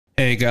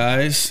Hey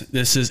guys,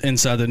 this is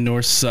Inside the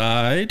North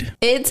Side.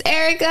 It's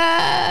Erica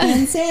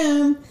and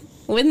Sam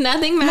with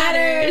Nothing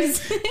Matters.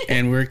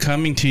 And we're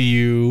coming to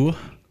you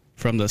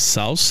from the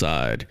South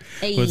Side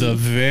with a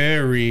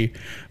very,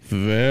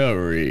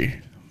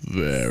 very,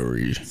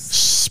 very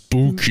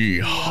spooky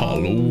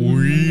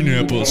Halloween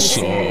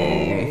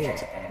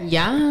episode.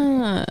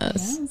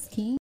 Yes.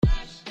 King.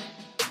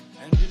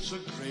 And it's a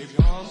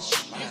graveyard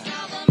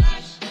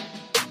smash.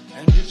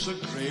 And it's a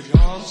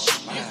graveyard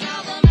smash.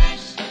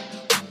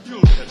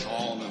 You'll catch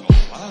on in a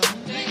flash.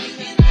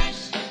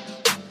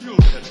 You'll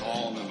catch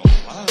on in a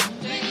flash.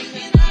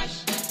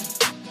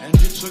 And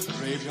it's a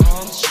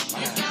graveyard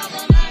smash.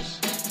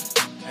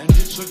 And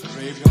it's a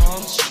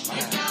graveyard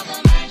smash.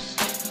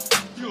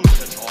 You'll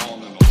catch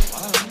on in a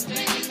flash.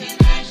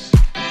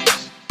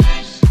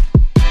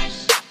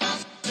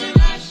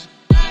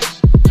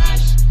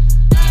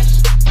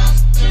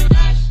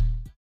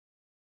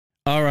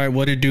 All right,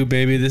 what it do,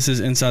 baby? This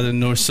is Inside the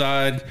North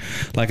Side.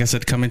 Like I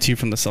said, coming to you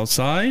from the South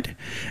Side.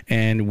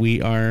 And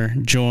we are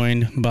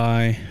joined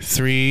by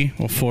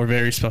four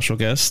very special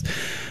guests.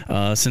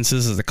 Since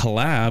this is a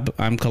collab,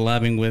 I'm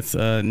collabing with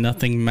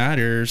Nothing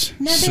Matters.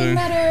 Nothing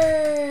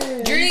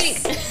matters. Drink.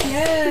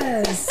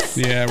 Yes.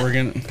 Yeah, we're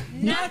going to...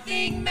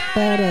 Nothing Matters.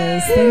 That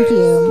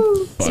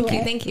is. Thank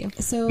you. Thank you.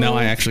 So Now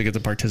I actually get to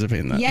participate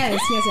in that. Yes.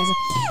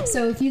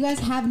 So if you guys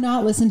have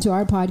not listened to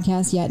our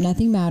podcast yet,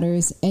 Nothing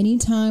Matters,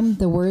 anytime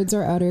the words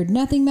are uttered,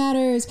 nothing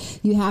matters,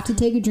 you have to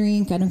take a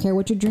drink. I don't care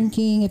what you're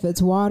drinking. If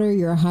it's water,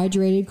 you're a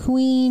hydrated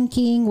queen,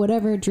 king,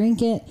 whatever,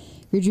 drink it.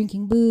 If you're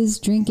drinking booze,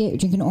 drink it. You're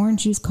drinking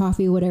orange juice,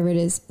 coffee, whatever it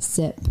is,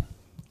 sip.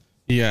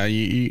 Yeah,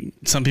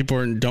 some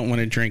people don't want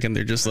to drink and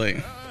they're just like,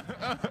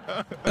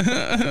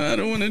 I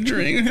don't want to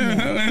drink.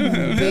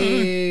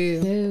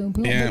 Boo.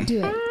 Boo. Yeah.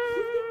 Do it.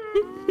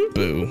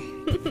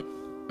 Boo.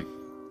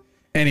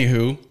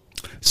 Anywho,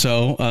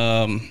 so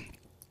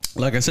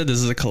like I said, this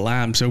is a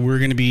collab, so we're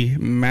going to be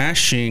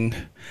mashing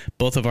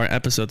both of our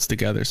episodes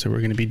together. So we're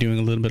going to be doing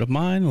a little bit of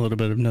mine, a little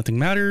bit of Nothing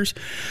Matters.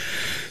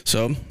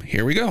 So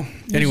here we go.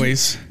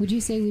 Anyways, would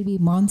you say we'd be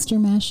monster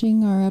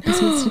mashing our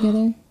episodes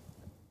together?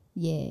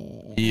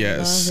 Yeah.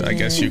 Yes, I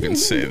guess you can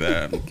say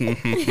that.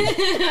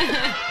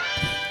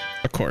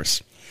 Of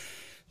course.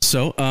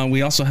 So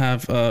we also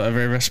have a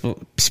very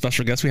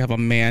special guest. We have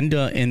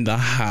Amanda in the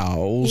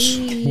house.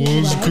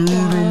 What's good,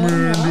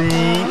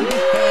 Amanda?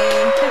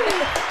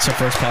 It's our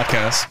first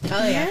podcast.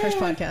 Oh yeah, first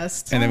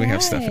podcast. And then we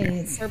have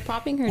Stephanie. We're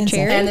popping her And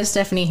chair. And there's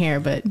Stephanie here,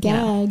 but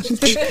Gag.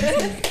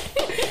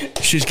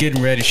 She's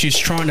getting ready. She's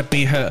trying to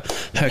be her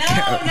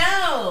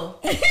no.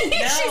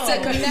 She's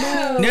like,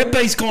 no.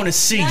 Nobody's going to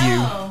see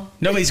you.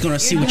 Nobody's going to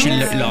see what you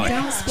look like.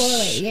 Don't spoil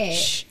it. Yeah.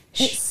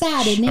 It's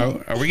sad, isn't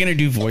it? Are we going to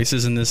do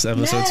voices in this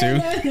episode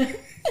too?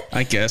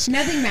 I guess.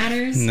 Nothing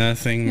matters.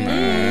 Nothing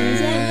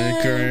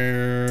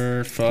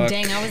matters. Fuck.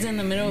 Dang, I was in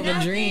the middle of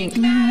a drink.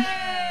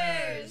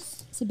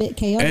 It's a bit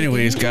chaotic.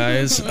 Anyways,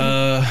 guys,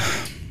 so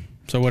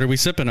what are we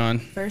sipping on?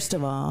 First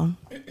of all,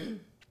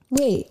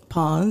 Wait,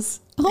 pause.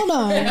 hold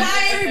on.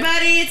 Hi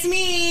everybody, it's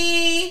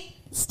me.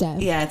 Steph.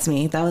 Yeah, it's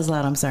me. That was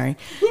loud. I'm sorry.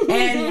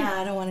 And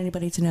I don't want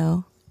anybody to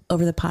know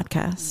over the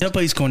podcast.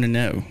 Nobody's going to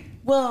know.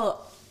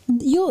 Well,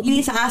 You you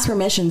need to ask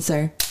permission,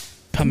 sir.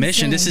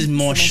 Permission. This is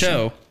more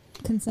show.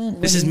 consent.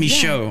 This is me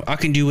show. I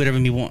can do whatever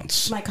me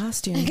wants. It's my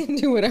costume.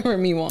 Do whatever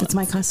me wants. It's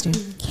my costume.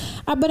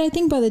 But I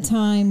think by the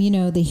time,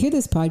 they hear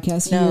this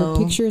podcast, No. your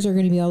pictures are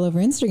going to be all over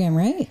Instagram,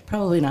 right?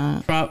 Probably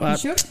not.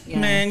 Sure?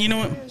 Man, you know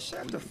what?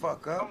 Shut the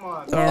fuck up. Come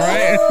on. All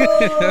right.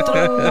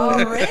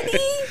 Already?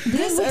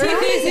 This what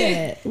time is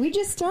it? We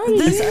just started.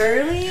 This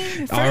early?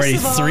 First Already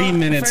of all- 3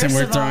 minutes and first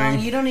we're of all, throwing-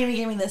 You don't even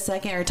give me the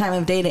second or time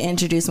of day to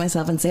introduce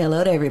myself and say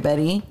hello to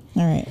everybody.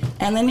 All right.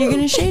 And then you're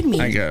going to shade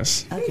me. I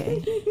guess.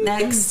 Okay.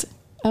 Next.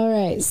 All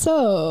right.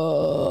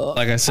 So,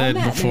 Like I said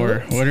On that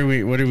before,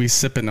 note- what are we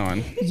sipping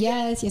on?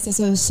 yes.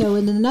 So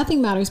in the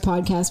Nothing Matters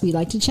podcast, we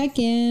like to check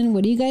in.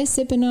 What are you guys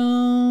sipping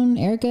on?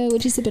 Erica,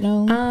 what you sipping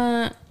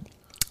on?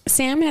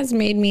 Sam has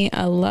made me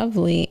a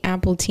lovely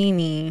apple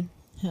teeny.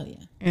 Hell yeah.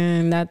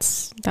 And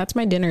that's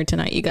my dinner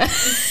tonight, you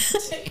guys.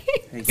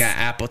 You got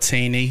apple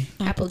teeny.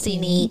 Apple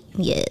teeny,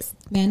 yes.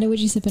 Amanda, what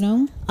you sipping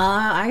on?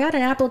 I got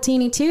an apple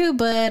teeny too,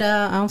 but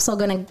I'm also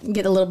going to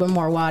get a little bit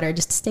more water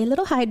just to stay a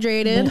little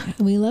hydrated.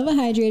 We love a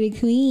hydrated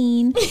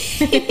queen.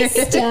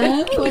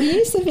 Steph, what are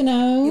you sipping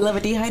on? You love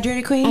a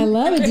dehydrated queen? I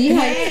love a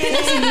dehydrated.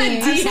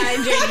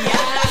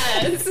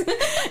 Yes.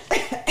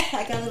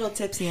 I got a little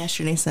tipsy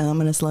yesterday, so I'm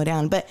going to slow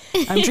down. But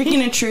I'm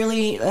drinking a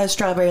truly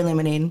strawberry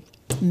lemonade.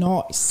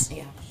 Nice.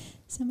 Yeah.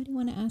 Somebody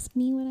want to ask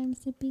me what I'm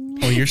sipping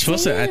on? Oh, you're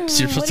supposed to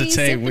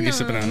say what you're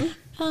sipping sipping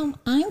on.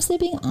 I'm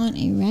sipping on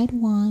a red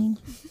wine.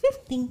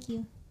 Thank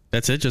you.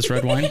 That's it, just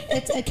red wine.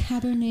 It's a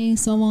Cabernet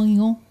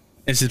Sauvignon.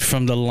 Is it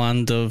from the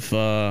land of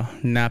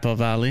Napa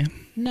Valley?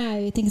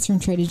 No, I think it's from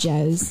Trader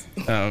Joe's.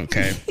 Oh,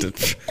 okay.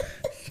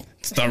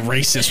 It's the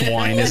racist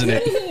wine, isn't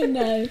it?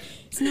 No,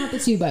 it's not the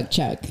 $2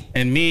 chuck.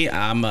 And me,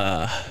 I'm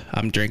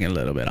drinking a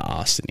little bit of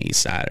Austin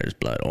East Cider's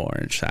Blood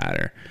Orange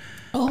Cider.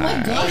 Oh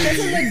my gosh, that's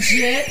a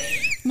legit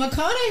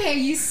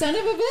McConaughey, you son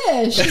of a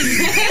bitch.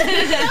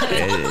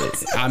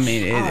 I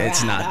mean,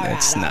 it's not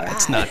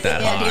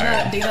that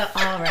hard. Do the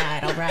all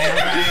right.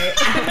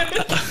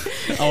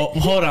 Oh,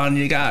 hold on,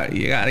 you got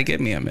to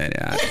give me a minute.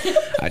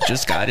 I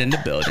just got in the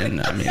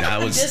building. I mean,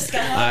 I was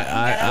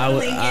I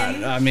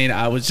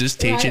was just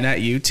teaching at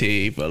UT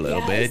for a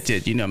little bit.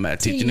 Did I'm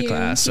not teaching the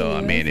class, so I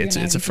mean, it's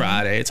a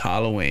Friday, it's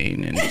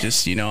Halloween, and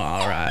just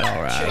all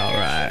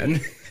right.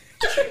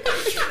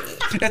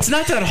 It's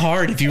not that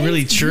hard if you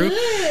really true.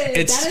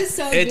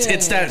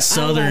 It's that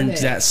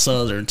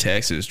southern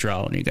Texas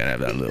drawl, and you gotta have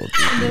that little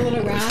the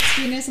little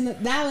raspiness, and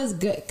that was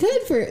good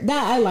for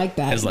that. I like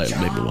that. It's like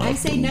maybe I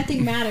say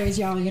nothing matters,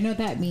 y'all. You know what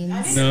that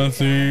means.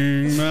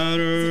 Nothing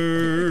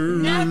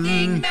matters.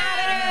 Nothing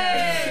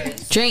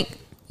matters. Drink.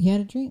 You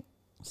had a drink.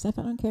 Steph,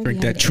 I don't care.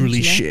 Drink that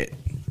Truly shit.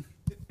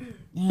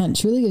 Man, it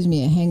truly gives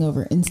me a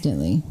hangover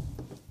instantly.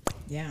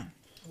 Yeah.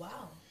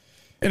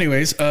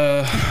 Anyways,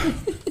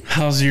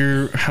 how's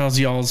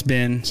y'all's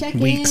been? Check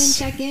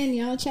weeks? in,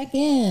 y'all. Check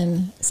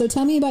in. So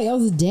tell me about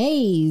y'all's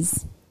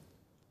days.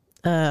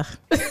 I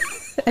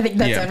think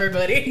that's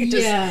everybody.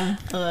 Yeah.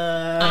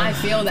 I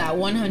feel that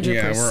 100%.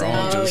 Yeah, we're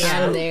all just.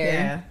 I'm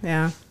there.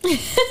 Yeah.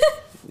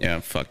 Yeah,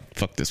 fuck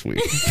this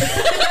week.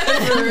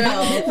 For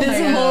real.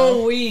 This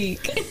whole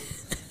week.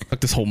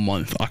 Fuck this whole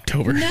month,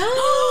 October.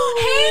 No.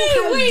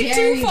 Hey, wait,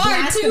 too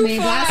far.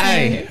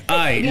 Hey,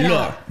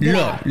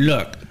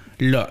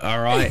 look, all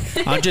right?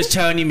 I'm just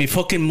telling you, my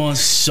fucking month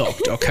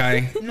sucked,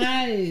 okay?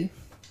 No.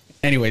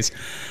 Anyways.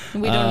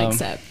 We don't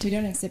accept. We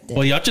don't accept it.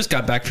 Well, y'all just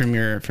got back from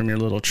your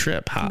little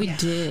trip. We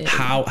did.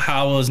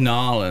 How was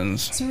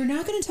Nolans? So we're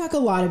not going to talk a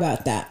lot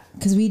about that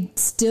because we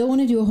still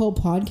want to do a whole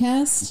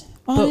podcast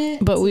on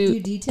it. But we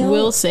do detail.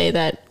 will say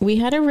that we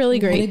had a really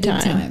great had a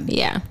good time.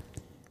 Yeah.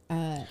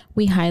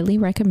 We highly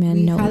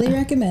recommend We highly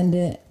recommend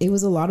it. It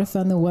was a lot of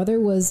fun. The weather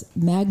was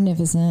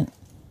magnificent.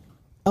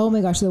 Oh my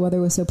gosh, the weather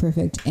was so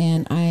perfect.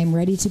 And I'm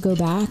ready to go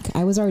back.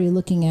 I was already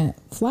looking at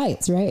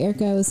flights, right?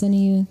 Erica, I was sending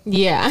you.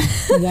 Yeah.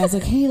 You guys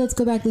like, hey, let's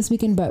go back this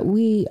weekend. But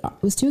it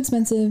was too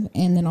expensive.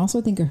 And then also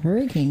I think a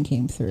hurricane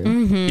came through.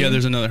 Mm-hmm. Yeah,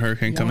 there's another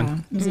hurricane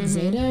coming. Was it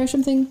Zeta or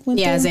something?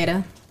 Went through?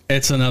 Zeta.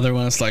 It's another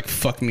one. It's like,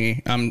 fuck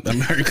me. I'm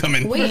already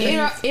coming. Wait,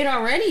 it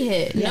already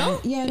hit. No?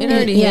 Yeah, It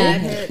already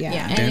hit.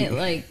 Yeah. And it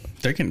like...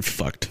 They're getting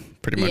fucked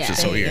pretty much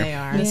this whole year. They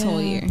are. This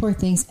whole year. Poor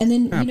things. And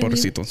then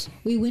Pobrecitos.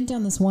 we went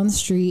down this one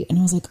street and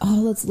I was like, oh,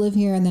 let's live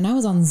here. And then I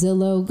was on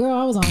Zillow. Girl,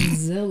 I was on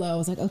Zillow. I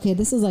was like, okay,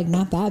 this is like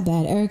not that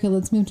bad. Erica,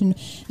 let's move to... I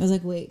was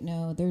like, wait,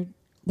 no, they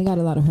got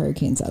a lot of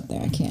hurricanes out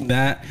there. I can't.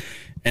 That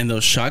and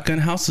those shotgun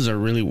houses are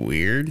really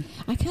weird.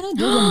 I kind of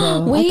dig them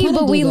though. Wait,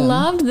 but we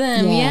loved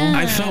them. Yeah.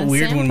 I felt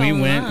weird Sam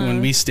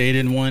when we stayed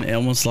in one.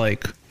 It was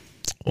like,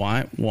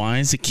 why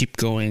does it keep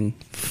going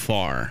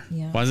far?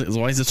 Yeah. Why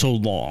is it so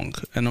long?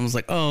 And I was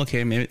like, oh,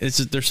 okay, maybe it's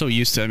just, they're so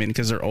used to it. I mean,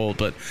 because they're old.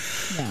 But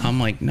I'm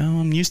like, no,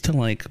 I'm used to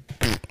like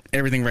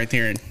everything right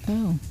there.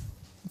 Oh,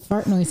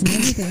 fart noise and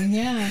everything.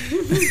 Yeah.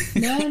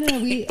 No,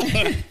 we.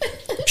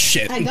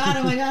 Shit. I got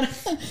him.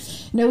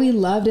 No, we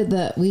loved it.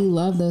 We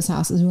loved those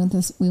houses.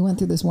 We went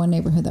through this one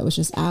neighborhood that was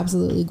just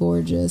absolutely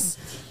gorgeous.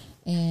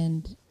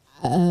 And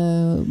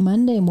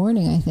Monday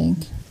morning, I think.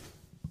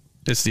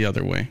 It's the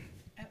other way.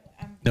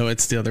 No,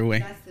 it's the other way.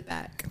 That's the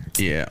back.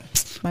 Yeah.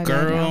 My bad,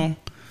 Girl. y'all.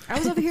 I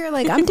was over here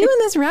like, I'm doing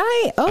this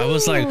right. Oh, I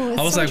was like, what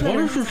is this?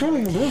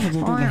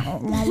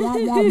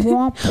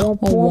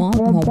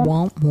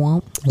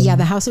 Yeah,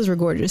 the houses were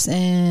gorgeous,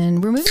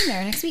 and we're moving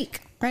there next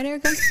week, right,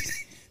 Erica?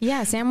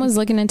 Yeah, Sam was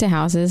looking into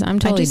houses. I'm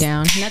totally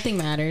down. Nothing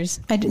matters.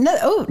 Nothing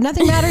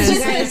matters,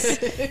 you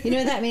guys. You know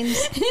what that means?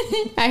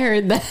 I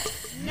heard that.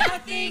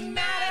 Nothing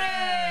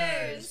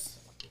matters.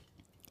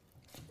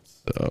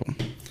 So,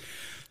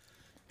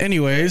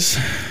 anyways, So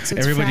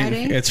it's everybody,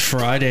 Friday? it's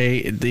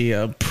Friday,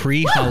 the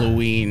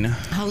pre-Halloween.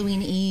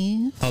 Halloween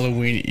Eve.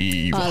 Halloween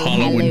Eve.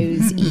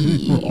 Hallows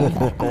Eve.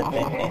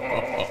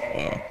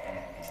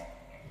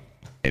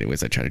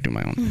 Anyways, I try to do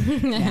my own.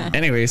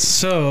 Anyways,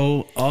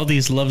 so all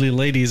these lovely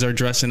ladies are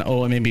dressing.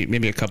 Oh, and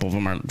maybe a couple of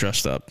them are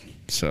dressed up.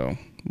 So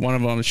one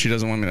of them, she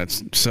doesn't want me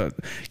to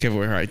give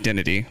away her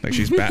identity, like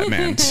she's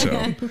Batman.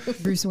 So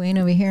Bruce Wayne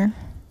over here.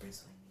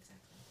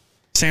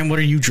 Sam, what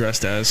are you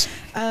dressed as?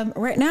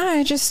 Right now,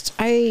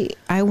 I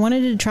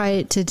wanted to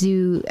try to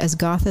do as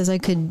goth as I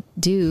could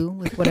do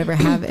with whatever I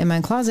have in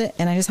my closet,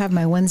 and I just have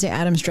my Wednesday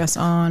Addams dress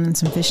on and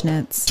some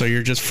fishnets. So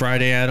you're just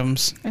Friday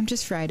Addams? I'm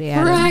just Friday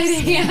Addams.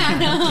 Friday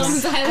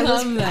Addams. I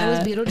love that. I was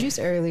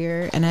Beetlejuice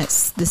earlier, and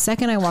the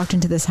second I walked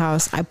into this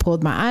house, I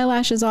pulled my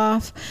eyelashes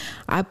off.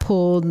 I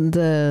pulled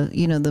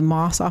the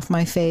moss off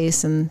my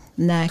face and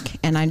neck,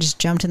 and I just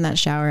jumped in that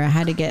shower. I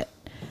had to get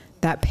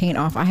that paint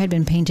off. I had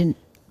been painted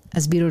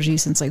as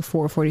Beetlejuice since like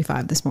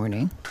 4:45 this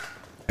morning.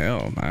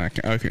 Hell, I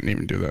couldn't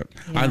even do that.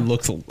 Yeah. I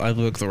looked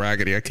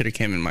raggedy. I could have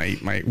came in my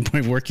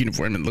work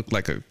uniform and looked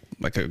like a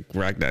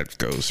Ragdad's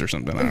ghost or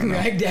something. I don't know.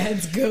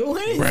 Ragdad's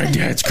ghost.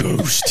 Ragdad's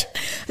ghost.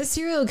 A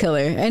serial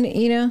killer, and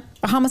a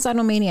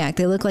homicidal maniac.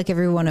 They look like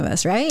every one of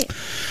us, right?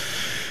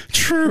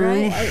 True.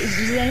 Right?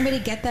 Did anybody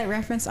get that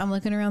reference? I'm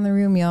looking around the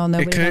room, y'all.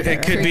 Nobody.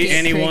 It could be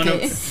any one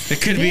of.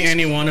 It could be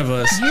any one of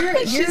us.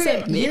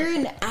 You're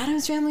an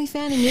Addams Family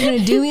fan, and you're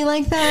gonna do me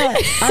like that.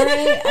 All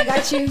right, I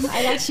got you.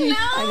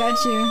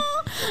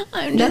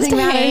 I'm Nothing just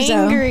matters,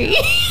 though. angry.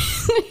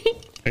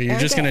 You're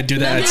just gonna do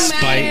that at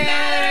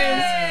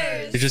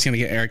spite. You're just gonna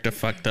get Erica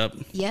fucked up.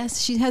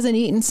 Yes, she hasn't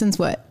eaten since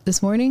what?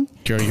 This morning?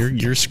 Girl,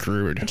 you're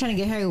screwed. I'm trying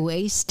to get her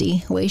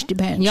wasty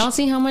pants. Y'all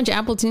see how much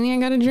Appletini I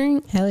gotta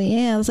drink? Hell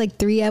yeah, it's like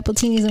 3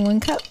 Appletinis in 1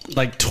 cup.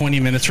 Like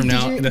 20 minutes from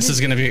now, this is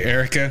gonna be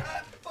Erica.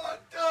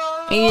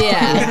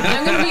 Yeah,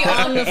 I'm gonna be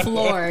on the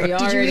floor. You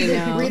Did already you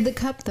know. read the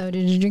cup though?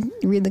 Did you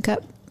read the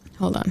cup?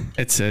 Hold on.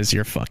 It says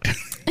you're fucked.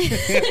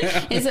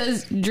 It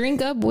says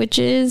drink up,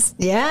 witches.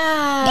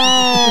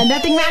 Yeah,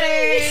 nothing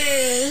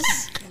matters.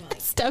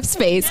 Stuff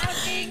space.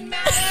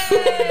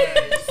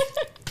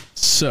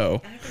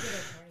 So.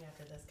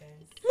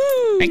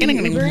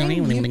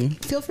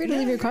 Feel free to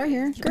leave your car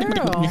here, girl.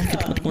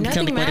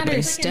 Nothing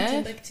matters,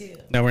 Steph.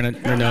 No, we're not.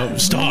 No,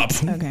 stop.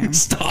 Okay.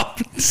 Stop.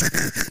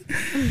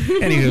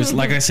 Anywho's,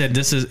 like I said,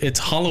 it's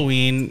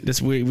Halloween.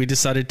 We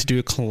decided to do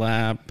a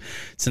collab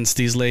since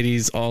these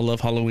ladies all love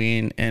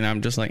Halloween, and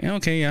I'm just like,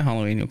 okay, yeah,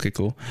 Halloween, okay,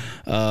 cool.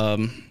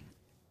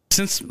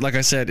 Since, like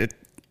I said,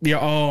 you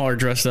all are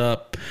dressed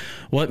up.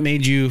 What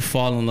made you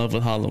fall in love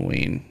with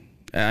Halloween?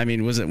 I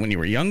mean, was it when you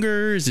were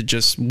younger? Is it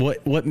just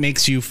what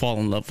makes you fall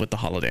in love with the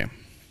holiday?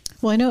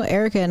 Well, I know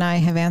Erica and I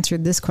have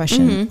answered this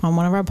question on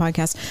one of our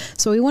podcasts,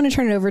 so we want to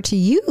turn it over to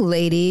you,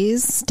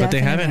 ladies. But they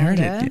haven't heard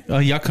it. Oh,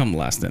 y'all come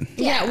last then.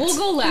 Yeah, we'll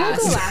go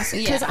last.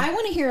 Because I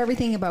want to hear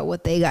everything about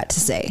what they got to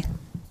say.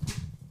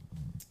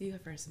 You go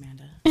first,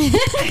 Amanda.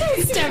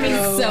 Steph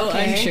is so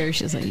unsure.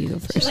 She's like, you go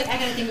first. She's like, I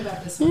got to think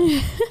about this one.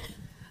 You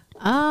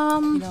know,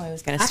 I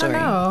always got a I story.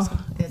 don't know.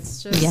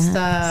 It's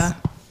just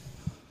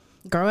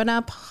growing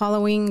up,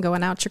 Halloween,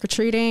 going out trick or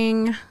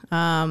treating,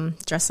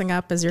 dressing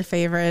up as your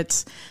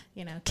favorite,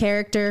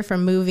 character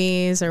from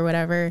movies or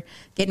whatever,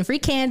 getting free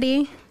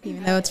candy,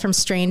 even though it's from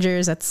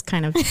strangers. That's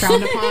kind of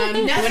frowned upon.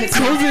 When it's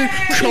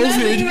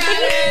COVID.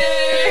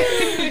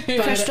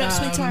 Crushed up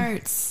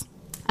sweethearts.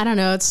 I don't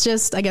know. It's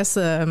just, I guess,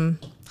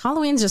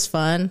 Halloween's just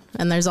fun,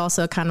 and there's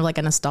also kind of like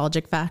a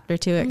nostalgic factor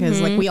to it because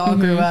like we all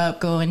grew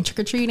up going trick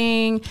or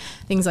treating,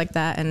 things like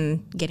that,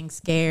 and getting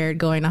scared,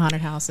 going to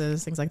haunted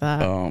houses, things like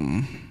that.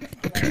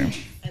 Okay.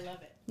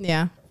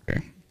 Yeah.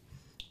 Okay.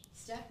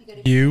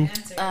 You.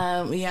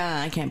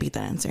 Yeah, I can't beat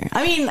that answer.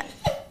 I mean,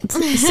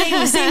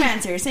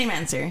 same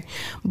answer.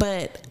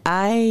 But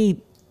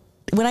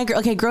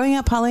growing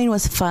up, Halloween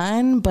was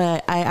fun,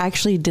 but I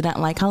actually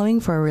didn't like Halloween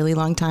for a really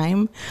long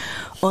time,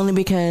 only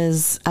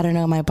because, I don't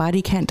know, my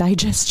body can't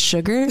digest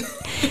sugar.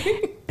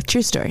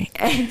 True story.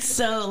 And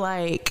so,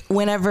 like,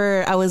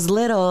 whenever I was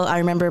little, I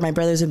remember my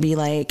brothers would be,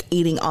 like,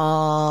 eating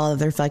all of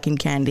their fucking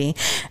candy.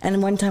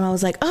 And one time I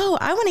was like, oh,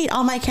 I want to eat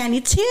all my candy,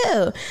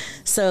 too.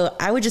 So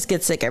I would just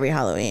get sick every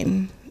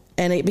Halloween.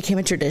 And it became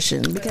a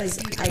tradition because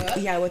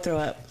I would throw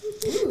up.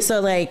 So,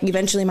 like,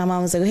 eventually my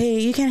mom was like, hey,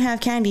 you can't have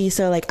candy.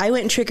 So, like, I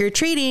went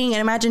trick-or-treating, and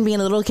imagine being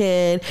a little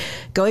kid,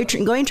 going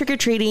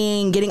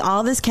trick-or-treating, getting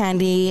all this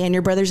candy, and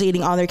your brother's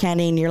eating all their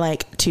candy, and you're,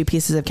 like, 2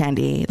 pieces of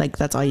candy. Like,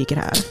 that's all you could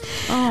have.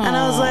 Aww. And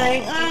I was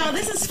like, oh,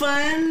 this is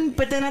fun.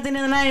 But then at the end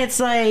of the night, it's,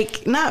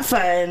 like, not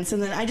fun. So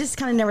then I just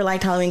kind of never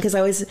liked Halloween because I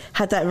always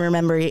had that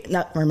memory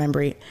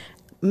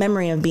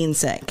of being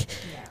sick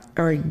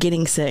or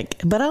getting sick.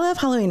 But I love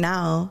Halloween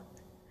now.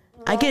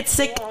 I get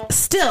sick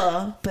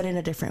still, but in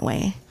a different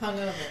way.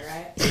 Hungover,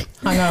 right?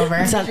 Hungover.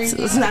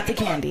 It's not the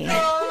candy.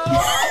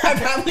 I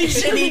probably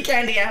should eat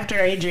candy after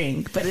I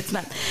drink, but it's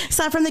not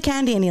from the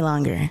candy any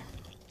longer.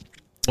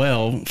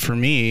 Well, for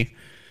me,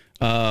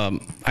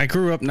 I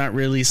grew up not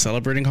really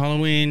celebrating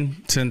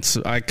Halloween since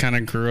I kind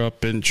of grew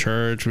up in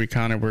church. We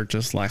kind of were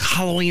just like,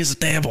 Halloween is the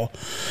devil.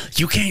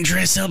 You can't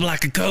dress up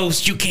like a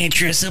ghost. You can't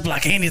dress up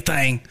like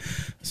anything.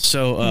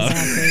 So,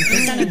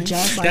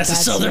 that's a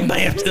Southern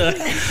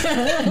Baptist.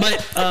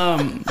 But,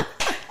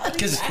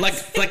 because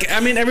like I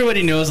mean,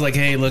 everybody knows, like,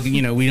 hey, look,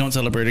 we don't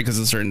celebrate it because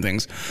of certain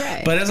things.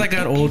 Right. But as I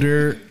got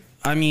older,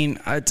 I mean,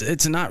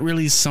 it's not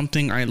really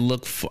something I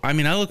look for. I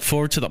mean, I look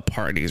forward to the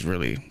parties,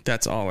 really.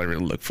 That's all I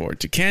really look forward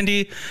to.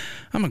 Candy,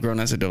 I'm a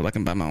grown-ass adult. I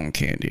can buy my own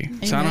candy.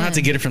 Amen. So I don't have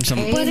to get it from some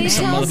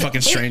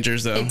motherfucking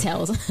strangers, though. It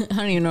tells. I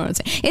don't even know what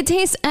to say. It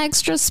tastes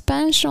extra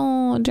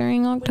special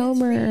during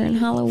October and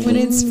Halloween. When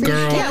it's free.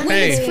 Girl,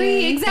 it's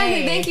free.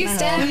 Exactly. Thank you,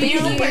 Steph. You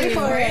don't pay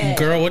for it.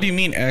 Girl, what do you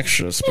mean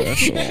extra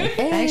special?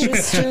 Extra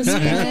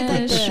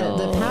special.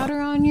 The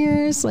powder on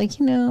yours, like,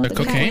 the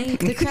cocaine?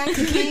 The crack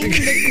cocaine.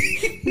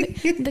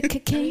 The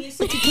cocaine.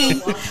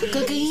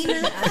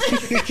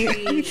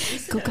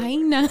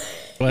 Cocaine.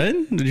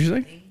 What did you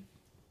say?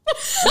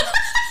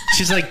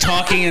 She's like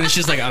talking and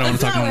she's like, I don't want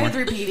to talk no more. It's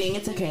repeating.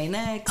 It's okay.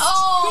 Next.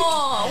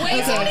 Oh,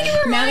 wait. Okay.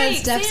 Now that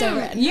Steph's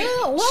over. Yeah,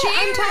 what?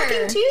 I'm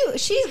talking too.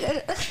 She's.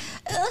 That's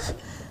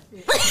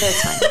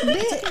fine.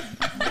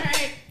 All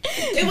right.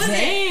 It was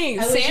Dang, it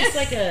was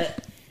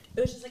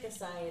just like a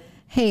side.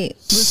 Hey,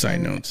 Side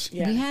listen, notes.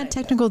 we had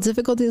technical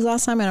difficulties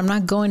last time, and I'm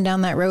not going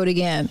down that road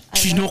again.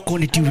 She's not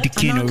going to do it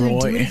again, I'm not going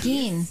to do Roy. it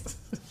again.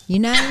 You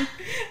know?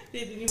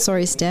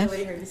 Sorry, Steph.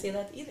 heard me say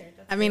that either.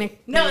 I mean,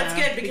 No, it's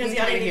good because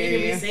y'all didn't hear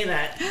me say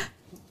that.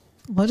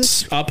 We'll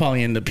just, I'll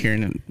probably end up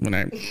hearing it when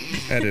I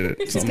edit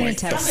it. So I'm gonna like,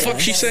 the text fuck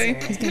us. she say?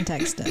 he's going to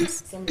text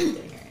us.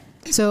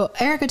 So,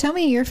 Erica, tell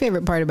me your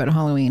favorite part about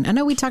Halloween. I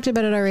know we talked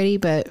about it already,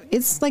 but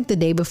it's like the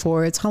day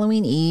before. It's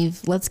Halloween Eve.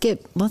 Let's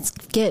get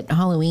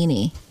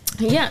Halloween-y.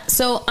 Yeah.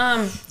 So,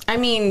 I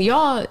mean,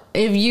 y'all,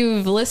 if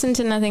you've listened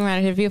to Nothing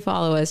Matters, if you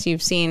follow us,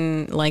 you've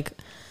seen like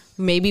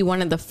maybe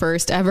one of the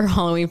first ever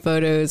Halloween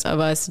photos of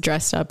us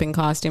dressed up in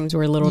costumes.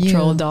 We're little You.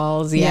 troll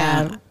dolls.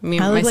 Yeah. Me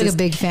and I my look like a sister.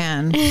 big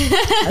fan.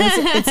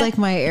 It's like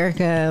my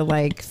Erica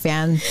like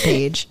fan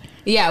page.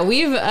 Yeah,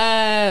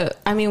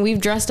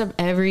 we've dressed up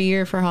every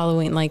year for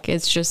Halloween. Like,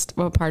 it's just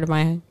a part of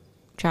my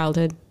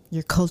childhood.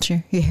 Your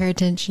culture, your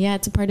heritage. Yeah,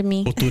 it's a part of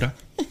me. Cultura.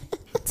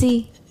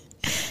 Sí.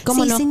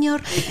 ¿Cómo no?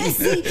 señor.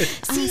 Sí.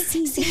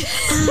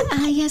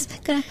 Yes.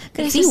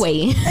 Sí,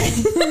 güey.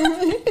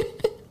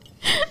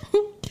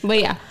 But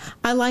yeah.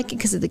 I like it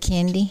because of the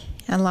candy.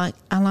 I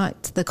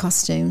liked the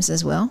costumes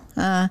as well.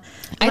 I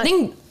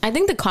think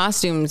the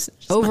costumes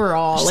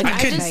overall, like I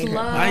just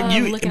love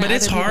looking but at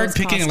it's other hard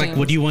people's picking like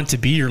what do you want to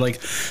be. You're like,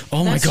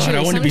 oh That's my god, true.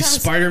 I want to be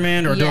Sometimes-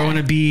 Spider-Man, or do I yeah. want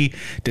to be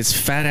this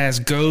fat ass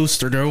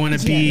ghost, or do I want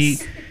to be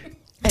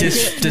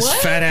this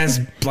fat ass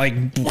like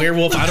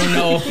werewolf? I don't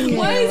know.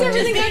 Why is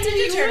everything got to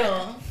be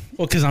turtle?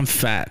 Well, because I'm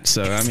fat,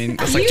 so I mean,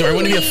 it's like, do I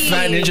want to be a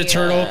fat Ninja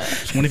Turtle?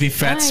 Want to be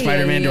fat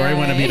Spider-Man? Do I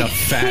want to be the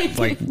fat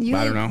like I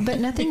don't know? But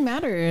nothing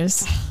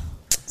matters.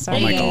 Sorry,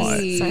 Oh my guys. God.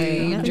 Sorry.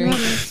 Nothing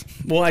matters.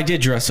 Well, I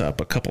did dress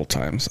up a couple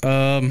times.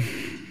 I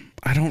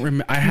don't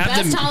remember. I have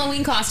Best them.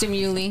 Halloween costume,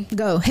 Yuli.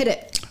 Go hit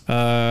it.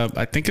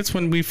 I think it's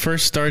when we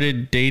first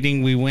started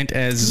dating. We went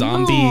as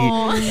zombie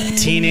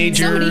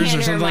teenagers Somebody or hand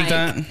her something like mic.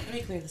 that. Let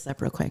me clear this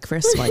up real quick.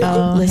 First of all,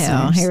 Oh listeners,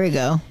 hell! Here we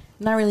go.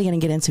 not really going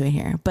to get into it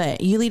here, but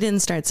Yuli didn't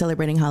start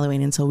celebrating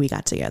Halloween until we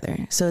got together.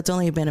 So it's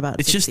only been about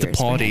It's 6 just the years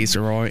for him. parties,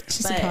 all right?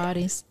 Just the But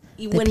parties.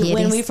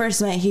 When we first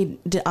met, he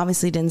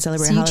obviously didn't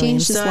celebrate So you Halloween,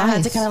 changed his so I had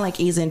to life. kind of like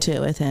ease into it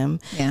with him.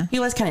 Yeah. He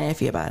was kind of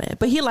iffy about it,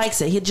 but he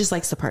likes it. He just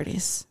likes the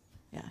parties.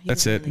 Yeah, he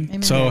That's doesn't it.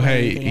 really So care about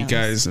hey, anything you else.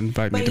 guys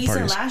invite me But to you said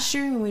parties. last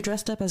year when we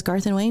dressed up as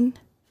Garth and Wayne.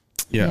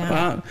 Yeah.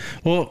 Yeah.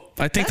 Well,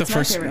 I think That's the my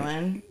first. favorite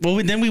one. Well,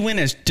 then we went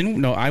as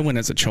I went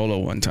as a cholo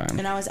one time.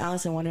 And I was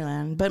Alice in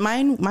Wonderland, but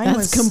mine That's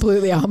was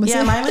completely opposite.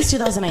 Yeah, mine was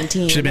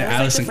 2019. Should've been That was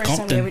Alice in the first time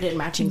Compton. we ever did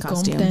matching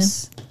Compton.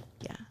 costumes.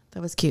 Yeah,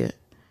 that was cute.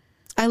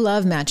 I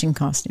love matching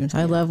costumes.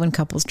 I love when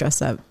couples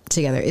dress up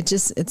together.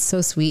 It's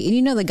so sweet. And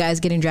you know the guy's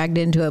getting dragged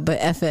into it, but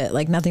F it,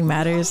 like nothing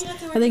matters. I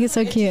think it's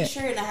so cute.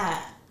 Shirt and a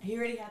hat. He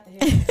already had the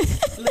hair.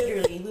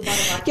 Literally, we bought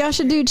a box. Y'all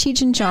should do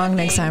Cheech and Chong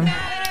next time.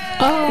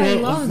 Oh, I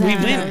love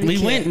that. We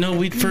went.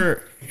 No,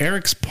 for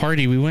Eric's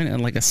party. We went in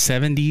like a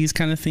 70s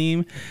kind of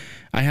theme.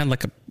 I had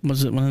like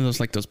was it one of those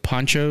like those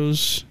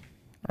ponchos?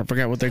 I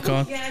forgot what they're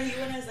called. Yeah, he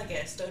went as like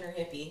a stoner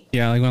hippie.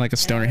 Yeah, like went like a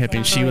stoner hippie,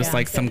 and she Oh, was yeah.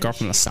 like some girl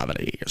from the I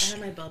 70s. had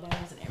my bell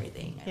bottoms and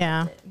everything.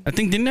 Yeah. I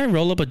think didn't I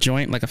roll up a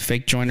joint, like a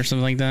fake joint or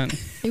something like that?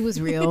 It was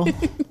real.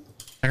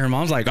 And her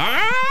mom's like,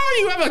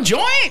 you have a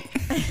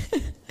joint?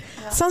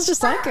 Sounds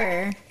just like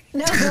her.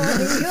 No,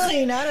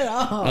 really, not at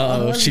all.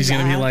 Oh, she's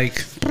gonna be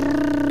like,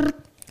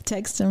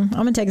 Text him. I'm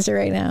gonna text her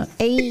right now.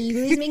 Hey,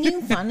 who's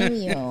making fun of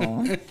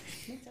you?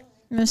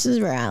 Mrs.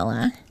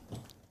 Rala.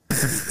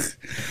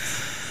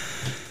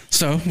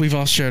 so we've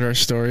all shared our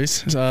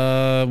stories. What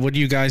are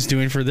you guys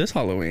doing for this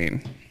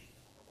Halloween?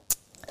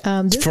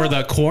 For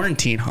the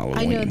quarantine Halloween.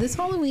 I know this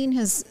Halloween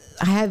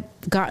I have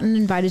gotten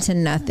invited to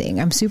nothing.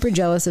 I'm super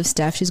jealous of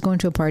Steph. She's going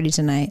to a party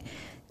tonight.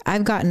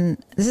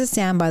 This is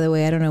Sam, by the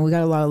way. I don't know. We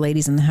got a lot of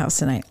ladies in the house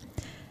tonight.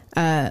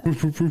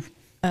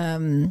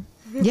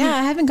 Yeah,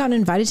 I haven't gotten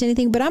invited to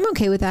anything, but I'm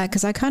okay with that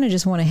because I kind of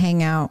just want to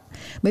hang out.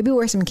 Maybe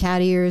wear some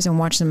cat ears and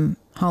watch some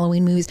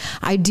Halloween movies.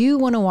 I do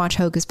want to watch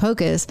Hocus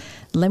Pocus.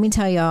 Let me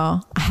tell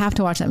y'all, I have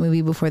to watch that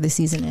movie before the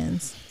season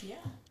ends.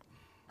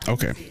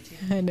 Okay.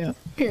 I know.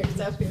 Here, it's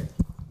up here.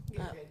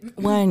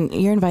 When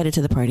you're invited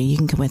to the party, you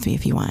can come with me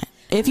if you want.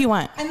 If you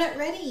want. I'm not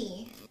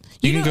ready.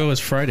 You can go as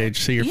Friday.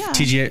 So your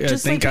TGA.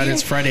 Just Thank God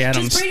it's Friday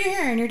Adams. Just braid your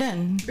hair and you're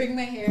done. Bring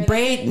my hair.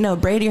 Braid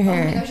your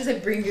hair. She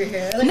said bring your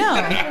hair.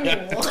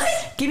 No.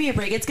 Give me a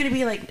break. It's going to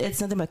be like,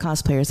 it's nothing but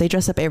cosplayers. They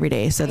dress up every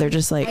day. So they're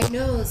just like, I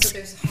know, so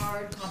there's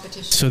hard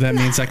competition. So that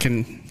means I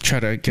can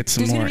try to get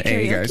some There's more. gonna be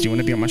Hey guys, do you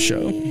want to be on my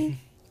show? Don't even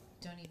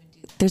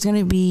do there's going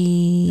to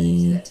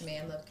be that to me.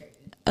 I love karaoke.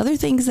 other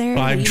things there.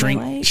 that you might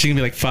like. She's gonna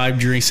be like 5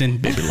 drinks in.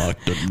 Baby, lock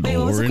the Wait,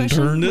 what was door the and question?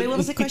 turn it. Wait, what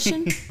was the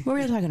question? What were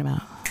you talking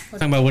about?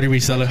 Talking about what are we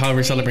how are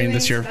we celebrating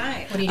this year? What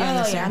are you doing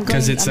this year? I'm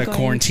 'Cause going- it's I'm a going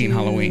quarantine to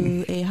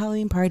Halloween. A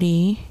Halloween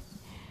party.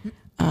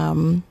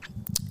 I'm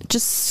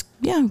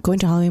going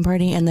to a Halloween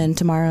party, and then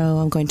tomorrow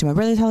I'm going to my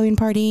brother's Halloween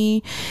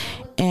party,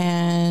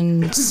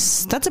 and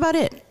that's about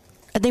it.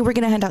 I think we're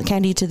gonna hand out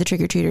candy to the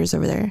trick or treaters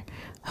over there,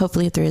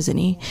 hopefully if there is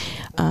any.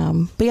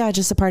 But yeah,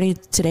 just a party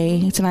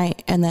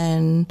tonight, and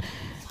then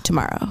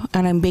tomorrow,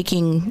 and I'm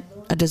baking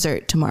a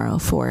dessert tomorrow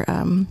for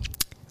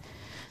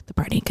the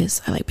party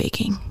because I like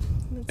baking.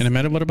 And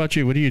Amanda, what about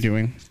you? What are you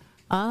doing?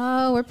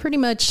 We're pretty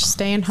much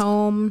staying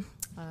home.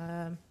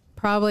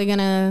 Probably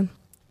gonna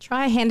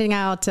try handing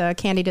out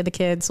candy to the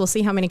kids. We'll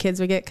see how many kids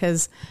we get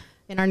because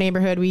in our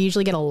neighborhood we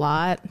usually get a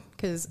lot.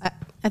 Because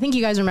I think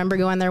you guys remember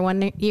going there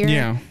one year.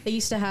 Yeah. They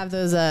used to have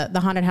those the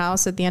haunted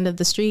house at the end of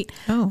the street.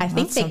 Oh, I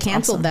think that they sounds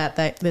canceled awesome.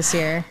 that this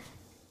year.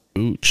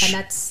 Ooch.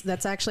 And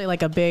that's actually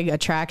like a big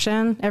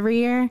attraction every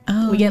year.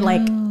 Oh, we get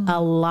like a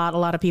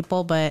lot of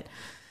people, but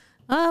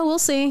we'll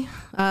see.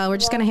 We're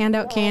just gonna hand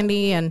out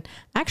candy. And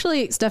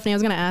actually, Stephanie, I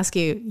was gonna ask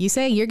you. You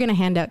say you're gonna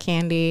hand out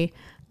candy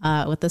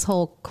with this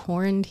whole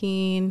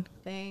quarantine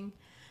thing.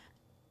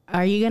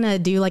 Are you gonna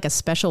do like a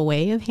special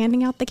way of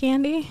handing out the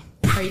candy?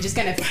 Or are you just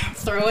gonna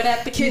throw it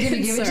at the kids? You're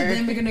gonna give it to or-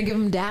 them. You're gonna give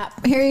them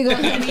dap. Here you go,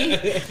 honey.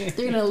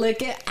 They're gonna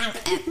lick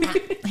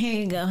it.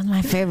 Here you go. It's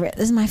my favorite.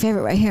 This is my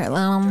favorite right here.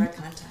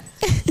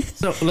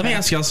 So let me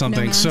ask y'all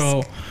something. mask.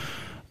 So,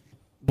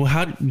 well,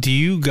 how do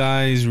you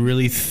guys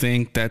really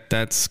think that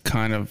that's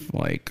kind of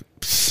like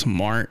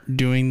smart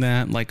doing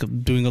that? Like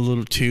doing a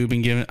little tube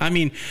and giving. I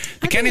mean,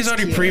 the candy's it's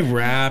already cute.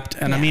 pre-wrapped,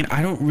 and I mean,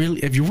 I don't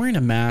really. If you're wearing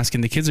a mask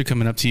and the kids are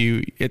coming up to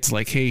you, it's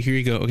like, hey, here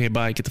you go. Okay,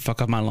 bye. Get the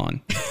fuck off my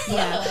lawn.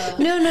 Yeah.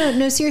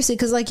 No, seriously.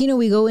 Because, like,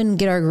 we go in and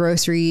get our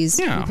groceries.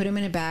 Yeah. We put them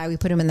in a bag. We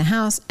put them in the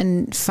house.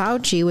 And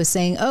Fauci was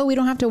saying, oh, we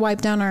don't have to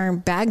wipe down our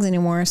bags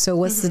anymore. So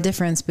what's the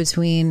difference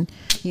between,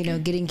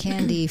 getting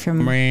candy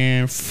from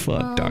Man,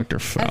 fuck Dr.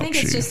 Fauci. I think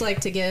it's just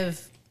like to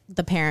give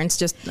the parents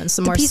just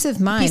some more peace of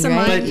mind,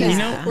 right? But,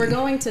 Yeah. we're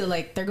going to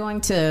they're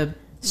going to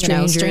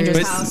strangers'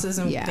 But- houses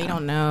and Yeah. they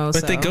don't know.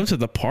 But they go to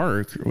the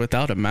park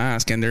without a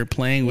mask, and they're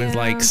playing with Yeah.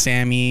 like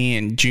Sammy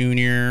and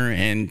Junior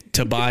and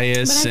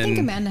Tobias. But I and think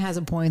Amanda has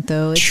a point,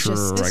 though. It's Sure,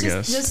 just, I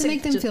guess. just to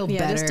make them feel yeah,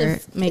 better.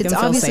 just to make It's them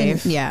feel obviously-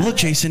 safe. Yeah. Look,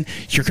 Jason,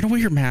 you're gonna wear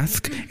your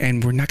mask,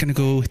 and we're not gonna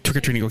go trick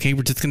or treating. Okay,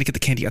 we're just gonna get the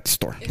candy at the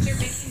store. I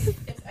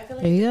feel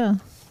There you go.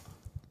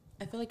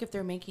 I feel like if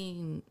they're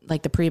making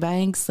like the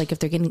pre-bags, like if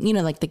they're getting,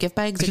 like the gift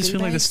bags. I or just goodie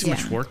feel like bags, that's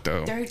too much work,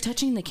 though. They're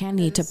touching the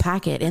candy to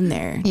pack it in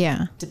there.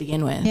 Yeah. To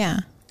begin with. Yeah.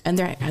 And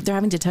they're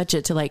having to touch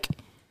it to like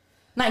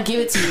not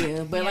give it to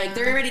you, but like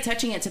they're already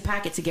touching it to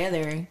pack it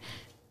together.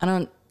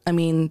 I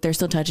mean, they're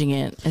still touching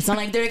it. It's not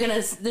like they're gonna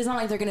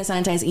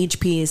sanitize each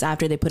piece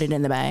after they put it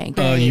in the bag.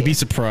 You'd be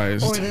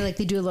surprised. Or they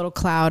do a little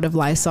cloud of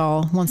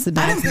Lysol once the I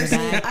bag's don't in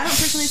the bag.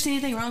 personally see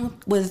anything wrong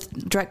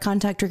with direct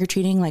contact trick or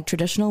treating, like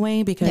traditional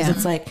way, because Yeah.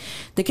 it's like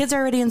the kids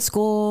are already in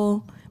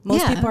school.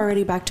 Most Yeah. people are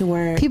already back to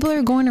work. People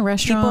are going to People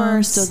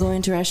restaurants. are still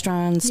going to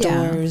restaurants,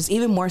 Yeah. stores,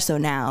 even more so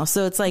now.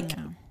 So it's like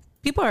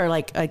people are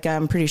like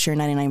I'm pretty sure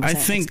 99%. I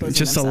think exposing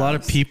just a lot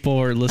of themselves. people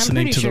are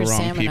listening to the wrong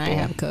Sam people. and I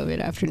have COVID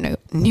after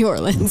New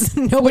Orleans.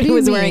 Nobody you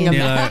was wearing a mean?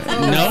 mask.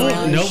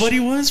 No, nobody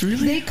was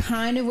really. They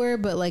kind of were,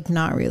 but like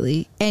not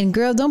really. And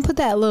girl, don't put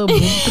that little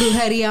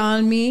brujeria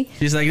on me.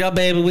 She's like, "No,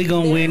 baby, we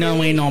gonna win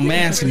no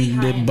mask in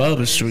the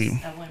Bubba Street."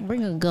 We're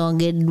gonna go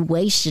get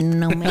wasted and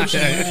no mention.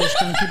 We're just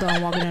gonna keep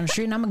on walking down the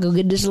street, and I'm gonna go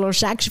get this little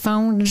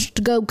saxophone, just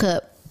to go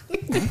cup.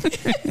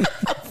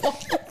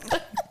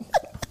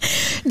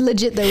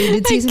 Legit though, we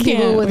did see some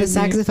people can't with a with you.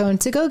 saxophone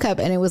to go cup,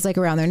 and it was like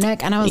around their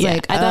neck, and I was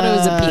like, I thought it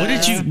was a What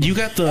did you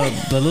got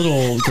the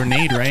little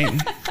grenade, right?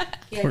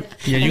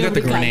 Yeah, you got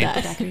the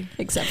grenade.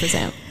 Except for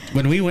Sam.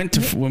 When we went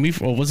to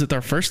was it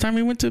our first time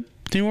we went to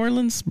New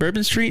Orleans,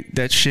 Bourbon Street?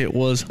 That shit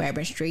was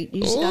Barbara Street.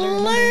 You just gotta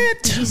remember.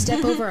 Did you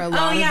step over a lot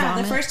Oh of yeah,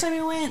 vomit? the first time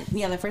we went.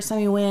 Yeah, the first time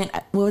we went.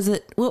 What was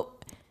it? Well,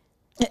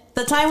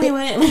 the time we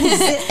went.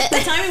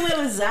 The time we went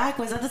with Zach.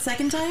 Was that the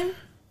second time?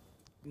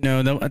 no.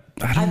 I don't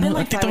I've know. been I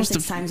like think 5 that or was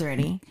 6 times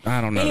already.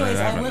 I don't know. Anyways,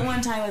 that I happened. went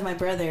one time with my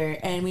brother,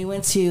 and we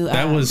went to.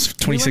 That was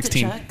we went to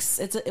 2016. Chuck's.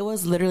 It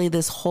was literally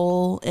this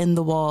hole in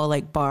the wall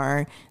like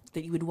bar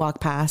that you would walk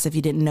past if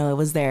you didn't know it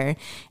was there,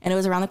 and it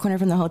was around the corner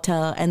from the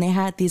hotel. And they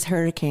had these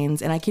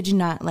hurricanes, and I kid you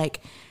not,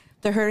 like.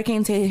 The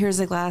hurricane said, "Here's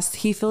a glass."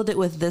 He filled it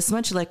with this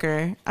much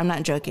liquor. I'm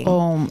not joking.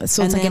 So it's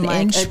and like then,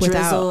 an inch a drizzle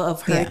without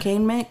of yeah.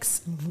 hurricane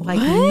mix. Like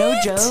no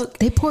joke.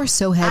 They pour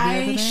so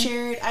heavy over I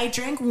there. I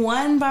drank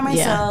one by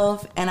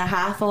myself and a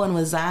half of one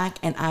with Zach,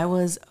 and I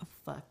was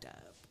fucked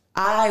up.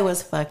 Off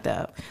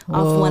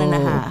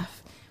 1.5.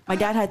 My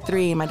dad had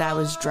 3. And my dad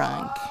was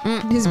drunk.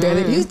 He was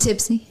barely. He was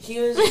tipsy. He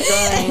was drunk.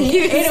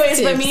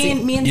 Anyways, but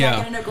me and Yeah.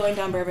 Zach ended up going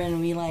down bourbon,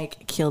 and we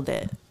like killed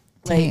it.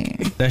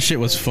 Like That shit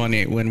was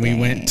funny. When we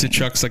went to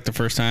Chuck's like the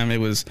first time, it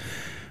was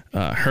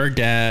her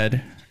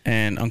dad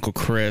and Uncle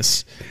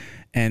Chris,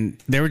 and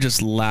they were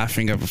just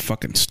laughing up a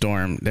fucking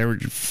storm. They were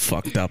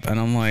fucked up, and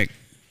I'm like,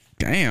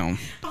 damn.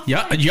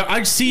 Yeah,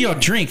 I see y'all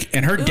drink,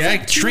 and her dad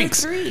like 2 or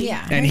drinks, 3.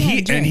 Yeah. and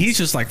he's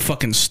just like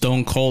fucking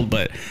stone cold.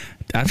 But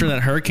after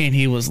that hurricane,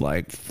 he was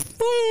like,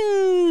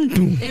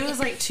 it was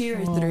like 2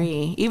 or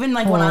 3. Even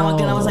like when I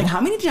walked in, I was like,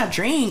 "How many did y'all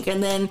drink?"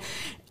 And then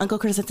Uncle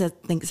Chris had to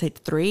said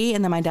 3,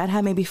 and then my dad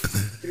had maybe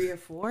 3 or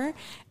 4.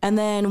 And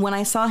then when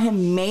I saw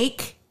him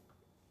make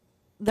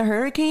the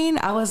hurricane,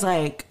 I was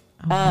like,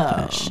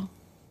 "Oh,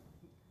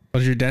 what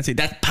did your dad say?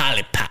 That's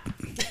Polly Pop.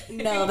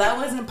 no, that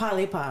wasn't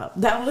Polly Pop.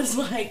 That was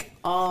like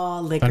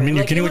all liquor." I mean, you're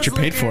Like, getting it what you're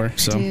was paid liquor for,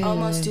 so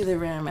almost to the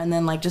rim, and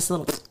then like just a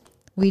little.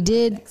 We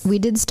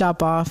did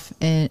stop off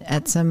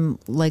at some,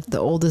 like, the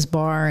oldest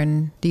bar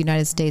in the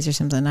United States or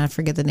something. I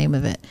forget the name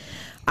of it.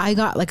 I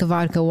got like a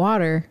vodka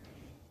water,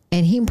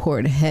 and he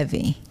poured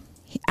heavy.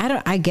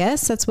 I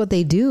guess that's what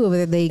they do over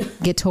there. They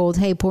get told,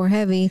 "Hey, pour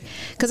heavy."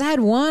 Because I had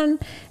one,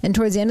 and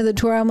towards the end of the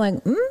tour, I'm like,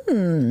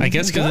 I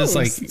guess because it's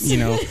like, you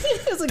know,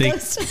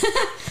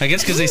 I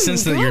guess because they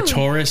sense that you're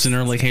tourists and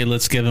they're like, "Hey,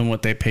 let's give them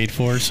what they paid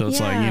for." So it's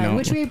like, you know,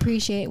 which we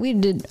appreciate.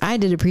 I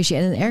did appreciate.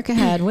 And Erica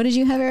had. What did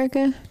you have,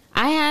 Erica?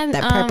 I had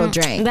that purple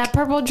drink. That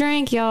purple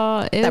drink,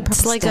 y'all.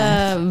 It's like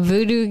a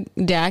voodoo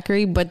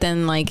daiquiri, but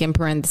then like in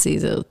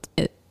parentheses,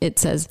 it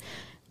says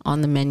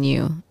on the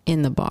menu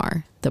in the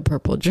bar, the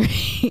purple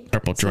drink.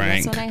 Purple So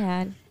drink. that's what I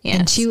had. Yeah.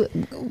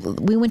 And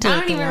we went to. I like,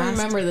 don't the even last-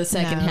 remember the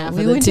second No, half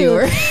we of the went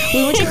tour.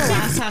 We went to the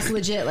last house,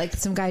 legit. Like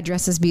some guy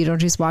dressed as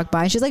Beetlejuice walked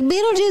by. She's like,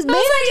 Beetlejuice,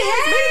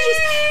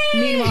 Beetlejuice.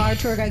 Meanwhile, our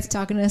tour guide's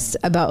talking to us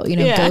about, you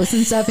know, ghosts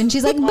and stuff, and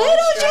she's like,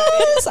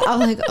 Beetlejuice. I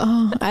was like,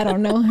 oh, I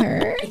don't know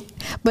her,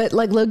 but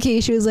like low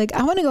key, she was like,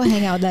 I want to go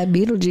hang out with that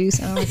Beetlejuice.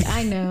 And I'm like,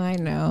 I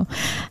know.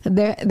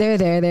 They're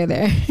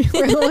there.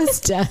 We're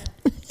almost done.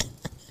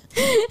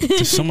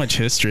 There's so much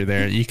history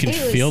there. You can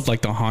feel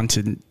like the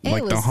haunted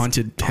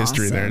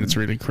history there. awesome. It's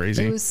really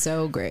crazy. It was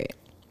so great.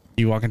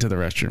 You walk into the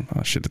restroom.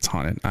 Oh shit, it's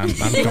haunted. I'm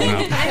going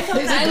out.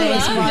 I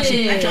love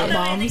it. Drop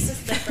bombs. This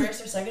is the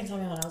first or second time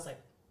when I was like,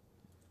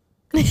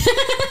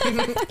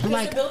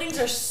 Like the buildings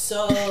are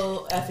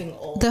so effing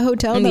old. the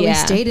hotel that we Yeah.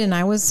 stayed in,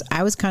 I was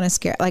kind of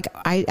scared. Like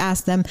I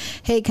asked them,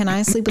 "Hey, can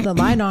I sleep with the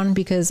light on?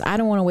 Because I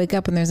don't want to wake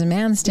up and there's a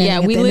man standing Yeah,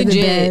 at we the end of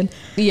the legit. bed."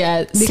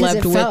 Yeah, slept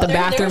it with felt- the There-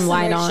 bathroom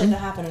light on. That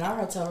happened in our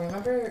hotel.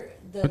 Remember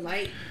the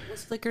light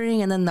was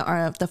flickering and then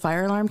the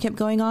fire alarm kept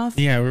going off.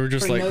 Yeah, we were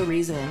just For like, no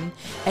reason,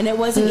 and it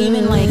wasn't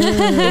even like it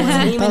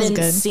wasn't even was in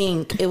good.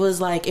 sync. It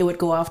was like it would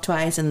go off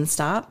twice and then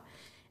stop,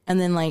 and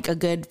then like a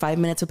good 5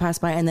 minutes would pass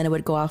by, and then it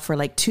would go off for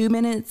like 2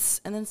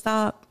 minutes and then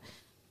stop.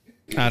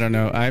 I don't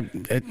know.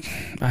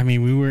 I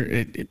mean, we were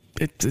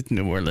it's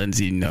New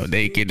Orleans, you know.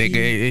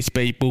 It's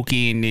very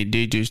spooky and they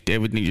just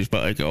everything just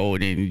felt like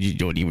and you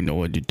don't even know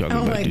what you're talking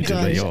Oh about. my It's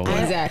just like,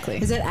 gosh. Exactly.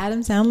 Is that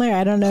Adam Sandler?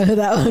 I don't know who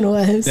that one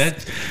was.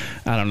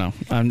 I don't know.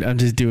 I'm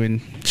just doing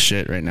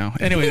shit right now.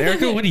 Anyway,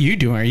 Erica, what are you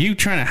doing? Are you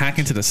trying to hack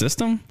into the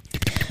system?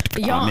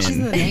 Y'all, I'm She's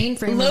in in. the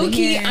mainframe. Low over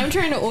key, here. I'm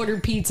trying to order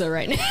pizza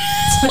right now.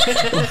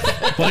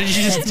 What did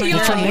you just my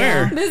from girl.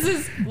 where? This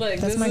is look.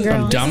 That's this my is,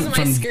 girl. This Dumb is my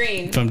from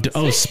screen. from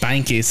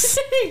Spankies.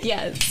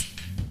 Yes.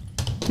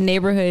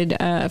 Neighborhood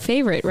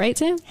favorite, right,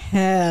 Tim?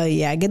 Hell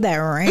yeah, get that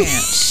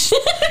ranch.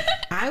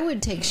 I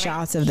would take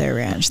shots of their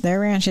ranch. Their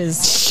ranch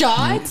is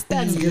Shots?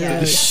 That's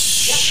good.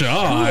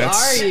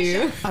 Shots. Who are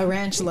you? a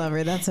ranch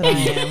lover. That's what I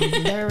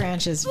am. Their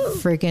ranch is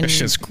freaking It's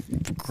just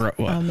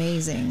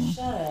amazing.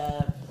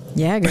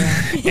 Yeah, girl.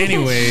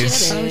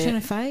 Anyways, Are we trying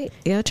to fight?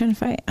 Yeah, trying to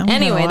fight. I'm gonna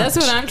Anyway, that's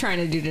watch. what I'm trying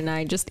to do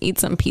tonight. Just eat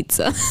some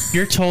pizza.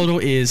 your total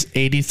is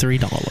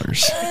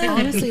 $83.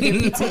 Honestly, the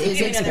pizza is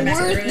expensive.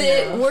 Worth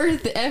it.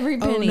 Worth every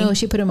Oh penny. no,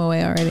 she put them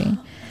away already.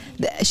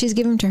 She's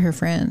giving them to her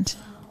friend.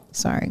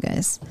 Sorry,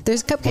 guys.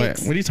 There's What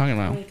cupcakes. are you talking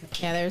about?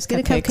 Yeah, there's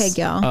Get a cupcake,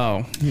 y'all.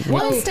 Oh,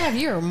 Well, Steph,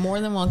 you're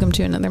more than welcome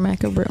to another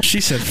macaron.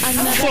 she said,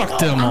 "Fuck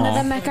them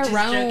all."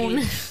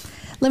 Macaron.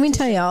 Let me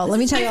tell y'all. Let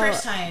me tell my y'all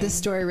first time. this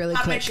story really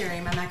Pop my quick.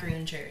 cherry, my macaroni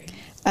and cherry.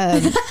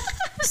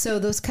 So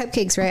those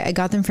cupcakes, right? I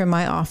got them from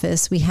my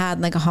office. We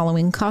had like a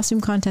Halloween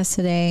costume contest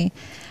today.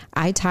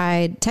 I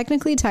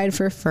technically tied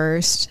for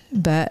first,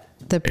 but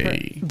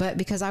but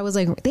because I was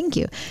like, thank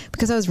you,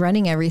 because I was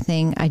running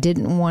everything, I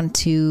didn't want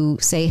to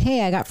say,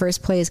 hey, I got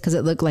first place, because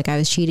it looked like I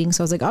was cheating.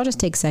 So I was like, I'll just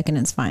take second.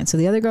 It's fine. So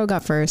the other girl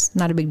got first.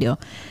 Not a big deal.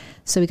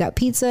 So we got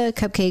pizza,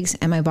 cupcakes,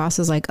 and my boss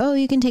was like, oh,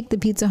 you can take the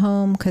pizza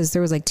home, because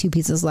there was like 2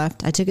 pizzas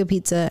left. I took a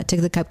pizza, I took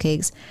the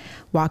cupcakes,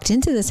 walked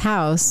into this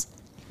house,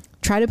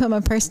 tried to put my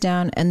purse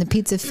down, and the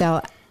pizza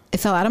fell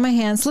out of my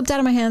hands, slipped out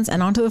of my hands,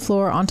 and onto the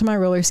floor, onto my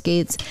roller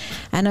skates.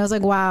 And I was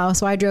like, wow.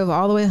 So I drove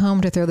all the way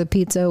home to throw the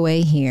pizza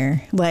away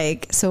here.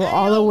 Like, so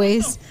all the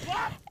ways.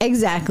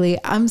 Exactly.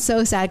 I'm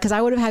so sad, because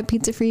I would have had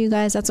pizza for you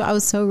guys. That's why I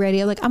was so ready.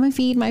 I'm like, I'm going to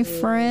feed my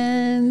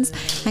friends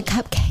my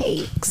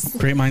cupcakes.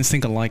 Great minds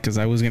think alike, because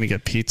I was gonna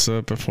get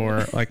pizza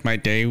before like my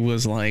day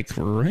was like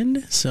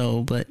ruined.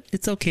 So, but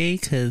it's okay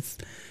because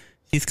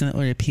he's gonna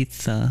order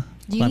pizza.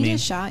 Do you need a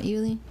shot,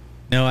 Yuli?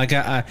 No,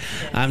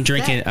 I'm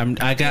drinking.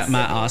 I got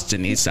my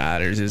Austin East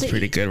Ciders. It's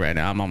pretty good right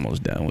now. I'm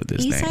almost done with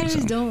this East thing.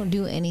 Siders So. don't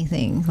do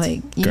anything.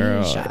 Like, you need a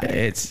Girl, shot.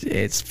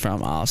 it's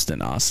from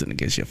Austin. Austin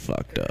gets you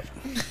fucked up.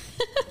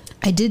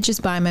 I did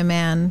just buy my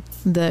man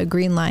the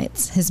Green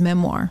Lights, his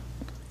memoir,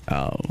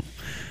 Oh,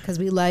 because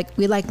we like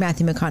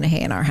Matthew McConaughey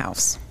in our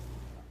house.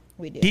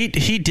 We do.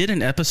 he did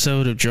an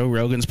episode of Joe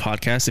Rogan's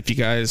podcast. If you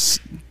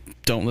guys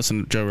don't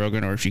listen to Joe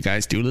Rogan, or if you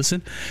guys do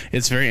listen,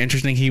 it's very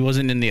interesting. He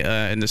wasn't in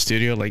the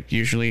studio like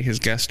usually his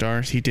guest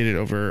stars. He did it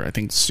over, I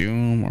think,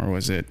 Zoom, or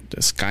was it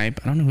Skype?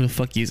 I don't know who the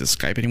fuck uses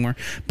Skype anymore,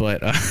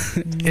 but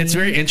it's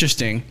very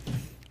interesting.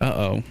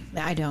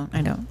 I don't.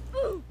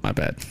 My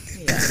bad.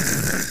 Yeah.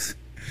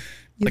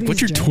 Like,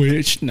 what's your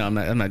Twitch? No,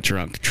 I'm not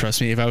drunk.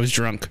 Trust me, if I was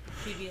drunk.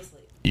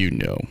 you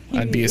know,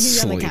 I'd be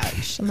He's on the asleep.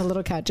 couch, on the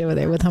little couch over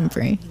there with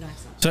Humphrey.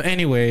 So,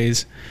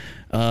 anyways,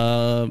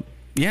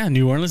 yeah,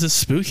 New Orleans is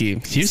spooky.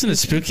 Houston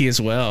is spooky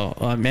as well.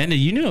 Amanda,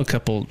 you know a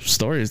couple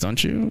stories,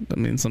 don't you? I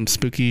mean, some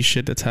spooky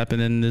shit that's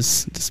happened in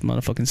this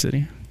motherfucking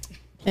city.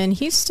 In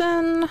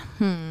Houston,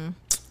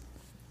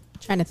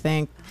 trying to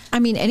think. I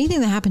mean,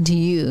 anything that happened to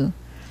you.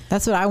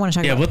 That's what I want to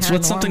talk Yeah, about.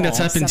 what's something that's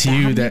paranormal happened stuff to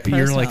you happened that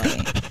you're like,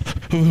 personally.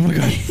 oh my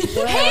god.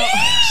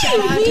 Shout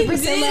out to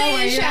Priscilla.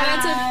 Where you're Shout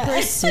at. out to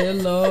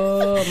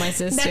Priscilla, my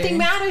sister. Nothing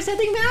matters.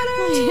 Nothing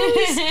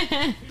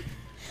matters.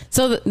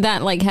 So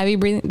that like heavy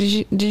breathing.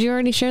 Did you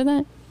already share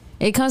that?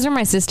 It comes from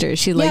my sister.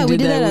 She like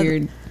did that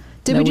weird.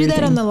 Did we do weird that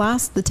thing. on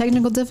the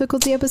technical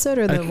difficulty episode,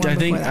 or the one I think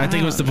before that? I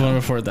think it was the one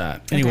before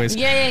that. Anyways,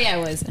 Yeah,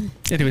 it was.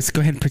 anyways, go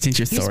ahead and present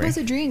your You're story. supposed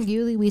to drink,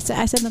 Yuli.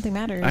 I said nothing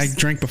matters. I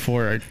drank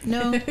before.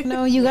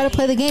 No, you got to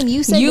play the game.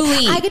 You said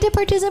Yuli, I get to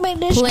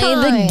participate this Play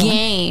time. the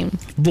game.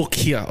 Look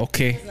here,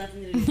 okay.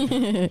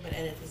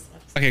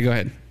 Okay, go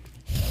ahead.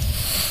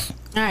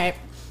 All right.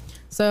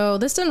 So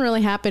this didn't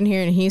really happen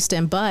here in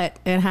Houston, but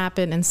it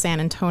happened in San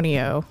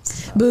Antonio.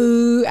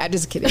 Boo! I'm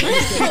just kidding.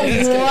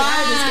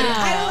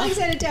 I don't like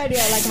San Antonio.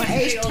 I like my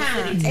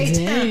H-Town.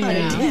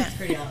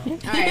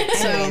 All right.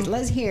 So So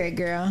let's hear it,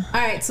 girl.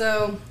 all right.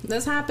 So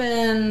this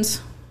happened,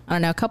 I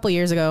don't know, a couple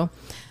years ago.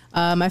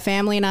 My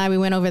family and I, we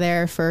went over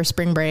there for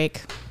spring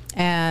break,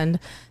 and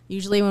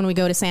usually when we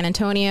go to San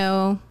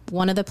Antonio,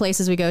 one of the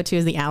places we go to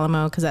is the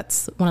Alamo, because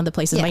that's one of the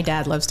places my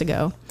dad loves to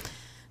go.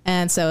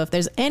 And so if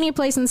there's any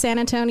place in San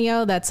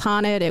Antonio that's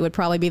haunted, it would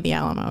probably be the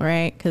Alamo,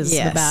 right? Because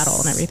the battle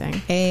and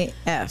everything.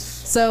 AF.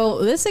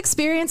 So this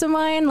experience of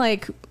mine,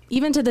 like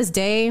even to this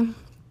day,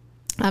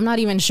 I'm not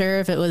even sure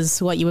if it was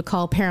what you would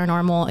call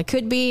paranormal. It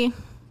could be,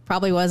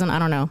 probably wasn't. I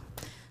don't know.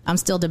 I'm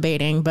still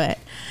debating. But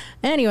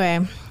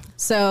anyway,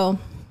 so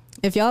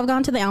if y'all have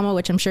gone to the Alamo,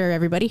 which I'm sure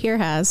everybody here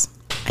has.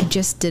 I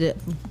just did it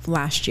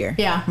last year.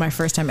 Yeah. My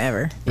first time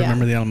ever.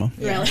 Remember the Alamo.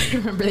 Really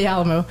remember the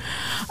Alamo.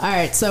 All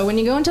right. So when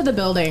you go into the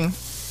building,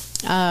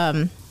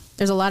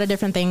 there's a lot of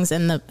different things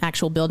in the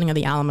actual building of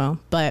the Alamo,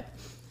 but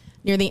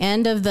near the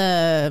end of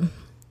the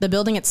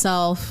building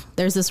itself,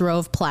 there's this row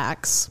of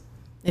plaques.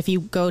 If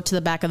you go to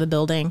the back of the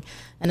building,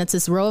 and it's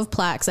this row of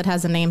plaques that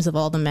has the names of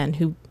all the men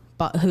who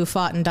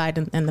fought and died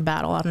in the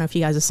battle. I don't know if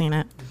you guys have seen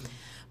it,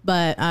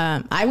 but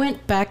I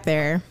went back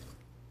there,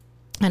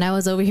 and I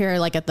was over here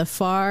like at the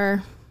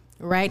far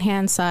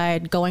right-hand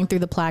side going through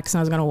the plaques, and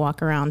I was going to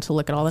walk around to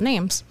look at all the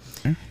names.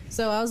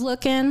 So I was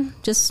looking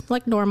just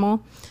like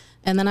normal.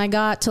 And then I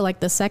got to like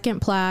the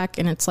second plaque,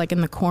 and it's like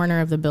in the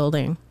corner of the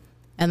building.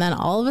 And then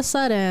all of a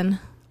sudden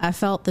I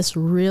felt this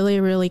really,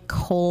 really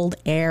cold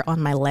air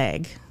on my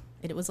leg.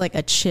 It was like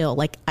a chill,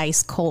 like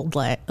ice cold,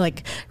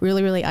 like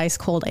really, really ice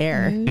cold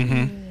air.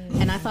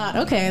 And I thought,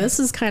 okay, this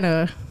is kind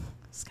of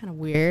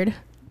weird.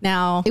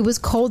 Now It was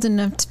cold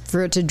enough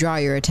for it to draw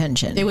your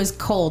attention. it was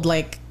cold,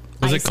 like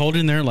Was ice. it cold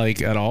in there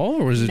like at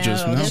all, or was it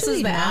just no? This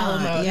is the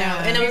Alamo. Yeah. No.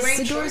 And I was wearing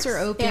The doors shorts. were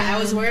open. Yeah, I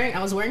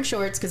was wearing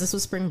shorts because this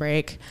was spring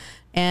break,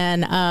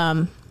 and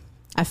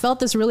I felt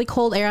this really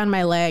cold air on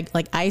my leg,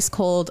 like ice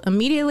cold.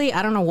 Immediately,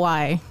 I don't know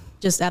why.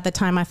 Just at the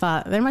time, I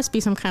thought there must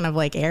be some kind of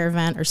like air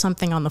vent or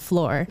something on the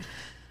floor.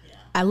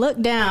 I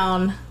looked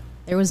down.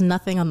 There was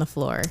nothing on the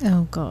floor,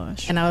 Oh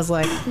gosh. and I was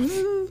like,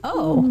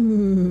 "Oh,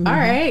 all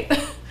right,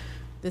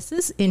 this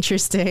is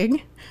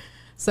interesting."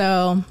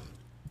 So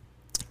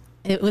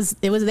it was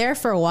there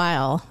for a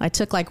while. I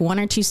took like one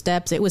or two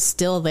steps. It was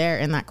still there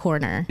in that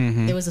corner.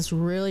 It was this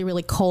really,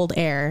 really cold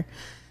air.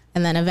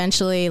 And then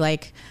eventually,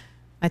 like,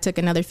 I took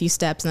another few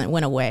steps and it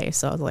went away.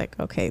 So I was like,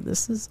 okay,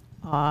 this is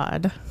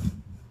odd.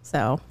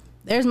 So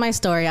there's my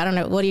story. I don't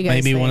know. What do you guys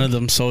Maybe think? one of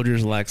them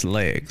soldiers lacks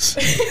legs.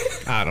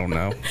 I don't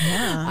know.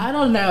 I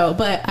don't know.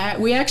 But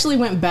we actually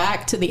went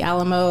back to the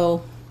Alamo,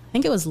 I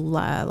think it was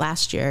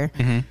last year.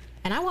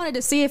 And I wanted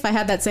to see if I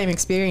had that same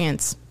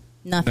experience.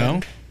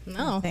 Nothing. No.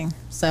 Nothing.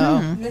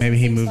 So Maybe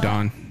he moved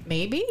on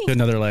maybe. to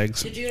another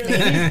legs. Did you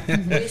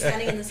were you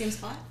standing in the same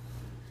spot?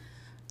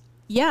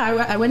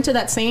 Yeah, I went to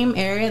that same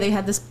area. They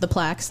had the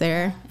plaques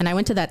there, and I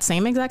went to that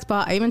same exact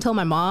spot. I even told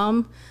my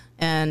mom,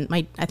 and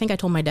I think I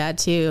told my dad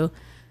too.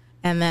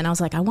 And then I was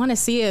like, I want to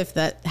see if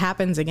that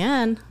happens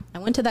again. I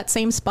went to that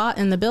same spot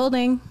in the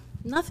building.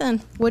 Nothing.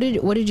 What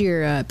did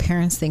your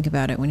parents think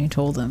about it when you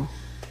told them?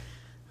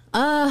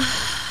 I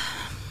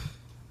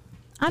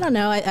don't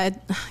know. I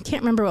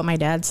can't remember what my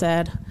dad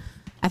said.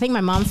 I think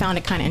my mom found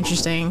it kind of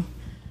interesting.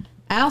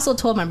 I also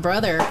told my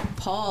brother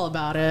Paul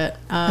about it.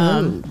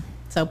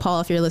 So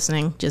Paul, if you're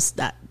listening, just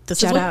that.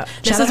 Shout out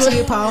to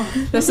you, Paul.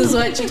 This is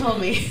what she told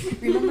me.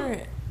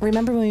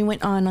 Remember when we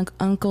went on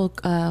Uncle?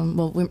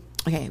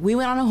 We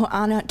went on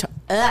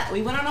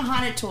a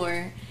haunted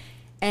tour,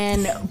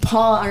 and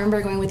Paul. I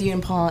remember going with you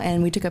and Paul,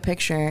 and we took a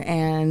picture,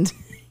 and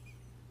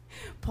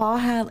Paul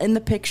had in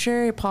the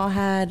picture.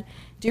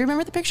 Do you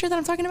remember the picture that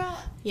I'm talking about?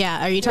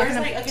 Yeah, are you talking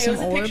about it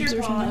was a picture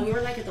of Paul, and we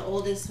were like at the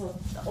oldest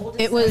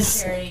It was-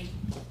 cemetery.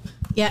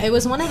 Yeah, it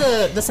was one of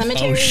the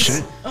cemeteries.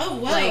 Oh shit! Oh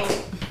wow!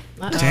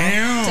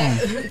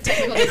 Damn.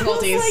 Technical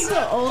difficulties. It's like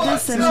the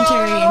oldest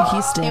cemetery in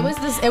Houston. It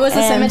was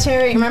the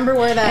cemetery. Remember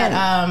where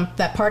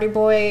that Party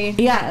Boy?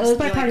 Yeah, it was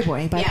by Party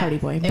Boy. Party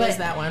Boy. It was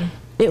that one.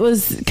 It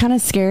was kind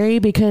of scary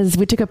because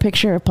we took a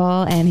picture of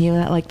Paul and he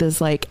had like this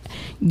like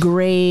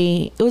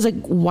gray. It was like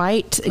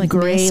white, Like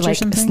gray, mist or like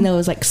something? snow. It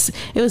was like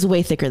it was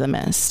way thicker than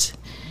mist.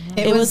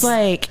 It was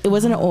like it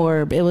wasn't an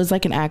orb. It was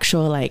like an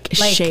actual like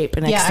shape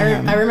next to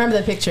him. I remember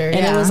the picture.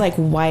 And it was like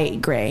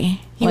white gray.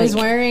 he was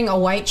wearing a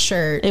white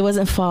shirt. It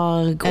wasn't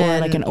fog or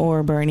like an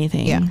orb or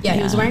anything. Yeah. Yeah,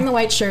 he was wearing the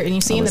white shirt, and you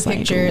see in the was like,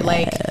 picture,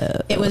 like,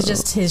 it was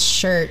just his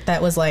shirt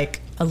that was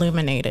like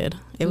illuminated.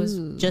 It was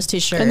just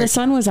his shirt. And the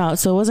sun was out,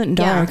 so it wasn't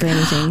dark or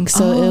anything.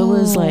 So it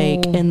was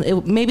like,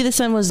 and maybe the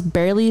sun was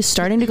barely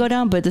starting to go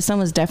down, but the sun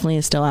was definitely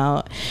still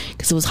out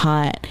because it was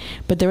hot.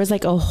 But there was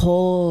like a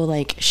whole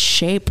like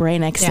shape right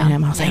next to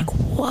him. I was like,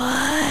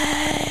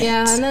 what?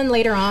 Yeah, and then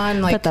later on, I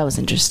like thought that was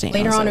interesting.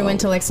 later I was on, we like,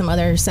 went to like some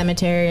other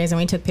cemeteries and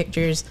we took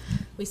pictures.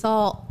 We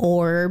saw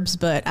orbs,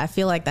 but I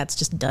feel like that's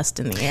just dust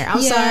in the air. I'm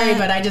Yeah. sorry,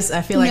 but I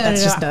feel like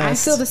that's just dust. I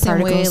feel the same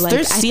way. particles. Like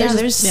There's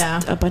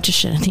a bunch of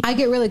shit. I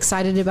get really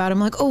excited about it. I'm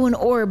like, oh, an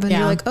orb. And Yeah.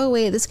 you're like, oh,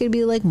 wait, this could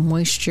be like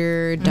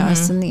moisture,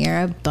 dust in the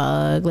air, a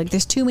bug. Like,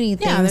 there's too many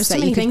things there's too that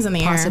many you could things in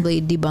the air.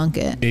 possibly debunk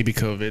it. Baby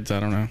COVIDs. I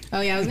don't know.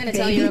 Oh yeah, I was gonna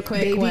tell you real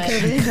quick.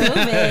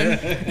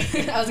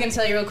 I was gonna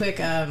tell you real quick.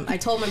 I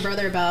told my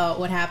brother about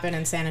what happened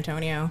in San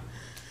Antonio,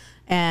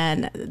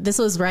 and this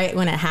was right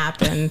when it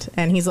happened.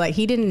 And he's like,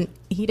 he didn't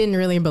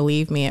really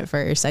believe me at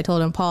first. I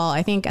told him, Paul,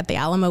 I think at the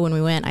Alamo when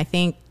we went, I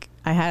think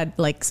I had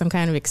like some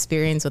kind of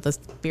experience with a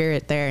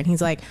spirit there. And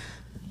he's like,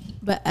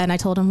 and I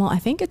told him, well, I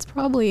think it's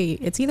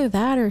either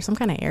that or some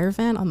kind of air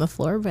vent on the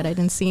floor, but I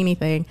didn't see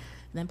anything.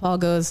 And then Paul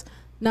goes,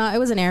 no, it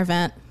was an air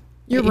vent.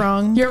 You're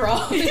wrong. You're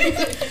wrong.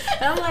 And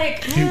I'm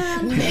like,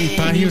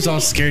 But he was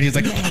all scared. He was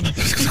like, Yeah,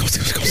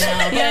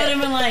 I would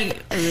have been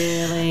like,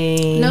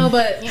 really? no,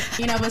 but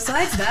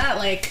besides that,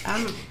 like,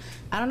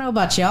 I don't know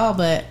about y'all,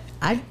 but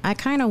I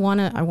kind of want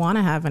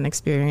to have an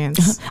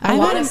experience. I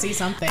want to see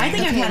something. I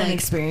think I've had an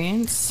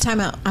experience.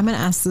 Time out. I'm going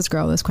to ask this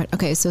girl this question.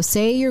 Okay, so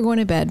say you're going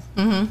to bed.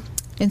 Mm-hmm.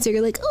 And so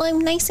you're like, oh, I'm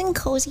nice and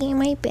cozy in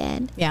my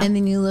bed. Yeah. And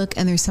then you look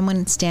and there's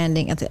someone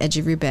standing at the edge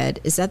of your bed.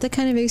 Is that the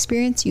kind of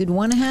experience you'd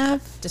want to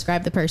have?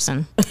 Describe the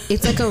person.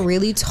 It's like a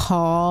really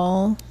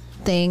tall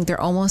thing. They're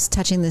almost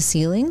touching the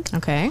ceiling.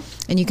 Okay.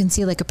 And you can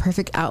see like a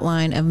perfect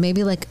outline of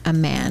maybe like a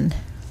man.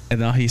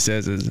 and all he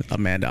says is,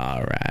 Amanda,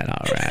 all right.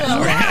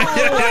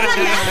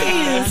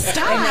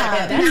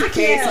 Stop. That's the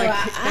case. Like,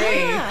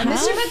 hey.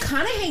 Mr.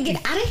 McConaughey,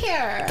 get out of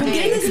here. Come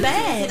get in this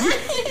bed.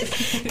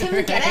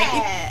 Come get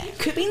it.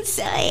 Quit being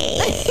silly.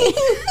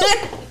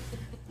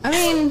 I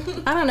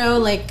mean, I don't know.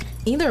 Like,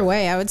 either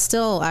way,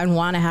 I'd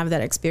want to have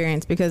that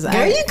experience because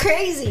Are you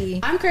crazy?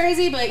 I'm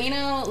crazy, but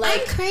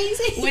like I'm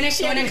crazy. when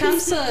it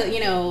comes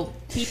to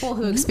people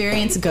who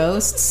experience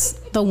ghosts,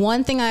 the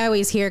one thing I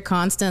always hear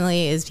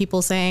constantly is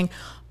people saying,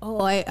 oh,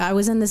 I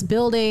was in this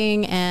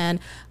building and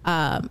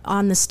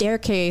on the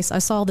staircase I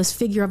saw this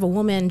figure of a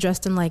woman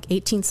dressed in like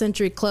 18th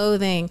century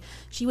clothing.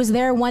 She was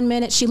there 1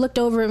 minute, she looked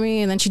over at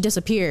me, and then she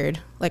disappeared.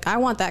 Like, I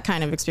want that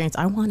kind of experience.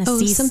 I want to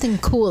see something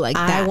cool like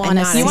that. I want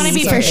to see. You want to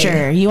be for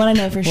sure. You want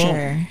to know for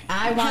sure.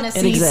 I want to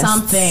It see exists.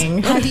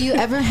 something. Have you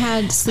ever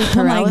had sleep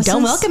I'm like, paralysis?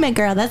 don't welcome it,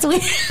 girl. That's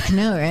weird. I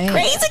know, right?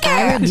 Crazy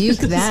I girl. rebuke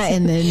that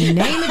in the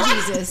name of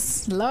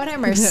Jesus. Lord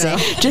have mercy.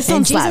 Just In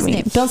don't slap Jesus' me.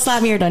 name. Don't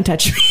slap me or don't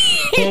touch me.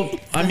 Well,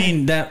 I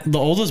mean the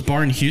oldest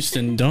bar in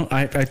Houston.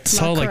 I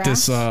saw like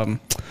this.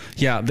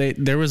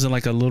 There was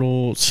like a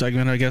little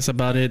segment, I guess,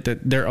 about it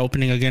that they're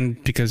opening again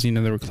because they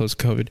were closed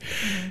to COVID,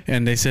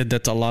 and they said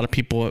that a lot of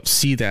people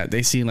see that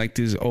they see like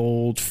these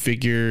old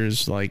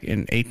figures like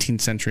in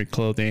 18th century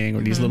clothing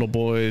or these little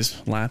boys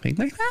laughing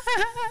like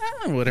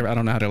whatever. I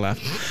don't know how to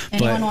laugh.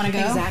 Anyone want to go?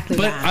 Exactly.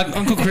 But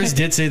Uncle Chris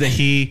did say that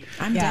he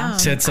I'm Yeah. down.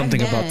 said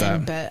something I've about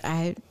been, that.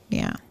 But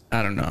yeah.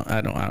 I don't know.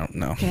 I don't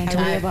know. Can I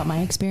tell you about my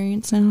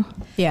experience now?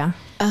 Yeah.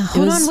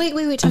 Hold was- on.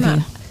 Wait. Time okay.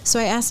 out. So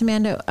I asked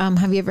Amanda,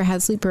 have you ever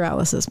had sleep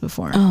paralysis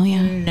before? Oh,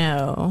 yeah.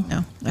 No.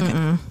 No.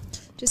 Okay.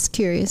 Just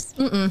curious.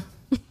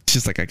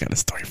 She's like, I got a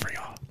story for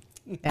y'all.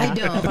 I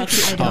don't. I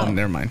Oh, don't.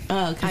 never mind.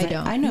 Oh, 'cause I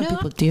don't. I know No.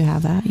 people do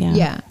have that. Yeah. Yeah.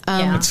 Yeah. That's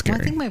Well, I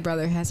scary. think my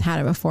brother has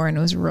had it before, and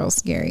it was real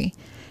scary.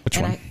 Which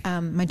and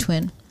one? My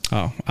twin,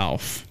 Oh,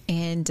 Alf.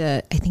 and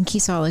I think he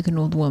saw like an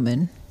old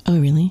woman. Oh,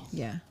 really?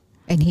 Yeah.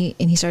 And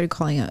he started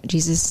calling out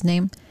Jesus'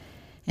 name,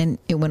 and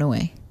it went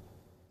away.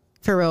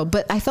 For real.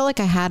 But I felt like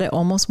I had it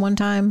almost one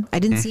time. I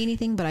didn't see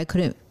anything, but I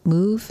couldn't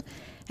move.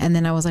 And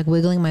then I was like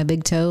wiggling my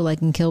big toe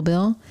like in Kill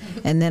Bill.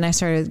 And then I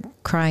started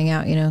crying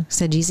out,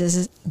 said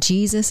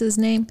Jesus's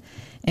name,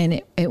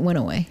 and it went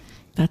away.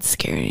 That's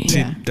scary. See,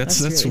 Yeah, that's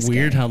that's really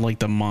weird scary. how like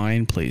the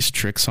mind plays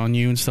tricks on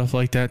you and stuff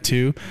like that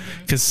too.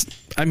 Because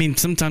I mean,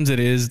 sometimes it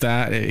is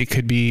that it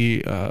could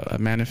be a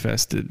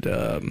manifested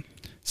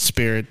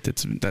spirit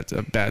that's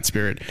a bad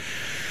spirit,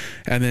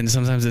 and then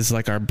sometimes it's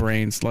like our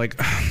brains like.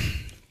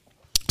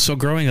 So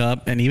growing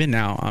up, and even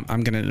now,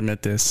 I'm gonna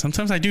admit this.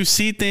 Sometimes I do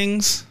see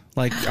things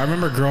Like I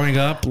remember growing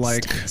up,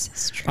 like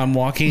I'm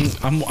walking to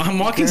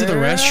the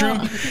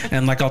restroom,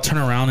 and like I'll turn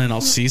around and I'll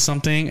see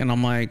something, and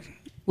I'm like,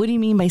 What do you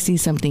mean by see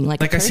something?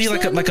 Like I see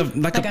like a figure, shape. like a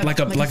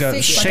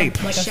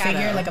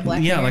figure, like a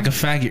black. Yeah, hair. like a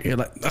faggot.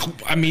 Like, oh,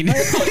 I mean,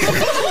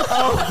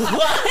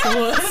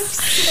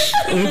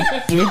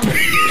 blooper.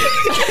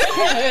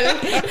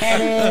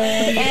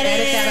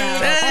 Edit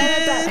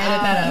that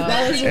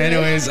out.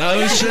 Anyways, I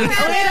was just.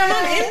 wait, I'm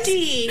on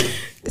empty.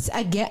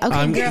 I get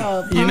okay,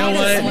 girl. You know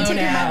pause.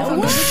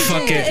 what?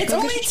 Fuck it. It's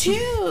only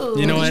 2.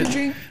 You know what?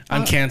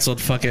 I'm canceled.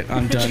 Fuck it.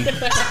 I'm done.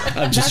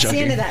 I'm just That's the joking.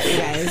 end of that, you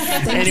guys.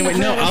 Anyway,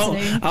 no,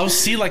 I'll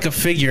see like a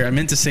figure. I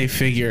meant to say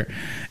figure,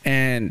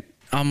 and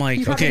I'm like,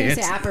 You probably okay, didn't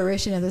it's say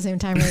apparition at the same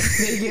time. Like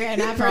figure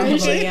and apparition.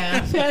 Probably,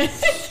 yeah.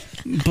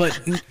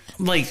 but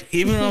like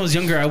even when I was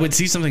younger, I would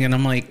see something, and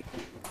I'm like,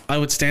 I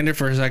would stand there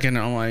for a second,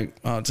 and I'm like,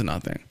 oh, it's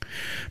nothing,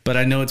 but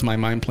I know it's my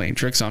mind playing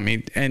tricks on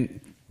me, and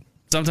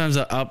sometimes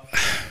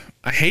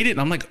I hate it. And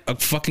I'm like a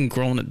fucking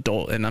grown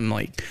adult, and I'm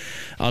like,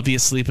 I'll be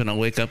asleep and I'll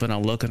wake up and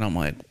I'll look and I'm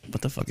like,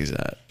 what the fuck is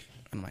that?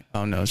 I'm like,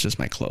 oh no, it's just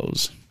my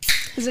clothes.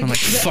 I'm like,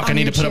 fuck, I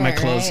need to put up my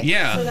clothes. Right?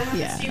 Yeah.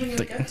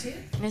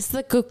 It's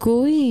the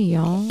cucuy,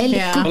 y'all.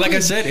 Yeah. But like I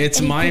said, it's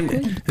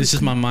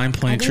just my mind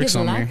playing tricks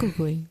on me.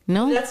 Cucuy.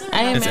 No, I It's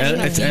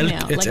imagine it's a el-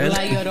 female, it's like el- La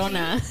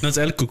Llorona. No, it's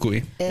El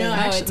Cucuy. No,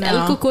 it's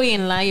El Cucuy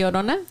in La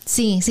Llorona.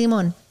 Sí,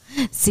 Simón.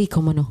 Sí,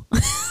 como no.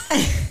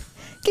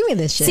 Give me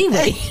this shit. Sí,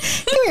 güey.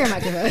 Give me your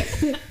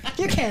microphone.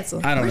 You're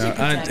canceled. I don't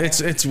know.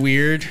 It's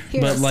weird, Here,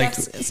 but like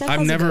Steph I've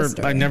has a never ghost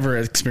story.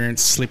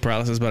 experienced sleep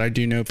paralysis, but I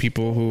do know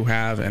people who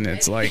have, and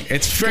it's like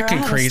it's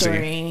freaking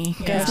crazy.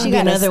 She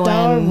got another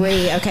one.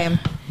 Okay.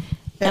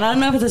 And I don't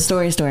know if it's a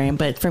story,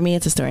 but for me,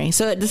 it's a story.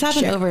 So this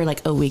happened over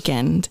like a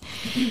weekend.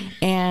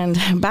 And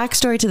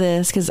backstory to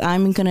this, because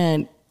I'm going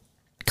to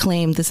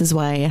claim this is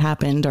why it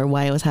happened or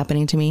why it was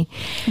happening to me.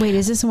 Wait,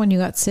 is this the one you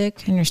got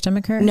sick and your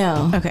stomach hurt?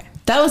 No. Okay.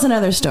 That was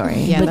another story.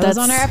 Yeah, but that was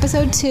on our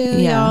episode 2,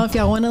 Yeah. y'all. If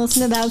y'all want to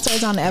listen to that, so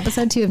it's on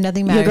episode 2 of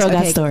Nothing Matters. Your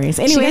girl got stories.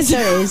 Anyways. She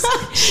got stories.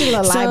 She's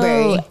a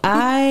library. So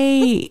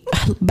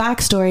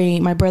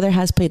backstory, my brother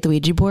has played the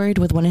Ouija board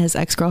with one of his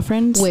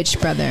ex-girlfriends. Which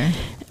brother?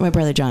 My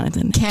brother,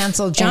 Jonathan.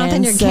 Canceled. Jonathan,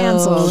 And you're so,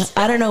 canceled.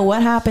 I don't know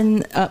what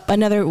happened.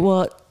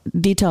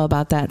 Detail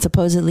about that.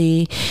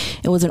 Supposedly,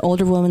 it was an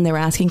older woman. They were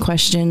asking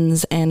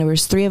questions, and there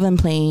was 3 of them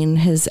playing,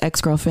 his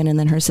ex-girlfriend and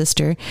then her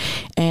sister.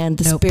 And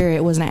the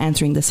spirit was not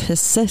answering her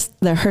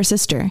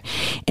sister.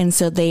 And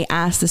so they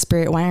asked the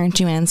spirit, "Why aren't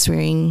you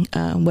answering?"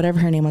 Whatever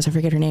her name was, I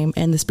forget her name.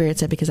 And the spirit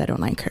said, "Because I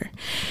don't like her."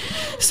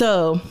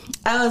 So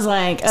I was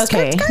like,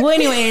 okay. Well,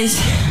 anyways,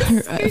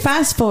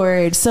 fast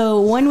forward.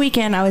 So one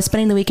weekend, I was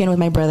spending the weekend with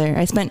my brother.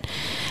 I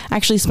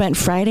actually spent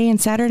Friday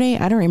and Saturday.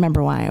 I don't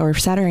remember why, or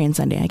Saturday and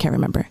Sunday. I can't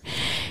remember.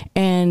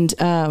 And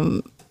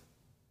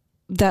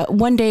that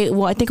one day,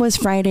 well, I think it was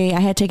Friday,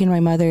 I had taken my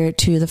mother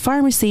to the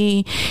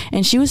pharmacy,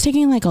 and she was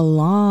taking like a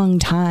long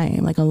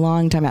time at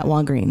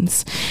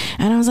Walgreens.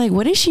 And I was like,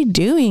 what is she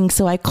doing?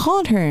 So I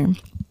called her.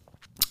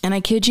 And I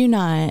kid you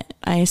not,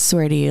 I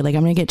swear to you, like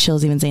I'm going to get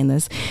chills even saying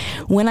this.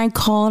 When I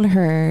called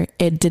her,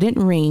 it didn't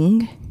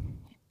ring.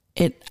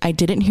 I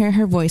didn't hear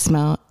her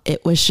voicemail.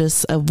 It was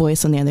just a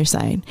voice on the other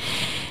side.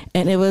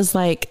 And it was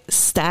like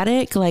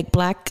static, like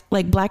black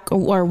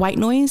or white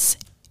noise.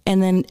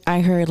 And then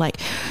I heard like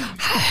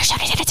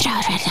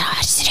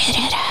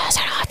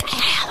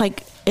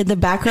in the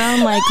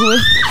background, like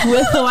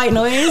with the white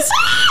noise.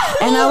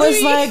 And I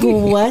was like,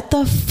 what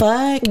the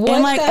fuck? What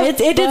and like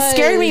the it did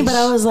scare me, but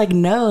I was like,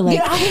 no. Like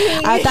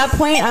at that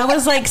point I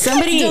was like,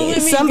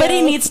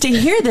 somebody needs to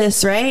hear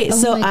this, right? Oh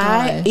so my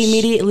I gosh.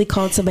 immediately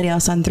called somebody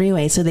else on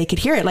 3-way so they could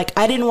hear it. Like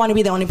I didn't want to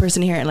be the only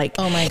person to hear it. Like,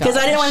 oh my because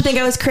I didn't want to think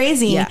I was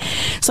crazy. Yeah.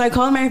 So I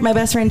called my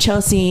best friend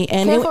Chelsea,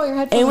 and Careful, your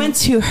headphones. it went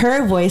to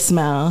her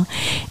voicemail,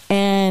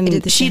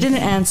 and she didn't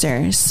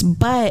answer,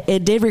 but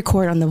it did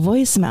record on the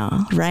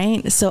voicemail,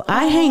 right? So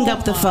I hang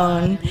up the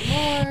phone,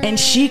 and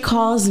she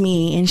calls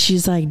me, and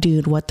she's like,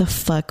 dude, what the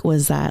fuck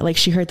was that? Like,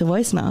 she heard the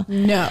voicemail.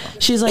 No.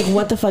 She's like,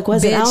 what the fuck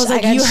was it? And I Bitch, was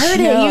like, I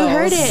got you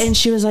heard chills. it. And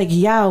she was like,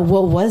 yeah,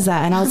 what was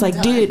that? And I was like,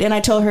 dude. And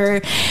I told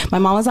her my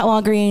mom was at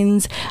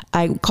Walgreens.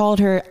 I called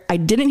her. I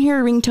didn't hear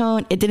a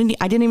ringtone. I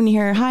didn't even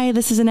hear, hi,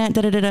 this is Annette,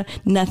 da da da da.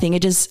 Nothing.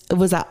 It just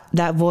was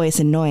that voice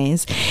and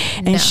noise.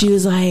 And she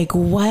was like,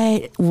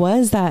 what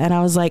was that? And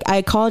I was like,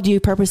 I called you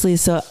purposely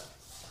so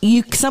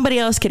somebody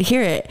else could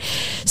hear it.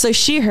 So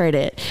she heard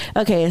it.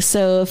 Okay,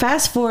 so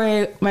fast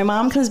forward, my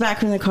mom comes back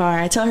from the car.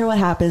 I tell her what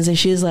happens, and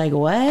she's like,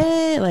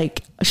 what?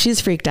 Like,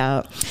 she's freaked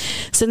out.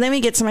 So then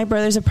we get to my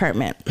brother's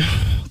apartment.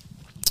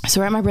 So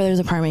we're at my brother's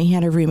apartment. He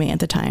had a roommate at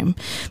the time.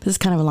 This is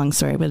kind of a long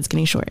story, but it's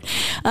getting short.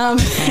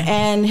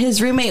 And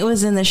his roommate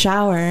was in the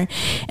shower,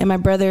 and my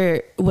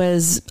brother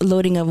was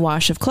loading a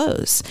wash of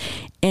clothes.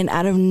 And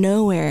out of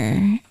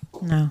nowhere,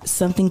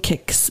 something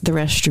kicks the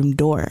restroom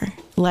door.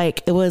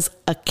 Like, it was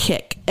a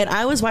kick. And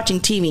I was watching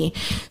TV,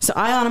 so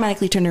I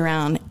automatically turned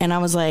around, and I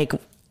was like,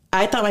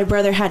 I thought my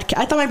brother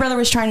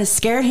was trying to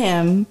scare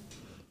him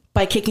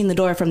by kicking the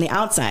door from the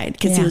outside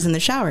because he was in the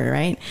shower,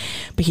 right?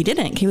 But he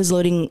didn't. He was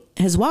loading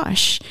his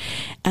wash.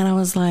 And I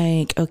was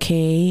like,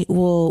 okay,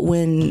 well,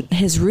 when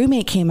his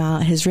roommate came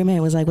out, his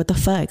roommate was like, what the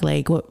fuck?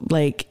 Like, what,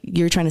 like,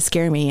 you're trying to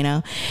scare me, you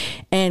know?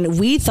 And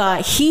we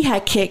thought he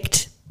had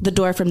kicked the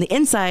door from the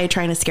inside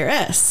trying to scare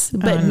us,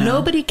 but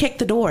nobody kicked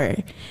the door.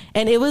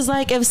 And it was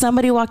like if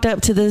somebody walked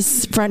up to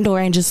this front door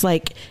and just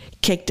like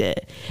kicked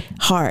it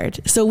hard.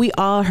 So we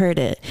all heard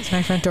it. It's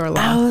my front door locked.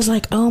 I was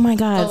like, oh my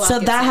God. So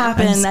that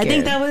happened. I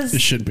think It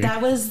should be.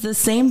 that was the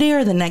same day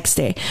or the next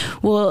day.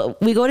 Well,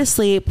 we go to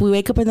sleep, we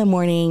wake up in the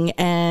morning,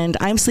 and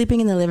I'm sleeping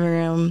in the living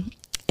room,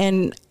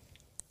 and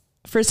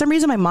for some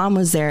reason my mom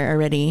was there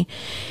already.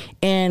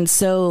 And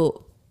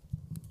so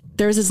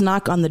there was this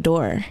knock on the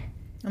door.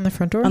 On the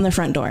front door? On the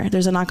front door.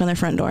 There's a knock on the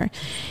front door.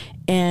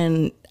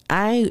 And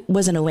I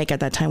wasn't awake at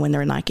that time when they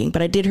were knocking,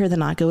 but I did hear the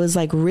knock. It was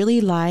like really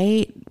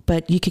light,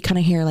 but you could kind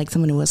of hear like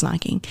someone who was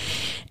knocking.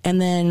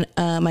 And then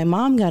my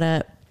mom got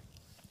up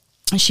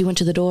and she went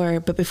to the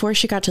door. But before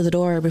she got to the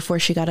door, before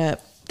she got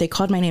up, they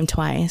called my name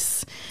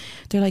twice.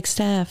 They're like,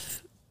 Steph.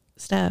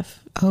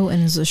 Oh,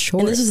 and it's a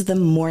short. And this was the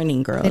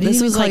morning, girl. They didn't This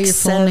even was call like your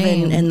full 7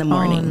 name. in the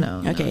morning.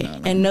 Oh, no, okay.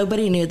 And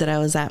nobody knew that I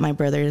was at my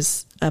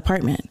brother's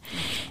apartment.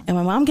 And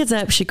my mom gets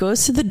up, she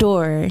goes to the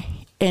door,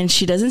 and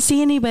she doesn't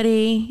see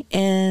anybody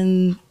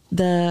in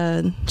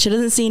the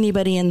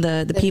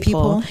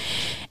people.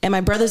 And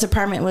my brother's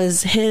apartment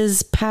was,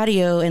 his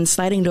patio and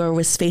sliding door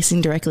was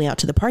facing directly out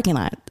to the parking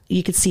lot.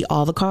 You could see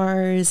all the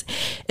cars.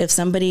 If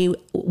somebody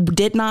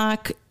did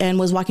knock and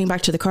was walking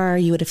back to the car,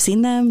 you would have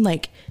seen them.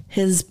 Like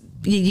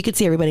you could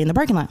see everybody in the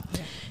parking lot.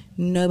 Yeah.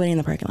 Nobody in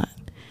the parking lot.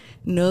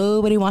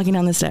 Nobody walking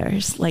down the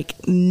stairs. Like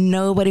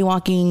nobody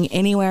walking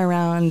anywhere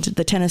around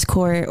the tennis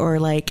court or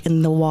like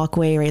in the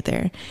walkway right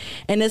there.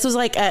 And this was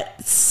like at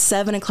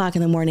 7:00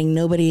 in the morning.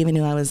 Nobody even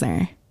knew I was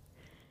there.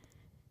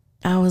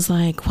 I was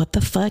like, what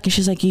the fuck? And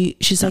she's like,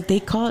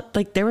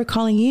 they were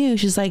calling you.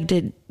 She's like,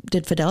 did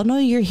Fidel know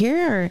you're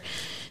here? Or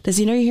does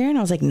he know you're here? And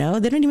I was like, no,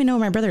 they don't even know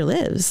where my brother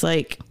lives.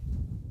 Like,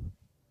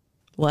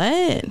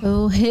 what?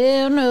 Oh,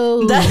 hell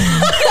no.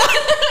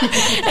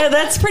 And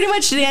that's pretty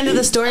much the end of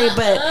the story.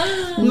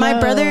 But my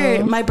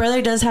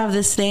brother does have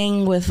this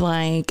thing with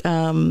like,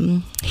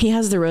 he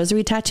has the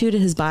rosary tattooed to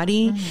his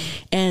body.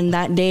 And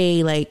that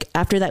day, like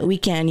after that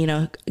weekend, you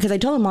know, because I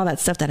told him all that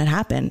stuff that had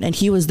happened, and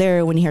he was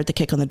there when he heard the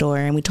kick on the door,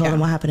 and we told him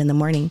what happened in the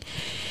morning.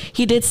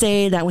 He did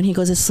say that when he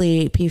goes to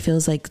sleep, he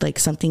feels like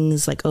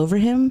something's like over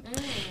him.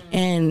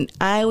 And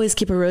I always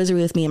keep a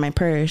rosary with me in my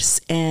purse.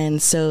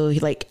 And so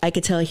like, I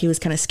could tell he was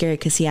kind of scared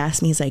because he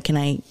asked me, he's like, can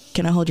I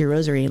hold your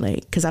rosary?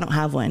 Like, cause I don't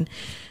have one.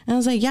 And I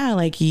was like, yeah,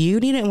 like you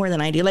need it more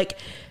than I do. Like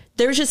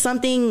there was just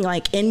something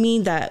like in me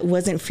that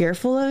wasn't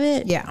fearful of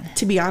it. Yeah.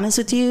 To be honest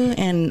with you.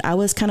 And I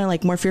was kind of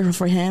like more fearful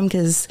for him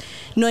because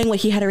knowing what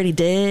he had already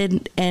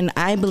did. And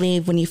I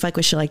believe when you fuck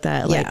with shit like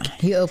that, like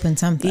he opened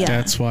something. Yeah.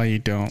 That's why you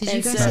don't Did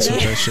you guys mess see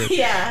with that? that shit.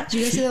 yeah. Did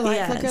you guys see the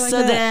light flicker like so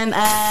that? then,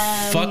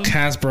 Fuck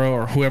Hasbro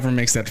or whoever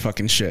makes that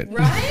fucking shit.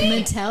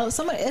 Mattel.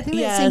 Someone, I think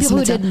Yeah, the same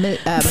people who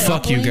Mattel. did.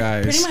 Fuck you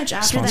guys. pretty much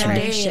after Sponsor that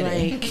me.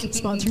 day, like,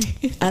 Sponsor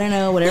me. I don't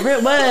know, whatever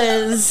it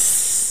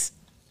was,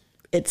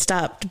 it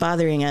stopped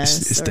bothering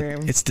us.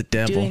 It's the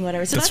devil. doing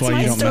whatever. So that's that's why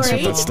my you don't mess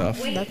with story. that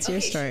stuff. That's your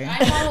story.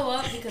 I follow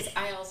up because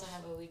I also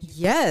have a Ouija board.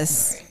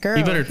 Yes, girl.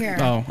 You better. Here.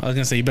 Oh, I was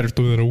gonna say you better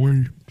throw that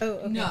away.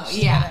 No,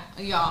 yeah,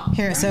 y'all.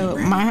 Here, so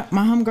my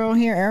homegirl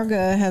here,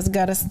 Erica, has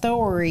got a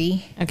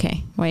story.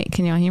 Okay, wait,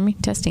 can y'all hear me?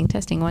 Testing,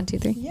 1, 2,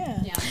 3.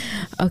 Yeah.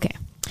 Okay.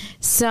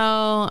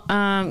 So,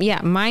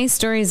 my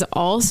story is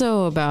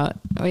also about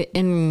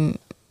in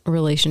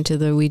relation to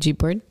the Ouija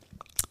board.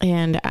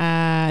 And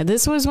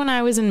this was when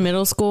I was in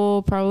middle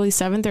school, probably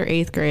 7th or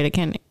 8th grade. I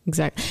can't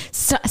exactly.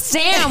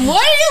 Sam,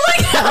 what are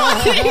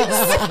you looking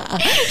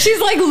at?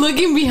 She's like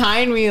looking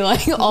behind me,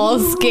 like all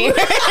scared.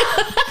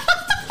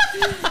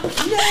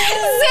 Sam,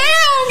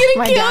 I'm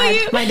gonna kill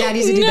you. My dad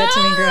used to do that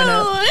to me growing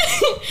up.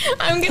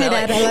 I'm gonna,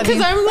 Dad, I love because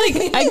you. I'm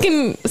like, I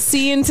can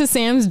see into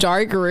Sam's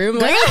dark room.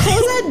 Like, Close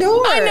that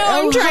door. I know,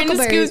 I'm trying to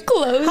scoot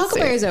closer.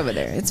 Huckleberry's over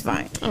there. It's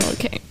fine. Oh,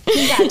 okay.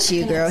 He got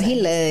you, girl.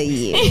 He love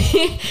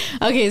you.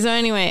 Okay, so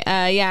anyway,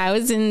 I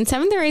was in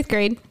 7th or 8th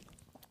grade,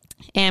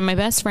 and my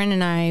best friend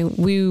and I,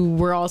 we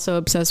were also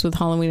obsessed with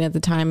Halloween at the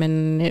time,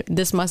 and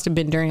this must have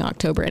been during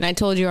October. And I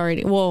told you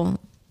already, well,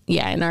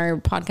 yeah, in our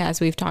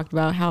podcast, we've talked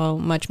about how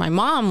much my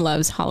mom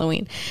loves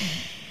Halloween.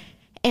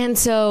 And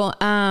so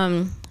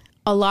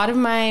a lot of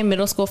my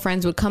middle school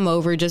friends would come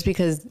over just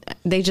because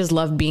they just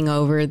loved being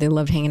over. They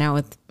loved hanging out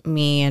with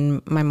me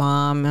and my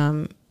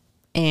mom.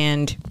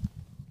 And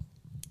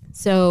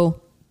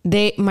so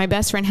my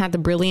best friend had the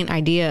brilliant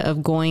idea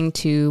of going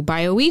to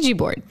buy a Ouija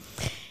board.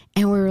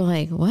 And we were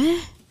like,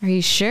 what? Are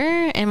you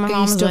sure? And my Are mom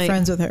you was still like,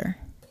 friends with her?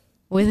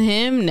 with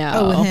him? No.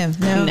 Oh, with him?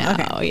 No? No.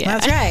 Okay. Yeah.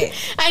 That's right.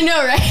 I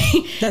know,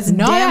 right? That's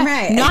damn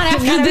right. Not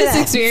after None of this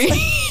that.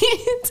 experience.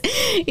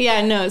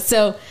 Yeah, no.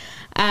 So,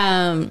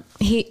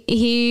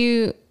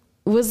 he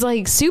was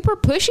like super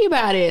pushy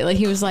about it. Like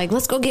he was like,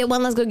 let's go get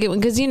one,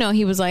 because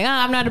he was like,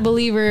 I'm not a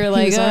believer.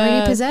 Like He was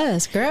already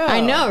possessed, girl.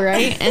 I know,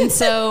 right? And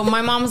so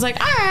my mom was like,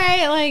 all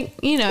right,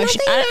 like, Nothing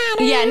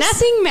matters.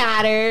 nothing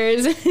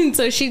matters. And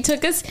so she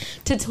took us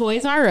to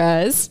Toys R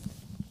Us.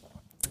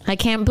 I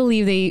can't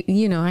believe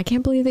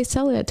they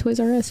sell it at Toys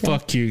R Us. y'all.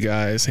 Fuck you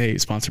guys. Hey,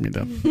 sponsor me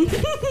though.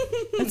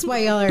 That's why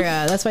y'all are.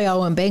 That's why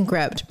y'all went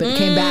bankrupt, but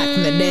came back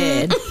from the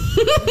dead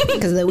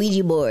because of the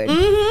Ouija board.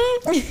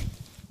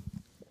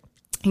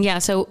 Yeah,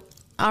 so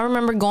I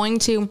remember going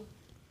to.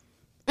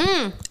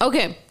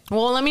 Okay,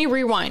 well, let me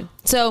rewind.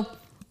 So,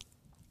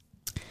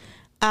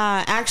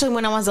 actually,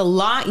 when I was a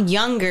lot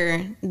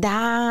younger,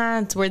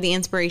 that's where the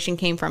inspiration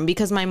came from,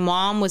 because my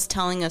mom was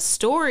telling us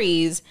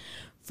stories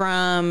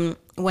from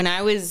when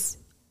I was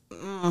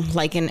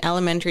like in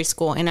elementary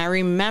school, and I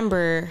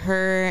remember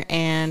her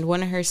and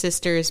one of her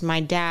sisters,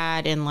 my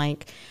dad, and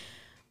like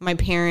my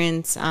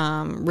parents'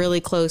 really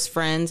close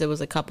friends. It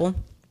was a couple.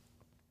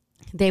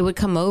 They would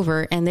come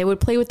over and they would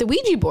play with the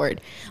Ouija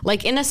board,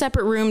 like in a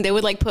separate room. They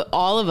would like put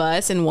all of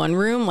us in one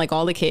room, like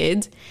all the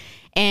kids,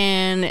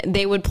 and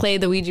they would play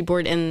the Ouija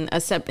board in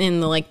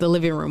the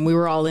living room. We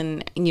were all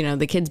in,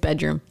 the kids'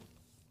 bedroom.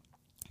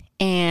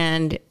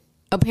 And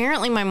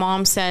apparently my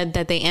mom said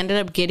that they ended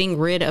up getting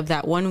rid of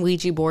that one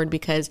Ouija board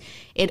because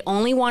it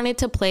only wanted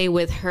to play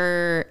with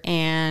her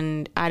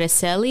and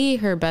Araceli,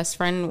 her best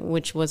friend,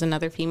 which was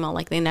another female.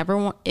 Like it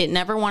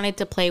never wanted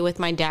to play with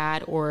my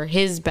dad or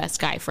his best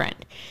guy friend.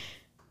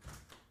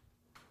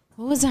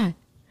 What was that?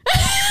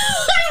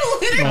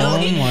 Oh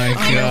my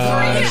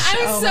gosh.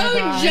 I'm so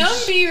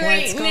jumpy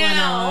right What's going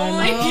now. on? Oh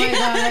my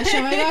gosh.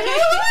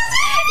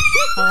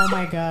 Oh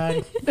my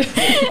god.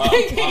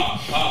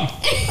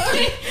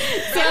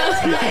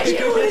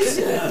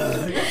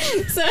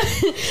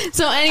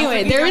 So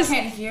anyway, there was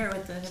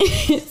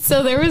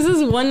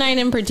this one night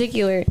in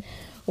particular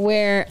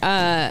where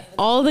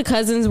all the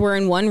cousins were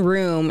in one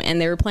room and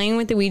they were playing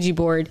with the Ouija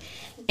board,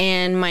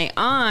 and my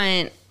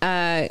aunt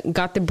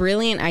got the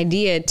brilliant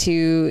idea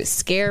to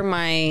scare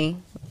my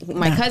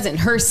cousin,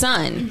 her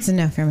son. It's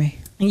enough for me.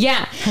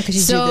 Yeah. How could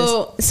you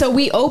do this? So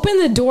we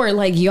opened the door,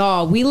 like,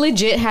 y'all, we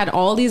legit had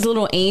all these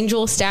little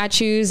angel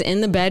statues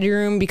in the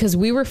bedroom because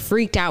we were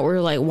freaked out. We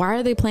were like, why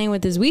are they playing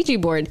with this Ouija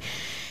board?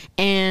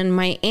 And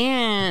my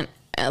aunt,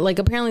 like,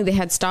 apparently they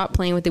had stopped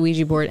playing with the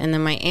Ouija board. And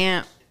then my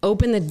aunt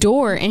opened the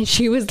door and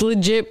she was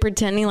legit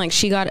pretending like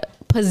she got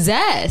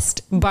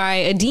possessed by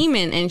a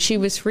demon, and she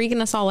was freaking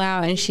us all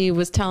out. And she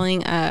was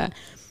telling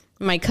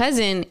my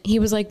cousin, he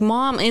was like,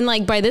 Mom, and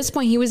like by this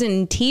point he was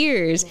in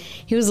tears.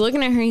 He was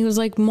looking at her and he was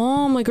like,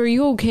 Mom, like, are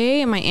you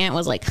okay? And my aunt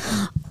was like,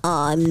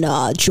 I'm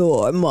not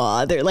your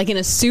mother, like in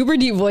a super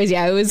deep voice.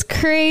 Yeah, it was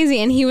crazy.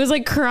 And he was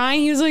like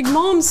crying. He was like,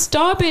 Mom,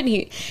 stop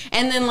it.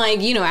 And then,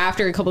 like,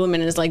 after a couple of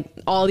minutes, like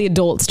all the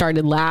adults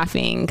started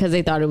laughing because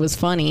they thought it was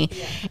funny.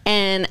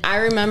 And I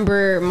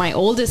remember my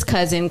oldest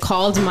cousin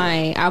called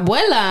my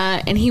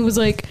abuela and he was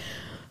like,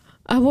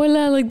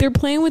 Abuela, like, they're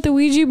playing with the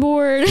Ouija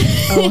board.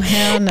 Oh,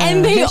 hell no.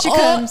 And Here she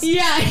comes.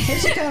 Yeah. Here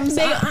she comes.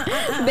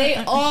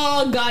 They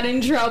all got in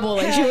trouble.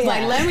 And she was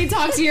like, let me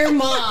talk to your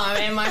mom.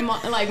 And my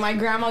mom, like, my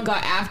grandma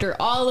got after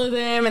all of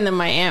them. And then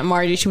my Aunt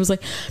Margie, she was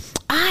like,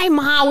 "Hi,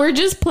 Ma, we're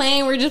just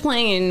playing.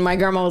 And my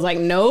grandma was like,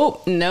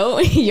 nope, no,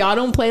 y'all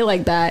don't play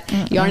like that.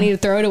 Y'all need to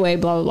throw it away,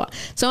 blah, blah, blah.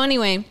 So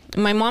anyway,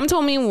 my mom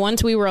told me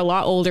once we were a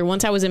lot older,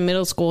 once I was in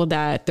middle school,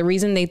 that the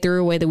reason they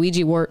threw away the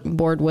Ouija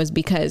board was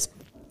because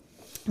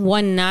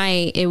one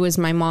night it was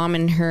my mom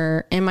and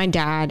her and my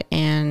dad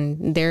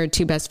and their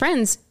two best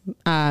friends,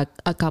 a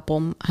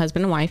couple,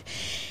 husband and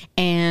wife,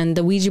 and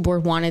the Ouija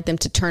board wanted them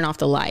to turn off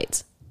the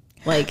lights.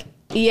 Like,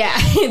 yeah,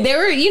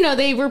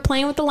 they were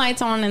playing with the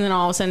lights on, and then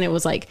all of a sudden it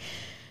was like,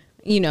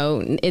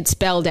 it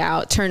spelled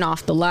out, turn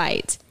off the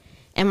lights.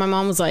 And my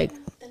mom was like,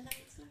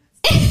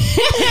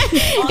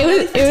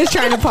 it was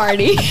trying to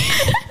party.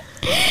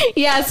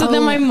 Yeah. So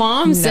then my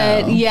mom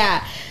said,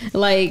 yeah,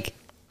 like,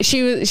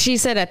 she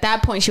said at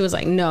that point, she was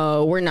like,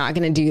 no, we're not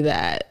going to do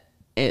that.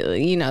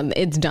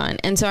 It's done.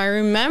 And so I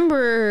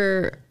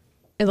remember,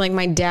 like,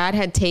 my dad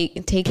had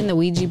taken the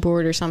Ouija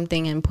board or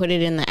something and put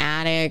it in the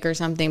attic or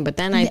something. But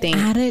then I think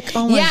attic.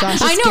 Oh my gosh,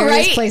 the I know,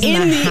 scariest right? place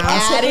in the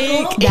house.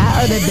 Attic.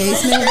 That or the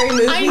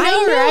basement. I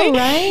know,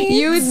 right?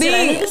 You would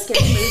think.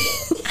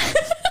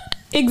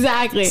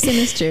 Exactly.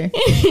 Sinister.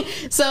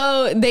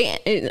 So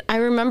I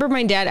remember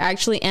my dad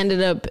actually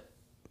ended up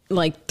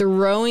like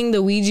throwing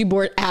the Ouija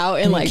board out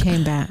and like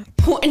came back.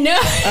 No.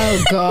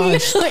 Oh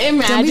gosh. Imagine.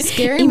 Don't be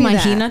scaring me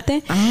that.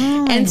 Imagínate.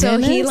 Oh, and so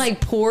goodness. he like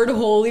poured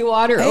holy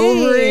water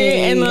over it,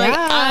 and like,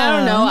 yeah. I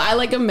don't know. I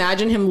like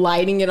imagine him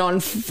lighting it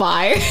on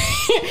fire.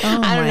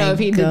 I don't know if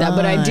he did that,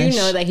 but I do gosh.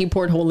 know that he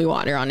poured holy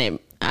water on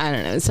it. I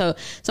don't know. So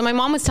my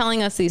mom was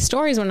telling us these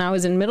stories when I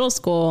was in middle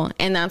school,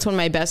 and that's when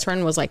my best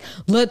friend was like,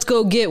 "Let's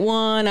go get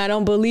one. I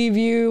don't believe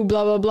you.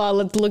 Blah blah blah.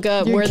 Let's look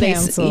up You're where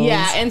canceled. they."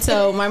 Yeah. And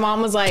so my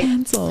mom was like,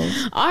 Canceled.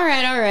 All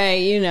right.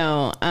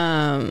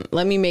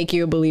 Let me make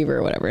you a believer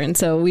or whatever. And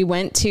so we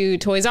went to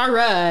Toys R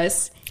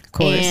Us,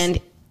 course.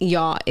 and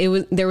y'all,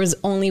 there was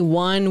only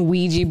one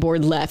Ouija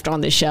board left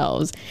on the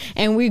shelves,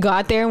 and we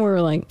got there and we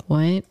were like,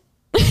 what?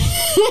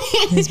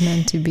 It's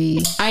meant to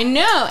be. I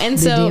know. And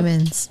The so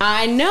demons.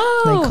 I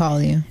know They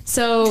call you.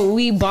 So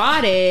we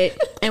bought it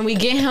and we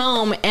get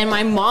home, and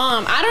my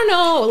mom, I don't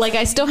know, like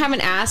I still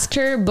haven't asked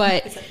her,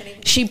 but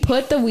she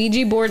put the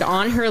Ouija board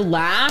on her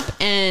lap,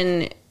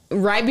 and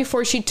right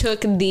before she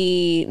took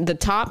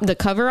the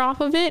cover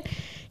off of it,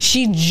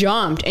 she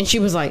jumped and she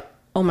was like,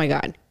 oh my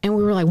God. And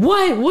we were like,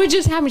 what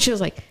just happened? She was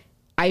like,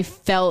 I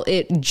felt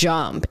it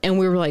jump. And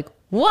we were like,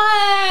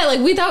 what? Like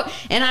we thought,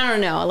 and I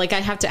don't know, like I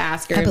have to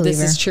ask her if this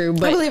is true,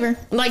 but I believe her.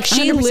 like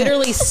she 100%.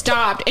 literally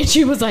stopped and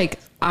she was like,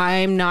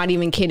 I'm not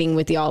even kidding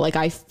with y'all. Like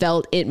I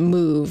felt it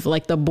move,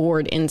 like the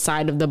board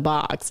inside of the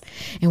box.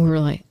 And we were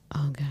like,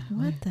 oh God,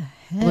 What the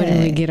heck? what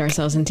did we get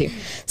ourselves into?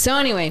 So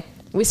anyway,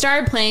 we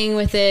started playing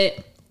with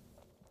it,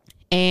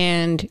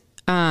 and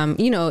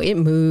you know, it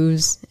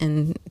moves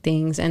and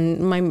things,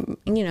 and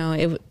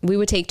we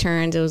would take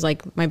turns. It was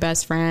like my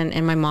best friend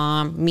and my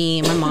mom, me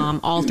and my mom,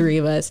 all three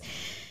of us.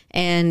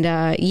 And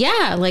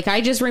yeah, like I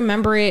just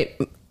remember it,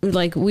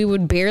 like we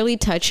would barely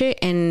touch it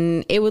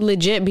and it would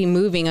legit be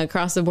moving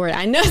across the board.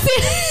 I know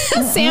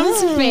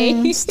Sam's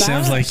face.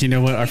 Sounds like, you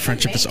know what, our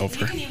friendship is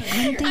over.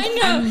 I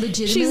know. I'm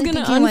legitimately She's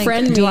gonna thinking,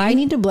 unfriend me. Do I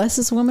need to bless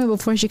this woman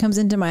before she comes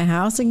into my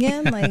house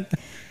again? Like,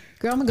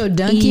 girl, I'm gonna go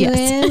dunk you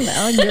in.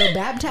 I'm gonna go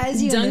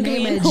baptize you Dunk in the me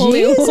name in of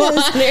holy Jesus.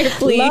 water,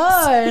 please.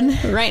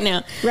 Lord, right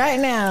now. right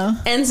now.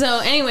 And so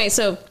anyway,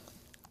 so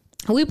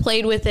we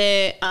played with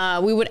it.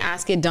 We would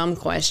ask it dumb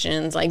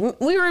questions. Like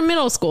we were in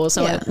middle school,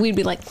 so Yeah. we'd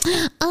be like,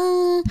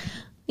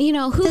 you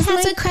know, who Does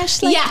has my a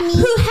crush like me?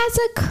 Who has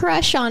a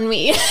crush on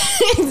me?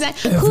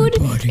 Exactly.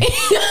 Everybody.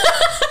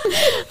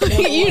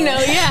 You know,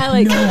 yeah,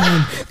 like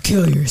one,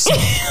 kill yourself.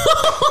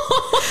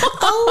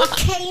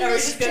 Okay,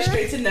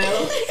 straight to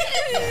no.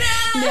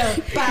 no,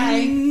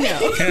 bye. no.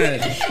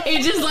 Good.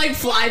 It just like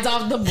flies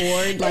off the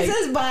board. Like It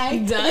says bye.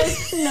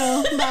 does.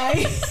 No,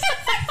 bye.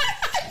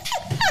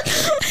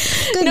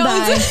 No,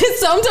 Goodbye. it's,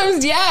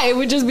 sometimes yeah, it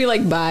would just be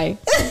like bye,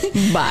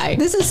 bye.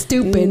 This is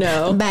stupid.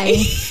 No. Bye.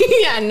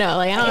 Yeah, no,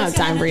 like I don't have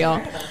time for y'all.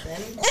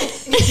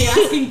 You're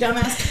asking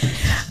dumbass.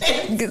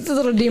 The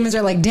little demons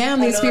are like, damn,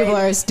 these people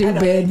are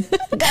stupid.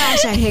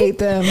 Gosh, I hate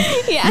them.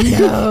 Yeah.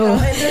 No.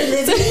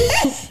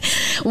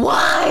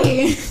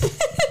 Why?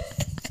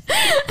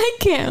 I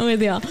can't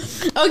with y'all.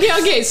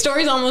 Okay,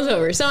 story's almost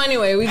over. So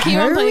anyway, we keep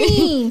on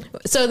playing.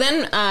 So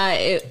then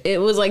it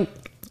was like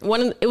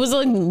it was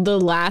like the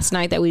last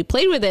night that we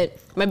played with it.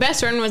 My best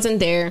friend wasn't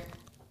there,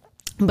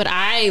 but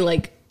I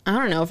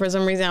don't know, for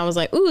some reason I was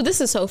like, ooh, this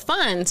is so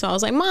fun. So I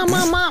was like, mom,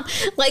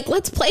 like,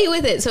 let's play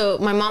with it. So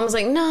my mom was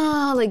like,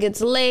 no, like,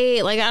 it's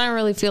late. Like, I don't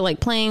really feel like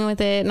playing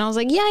with it. And I was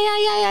like, yeah,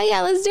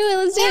 let's do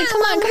it.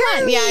 Come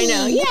on. Yeah, I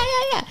know.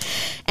 Yeah.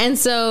 And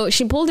so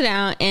she pulled it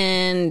out,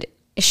 and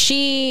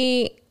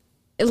she,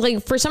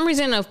 like, for some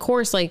reason, of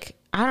course, like,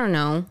 I don't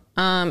know.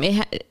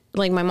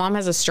 Like, my mom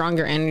has a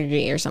stronger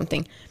energy or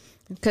something,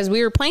 because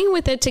we were playing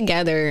with it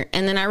together.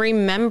 And then I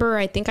remember,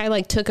 I think I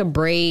like took a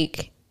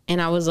break,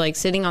 and I was like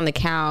sitting on the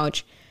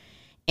couch,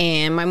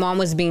 and my mom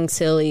was being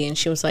silly, and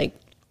she was like,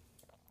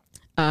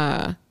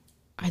 I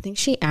think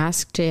she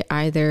asked it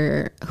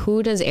either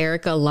who does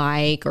Erica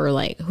like, or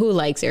like who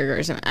likes Erica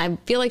or something. I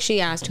feel like she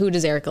asked who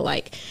does Erica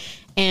like,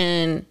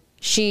 and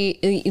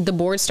the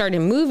board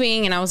started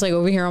moving, and I was like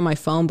over here on my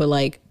phone, but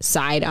like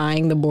side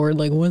eyeing the board,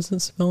 like, what's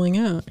it spelling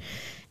out?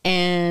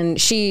 And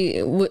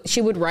she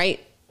would write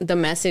the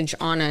message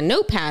on a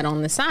notepad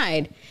on the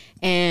side,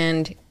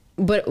 and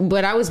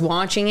but I was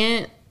watching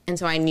it, and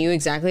so I knew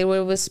exactly what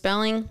it was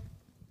spelling,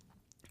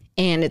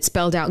 and it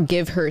spelled out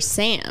 "give her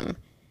Sam."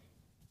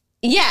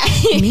 Yeah.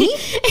 Me?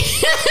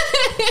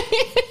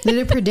 Did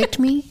it predict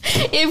me?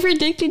 It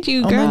predicted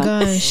you, girl. Oh my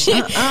gosh.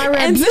 I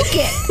rebuke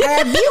it. I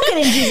rebuke it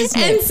in Jesus'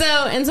 name.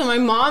 And so my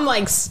mom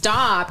like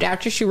stopped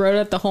after she wrote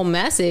out the whole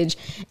message,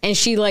 and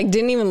she like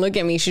didn't even look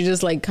at me. She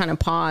just like kind of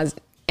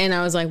paused, and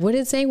I was like, what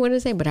did it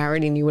say? But I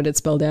already knew what it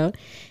spelled out.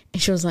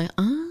 And she was like,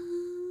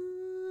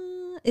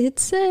 it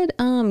said,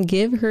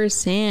 give her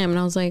Sam. And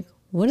I was like,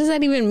 what does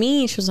that even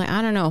mean? She was like,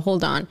 I don't know.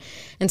 Hold on.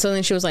 And so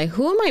then she was like,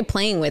 who am I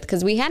playing with?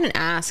 Because we hadn't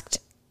asked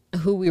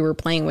who we were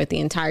playing with the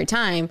entire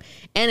time,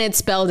 and it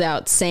spelled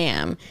out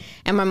Sam.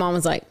 And my mom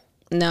was like,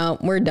 no,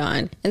 we're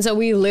done. And so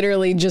we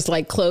literally just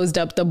like closed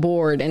up the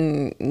board,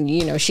 and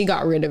you know, she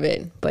got rid of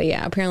it. But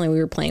yeah, apparently we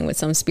were playing with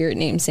some spirit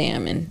named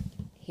Sam, and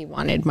he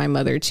wanted my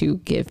mother to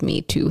give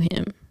me to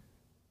him.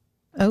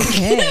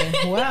 Okay.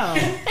 Wow.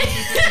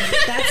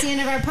 That's the end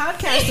of our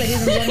podcast,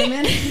 ladies and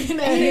gentlemen.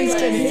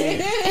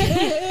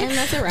 And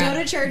that's a Go wrap.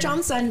 to church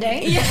on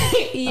Sunday.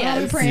 Yeah.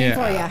 I'll be praying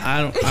for you.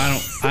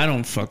 I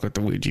don't fuck with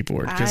the Ouija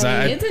board because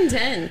It's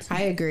intense.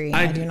 I agree.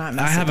 I do not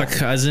mess I have a with it.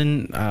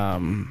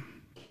 cousin.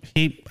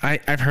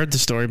 I've heard the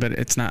story, but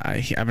it's not. I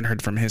haven't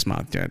heard from his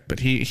mouth yet. But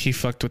he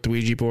fucked with the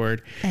Ouija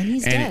board, and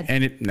he's dead.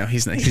 And no,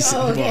 he's not. He's,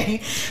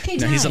 okay.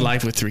 well, he's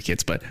alive with 3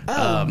 kids, but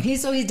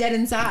he's dead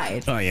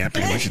inside. Oh yeah,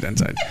 pretty much he's dead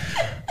inside.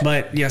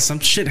 But yeah, some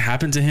shit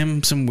happened to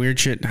him. Some weird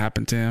shit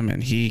happened to him,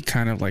 and he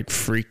kind of like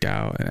freaked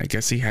out. And I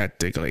guess he had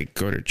to like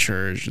go to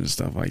church and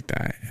stuff like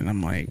that. And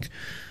I'm like,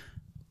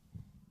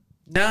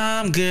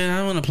 nah, I'm good. I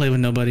don't want to play with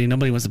nobody.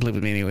 Nobody wants to play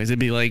with me anyways. It'd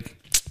be like,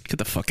 get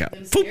the fuck out.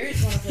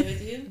 Spirits want to play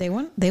with you.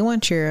 They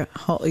want your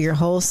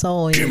whole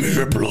soul. Give me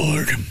your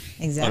blood.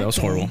 Exactly. Oh, that was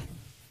horrible.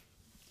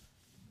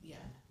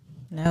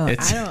 No, I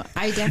don't.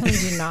 I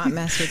definitely do not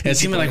mess with.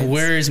 It's gonna be like,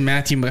 where is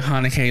Matthew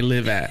McConaughey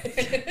live at?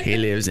 He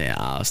lives in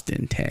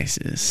Austin,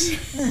 Texas.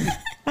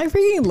 I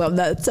freaking love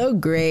that. It's so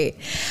great.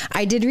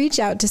 I did reach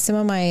out to some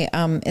of my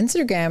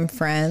Instagram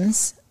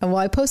friends. Well,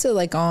 I posted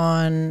like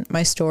on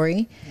my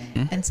story,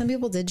 and some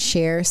people did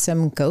share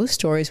some ghost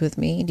stories with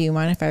me. Do you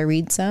mind if I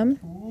read some?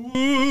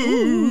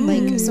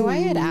 Like, so I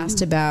had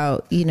asked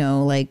about,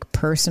 like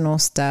personal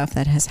stuff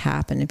that has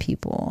happened to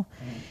people.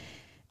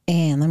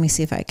 And let me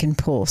see if I can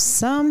pull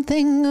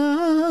something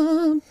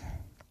up.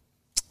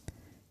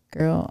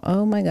 Girl,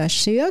 oh my gosh.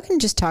 So y'all can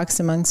just talk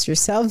amongst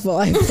yourselves while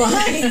I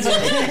find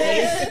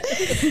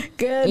it.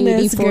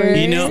 Goodness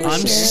gracious.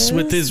 I'm just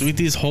with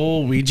these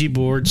whole Ouija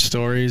board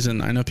stories,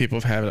 and I know people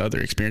have had other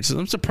experiences.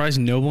 I'm surprised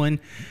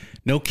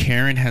no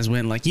Karen has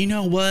went like, you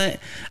know what?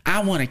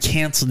 I want to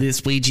cancel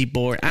this Ouija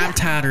board. I'm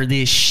tired of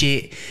this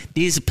shit.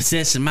 This is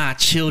possessing my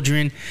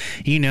children.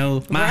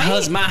 My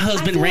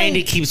husband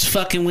Randy keeps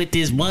fucking with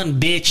this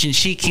one bitch, and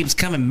she keeps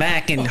coming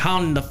back and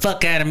haunting the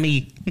fuck out of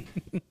me.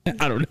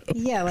 I don't know.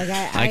 Yeah, like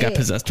I got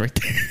possessed right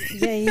there.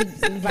 Yeah,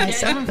 by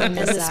something from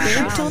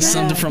Mississippi.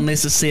 Something from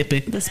Mississippi.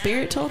 The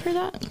spirit told her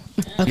that?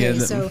 Okay,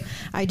 so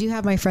I do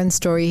have my friend's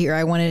story here.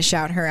 I wanted to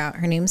shout her out.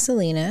 Her name's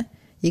Selena.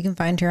 You can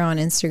find her on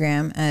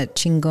Instagram at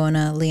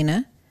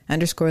 _Lena.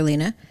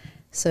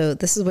 So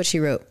this is what she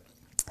wrote.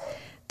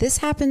 This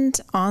happened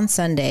on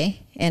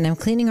Sunday, and I'm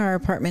cleaning our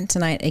apartment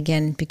tonight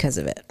again because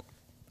of it.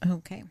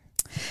 Okay.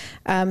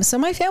 So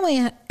my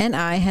family and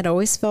I had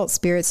always felt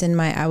spirits in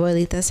my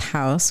abuelita's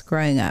house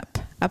growing up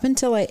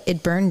until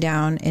it burned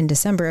down in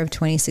December of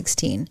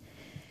 2016.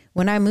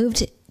 When I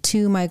moved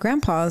to my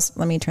grandpa's,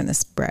 let me turn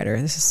this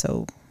brighter. This is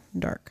so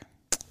dark.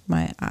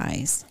 My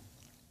eyes.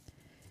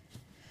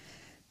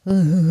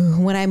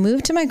 When I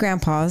moved to my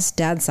grandpa's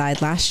dad's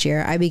side last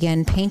year, I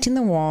began painting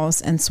the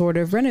walls and sort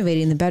of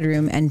renovating the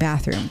bedroom and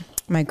bathroom.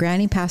 My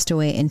granny passed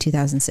away in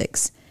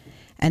 2006.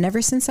 And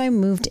ever since I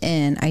moved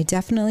in, I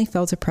definitely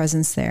felt a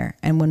presence there.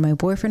 And when my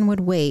boyfriend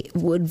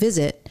would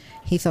visit,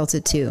 he felt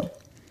it too.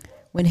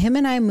 When him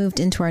and I moved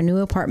into our new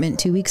apartment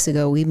 2 weeks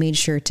ago, we made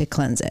sure to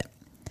cleanse it.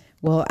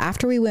 Well,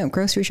 after we went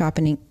grocery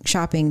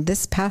shopping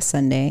this past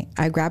Sunday,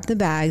 I grabbed the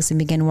bags and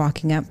began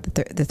walking up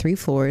the 3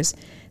 floors,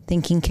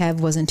 thinking Kev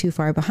wasn't too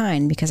far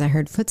behind because I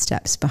heard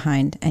footsteps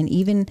behind and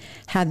even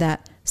had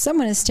that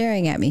someone is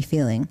staring at me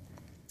feeling.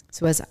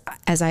 So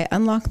as I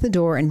unlock the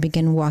door and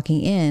begin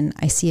walking in,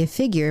 I see a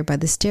figure by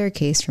the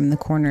staircase from the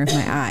corner of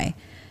my eye.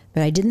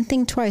 But I didn't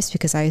think twice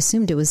because I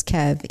assumed it was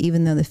Kev,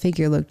 even though the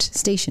figure looked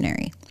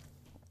stationary.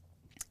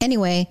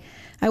 Anyway,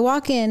 I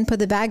walk in, put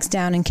the bags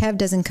down, and Kev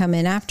doesn't come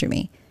in after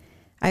me.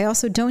 I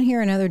also don't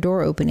hear another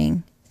door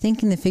opening,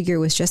 thinking the figure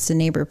was just a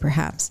neighbor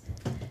perhaps.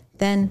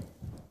 Then...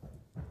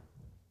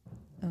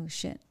 oh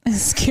shit, it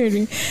scared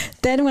me.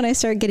 Then when I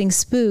start getting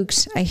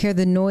spooked, I hear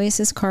the noise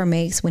his car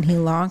makes when he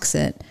locks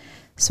it.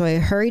 So I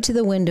hurry to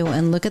the window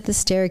and look at the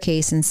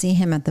staircase and see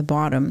him at the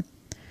bottom.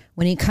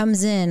 When he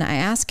comes in, I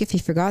ask if he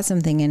forgot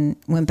something and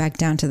went back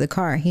down to the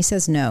car. He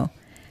says no.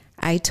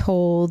 I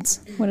told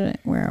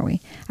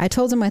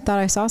him I thought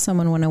I saw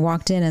someone when I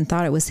walked in and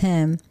thought it was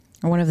him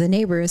or one of the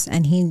neighbors,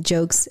 and he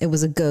jokes it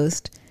was a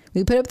ghost.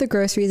 We put up the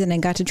groceries and I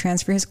got to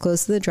transfer his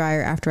clothes to the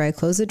dryer after I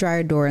closed the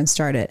dryer door and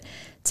start it.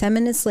 10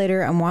 minutes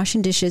later, I'm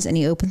washing dishes and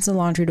he opens the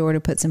laundry door to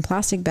put some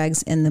plastic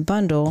bags in the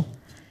bundle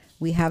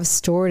we have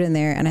stored in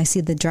there, and I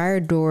see the dryer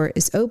door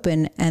is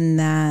open, and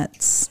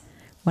that's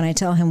when I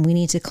tell him we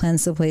need to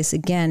cleanse the place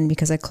again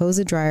because I closed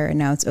the dryer and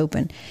now it's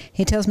open.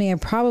 He tells me I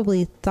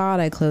probably thought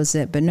I closed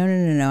it, but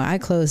no, I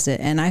closed it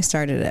and I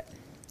started it.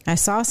 I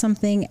saw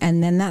something,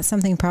 and then that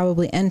something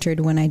probably entered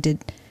when I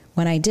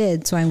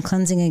did, so I'm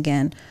cleansing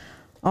again.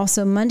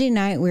 Also, Monday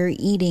night we were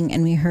eating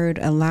and we heard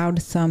a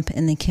loud thump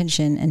in the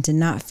kitchen and did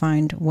not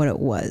find what it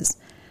was.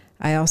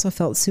 I also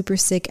felt super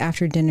sick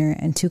after dinner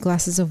and 2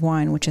 glasses of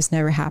wine, which has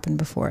never happened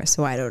before,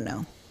 so I don't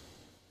know.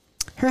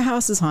 Her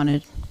house is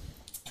haunted.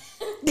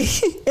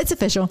 It's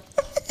official.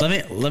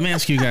 Let me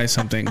ask you guys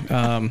something.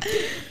 I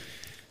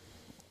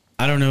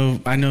don't know.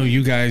 I know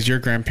you guys, your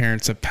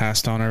grandparents have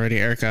passed on already.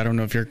 Erica, I don't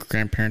know if your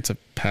grandparents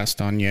have passed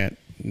on yet.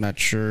 Not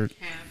sure.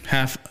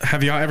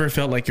 Have y'all ever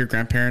felt like your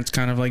grandparents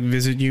kind of like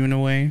visit you in a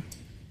way?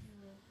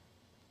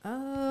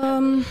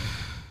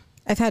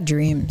 I've had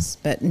dreams,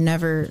 but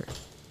never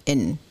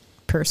in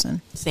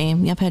person.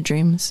 Same. I've had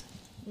dreams.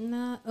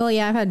 No. Well,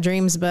 yeah, I've had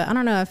dreams, but I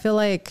don't know. I feel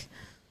like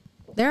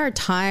there are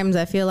times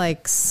I feel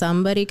like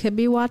somebody could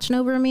be watching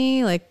over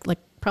me, like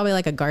probably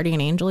like a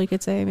guardian angel, you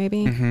could say,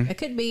 maybe. Mm-hmm. It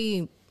could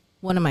be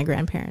one of my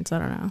grandparents. I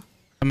don't know.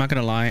 I'm not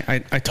gonna lie.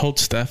 I told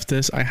Steph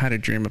this. I had a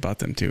dream about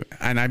them too,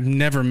 and I've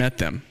never met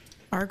them.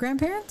 Our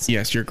grandparents?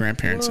 Yes, your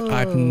grandparents.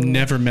 I've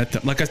never met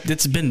them. Like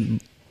it's been.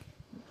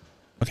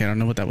 Okay, I don't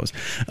know what that was,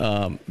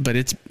 but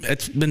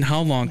it's been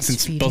how long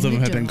since both of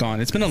them have been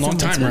gone? It's been a long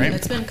time, right?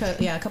 It's been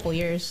a couple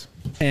years.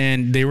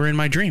 And they were in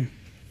my dream.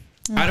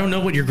 I don't know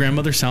what your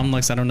grandmother sounds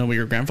like. So I don't know what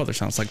your grandfather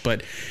sounds like.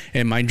 But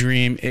in my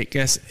dream,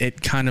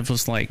 it kind of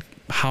was like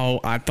how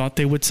I thought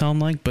they would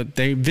sound like. But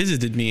they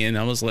visited me, and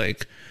I was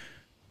like,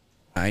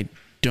 I've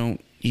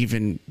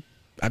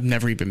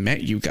never even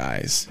met you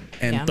guys.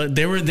 And but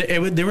they were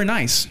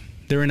nice.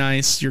 They were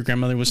nice. Your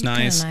grandmother was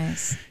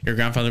nice. Your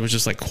grandfather was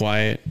just like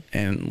quiet,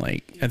 and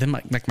then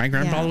my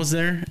grandfather was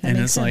there, and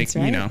it's sense, like,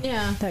 right? you know,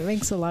 Yeah. That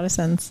makes a lot of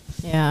sense.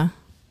 Yeah.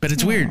 but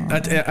it's weird.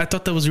 I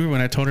thought that was weird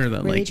when I told her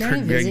that. Were Like, they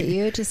trying to visit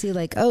you to see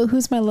like, oh,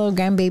 who's my little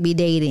grandbaby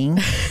dating?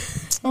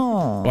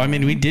 Oh, well, I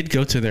mean, we did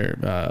go to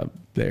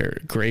their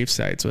grave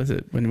sites. Was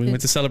it when we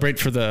went to celebrate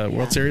for the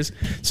World Series?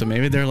 So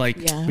maybe they're like,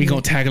 we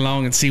gonna tag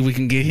along and see if we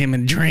can get him a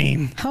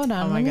dream. hold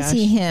on, Oh my let me gosh.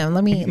 see him.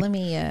 Let me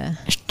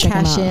Check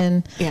him cash out.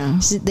 in. Yeah.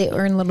 They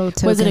earn little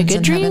tokens. Was it a good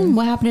in dream? heaven.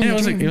 What happened in Yeah,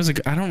 the dream? it was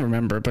like I don't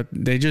remember, but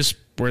they just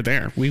were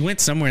there. We went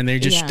somewhere and they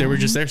were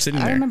just there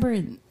sitting I there.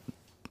 remember.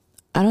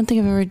 I don't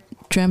think I've ever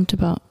dreamt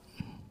about.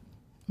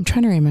 I'm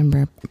trying to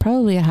remember.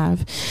 Probably I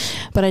have,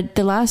 but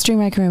the last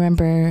dream I can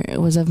remember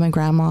was of my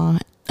grandma.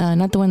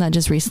 Not the one that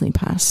just recently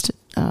passed.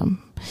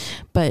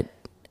 But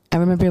I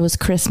remember it was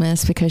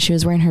Christmas because she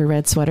was wearing her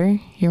red sweater.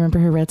 You remember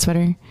her red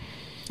sweater?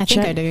 I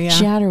think I do, yeah.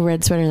 She had a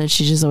red sweater that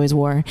she just always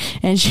wore,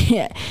 and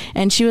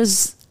she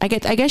was. I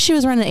guess she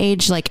was around the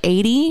age like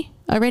 80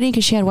 already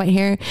because she had white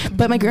hair.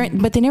 But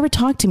but they never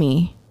talked to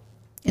me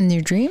In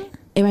your dream?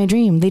 in my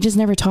dream. They just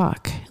never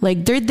talk.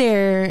 Like they're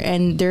there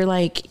and they're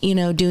like,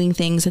 doing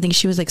things. I think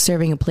she was like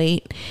serving a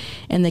plate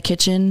in the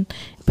kitchen,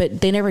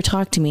 but they never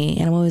talk to me,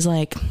 and I'm always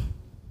like,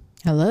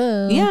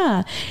 Hello.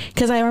 yeah,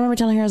 because I remember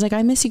telling her, I was like,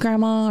 I miss you,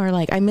 Grandma, or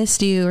like I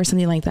missed you, or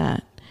something like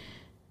that.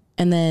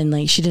 And then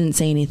like she didn't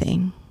say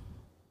anything.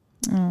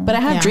 But I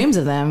have Yeah. dreams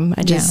of them.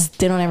 I just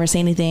they don't ever say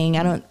anything.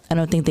 I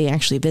don't think they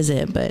actually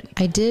visit. But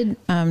I did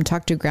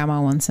talk to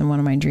grandma once in one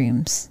of my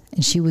dreams,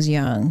 and she was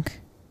young.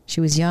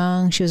 She was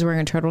young. She was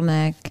wearing a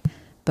turtleneck,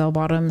 bell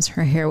bottoms.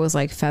 Her hair was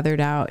like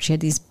feathered out. She had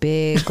these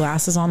big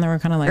glasses on that were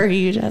kind of her like,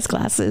 huge ass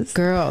glasses.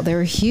 girl, they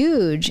were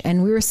huge.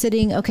 And we were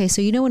sitting, okay,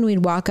 so when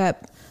we'd walk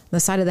up the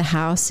side of the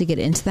house to get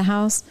into the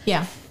house,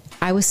 Yeah.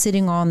 I was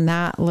sitting on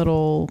that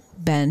little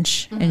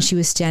bench and she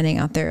was standing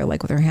out there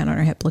like with her hand on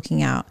her hip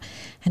looking out.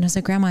 And I was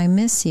like, Grandma, I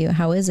miss you.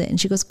 How is it? And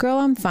she goes, girl,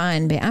 I'm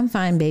fine, I'm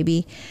fine,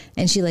 baby.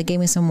 And she like gave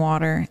me some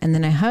water, and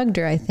then I hugged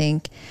her, I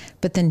think.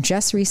 But then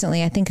just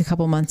recently, I think a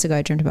couple months ago,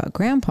 I dreamt about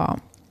Grandpa,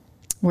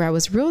 where I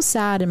was real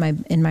sad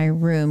in my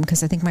room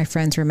because I think my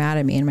friends were mad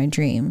at me in my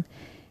dream.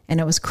 And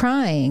I was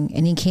crying,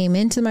 and he came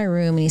into my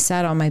room and he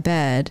sat on my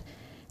bed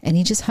and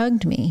he just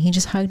hugged me. He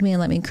just hugged me and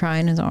let me cry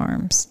in his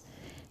arms.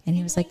 And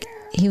he was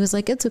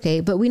like, it's okay.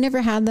 But we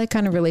never had that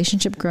kind of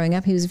relationship growing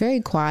up. He was very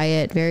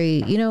quiet,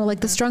 very, like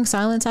the strong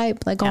silent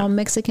type, like all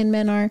Mexican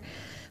men are.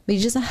 But he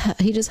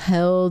just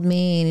held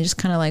me and he just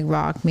kind of like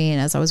rocked me.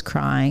 And as I was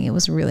crying, it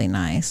was really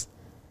nice.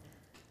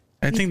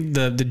 I think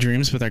the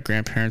dreams with our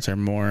grandparents are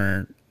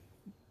more.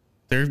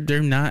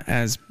 They're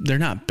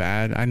not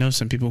bad. I know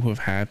some people who have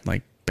had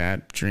like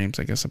bad dreams,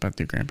 I guess, about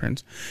their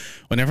grandparents.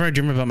 Whenever I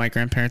dream about my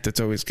grandparents, it's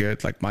always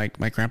good. Like my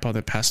grandpa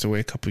that passed away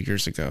a couple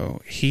years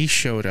ago, he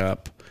showed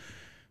up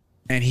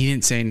and he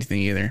didn't say anything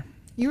either.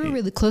 You were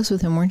really close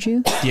with him, weren't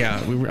you? Yeah,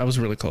 I was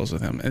really close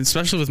with him, and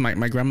especially with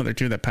my grandmother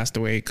too, that passed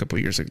away a couple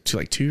years ago,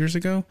 like 2 years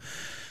ago.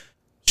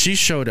 She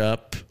showed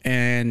up,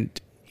 and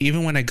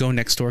even when I go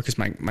next door, because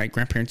my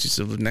grandparents used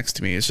to live next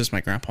to me, it's just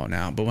my grandpa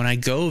now. But when I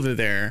go over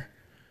there,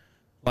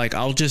 like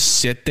I'll just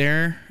sit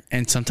there,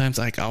 and sometimes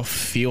like I'll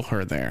feel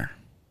her there.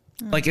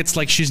 Like it's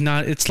like she's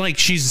not. It's like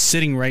she's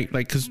sitting right,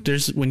 like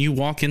because when you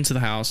walk into the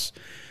house,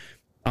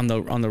 on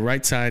the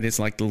right side is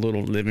like the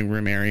little living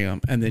room area,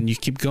 and then you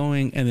keep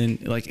going, and then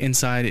like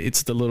inside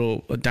it's the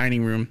little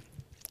dining room,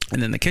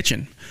 and then the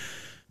kitchen.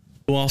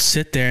 Well, I'll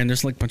sit there, and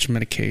there's like a bunch of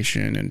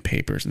medication and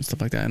papers and stuff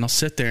like that, and I'll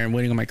sit there and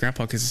waiting on my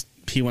grandpa because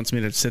he wants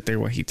me to sit there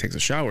while he takes a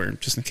shower,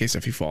 just in case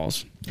if he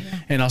falls. Yeah.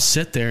 And I'll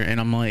sit there,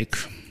 and I'm like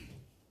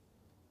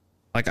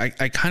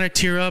I kind of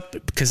tear up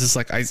because it's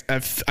like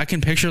I can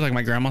picture like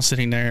my grandma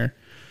sitting there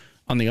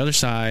on the other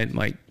side,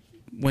 like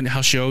how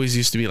she always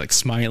used to be like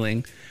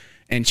smiling,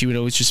 and she would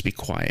always just be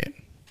quiet,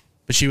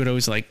 but she would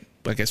always like,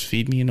 I guess,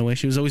 feed me in a way.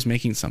 She was always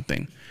making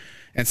something,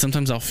 and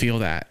sometimes I'll feel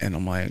that, and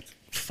I'm like,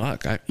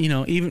 fuck,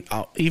 even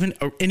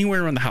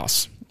anywhere around the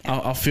house,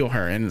 I'll feel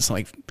her, and it's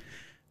like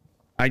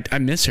I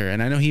miss her,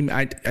 and I know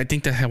I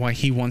think that's why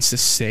he wants to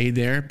stay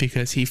there,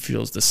 because he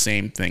feels the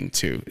same thing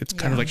too. It's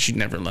kind of like she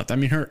never left. I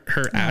mean, her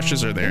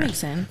ashes are there. That makes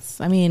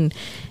sense. I mean,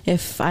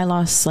 if I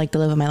lost like the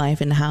love of my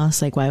life in the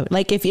house, like why?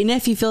 Like if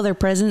you feel their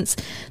presence,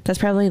 that's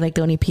probably like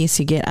the only piece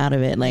you get out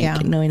of it.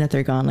 Like knowing that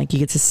they're gone, like you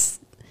get to.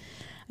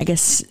 I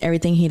guess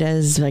everything he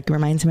does like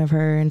reminds him of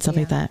her and stuff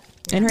like that,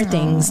 and her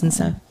things and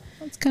stuff.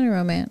 That's kind of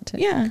romantic.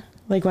 Yeah.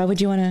 Like, why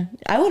would you want to?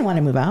 I wouldn't want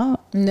to move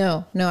out.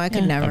 No, I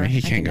could never. I mean,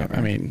 he can't go. never.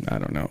 I mean, I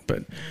don't know,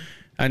 but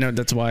I know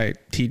that's why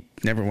he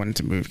never wanted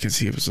to move, because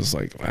he was just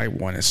like, I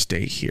want to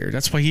stay here.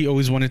 That's why he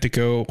always wanted to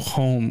go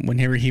home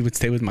whenever he would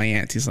stay with my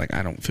aunt. He's like,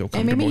 I don't feel And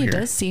comfortable maybe he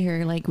here. does see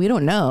her. Like, we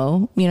don't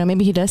know. You know,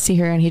 maybe he does see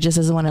her, and he just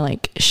doesn't want to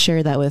like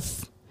share that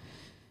with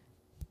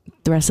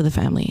the rest of the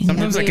family.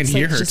 Sometimes Maybe I can it's,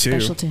 hear like, her just too.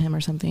 Special to him or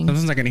something.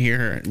 Sometimes I can hear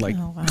her like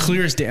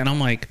clear as day, and I'm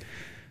like,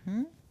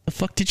 the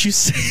fuck did you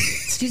say?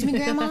 Excuse me,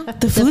 Grandma.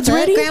 The food's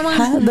ready. Grandma?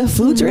 Huh? The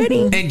food's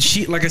ready. And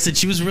she, like I said,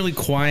 she was really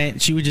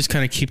quiet. She would just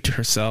kind of keep to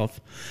herself.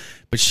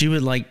 But she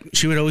would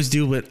always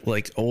do what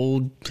like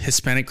old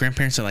Hispanic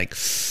grandparents are like.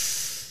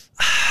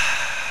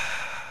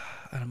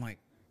 And I'm like,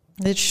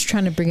 They're just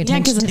trying to bring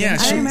attention to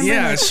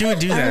yeah, she would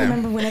do I that.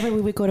 remember whenever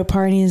we would go to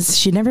parties,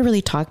 she never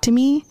really talked to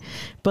me,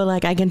 but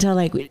like I can tell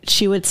like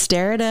she would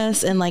stare at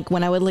us, and like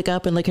when I would look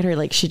up and look at her,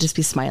 like she'd just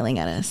be smiling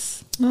at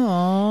us.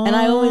 Aww. And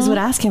I always would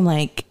ask him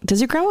like,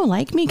 does your grandma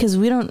like me? Because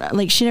we don't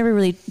like, she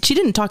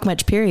didn't talk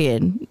much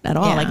period at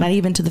all. Yeah. Like not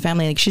even to the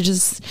family. Like she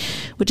just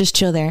would just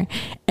chill there.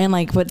 And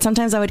like, but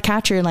sometimes I would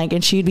catch her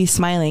and she'd be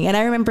smiling. And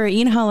I remember,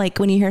 you know how like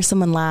when you hear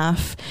someone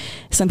laugh,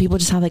 some people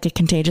just have like a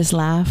contagious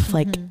laugh,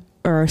 like,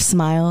 or a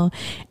smile.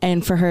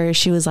 And for her,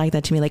 she was like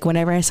that to me. Like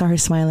whenever I saw her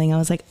smiling, I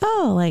was like,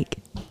 oh, like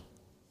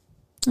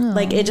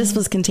it just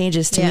was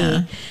contagious to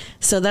me.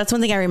 So that's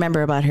one thing I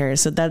remember about her.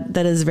 So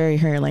that is very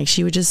her. Like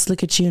she would just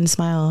look at you and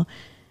smile.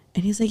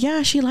 And he's like,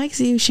 yeah, she likes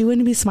you. She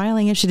wouldn't be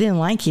smiling if she didn't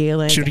like you.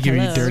 Like, She would give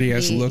you hello. dirty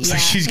ass looks like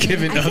she's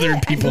giving other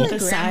people. The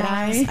side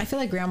eye. I feel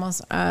like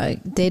grandmas,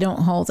 they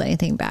don't hold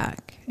anything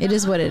back. It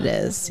is what it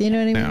is. You know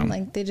what I mean? Yeah.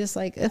 Like they just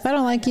like, if I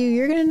don't like you,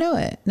 you're gonna know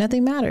it.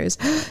 Nothing matters.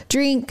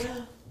 Drink.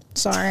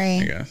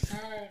 Sorry. I guess.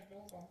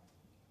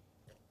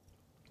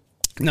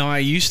 No, I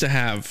used to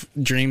have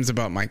dreams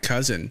about my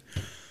cousin.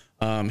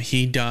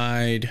 He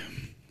died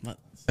what,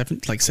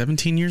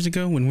 17 years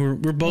ago when we're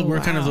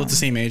kind of both the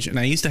same age, and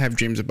I used to have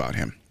dreams about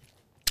him.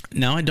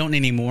 Now I don't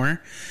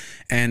anymore,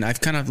 and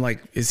I've kind of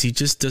like, he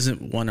just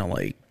doesn't want to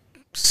like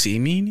see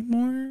me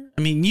anymore.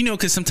 I mean, you know,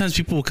 because sometimes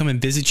people will come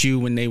and visit you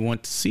when they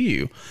want to see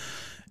you.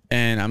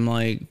 And I'm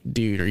like,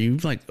 dude, are you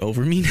like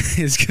over me?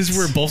 It's because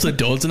we're both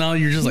adults now.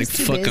 You're just like,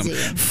 too fuck him.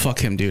 busy. Fuck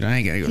him, dude. I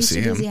ain't gotta go He's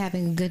see too busy him.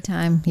 having a good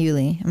time,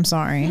 Yuli. I'm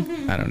sorry.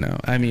 I don't know.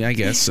 I mean, I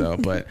guess so.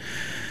 But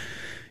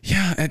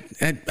yeah,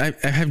 I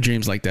have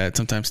dreams like that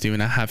sometimes too.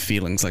 And I have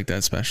feelings like that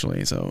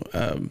especially. So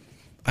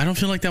I don't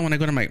feel like that when I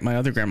go to my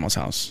other grandma's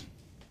house.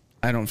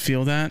 I don't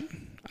feel that.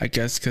 I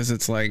guess because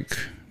it's like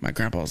my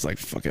grandpa's like,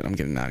 fuck it, I'm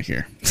getting out of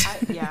here.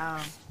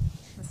 Yeah.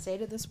 The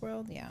state of this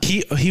world, yeah.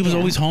 He was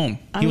always home.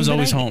 He was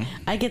always home.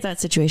 I get that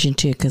situation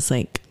too, because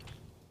like,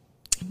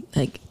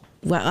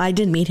 well, I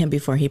did meet him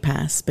before he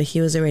passed, but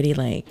he was already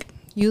like,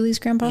 Yuli's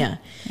grandpa? yeah,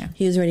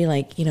 he was already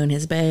like, you know, in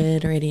his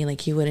bed already.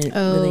 Like he wouldn't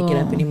really get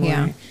up anymore.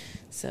 yeah.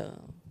 So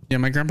Yeah,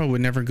 my grandpa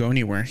would never go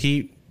anywhere.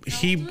 He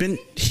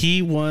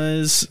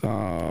was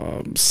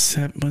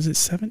was it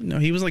 7? No,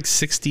 he was like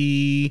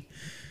 60.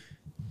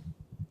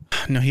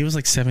 No, he was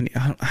like 70.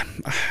 I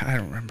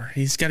don't remember.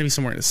 He's got to be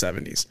somewhere in the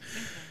 70s.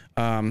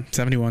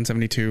 71,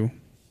 72.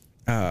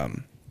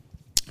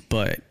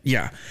 But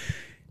yeah,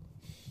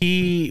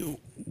 he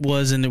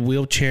was in the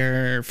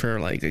wheelchair for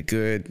like a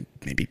good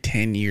maybe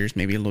 10 years,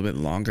 maybe a little bit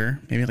longer,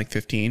 maybe like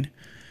 15.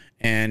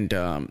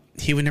 And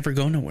he would never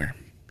go nowhere.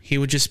 He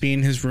would just be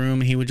in his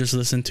room. He would just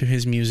listen to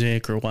his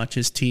music or watch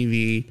his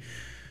TV.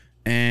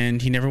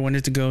 And he never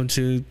wanted to go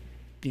to,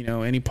 you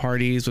know, any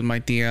parties with my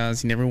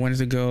tias. He never wanted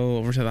to go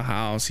over to the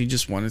house. He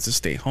just wanted to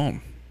stay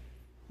home.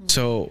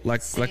 So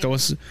like I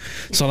was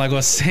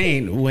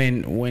saying,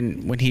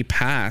 when he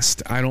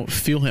passed, I don't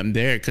feel him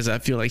there because I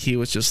feel like he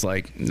was just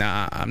like,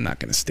 nah, I'm not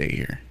gonna stay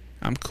here.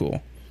 I'm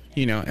cool,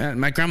 you know.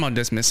 And my grandma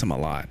does miss him a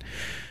lot,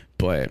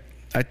 but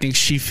I think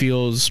she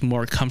feels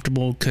more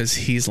comfortable because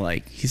he's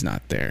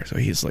not there. So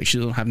he's like, she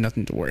doesn't have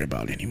nothing to worry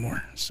about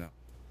anymore. So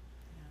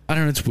I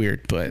don't know. It's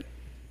weird, but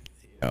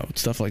you know,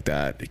 stuff like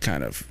that. It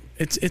kind of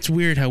it's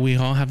weird how we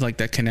all have like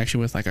that connection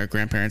with like our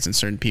grandparents and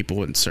certain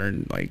people and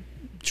certain like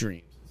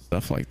dreams.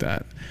 Stuff like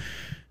that.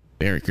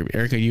 Erica,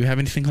 do you have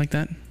anything like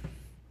that?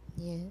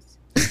 Yes.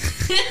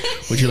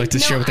 Would you like to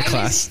share with the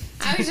class?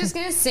 I was just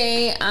gonna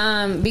say,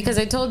 because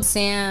I told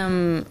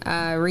Sam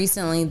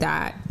recently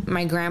that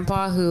my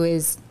grandpa, who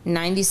is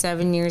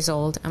 97 years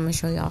old, I'm gonna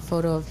show y'all a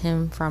photo of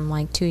him from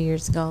like 2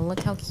 years ago. Look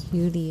how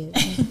cute he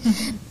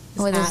is.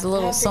 With his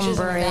little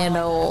sombrero.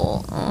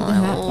 Oh,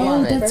 I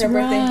love it. That's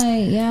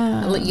right.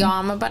 Yeah. Y'all,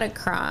 I'm about to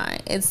cry.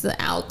 It's the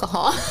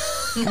alcohol.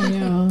 I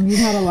know. You've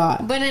had a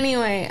lot. But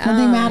anyway.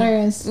 Nothing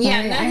matters.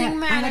 Yeah, Sorry, nothing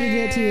matters. I had to do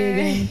it to you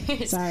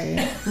again.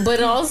 Sorry.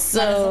 But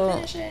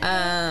also,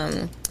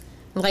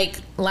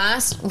 like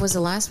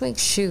last week?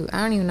 Shoot,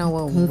 I don't even know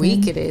what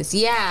week it is.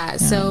 Yeah.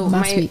 So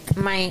last week.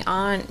 my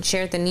aunt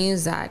shared the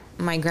news that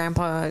my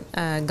grandpa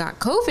got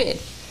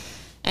COVID,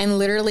 and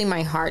literally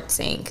my heart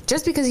sank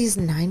just because he's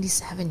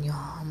 97, y'all.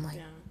 I'm like,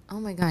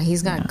 oh my god,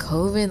 he's got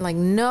COVID. Like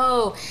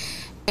no.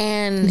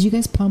 And Did you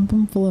guys pump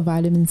him full of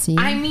vitamin C?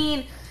 I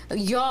mean,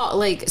 y'all,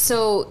 like,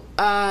 so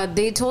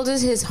they told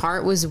us his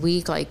heart was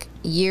weak like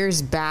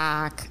years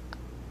back,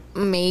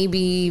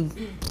 maybe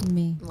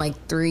like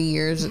 3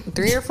 or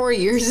 4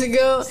 years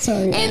ago.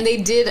 Sorry. And they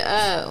did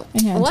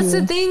what's to.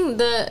 the thing?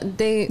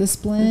 The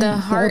splint, the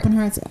heart, the open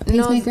heart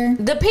pacemaker.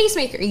 the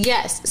pacemaker.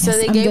 Yes. So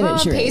they I'm gave good him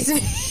at a charades.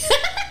 pacemaker.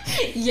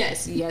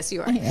 Yes,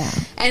 you are. Yeah.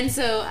 And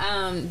so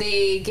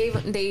they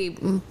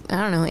I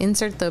don't know,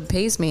 insert the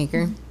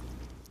pacemaker.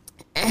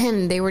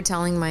 And they were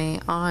telling my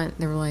aunt,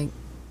 they were like,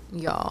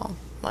 y'all,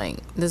 like,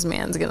 this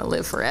man's gonna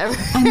live forever.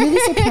 I'm really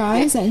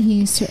surprised that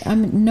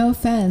no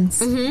offense,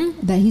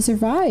 that he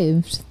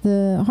survived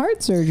the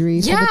heart surgery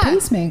for the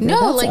pacemaker.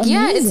 No, That's like,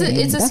 amazing.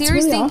 it's a That's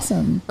serious really thing.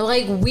 Awesome.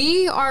 Like,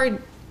 we are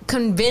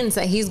convinced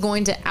that he's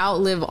going to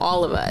outlive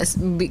all of us,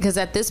 because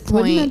at this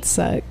Wouldn't point, that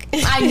suck?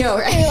 I know,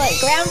 right? You're like,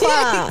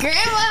 Grandpa,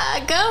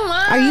 Grandma, come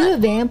on. are you a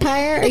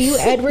vampire? Are you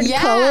Edward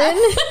Yeah. Cullen?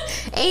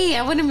 Hey,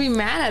 I wouldn't be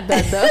mad at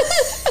that though.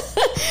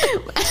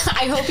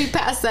 I hope he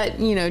passed that,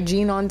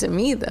 gene on to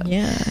me though.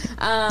 Yeah.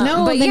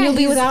 No, Then you'll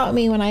be without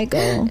me when I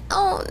go.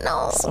 Oh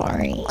no.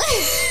 Sorry.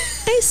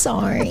 I'm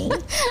sorry.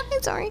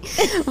 I'm sorry.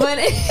 But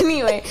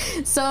anyway,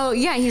 so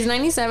yeah, he's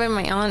 97.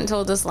 My aunt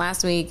told us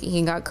last week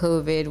he got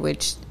COVID,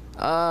 which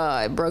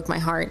it broke my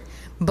heart.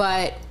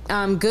 But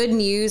good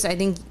news, I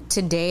think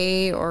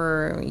today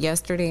or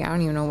yesterday, I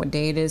don't even know what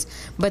day it is,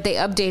 but they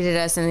updated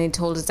us and they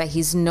told us that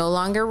he's no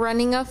longer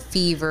running a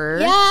fever.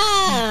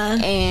 Yeah.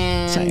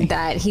 And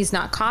that he's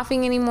not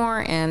coughing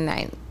anymore, and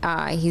that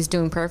he's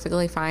doing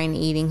perfectly fine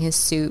eating his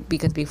soup,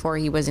 because before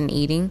he wasn't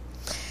eating.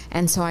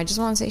 And so I just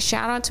want to say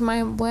shout out to my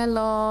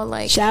abuelo,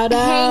 like, Shout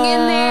hang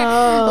in there.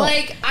 out.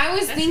 Like, I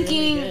was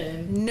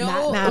thinking,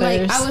 no, That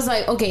like, matters. I was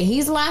like, okay,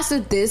 he's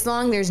lasted this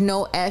long. There's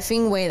no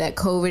effing way that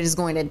COVID is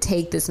going to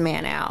take this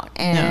man out,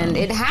 and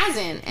it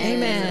hasn't.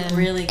 And Amen.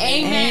 Really good.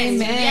 Amen.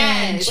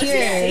 Yes.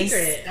 Cheers.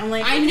 I'm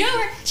like, I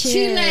know.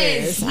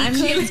 Cheers.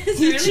 Chiles.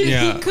 He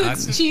Yeah,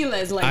 cooks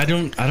chiles. Like, I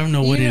don't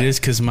know what it is,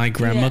 because my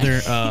grandmother,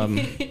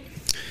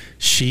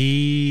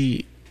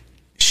 she's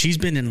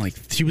been in, like,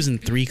 she was in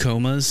 3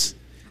 comas.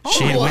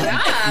 She had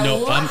wow.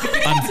 no,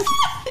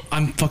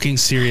 I'm fucking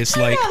serious.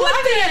 Like, I'm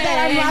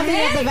laughing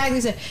at the fact that he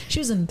said she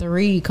was in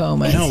 3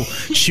 comas. no,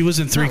 she was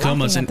in 3 Not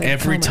comas, laughing and at the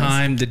every comas.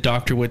 time the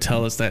doctor would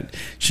tell us that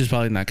she's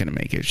probably not gonna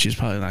make it. She's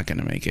probably not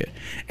gonna make it,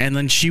 and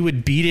then she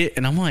would beat it,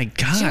 and I'm like,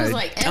 God,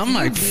 like, I'm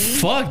like, F-U-B.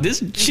 fuck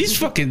this. She's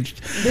fucking.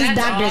 This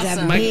doctor's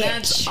awesome. a bitch.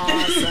 That's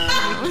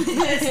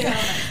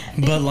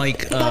awesome. But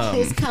like, Fuck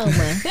this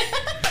coma.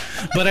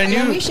 but I Let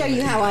knew, me show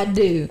you how I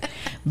do,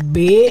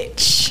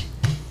 bitch.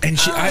 and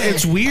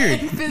it's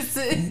weird.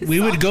 We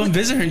would go and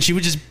visit her, and she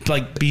would just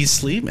like be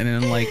asleep, and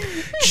then like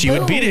she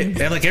would beat it,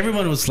 and like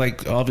everyone was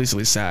like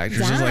obviously sad. She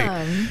was just like,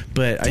 Damn.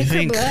 but I Take her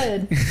think,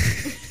 blood.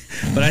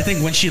 but I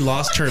think when she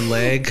lost her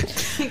leg,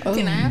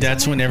 Can I have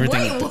that's some? when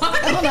everything. Wait, what?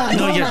 Hold on.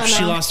 No, hold yeah, on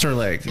she now. lost her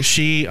leg.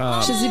 She She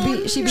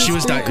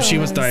was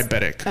comas.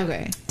 diabetic.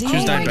 Okay. She was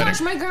Oh my diabetic.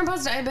 gosh, my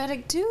grandpa's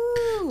diabetic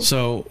too.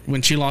 So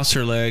when she lost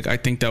her leg, I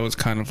think that was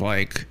kind of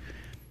like,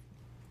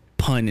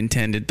 pun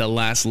intended, the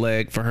last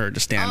leg for her to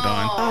stand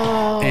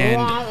on.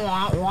 And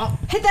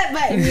Hit that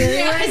button.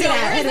 Where is it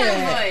at? Hit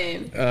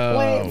it. that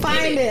Wait,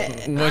 find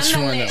it. which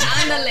one?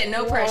 Andale,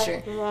 no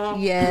pressure.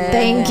 Yeah.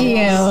 Thank you.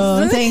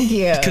 Thank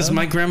you. Because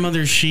my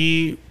grandmother,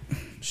 she's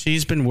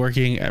been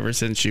working ever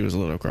since she was a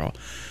little girl,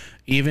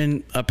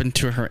 even up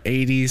into her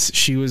 80s.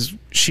 She was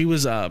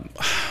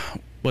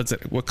what's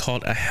it? What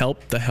called a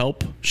help? The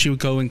help. She would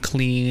go and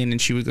clean, and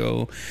she would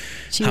go.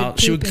 She would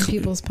poop in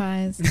people's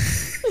pies.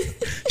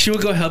 She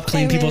would go help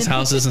clean people's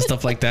houses and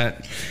stuff like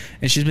that,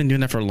 and she's been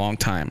doing that for a long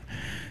time.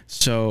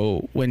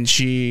 So when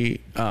she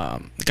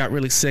got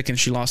really sick and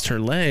she lost her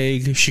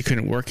leg, she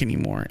couldn't work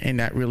anymore, and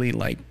that really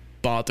like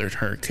bothered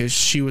her, because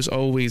she was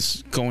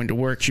always going to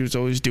work. She was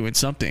always doing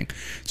something,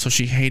 so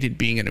she hated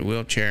being in a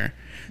wheelchair.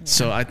 Yeah.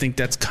 So I think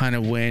that's kind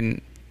of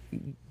when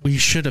we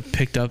should have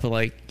picked up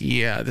like,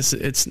 yeah,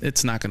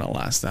 it's not gonna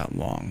last that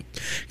long,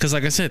 because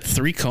like I said,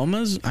 3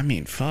 comas. I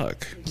mean,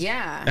 fuck.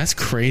 Yeah. That's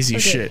crazy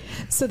shit.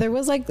 So there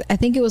was like, I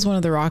think it was one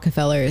of the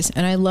Rockefellers,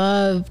 and I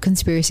love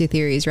conspiracy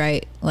theories,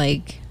 right?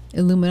 Like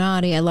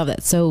Illuminati. I love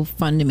that. So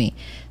fun to me.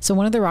 So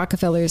one of the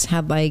Rockefellers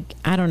had like,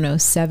 I don't know,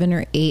 7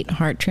 or 8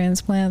 heart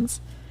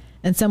transplants,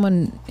 and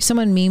someone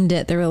memed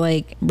it. They were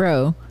like,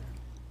 bro,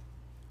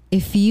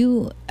 if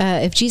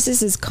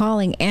Jesus is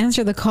calling,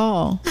 answer the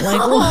call.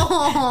 Like,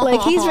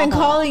 like he's been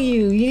calling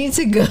you. You need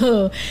to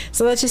go.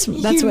 So that's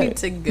what need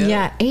to go.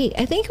 Yeah, 8.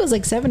 I think it was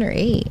like 7 or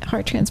 8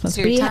 heart transplants.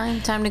 So But your he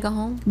time to go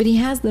home. but he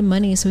has the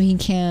money, so he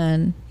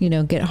can,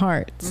 get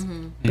hearts.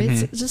 But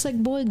it's just like,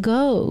 boy,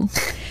 go.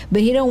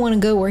 But he don't want to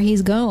go where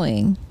he's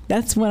going.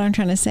 That's what I'm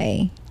trying to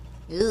say.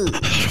 They're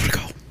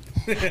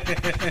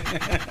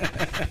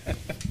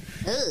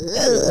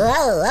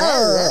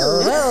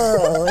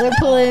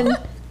pulling.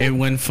 It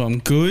went from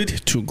good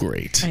to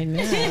great. I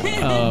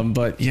know.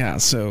 But yeah,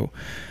 so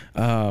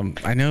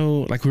I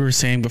know, like we were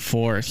saying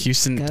before,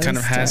 Houston Ghost kind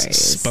of has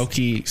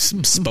stories.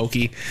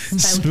 spooky,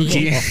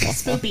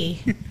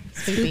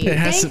 It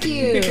has Thank to-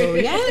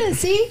 you. Yeah,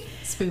 see?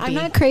 I'm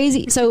not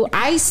crazy. So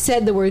I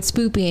said the word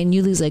spoopy, and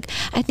Yuli's like,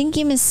 I think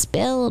you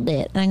misspelled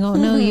it. And I go,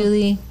 no,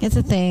 Yuli, it's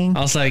a thing.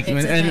 I was like,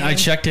 and I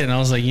checked it, and I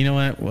was like, you know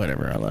what?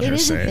 Whatever. I'll let It her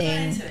is a say it.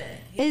 thing.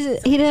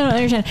 He didn't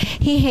understand.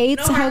 He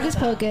hates Hocus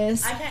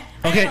Pocus.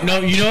 Okay, no,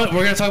 you know what?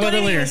 We're gonna talk about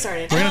that later.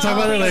 We're gonna talk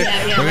about that later.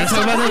 We're gonna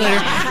talk about that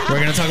later. We're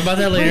gonna talk about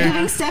that We're later.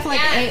 giving Steph like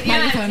 8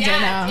 microphones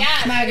right now.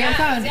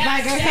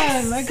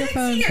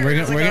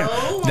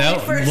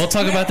 Microphone. We'll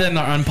talk about that in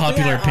our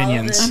unpopular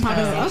opinions.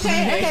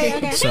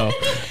 Okay. So,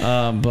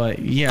 but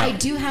I yeah,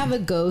 do have a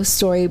ghost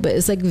story, but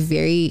it's like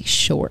very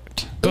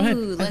short. go ahead.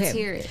 Ooh, let's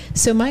hear it.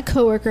 So my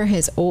coworker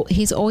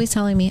he's always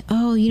telling me,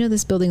 oh, you know,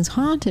 this building's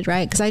haunted,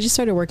 right? Because I just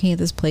started working at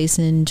this place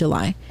in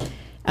July,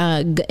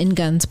 in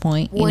Guns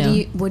Point. What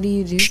do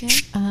you do again?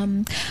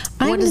 I'm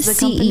what the does the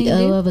company CEO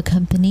do? of a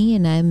company,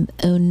 and I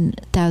own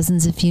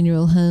thousands of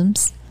funeral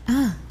homes.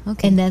 Ah,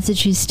 okay. And that's a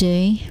true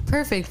story.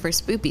 Perfect for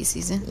spoopy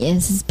season.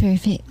 Yes, it's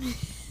perfect.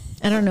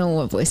 I don't know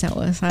what voice that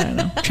was. I don't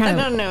know.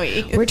 know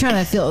either. We're trying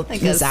to fill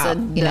this a out.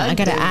 You know, I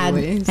gotta seductive add,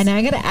 voice. and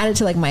I gotta add it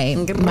to like my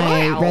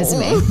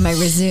resume, my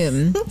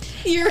resume.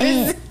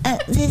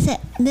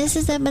 This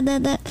is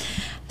that.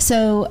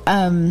 So,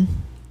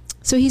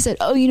 so he said,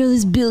 "Oh, you know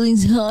this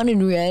building's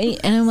haunted, right?"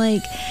 And I'm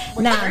like,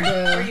 "Nah,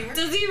 bro."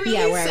 Does he really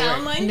Yeah,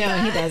 sound like no,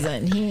 that? he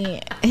doesn't.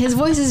 His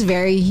voice is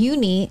very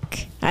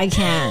unique. I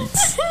can't.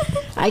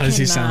 How does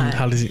he sound?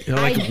 How does he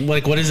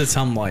like? What does it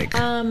sound like?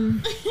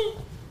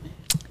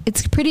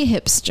 It's pretty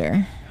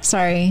hipster.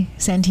 Sorry,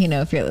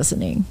 Santino, if you're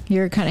listening,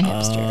 you're kind of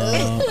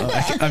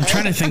hipster. I'm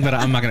trying to think, but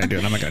I'm not gonna do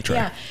it. I'm not gonna try.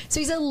 Yeah. So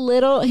he's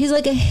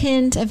like a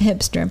hint of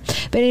hipster.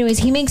 But anyways,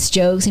 he makes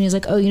jokes and he's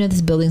like, oh, you know,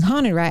 this building's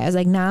haunted, right? I was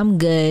like, nah, I'm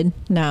good.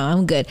 No,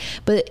 I'm good.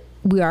 But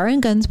we are in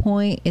Guns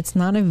Point. It's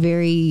not a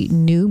very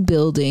new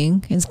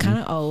building. It's kind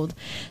of old.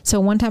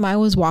 So one time I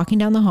was walking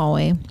down the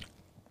hallway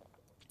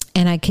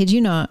and I kid you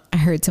not, I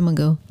heard someone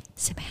go,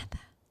 Samantha.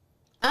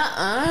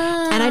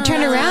 And I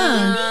turned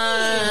around.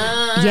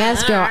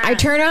 Yes, girl. I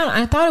turned around.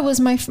 I thought it was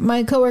my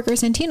coworker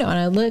Santino, and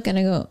I look and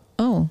I go,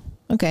 "Oh,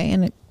 okay."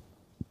 And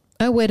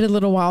I waited a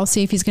little while,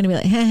 see if he's gonna be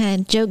like, "Haha,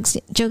 jokes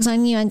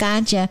on you. I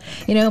gotcha,"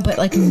 you know. But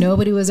like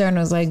nobody was there, and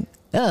I was like,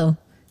 "Oh,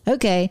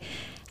 okay."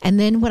 And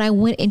then when I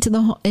went into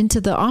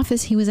the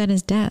office, he was at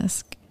his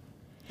desk,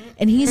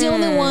 and he's the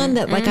only one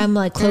that like I'm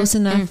like close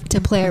enough to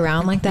play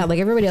around like that. Like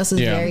everybody else is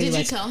very. Did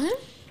like, you tell him?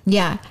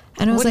 yeah.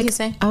 And I was What did like, he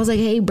say? I was like,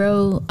 hey,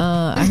 bro,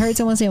 I heard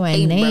someone say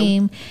my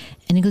name.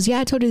 And he goes, yeah,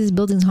 I told you this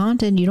building's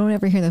haunted. You don't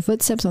ever hear the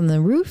footsteps on the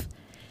roof.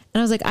 And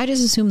I was like, I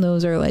just assume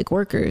those are like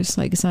workers.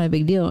 Like, it's not a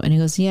big deal. And he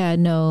goes, yeah,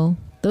 no,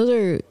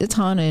 it's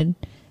haunted.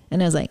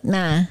 And I was like,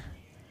 nah.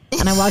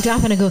 And I walked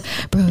off and I go,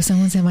 bro,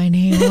 someone said my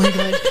name. Oh my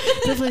God,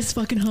 this place is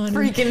fucking haunted.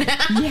 Freaking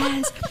out.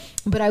 Yes.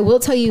 But I will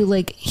tell you,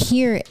 like,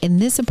 here in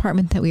this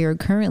apartment that we are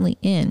currently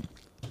in,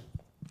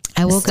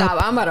 I woke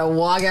up. I'm about to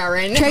walk out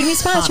right now. Trade me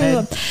spots.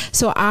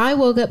 So I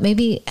woke up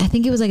maybe, I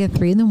think it was like at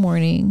 3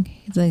 a.m.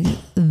 It's like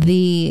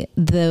the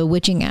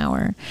witching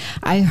hour.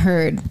 I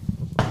heard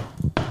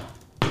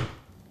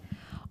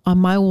on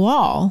my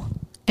wall,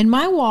 and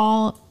my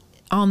wall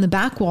on the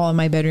back wall of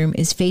my bedroom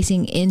is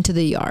facing into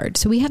the yard.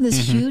 So we have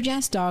this huge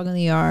ass dog in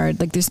the yard.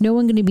 Like there's no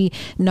one going to be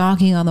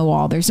knocking on the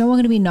wall. There's no one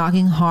going to be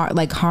knocking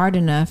hard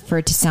enough for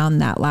it to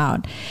sound that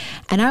loud.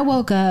 And I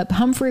woke up,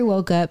 Humphrey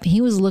woke up, he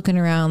was looking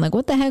around like,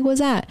 what the heck was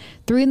that?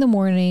 3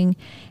 a.m.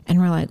 And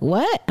we're like,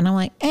 what? And I'm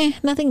like,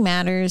 nothing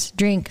matters.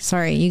 Drink.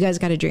 Sorry. You guys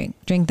got to drink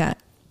that.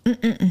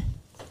 Okay,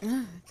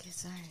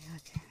 sorry.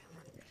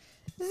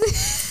 Okay.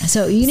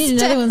 So you need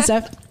another one,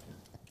 Steph.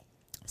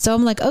 So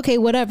I'm like, okay,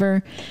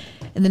 whatever.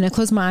 And then I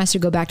close my eyes to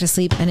go back to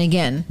sleep. And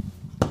again,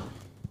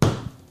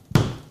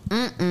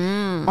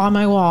 on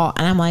my wall.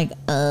 And I'm like,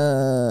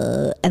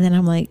 and then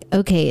I'm like,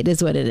 okay, it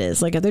is what it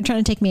is. Like if they're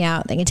trying to take me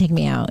out, they can take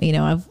me out. You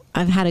know,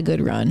 I've had a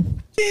good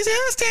run.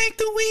 Jesus, take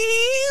the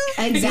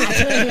wheel.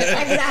 Exactly.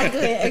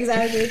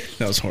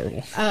 That was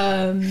horrible.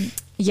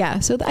 Yeah.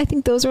 So I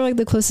think those are like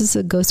the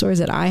closest ghost stories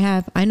that I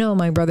have. I know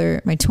my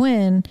brother, my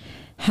twin,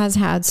 has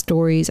had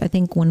stories. I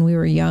think when we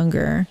were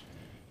younger,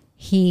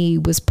 he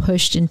was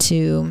pushed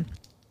into,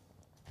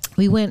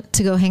 we went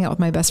to go hang out with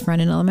my best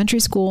friend in elementary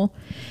school.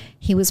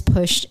 He was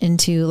pushed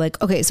into like,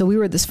 okay, so we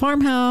were at this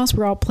farmhouse.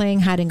 We're all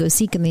playing hide and go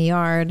seek in the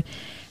yard.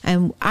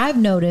 And I've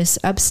noticed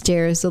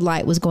upstairs, the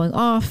light was going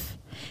off.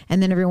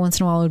 And then every once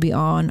in a while it would be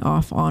on,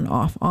 off,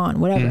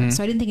 whatever.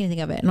 So I didn't think anything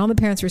of it. And all the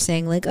parents were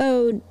saying like,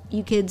 oh,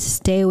 you kids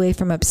stay away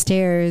from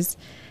upstairs.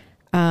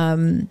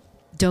 Don't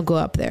go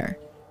up there.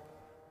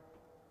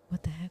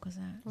 What the heck was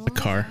that? The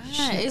car.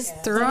 Yeah, it's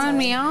throwing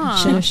me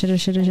off. Shoulda.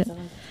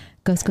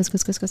 Goes.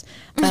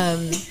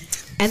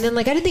 And then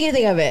like I didn't think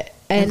anything of it.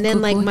 And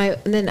then like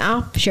and then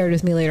Al shared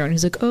with me later on.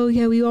 He's like, oh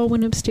yeah, we all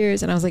went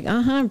upstairs. And I was like,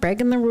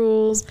 breaking the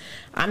rules.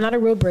 I'm not a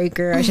rule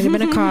breaker. I should have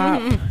been a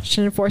cop.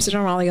 Shouldn't have forced it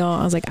on all y'all.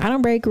 I was like, I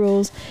don't break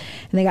rules.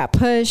 And they got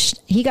pushed.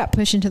 He got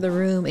pushed into the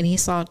room and he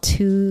saw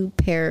 2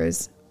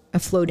 pairs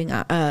of floating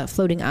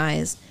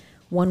eyes.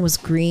 One was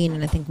green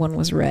and I think one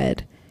was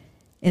red.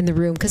 in the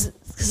room because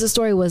the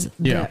story was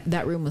Yeah.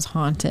 that room was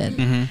haunted,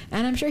 and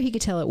I'm sure he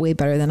could tell it way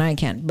better than I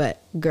can.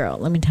 But girl,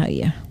 let me tell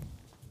you,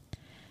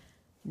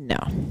 no,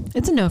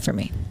 it's a no for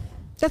me.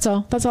 That's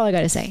all. That's all I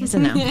got to say. It's a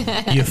no.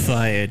 You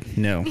fired.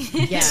 No.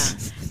 Yeah,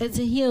 it's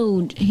a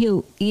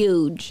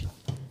huge.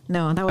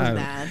 No, that was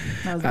bad.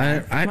 That was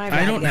bad.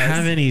 I don't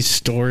have any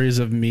stories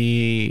of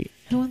me.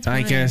 Who wants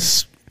I mine?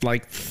 guess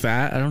like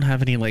that. I don't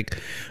have any like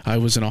I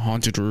was in a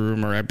haunted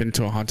room or I've been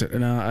to a haunted.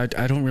 No, I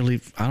don't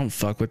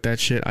fuck with that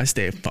shit. I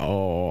stay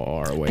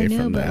far away I know,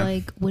 from but that.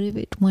 like, what if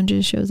one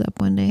just shows up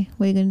one day?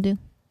 What are you gonna do?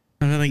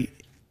 I'm like,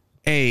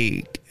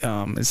 hey,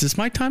 is this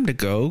my time to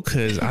go?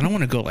 Because I don't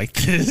want to go like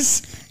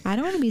this. I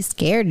don't want to be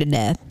scared to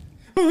death.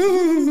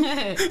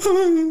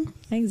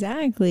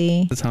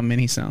 Exactly. That's how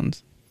Minnie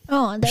sounds.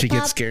 Oh, She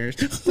gets scared.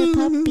 the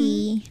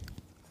puppy.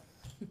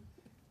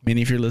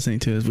 Minnie, if you're listening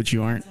to this, which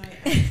you aren't,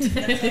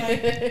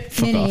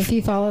 fuck Minnie, off. if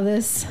you follow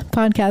this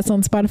podcast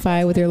on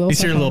Spotify with your little,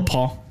 It's your cell little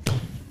phone, paw.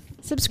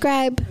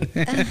 subscribe.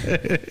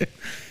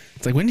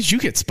 It's like, when did you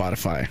get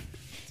Spotify?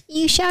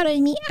 You shouted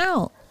me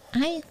out.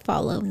 I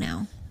follow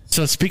now.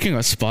 So speaking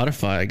of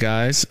Spotify,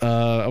 guys,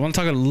 I want to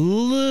talk a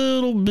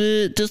little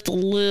bit, just a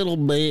little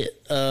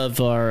bit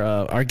of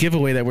our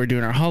giveaway that we're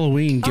doing, our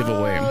Halloween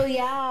giveaway. Oh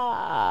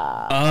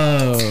yeah.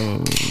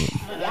 Oh,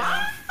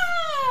 Yeah.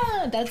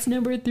 That's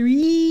number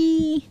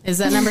 3. Is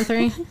that number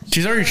 3?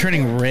 she's already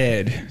turning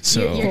red.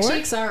 So Your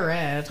cheeks are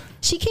red.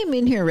 She came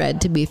in here red.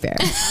 To be fair.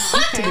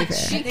 To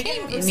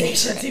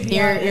be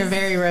fair. You're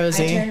very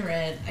rosy.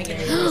 red. I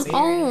get rosy.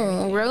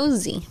 Oh,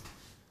 Rosie.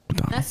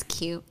 That's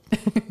cute.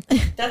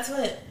 That's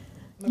what.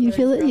 You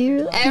feel it?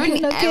 You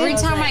Every okay? every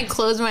time I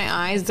close my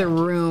eyes, the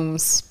room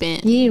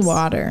spins. You need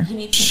water.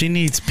 she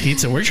needs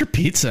pizza. Where's your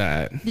pizza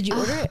at? Did you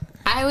order it?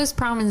 I was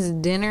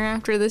promised dinner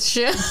after this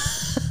show.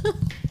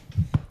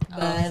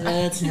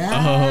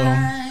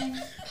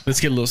 Let's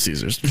get Little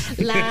Caesars.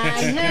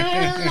 Liar,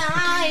 liar.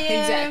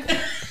 Exactly.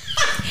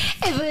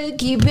 Ever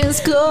keeping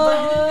score?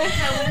 Are you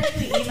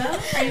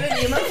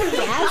an emo from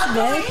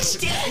Yes,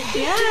 bitch.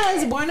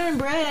 Yes, born and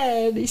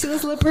bred. You see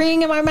this lip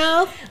ring in my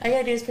mouth? All you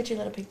gotta do is put your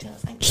little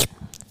pigtails. I'm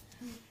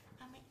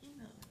an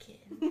emo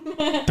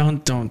kid.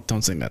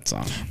 Don't sing that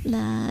song.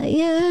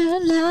 Liar,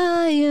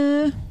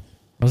 liar. What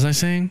was I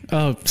saying?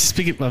 Oh,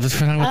 speaking of, I was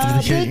forgetting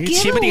what the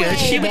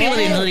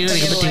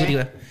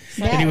giveaway,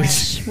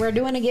 Anyways, we're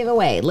doing a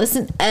giveaway.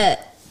 Listen up.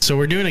 so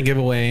we're doing a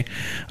giveaway.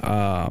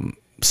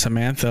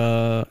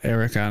 Samantha,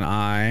 Erica, and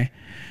I,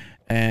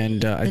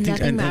 and I think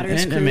Nothing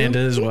Matters and crew. Amanda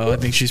as well. I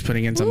think she's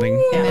putting in something.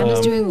 Amanda's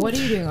doing, what are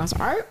you doing? Also,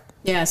 art?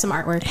 Yeah, some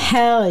artwork.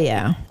 Hell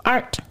yeah.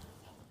 Art.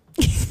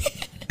 I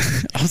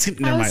was gonna,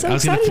 never I was mind. so I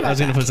was gonna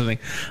excited put something.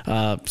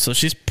 So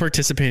she's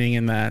participating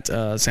in that.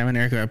 Sam and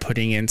Erica are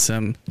putting in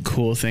some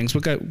cool things.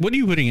 What are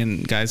you putting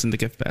in, guys, in the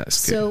gift basket?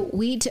 So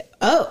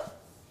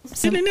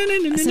some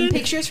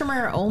pictures from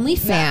our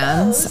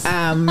OnlyFans.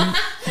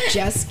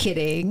 Just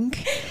kidding.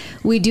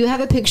 We do have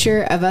a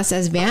picture of us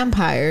as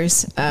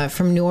vampires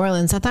from New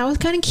Orleans. I thought it was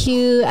kind of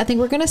cute. I think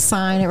we're gonna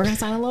sign it. We're gonna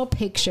sign a little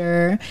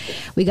picture.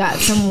 We got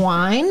some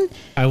wine.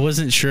 I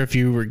wasn't sure if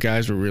you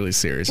guys were really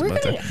serious We're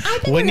about gonna- that. I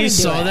think When we're you gonna do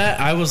saw it. that,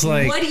 I was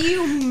like, What do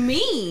you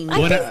mean? I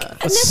What think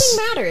a- nothing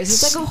matters.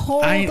 It's like the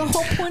whole point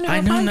of I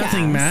our know podcast.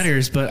 nothing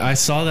matters, but I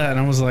saw that and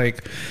I was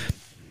like,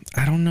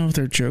 I don't know if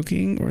they're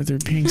joking or they're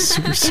being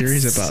super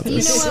serious about You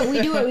this. know what?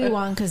 We do what we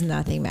want because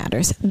nothing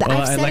matters. Well,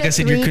 I've said like it I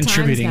said, you're 3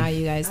 contributing. times now,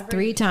 you guys.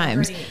 3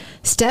 times.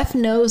 Steph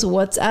knows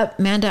what's up.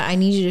 Amanda, I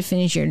need you to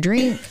finish your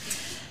drink.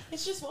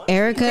 It's just water.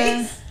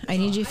 Erica, I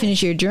need you to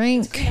finish your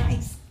drink.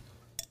 Nice.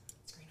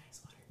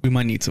 We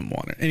might need some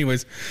water.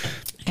 Anyways,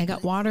 I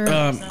got water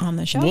on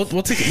the shelf.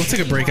 we'll take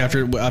a break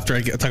after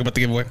I talk about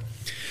the giveaway.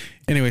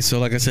 Anyway, so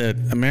like I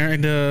said,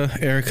 Amanda,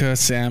 Erica,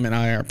 Sam, and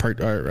I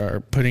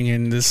are putting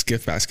in this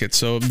gift basket.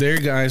 So there,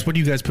 guys, what are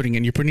you guys putting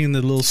in? You're putting in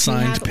the little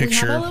signed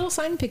picture. We have a little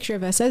signed picture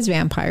of us as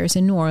vampires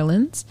in New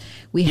Orleans.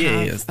 We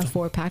have Yes. a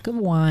 4-pack of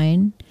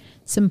wine,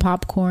 some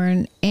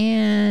popcorn,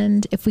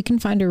 and if we can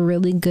find a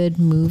really good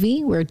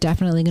movie, we're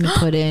definitely going to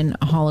put in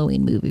a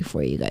Halloween movie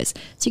for you guys.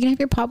 So you can have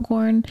your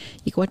popcorn,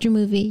 you can watch your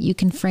movie, you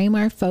can frame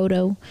our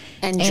photo,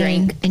 And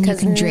drink, and you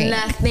 'cause can drink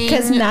nothing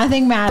because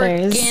nothing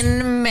matters.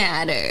 Freaking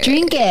matters.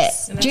 Drink it,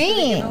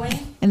 drink,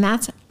 and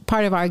that's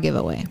part of our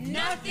giveaway.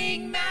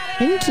 Nothing matters.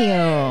 Thank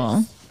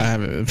you. I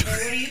haven't.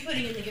 What are you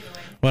putting in the giveaway?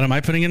 What am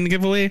I putting in the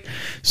giveaway?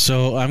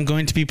 So I'm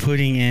going to be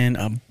putting in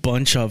a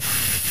bunch of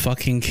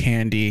fucking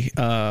candy,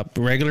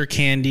 regular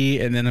candy,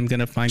 and then I'm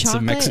gonna find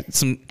Chocolate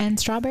some. and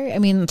strawberry. I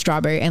mean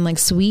strawberry and like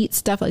sweet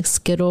stuff like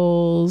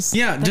Skittles.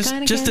 Yeah, that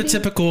kind of just the candy?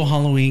 typical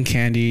Halloween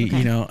candy, Okay.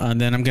 you know. And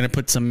then I'm gonna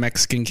put some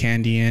Mexican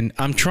candy in.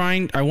 I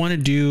want to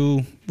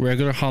do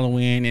regular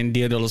Halloween and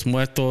Dia de los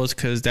Muertos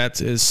because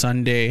that is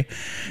Sunday,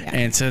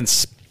 and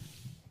since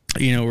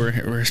you know we're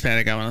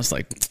Hispanic, I was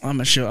like, I'm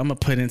gonna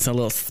put in some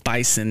little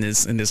spice in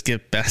this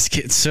gift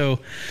basket. So,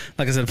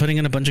 like I said, putting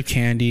in a bunch of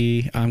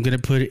candy. I'm gonna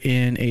put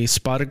in a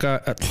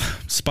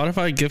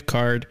Spotify gift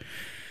card.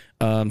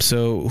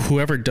 So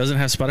whoever doesn't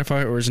have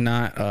Spotify or is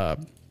not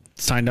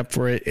signed up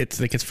for it, it's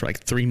like it's for like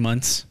 3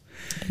 months.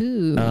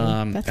 Ooh,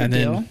 that's a and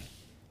deal. then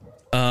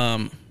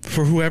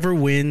for whoever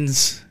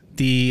wins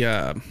the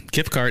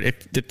gift card,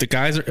 if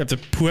the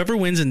whoever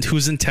wins and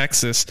who's in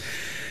Texas,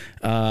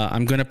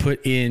 I'm gonna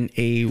put in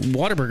a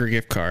Whataburger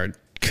gift card,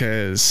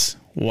 because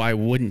why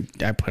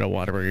wouldn't I put a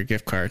Whataburger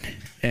gift card?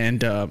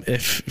 And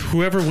if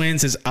whoever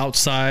wins is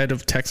outside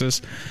of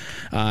Texas,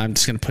 I'm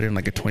just gonna put in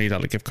like a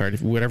 $20 gift card.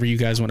 Whatever you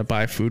guys want to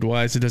buy food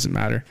wise, it doesn't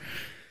matter,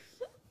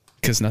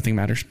 because nothing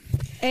matters.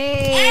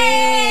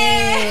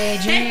 Hey,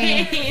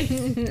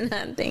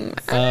 nothing.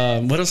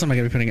 What else am I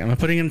gonna be putting in? I'm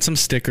putting in some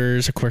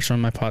stickers, of course,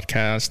 from my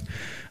podcast.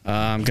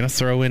 I'm gonna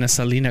throw in a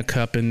Selena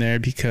cup in there,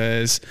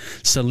 because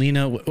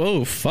Selena.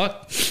 Oh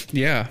fuck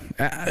yeah!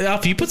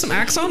 Alf, you put some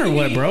Axe on or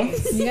what, bro?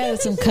 You got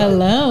some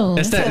cologne.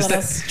 Is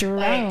that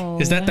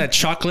strong. is that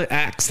chocolate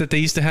Axe that they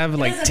used to have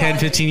like 10,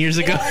 15 years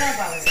ago?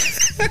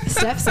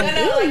 Steph's like,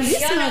 ooh, you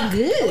smell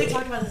good. We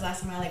talked about this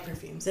last time. I like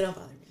perfumes. They don't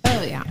bother me.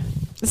 Oh yeah,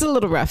 it's a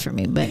little rough for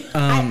me, but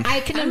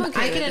I can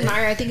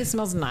admire. I think it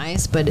smells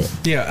nice, but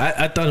Yeah,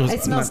 I thought it was.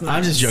 It smells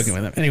I'm just nice. joking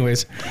with him.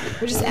 Anyways,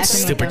 we're just effing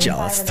super with them.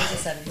 jealous.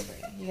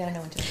 You gotta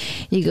know when to.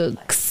 You go.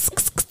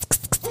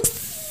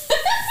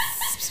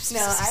 No,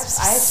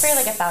 I spray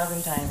like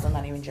 1,000 times. I'm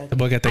not even joking. The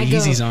boy got the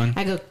Yeezys on.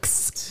 I go.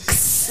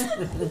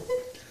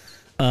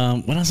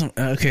 What else?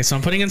 Okay, so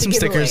I'm putting in some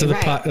giveaway, stickers of the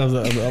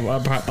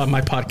right. of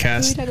my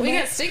podcast. We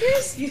got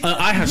stickers?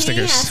 I have He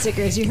stickers. has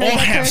stickers. You heard Oh, I that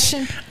have.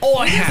 correction? Oh,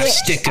 I have I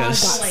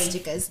stickers. got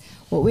stickers.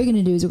 What we're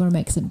gonna do is we're gonna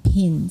make some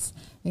pins.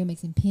 We're gonna make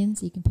some pins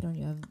so you can put on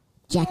your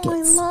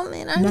jackets.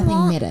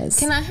 Nothing matters.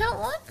 Can I have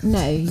one?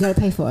 No, you gotta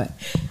pay for it.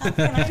 Can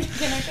I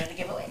try to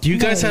give away? Do you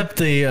guys No. have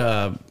the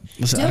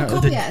Don't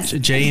copy us.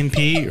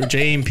 JMP or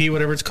JMP,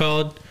 whatever it's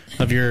called,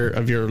 of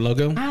your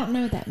logo? I don't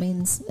know what that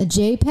means. A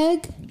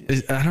JPEG?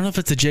 I don't know if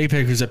it's a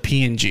JPEG or it's a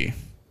PNG.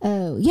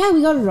 Oh, yeah,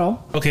 we got it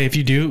all. Okay, if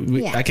you do,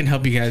 Yeah. I can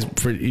help you guys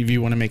for if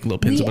you want to make little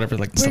pins or whatever,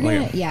 like stuff like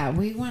that. Yeah,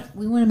 we want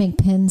to make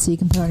pins so you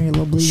can put on your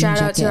little blue Shout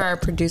jacket. out to our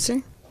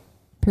producer.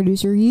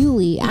 Producer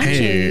Yuli. Actually,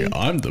 Hey,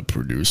 I'm the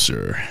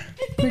producer.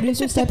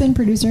 producer, step in,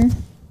 producer.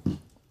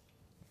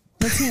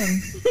 That's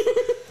him.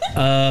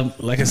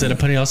 Like I said, I'm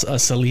putting out a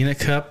Selena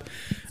cup.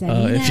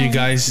 If you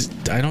guys,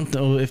 I don't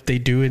know if they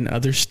do in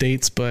other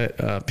states,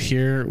 but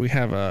here we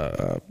have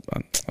a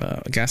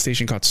gas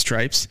station called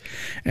Stripes,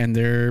 and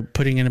they're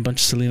putting in a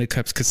bunch of Selena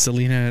cups because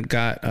Selena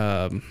got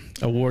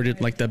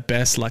awarded like the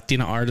best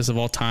Latina artist of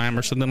all time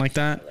or something like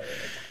that.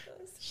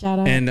 Shout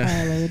out And,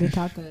 Laredo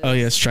Tacos. Oh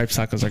yeah, Stripes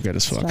tacos are good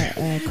as fuck.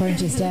 According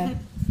to Steph.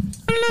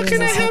 Hello,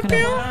 can I help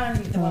you?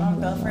 The one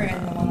on Belfort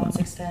and the one on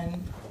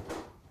 610.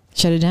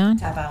 Shut it down.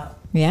 Tap out.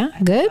 Yeah,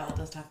 good. All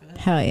those tacos.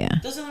 Hell yeah.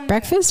 Those are the ones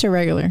Breakfast or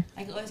regular?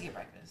 I can always get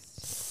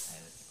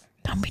breakfast.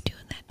 Don't be doing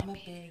that. I'm a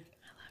big.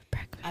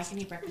 Breakfast. I can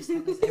eat breakfast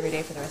tacos every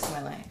day for the rest of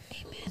my life.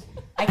 Amen.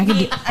 I can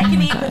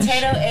eat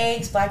potato,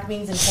 eggs, black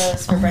beans, and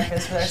toast for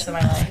breakfast for the rest of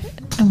my life.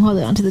 I'm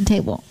holding onto the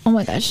table. Oh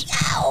my gosh.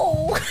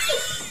 Ow!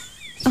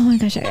 Oh my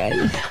gosh.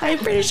 I'm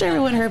pretty sure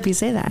everyone heard me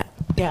say that.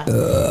 Yeah.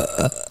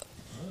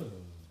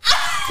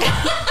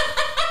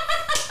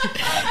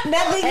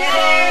 Nothing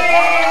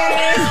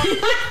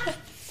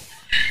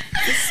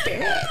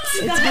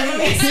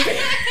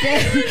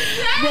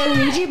The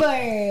Ouija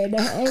board.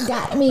 It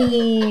got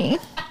me.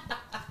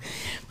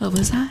 What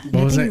was that?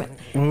 What was it?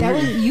 That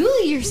was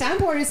Yuli. Your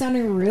soundboard is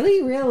sounding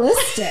really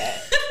realistic.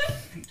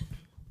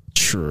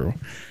 True.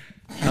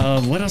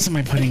 What else am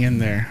I putting in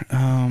there?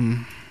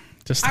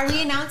 Just Are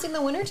we announcing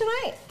the winner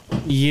tonight?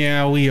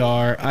 yeah, we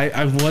are.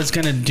 I was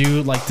gonna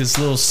do like this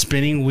little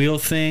spinning wheel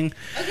thing,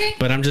 Okay.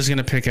 but I'm just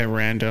gonna pick at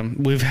random.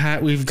 We've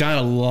got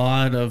a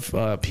lot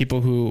of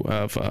people who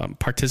have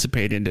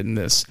participated in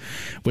this,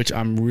 which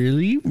I'm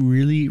really,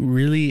 really,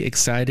 really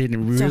excited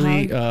and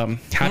really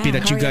happy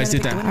that you guys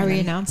did that. Are we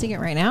announcing it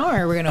right now,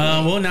 or are we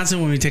gonna? We'll announce it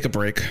when we take a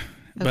break.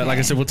 But like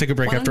I said, we'll take a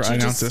break after I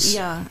announce this.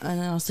 Yeah, and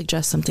I'll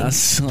suggest something. Okay.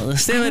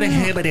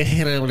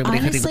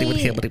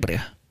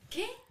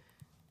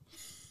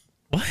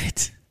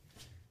 What?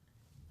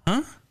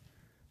 Huh?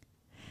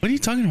 What are you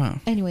talking about?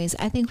 Anyways,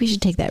 I think we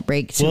should take that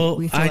break to Well,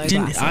 refill I our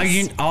didn't.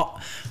 glasses.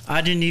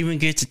 I didn't even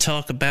get to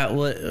talk about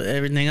what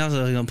everything else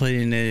I was gonna put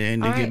in the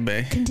All good right,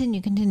 bag.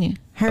 continue. I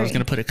Hurry. was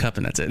gonna put a cup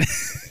and that's it.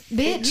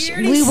 Bitch, You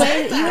already we said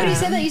waited. You that. already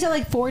said that. You said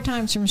like 4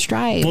 times from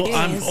Stripe.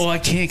 Well, I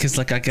can't because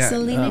like I got.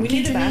 Selena, We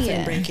need a bathroom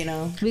Quintanilla. break, you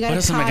know. We got What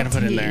else am I gonna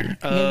put in there?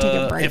 We gotta take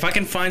a break. If I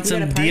can find some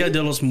got a party? Dia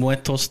de los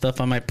Muertos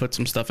stuff, I might put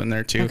some stuff in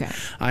there too. Okay.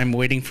 I'm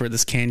waiting for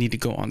this candy to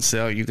go on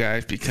sale, you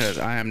guys, because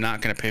I am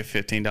not gonna pay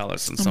 $15 on I'm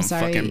some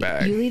sorry. fucking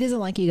bag. Yuli doesn't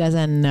like you guys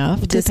enough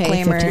to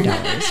Disclaimer. pay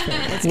 $15 for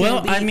it.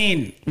 Well, I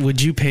mean,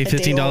 would you pay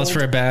 $15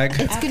 for a bag?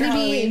 It's After gonna be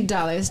Halloween.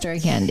 dollar store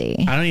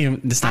candy. I don't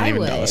even. It's not I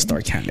even would. dollar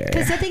store candy.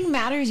 Because nothing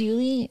matters,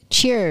 Yuli.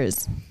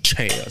 Cheers.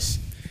 Cheers.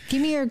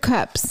 Give me your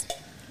cups.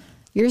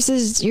 Yours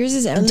is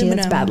empty. That's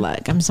Aluminum. bad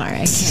luck. I'm sorry.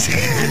 I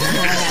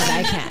can't.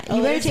 I can't.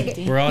 You better take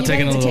it. We're all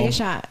taking a take little. a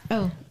shot.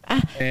 Oh.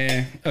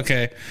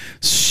 Okay.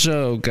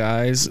 So,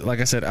 guys, like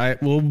I said,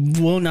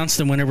 we'll announce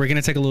the winner. We're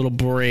gonna take a little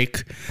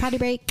break. Potty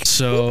break.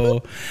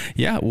 So,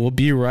 yeah, we'll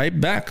be right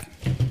back.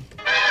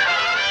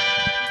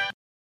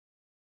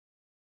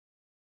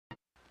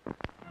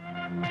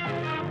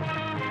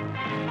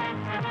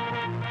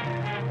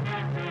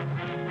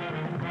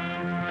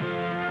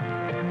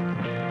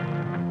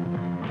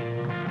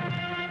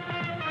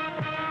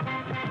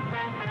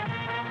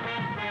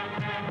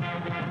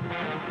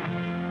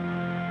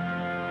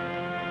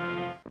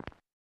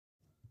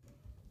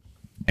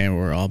 And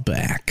we're all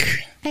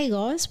back. Hey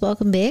guys,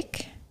 welcome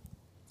back.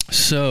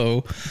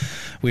 So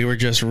we were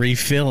just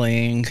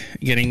refilling,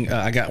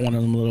 I got one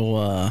of them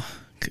little,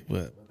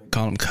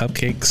 call them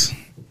cupcakes.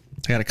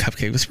 I got a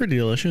cupcake. It's pretty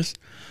delicious.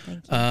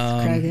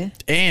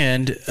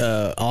 And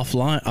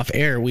off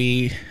air,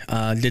 we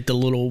did the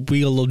little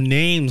wheel of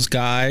names,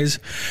 guys.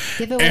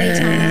 Giveaway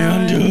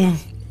time. And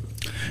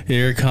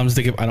here comes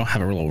the I don't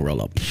have a little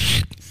roll up.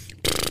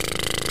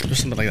 Or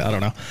something like that. I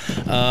don't know.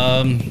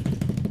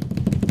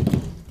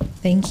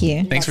 Thank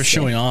you. Thanks for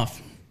showing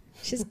off.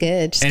 She's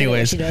good. She's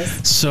Anyways, good at what she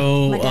does.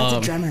 so My dad's a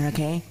drummer,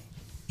 okay?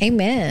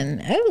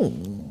 Amen.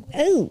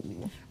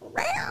 Oh.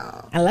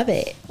 I love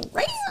it.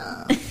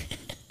 do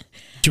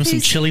you want some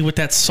chili with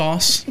that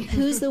sauce?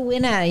 Who's the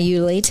winner,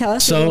 Yuli? Tell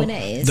us who the So winner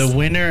is. the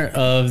winner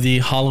of the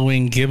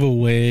Halloween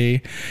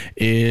giveaway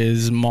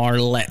is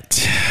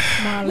Marlette.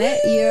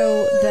 Marlette,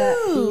 you're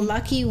the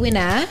lucky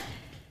winner.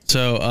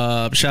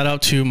 So shout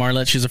out to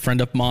Marlette. She's a friend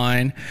of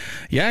mine.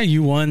 Yeah,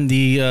 you won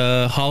the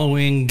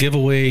Halloween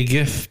giveaway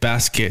gift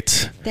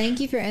basket. Thank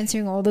you for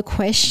answering all the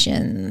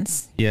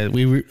questions. Yeah,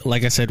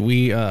 like I said,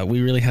 we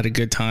really had a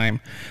good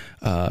time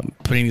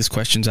putting these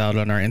questions out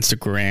on our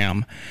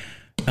Instagram.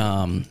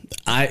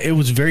 It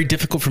was very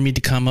difficult for me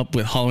to come up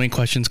with Halloween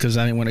questions because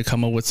I didn't want to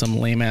come up with some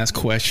lame ass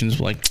questions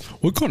like,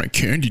 what kind of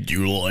candy do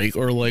you like?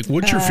 Or like,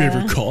 what's your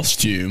favorite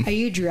costume? Are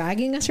you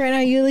dragging us right now,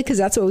 Yuli? Because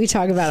that's what we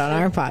talk about on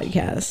our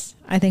podcast.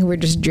 I think we're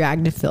just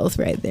dragged to filth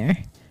right there.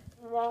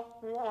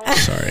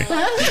 Sorry.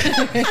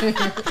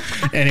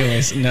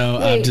 Anyways, no,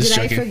 Wait, I'm just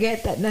did joking. I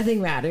forget that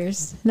nothing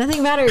matters?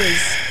 Nothing matters.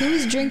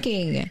 Who's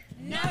drinking?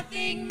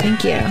 Nothing.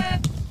 Thank you.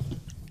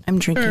 I'm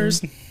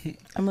drinking.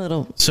 I'm a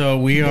little. So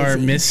we are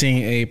missing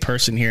a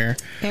person here.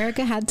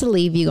 Erica had to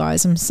leave, you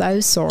guys. I'm so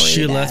sorry.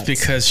 She that- left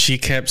because she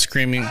kept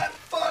screaming.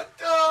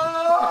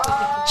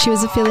 she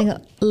was feeling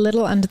a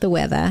little under the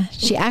weather.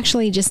 She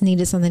actually just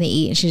needed something to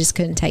eat and she just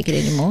couldn't take it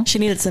anymore. She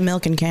needed some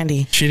milk and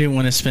candy. She didn't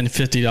want to spend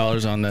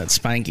 $50 on that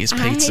Spanky's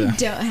pizza. I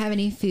don't have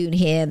any food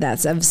here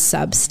that's of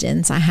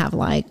substance. I have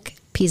like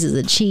pieces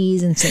of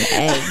cheese and some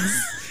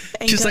eggs.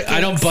 She's like, I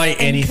don't buy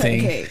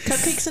anything.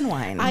 Cupcakes and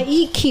wine. I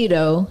eat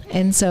keto,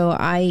 and so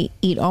I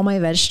eat all my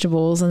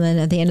vegetables, and then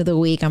at the end of the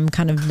week, I'm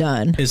kind of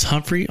done. Is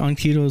Humphrey on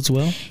keto as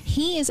well?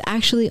 He is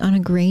actually on a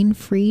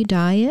grain-free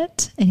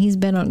diet, and he's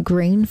been on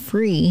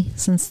grain-free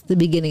since the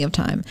beginning of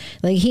time.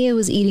 Like, he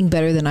was eating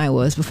better than I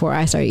was before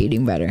I started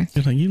eating better.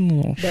 You're like, you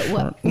little But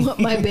what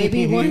my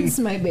baby wants,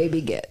 my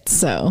baby gets.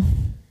 So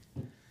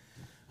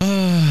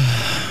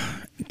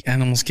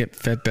animals get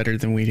fed better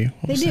than we do.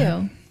 What they was do.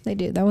 that? They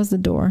do. That was the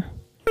door.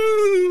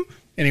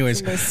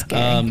 Anyways,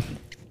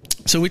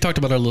 so we talked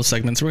about our little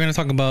segments. We're going to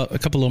talk about a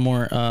couple of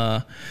more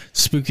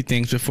spooky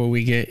things before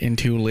we get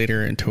into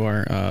later into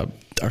our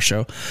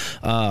show.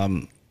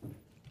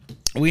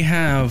 We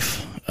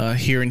have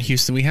here in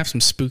Houston, we have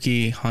some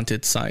spooky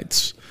haunted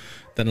sites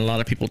that a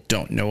lot of people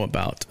don't know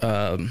about.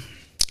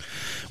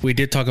 We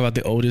did talk about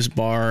the oldest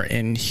bar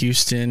in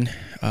Houston.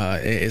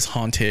 It is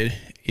haunted.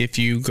 If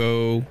you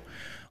go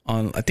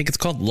on, I think it's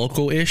called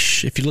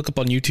Local-ish. If you look up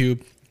on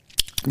YouTube,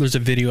 there's a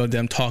video of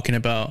them talking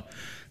about,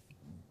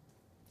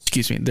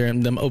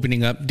 them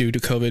opening up due to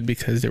COVID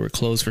because they were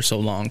closed for so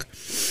long.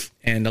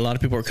 And a lot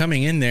of people are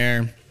coming in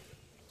there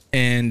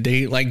and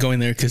they like going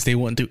there because they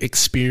want to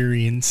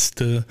experience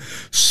the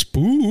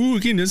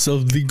spookiness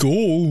of the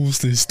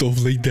ghosts and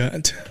stuff like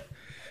that.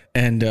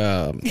 And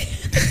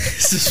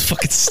this is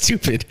fucking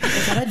stupid.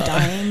 Is that a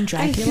dying I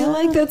Dracula? feel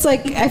like that's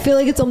like, I feel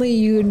like it's only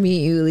you and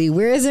me, Uli.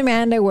 Where's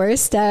Amanda? Where's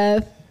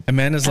Steph?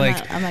 Amanda's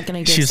I'm not gonna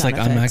give she's sound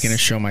like, I'm not effects. going to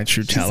show my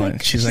true talent.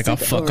 like- she's like, I'll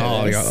fuck over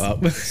all this.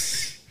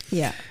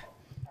 y'all up.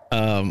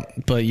 Yeah.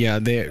 But yeah,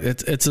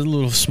 it's a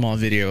little small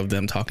video of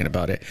them talking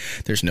about it.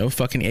 There's no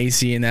fucking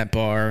AC in that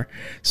bar,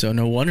 so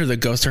no wonder the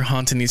ghosts are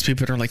haunting these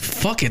people. They're like,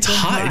 fuck, it's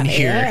hot in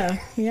here.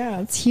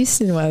 Yeah, it's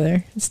Houston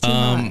weather. It's too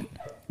hot.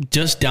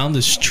 Just down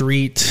the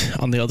street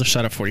on the other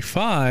side of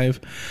 45,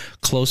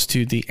 close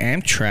to the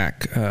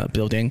Amtrak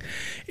building,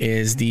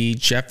 is the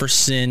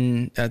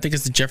Jefferson. I think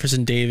it's the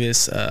Jefferson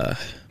Davis.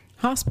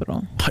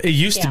 Hospital. It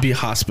used to be a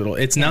hospital.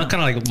 It's now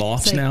kind of like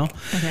lofts now.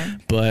 Okay.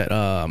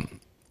 But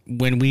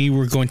when we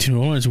were going to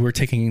New Orleans, we were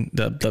taking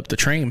the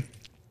train.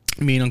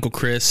 Me and Uncle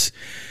Chris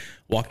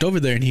walked over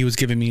there, and he was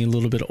giving me a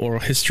little bit of oral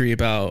history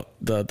about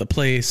the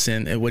place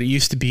and what it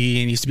used to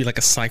be. And it used to be like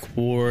a psych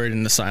ward,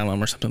 an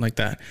asylum, or something like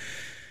that.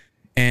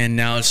 And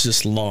now it's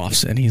just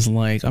lofts. And he's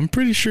like, I'm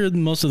pretty sure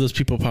most of those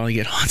people probably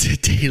get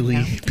haunted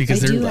daily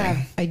because they're like,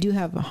 I do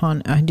have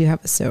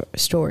a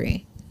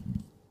story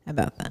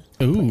about that.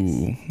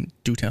 ooh,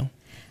 do tell.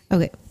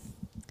 Okay.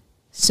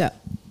 So,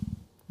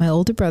 my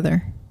older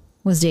brother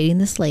was dating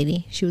this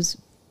lady. She was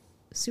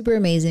super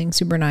amazing,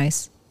 super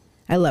nice.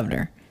 I loved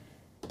her.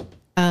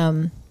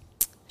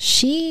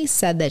 She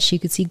said that she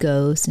could see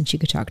ghosts and she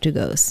could talk to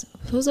ghosts.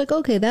 So I was like,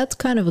 okay, that's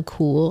kind of a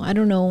cool. I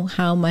don't know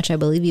how much I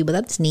believe you, but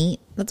that's neat.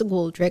 That's a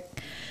cool trick.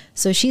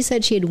 So she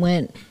said she had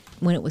went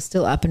when it was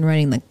still up and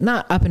running, like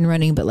not up and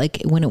running, but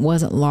like when it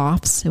wasn't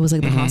lofts, it was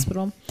like the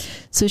hospital.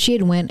 So she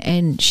had went,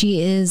 and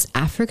she is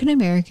African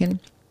American.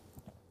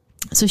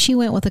 So she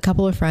went with a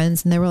couple of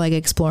friends and they were like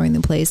exploring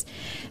the place.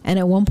 And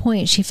at one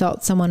point she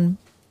felt someone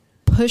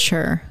push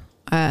her,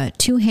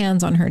 2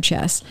 hands on her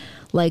chest,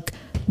 like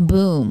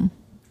boom.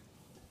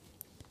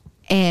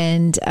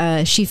 And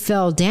she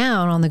fell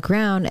down on the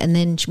ground. And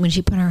then when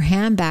she put her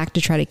hand back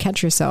to try to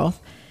catch herself,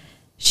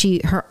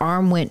 her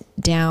arm went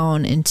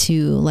down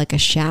into like a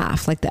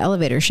shaft, like the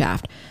elevator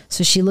shaft.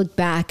 So she looked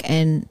back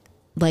and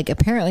like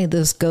apparently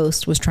this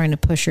ghost was trying to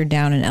push her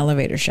down an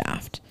elevator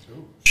shaft.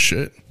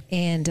 Shit.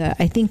 And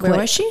I think Where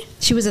was she?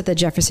 She was at the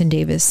Jefferson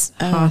Davis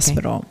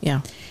Hospital. Okay.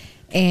 Yeah.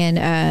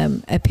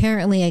 And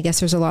apparently, I guess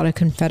there's a lot of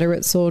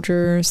Confederate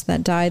soldiers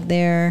that died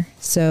there.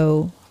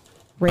 So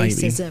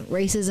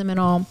racism and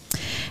all.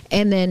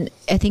 And then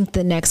I think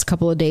the next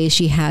couple of days,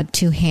 she had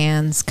 2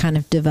 hands kind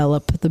of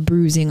develop the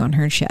bruising on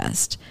her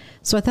chest.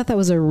 So I thought that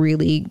was a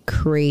really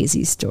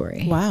crazy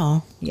story.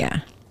 Wow.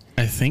 Yeah.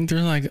 I think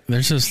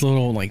there's this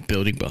little like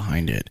building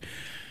behind it.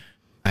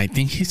 I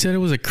think he said it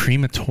was a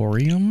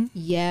crematorium.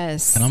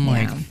 Yes. And I'm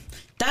like,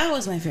 that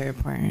was my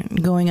favorite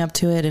part, going up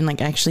to it and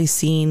like actually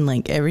seeing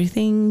like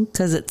everything,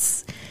 because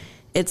it's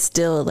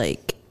still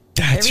like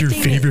that's your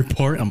favorite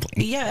part. I'm like,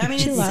 yeah, I mean,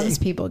 She it's, loves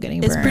people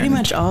getting it's burned. pretty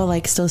much all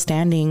like still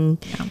standing,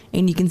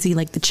 and you can see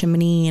like the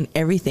chimney and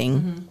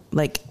everything.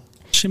 Like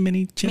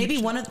chimney.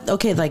 maybe one of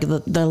like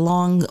the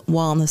long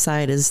wall on the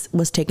side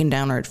was taken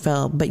down or it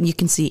fell, but you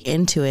can see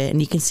into it and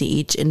you can see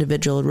each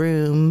individual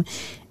room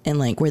and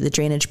like where the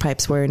drainage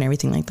pipes were and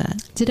everything like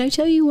that. Did I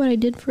tell you what I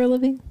did for a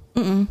living?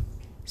 Mm-mm.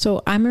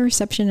 So I'm a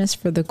receptionist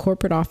for the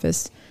corporate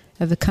office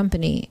of a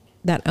company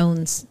that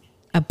owns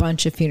a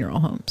bunch of funeral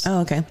homes.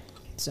 Oh, okay.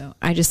 So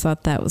I just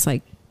thought that was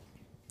like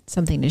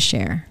something to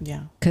share.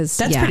 Yeah. Because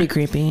That's pretty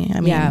creepy.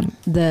 I mean, yeah,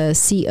 the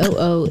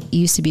COO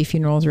used to be a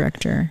funeral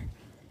director.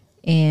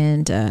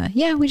 And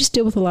we just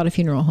deal with a lot of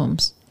funeral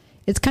homes.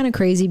 It's kind of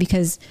crazy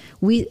because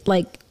we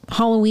like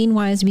Halloween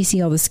wise, we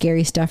see all the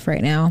scary stuff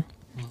right now.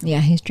 Yeah,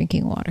 he's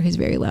drinking water. He's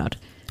very loud.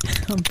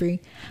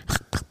 Humphrey.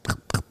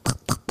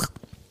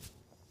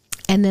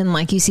 And then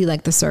like you see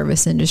like the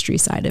service industry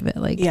side of it.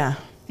 Like, yeah.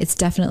 It's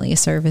definitely a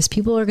service.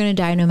 People are going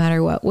to die no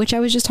matter what, which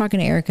I was just talking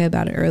to Erica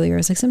about it earlier.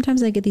 It's like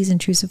sometimes I get these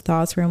intrusive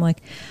thoughts where I'm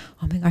like,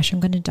 oh my gosh, I'm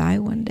going to die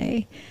one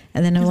day.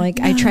 And then I'm like,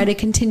 I try to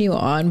continue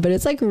on, but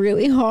it's like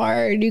really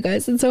hard. You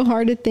guys, it's so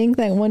hard to think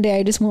that one day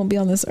I just won't be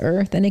on this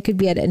earth, and it could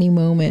be at any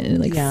moment,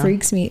 and it like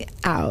freaks me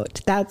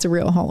out. That's a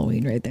real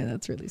Halloween right there.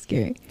 That's really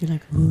scary. You're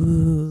like,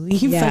 ooh,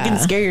 you fucking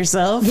scare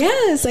yourself.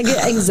 Yes, I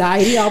get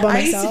anxiety all by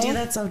myself.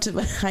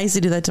 I used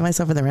to do that to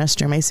myself in the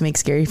restroom. I used to make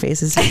scary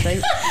faces.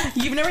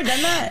 You've never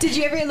done that? Did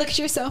you ever look at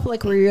yourself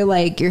like where you're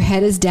like your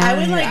head is down? I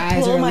would and your like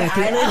eyes pull are my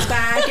looking eyelids up.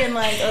 back and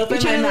like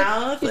open my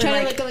mouth. You're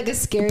trying to look like a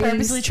scary.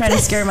 Purposely trying to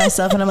scare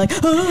myself, and I'm like,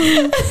 oh.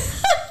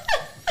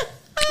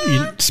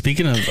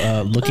 Speaking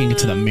of looking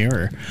into the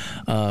mirror,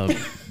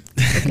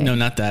 no,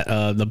 not that.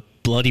 The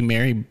Bloody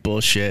Mary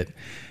bullshit.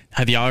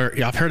 Have y'all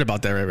heard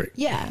about that, right?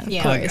 Yeah.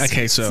 Like,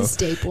 okay, so it's a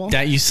staple.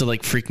 that used to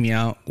like freak me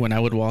out when I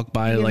would walk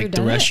by like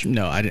the restroom.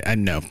 No, I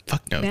know.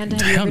 Fuck no. Amanda,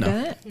 have you Hell ever no.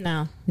 done it?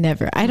 No.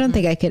 Never. I don't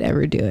think I could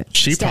ever do it.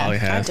 She Steph, probably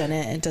I've has. done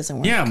it. It doesn't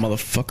work. Yeah,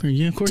 motherfucker.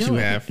 Yeah, of course you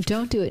have.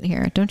 Don't do it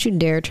here. Don't you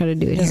dare try to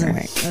do it Doesn't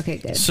here. work. Okay,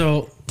 good.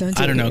 So Don't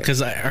do I don't it know here.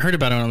 because I heard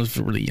about it when I was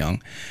really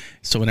young.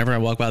 So whenever I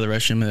walk by the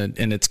restroom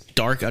and it's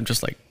dark, I'm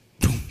just like,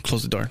 boom,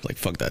 close the door. Like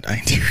fuck that.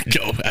 I need to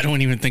go. I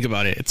don't even think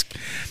about it. It's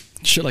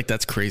shit like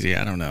that's crazy.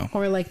 I don't know.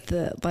 Or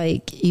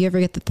you ever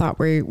get the thought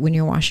where when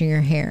you're washing your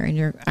hair and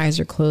your eyes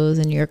are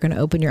closed and you're going to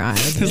open your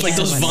eyes. It's like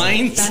those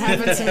vines. That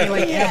happens to me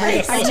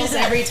like almost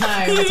every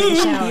time I take a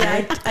shower.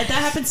 Yeah, that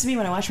happens to me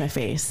when I wash my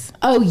face.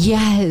 Oh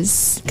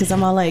yes. Because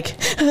I'm all like,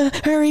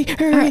 hurry.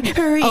 Oh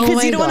Because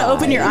my you don't want to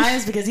open your gosh.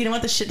 eyes because you don't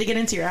want the shit to get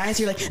into your eyes.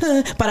 You're like,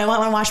 but I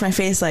want to wash my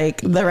face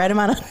like the right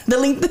amount of the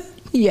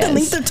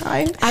length of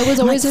time. I was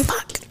always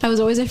fuck. I was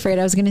always afraid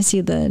I was going to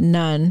see the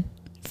nun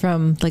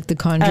from like the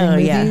Conjuring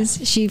movies.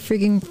 Yeah. She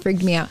freaking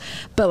freaked me out.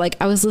 But like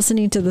I was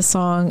listening to the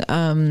song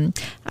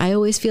I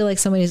always feel like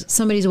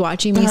somebody's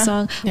watching me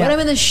song. When I'm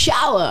in the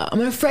shower, I'm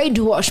afraid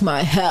to wash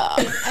my hair.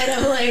 And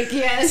I'm like,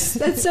 yes,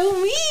 that's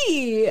so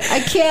me.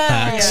 I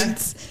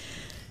can't.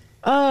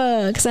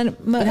 Because I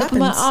open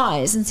my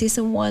eyes and see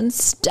someone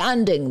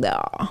standing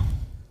there.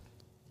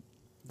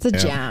 It's a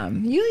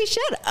jam. You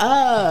shut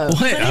up.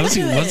 What? I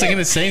wasn't going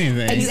to say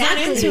anything.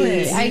 Exactly. into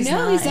it. I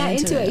know he's not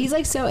into it. He's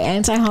like so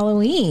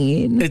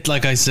anti-Halloween. It's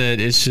like I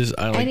said, it's just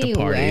I like the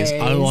parties. I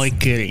Anyways. like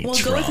getting Well, go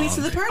drunk. with me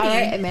to the party. All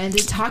right, Amanda,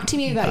 talk to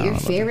me about your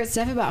favorite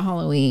stuff about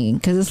Halloween.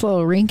 Because this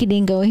little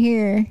rinky-dink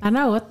here. I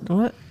know what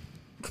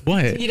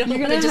What? You're going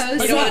to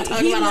host you don't want to it.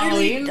 talk about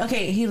Halloween?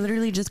 Okay, he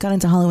literally just got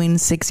into Halloween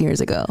 6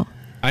 years ago.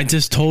 I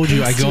just told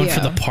you I go in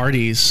for you. the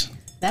parties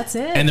That's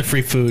it. and the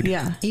free food.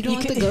 Yeah. You don't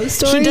want the ghost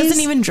stories? He doesn't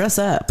even dress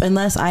up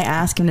unless I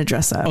ask him to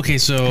dress up. Okay,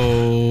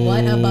 so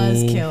What a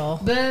buzzkill.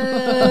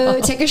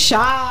 Boo. Take a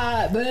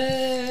shot.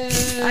 Boo.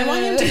 I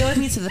want him to go with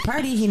me to the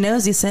party. He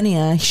knows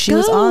Yesenia. She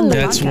was on the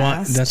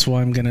podcast. That's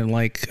why I'm gonna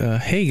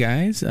hey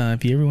guys,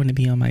 if you ever want to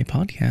be on my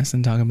podcast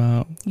and talk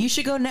about, You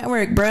should go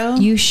network, bro.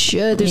 You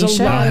should. There's You a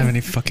should. I lot don't have of.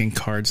 any fucking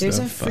cards. There's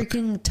though. a Fuck.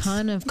 freaking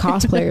ton of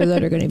cosplayers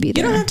that are going to be You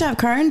there. don't have to have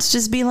cards.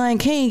 Just be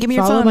like, hey, give me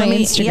your Follow phone. my Let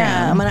me- Instagram.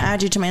 Yeah, I'm gonna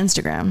add you to my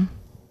Instagram.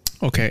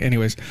 Okay.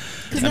 Anyways,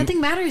 Because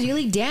nothing matters. You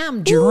like,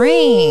 damn,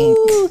 drink.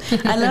 Ooh.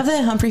 I love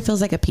that Humphrey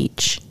feels like a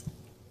peach.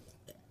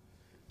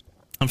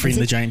 I'm freeing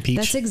the giant peach.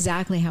 That's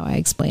exactly how I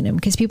explain him.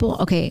 Because people,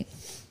 okay,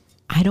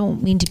 I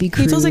don't mean to be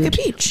crude. He feels like a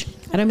peach.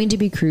 I don't mean to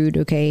be crude,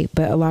 okay?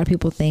 But a lot of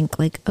people think,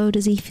 like, oh,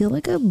 does he feel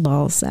like a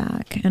ball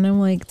sack? And I'm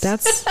like,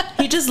 that's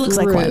He just looks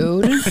like one.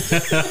 rude.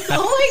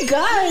 Oh my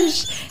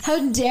gosh.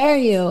 How dare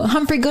you?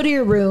 Humphrey, go to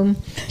your room.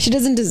 She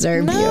doesn't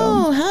deserve you.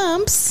 No,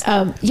 Humps.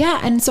 Yeah,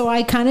 and so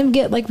I kind of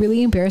get like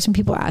really embarrassed when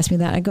people ask me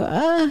that. I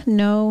go,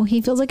 no,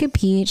 he feels like a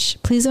peach.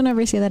 Please don't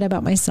ever say that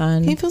about my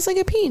son. He feels like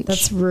a peach.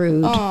 That's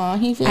rude. Aw,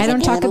 he feels I don't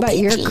like a talk little about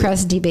your peachy.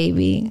 crusty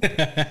baby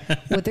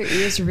with their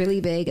ears really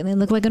big and they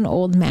look like an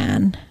old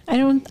man. I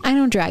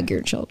don't drag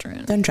your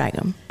children. Don't drag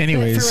him.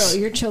 anyways, For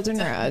real, your children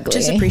are ugly.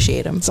 Just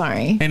appreciate him.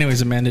 Sorry.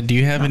 anyways, Amanda, do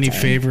you have any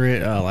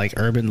favorite like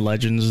urban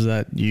legends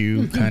that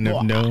you kind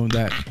of know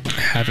that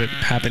haven't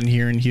happened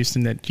here in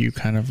Houston that you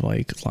kind of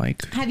like?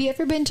 Have you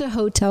ever been to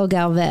Hotel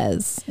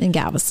Galvez in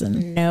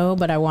Galveston? No,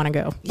 but I want to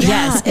go.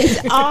 Yes,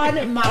 it's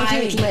on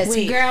my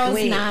list. Girls'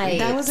 wait. night.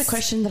 That was a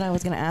question that I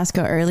was going to ask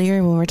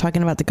earlier when we were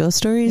talking about the ghost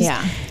stories.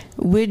 Yeah.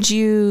 Would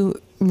you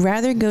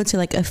rather go to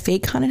like a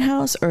fake haunted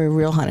house or a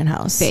real haunted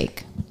house?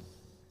 Fake.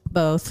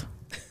 Both.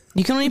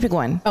 You can only pick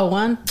one. Oh,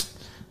 one?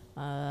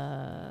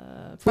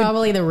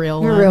 Probably the real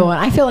A one. real one.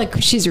 I feel like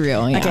she's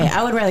real. Yeah. Okay,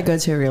 I would rather go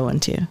to a real one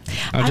too.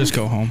 I'll just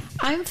go home.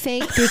 I'm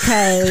fake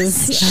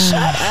because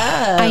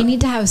I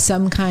need to have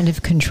some kind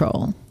of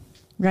control,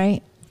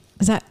 right?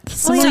 Is that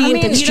someone with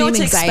you know extreme what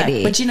to anxiety?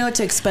 expect, but you know what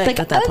to expect Like,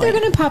 at that they're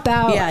point. going to pop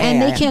out Yeah, and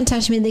yeah, they yeah. can't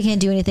touch me, they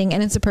can't do anything,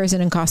 and it's a person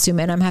in costume,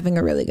 and I'm having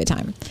a really good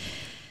time.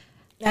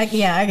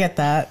 Yeah, I get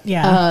that.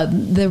 Yeah.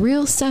 The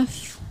real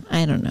stuff,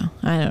 I don't know.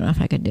 I don't know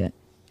if I could do it.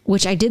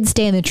 Which I did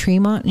stay in the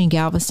Tremont in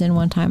Galveston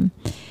one time,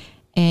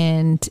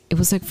 and it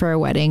was like for a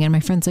wedding, and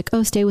my friend's like,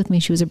 "Oh, stay with me."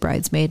 She was a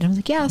bridesmaid, and I was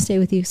like, "Yeah, I'll stay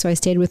with you." So I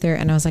stayed with her,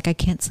 and I was like, "I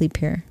can't sleep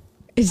here."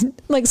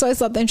 Like, so I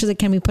slept there, and she's like,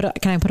 can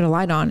I put a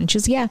light on? And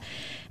she's, yeah.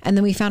 And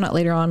then we found out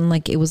later on,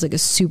 like, it was like a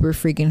super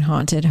freaking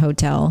haunted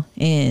hotel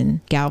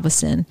in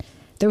Galveston.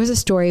 There was a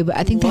story, but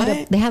I think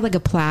they had like a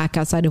plaque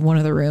outside of one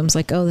of the rooms,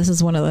 like, oh, this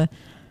is one of the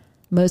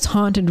most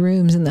haunted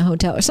rooms in the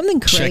hotel or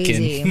something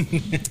crazy.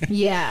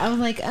 Yeah. I was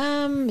like,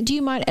 do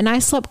you mind? And I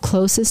slept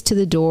closest to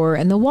the door,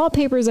 and the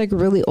wallpaper is like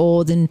really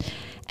old and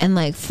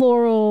like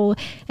floral,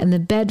 and the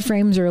bed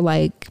frames are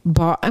like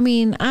I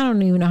mean, I don't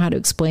even know how to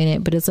explain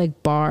it, but it's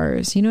like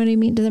bars. You know what I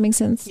mean? Does that make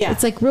sense? Yeah.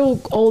 It's like real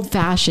old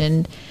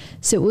fashioned.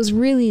 So it was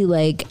really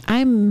like,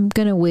 I'm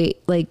gonna wait.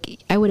 Like,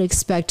 I would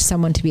expect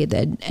someone to be at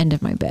the end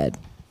of my bed,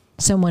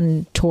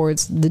 someone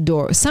towards the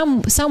door.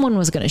 Someone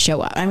was gonna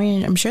show up. I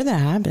mean, I'm sure that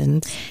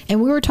happens.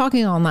 And we were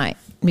talking all night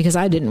because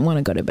I didn't want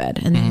to go to bed.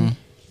 And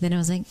then I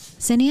was like,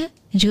 Senia?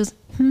 And she goes,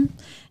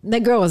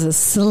 That girl was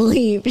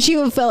asleep.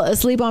 She fell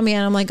asleep on me,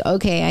 and I'm like,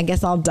 okay, I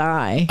guess I'll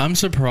die. I'm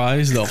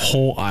surprised the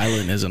whole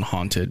island isn't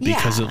haunted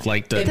because of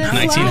like the The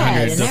 1900s. flood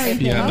and The,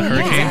 everything. yeah, the Oh,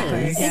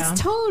 hurricane. yeah.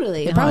 It's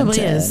totally It probably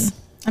haunted. is.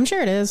 I'm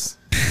sure it is.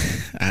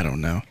 I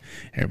don't know.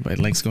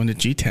 Everybody likes going to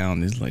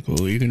G-Town. It's like,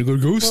 well, you're gonna go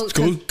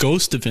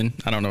Ghostivin.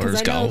 I don't know. Or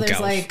Because it's I know there's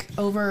like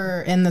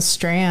over in the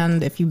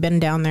Strand, if you've been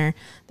down there,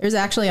 there's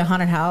actually a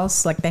haunted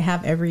house like they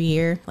have every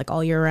year, like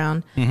all year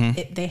round.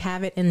 They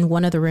have it in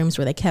one of the rooms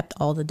where they kept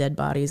all the dead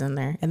bodies in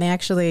there, and they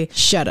actually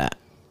Shut up.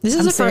 This is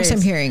I'm the first serious.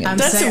 I'm hearing of.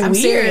 That's I'm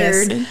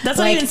serious. weird. That's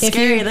Like, not even if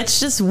scary. you- That's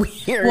just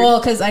weird. Well,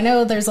 because I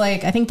know there's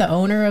like, I think the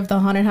owner of the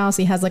haunted house,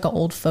 he has like an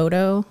old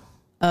photo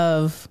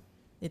of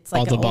it's like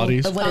All the an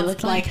bodies? old, Of what it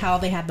looked like how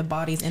they had the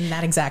bodies in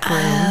that exact room.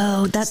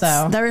 Oh,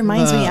 that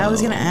reminds me. I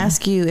was gonna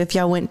ask you if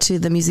y'all went to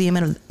the Museum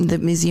of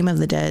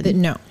the Dead.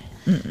 No.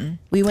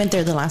 We went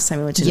there the last time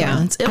we went to New Yeah.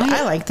 Orleans.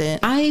 I liked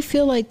it. I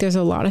feel like there's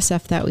a lot of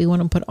stuff that we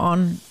want to put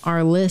on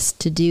our list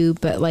to do,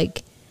 but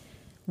like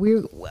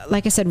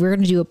I said, we're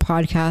going to do a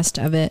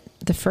podcast of it.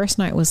 The first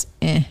night was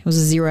it was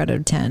a 0 out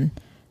of 10.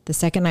 The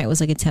second night was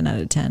like a 10 out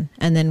of 10,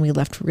 and then we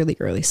left really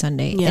early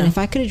Sunday. Yeah. And if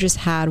I could have just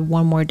had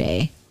one more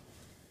day,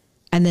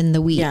 and then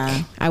the week,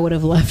 Yeah. I would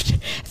have left.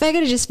 If I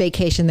could have just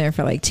vacationed there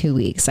for like 2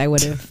 weeks, I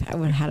would have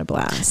had a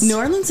blast. New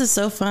Orleans is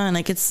so fun.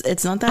 Like it's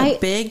not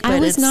that big, but I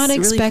was it's not really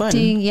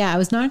expecting. fun. Yeah, I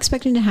was not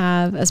expecting to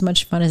have as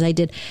much fun as I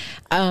did.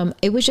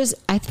 It was just.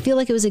 I feel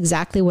like it was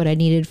exactly what I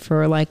needed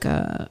for like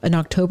an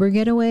October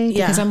getaway.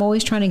 Yeah. Because I'm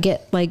always trying to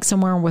get like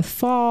somewhere with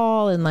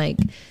fall and like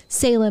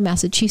Salem,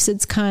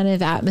 Massachusetts kind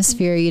of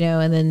atmosphere, you know.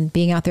 And then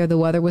being out there, the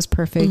weather was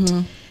perfect.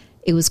 Mm-hmm.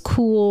 It was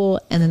cool,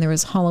 and then there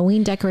was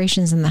Halloween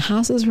decorations, and the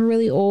houses were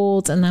really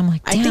old. And I'm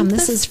like, I damn, think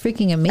this the- is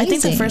freaking amazing. I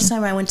think the first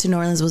time I went to New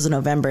Orleans was in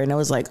November, and it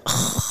was like,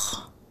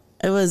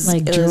 It was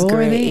Like it was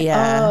great. Jordan?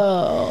 Yeah.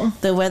 Oh.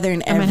 The weather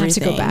and I might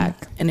everything. have to go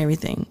back. And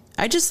everything.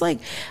 I just like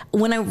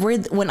when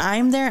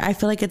I'm there, I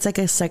feel like it's like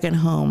a second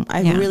home.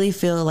 I Yeah. really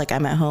feel like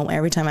I'm at home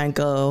every time I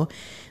go.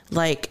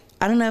 Like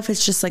I don't know if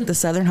it's just like the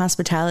Southern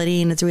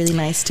hospitality, and it's really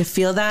nice to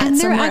feel that. And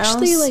they're somewhere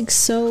actually else. like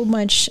so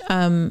much,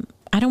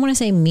 I don't want to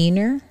say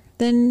meaner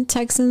than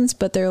Texans,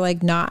 but they're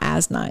like not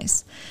as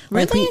nice.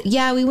 Like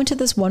Really? we went to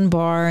this one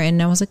bar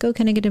and I was like, oh,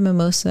 can I get a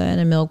mimosa and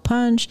a milk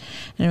punch?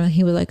 And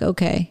he was like,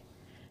 okay.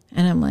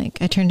 And I'm like,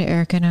 I turned to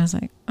Erica and I was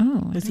like,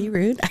 oh. Was he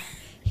rude?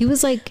 He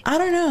was like, I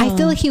don't know. I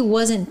feel like he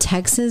wasn't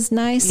Texas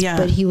nice, Yeah.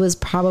 but he was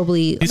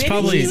probably. He's Maybe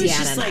probably- he was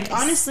Louisiana just like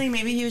nice. honestly,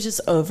 maybe he was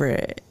just over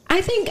it.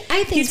 I think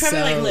He's probably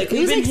so. like, look, It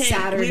we've was been like hit.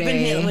 Saturday. We've been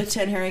hit with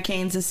 10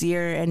 hurricanes this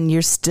year, and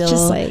you're still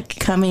Just, like,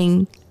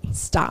 coming.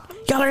 Stop.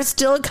 Y'all are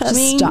still Just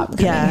coming. stop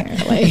coming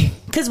here. Like,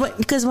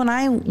 Because when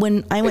I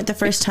went the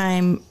first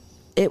time,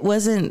 there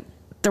wasn't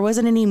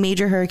any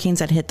major hurricanes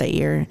that hit that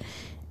year,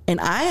 and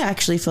I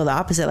actually feel the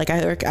opposite. Like I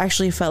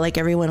actually felt like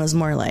everyone was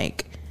more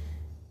like.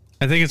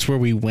 I think it's where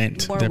we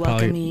went. More They're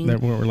probably welcoming.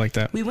 that we're like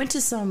that. We went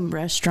to some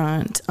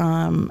restaurant.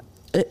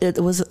 It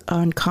was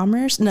on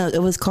Commerce. No,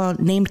 it was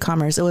named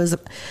Commerce. It was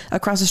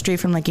across the street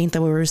from La Quinta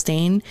where we were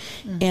staying,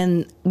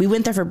 and we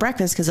went there for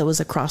breakfast because it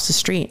was across the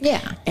street.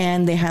 Yeah.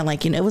 And they had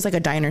like it was like a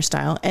diner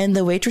style, and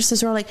the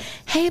waitresses were like,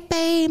 "Hey,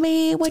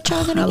 baby, what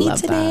y'all gonna I eat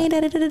love today?" Da,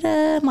 da, da, da,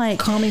 da. I'm like,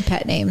 call me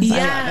pet names. I love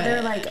yeah, it.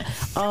 they're like,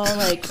 oh,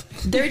 like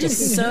they're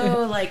just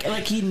so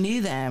like you knew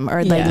them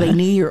or like Yeah. they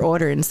knew your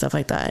order and stuff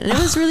like that. And it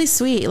was really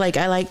sweet. Like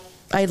I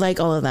like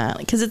all of that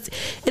because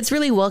it's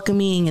really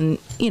welcoming, and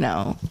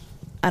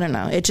I don't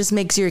know, it just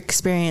makes your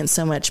experience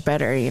so much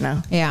better.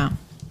 Yeah.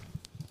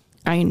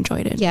 I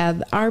enjoyed it. Yeah,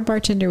 our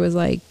bartender was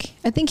like,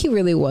 I think he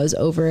really was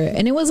over it.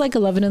 And it was like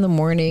 11 in the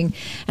morning.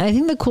 And I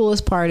think the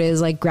coolest part is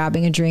like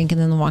grabbing a drink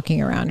and then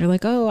walking around. You're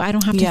like, oh, I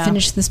don't have to Yeah.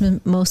 finish this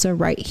mimosa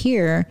right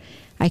here.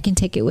 I can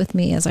take it with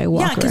me as I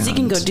walk Yeah, around. because you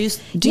can go do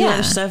Yeah.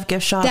 other stuff,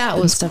 gift shop, That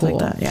and was stuff cool. like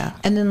that. Yeah.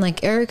 And then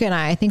like Erica and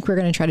I think we're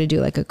going to try to do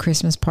like a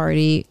Christmas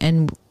party,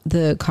 and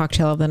the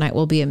cocktail of the night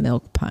will be a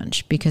milk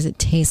punch because it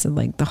tasted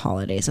like the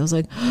holidays. I was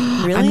like,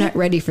 Really? I'm not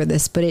ready for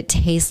this, but it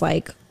tastes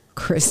like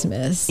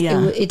Christmas.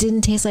 Yeah. It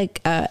didn't taste like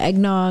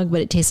eggnog,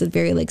 but it tasted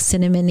very like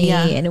cinnamony,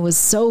 Yeah. and it was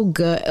so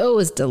good. Oh, it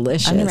was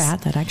delicious. I've never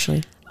had that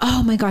actually.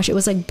 Oh my gosh, it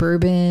was like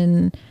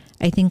bourbon,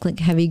 I think like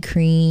heavy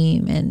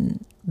cream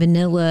and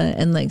vanilla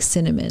and like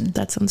cinnamon.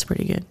 That sounds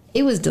pretty good.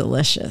 It was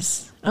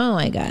delicious. Oh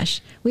my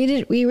gosh. We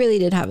really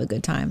did have a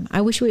good time.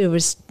 I wish we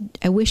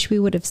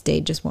would have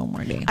stayed just one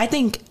more day. I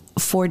think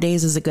 4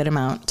 days is a good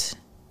amount.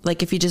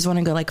 Like if you just want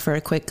to go like for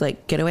a quick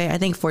like getaway, I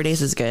think 4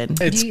 days is good.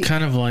 It's you-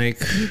 kind of like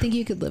Do you think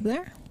you could live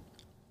there?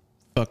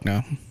 fuck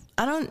no.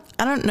 I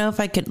don't know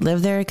if I could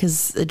live there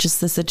because just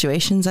the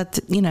situations that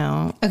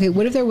Okay,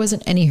 what if there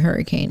wasn't any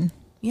hurricane?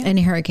 Yeah.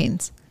 Any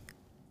hurricanes?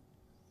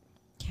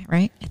 Yeah,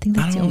 right? I think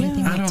that's the only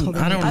thing I that's don't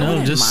holding me know. back. I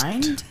wouldn't just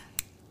mind.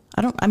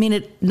 I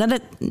mean,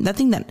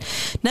 nothing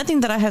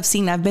that I have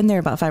seen. I've been there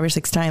about 5 or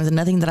 6 times, and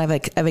nothing that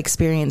I've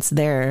experienced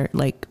there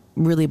like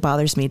really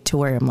bothers me to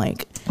where I'm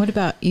like, What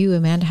about you,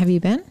 Amanda? Have you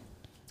been?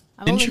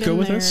 I've Didn't only you been go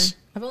with there- us?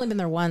 I've only been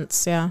there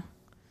once. Yeah,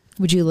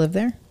 Would you live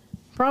there?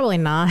 probably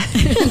not.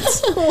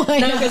 Why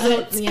No,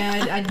 'cause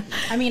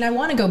I mean, I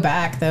want to go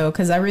back though,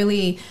 because I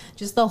really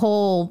just the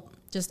whole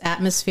just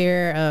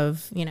atmosphere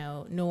of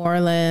New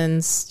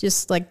Orleans,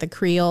 just like the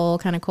Creole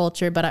kind of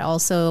culture, but I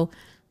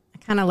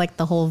kind of like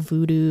the whole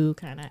voodoo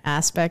kind of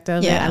aspect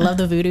of it. Yeah. I love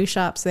the voodoo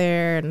shops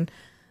there and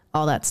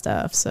all that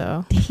stuff.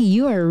 So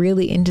You are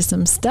really into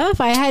some stuff.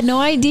 I had no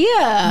idea.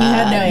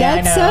 I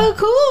That's know.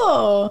 so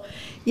cool.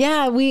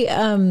 Yeah,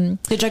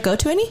 did you go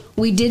to any?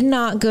 we did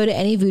not go to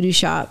any voodoo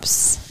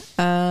shops.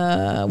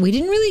 We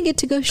didn't really get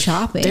to go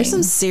shopping. There's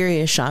some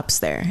serious shops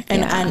there,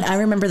 and I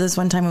remember this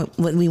one time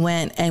when we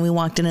went and we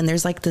walked in, and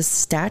there's like this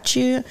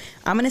statue.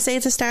 I'm gonna say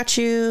it's a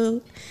statue.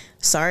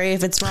 Sorry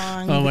if it's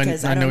wrong. Oh,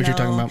 because I know what you're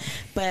talking about.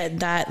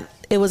 But that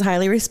it was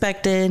highly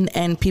respected,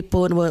 and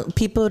people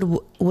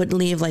would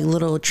leave like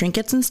little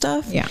trinkets and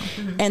stuff. Yeah.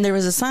 And there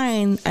was a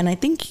sign, and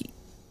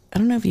I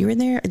don't know if you were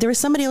there. There was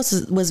somebody else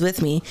was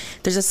with me.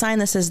 There's a sign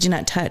that says "Do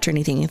not touch" or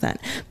anything like that.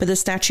 But the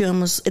statue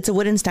it's a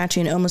wooden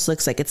statue, and it almost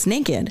looks like it's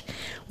naked.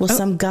 Well,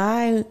 some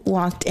guy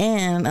walked in,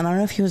 and I don't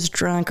know if he was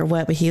drunk or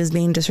what, but he was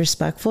being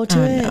disrespectful to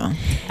it. no.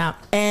 yeah.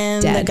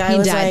 And Dead. the guy He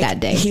was died like, that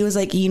day. he was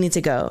like, "You need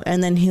to go."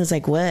 And then he was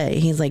like, "What?"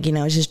 He's like,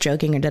 "I was just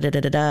joking," or da da da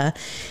da da.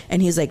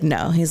 And he's like,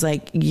 "No." He's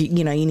like, you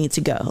need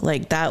to go."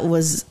 Like that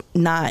was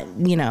not,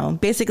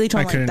 basically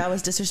told him like couldn't- that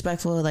was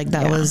disrespectful. Like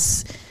that Yeah.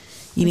 was,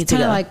 you need to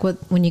Kind go. of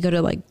like when you go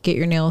to like get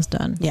your nails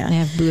done. Yeah. They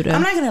have Buddha.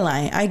 I'm not gonna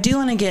lie. I do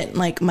want to get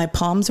like my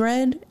palms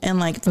read and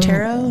like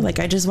tarot. Like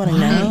I just want to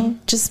know.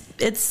 Just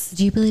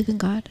Do you believe in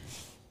God?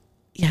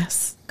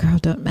 yes. Girl,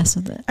 don't mess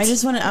with it.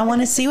 I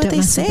want to see what Don't they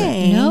mess with it.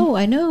 say. No,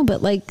 I know,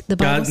 but like the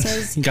Bible God,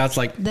 says, God's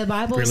like the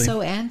Bible really? is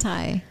so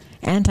anti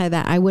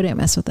that. I wouldn't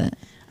mess with it.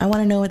 I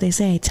want to know what they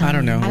say. Tell I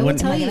don't me. know. I will When-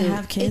 tell Am I you, gonna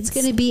have kids?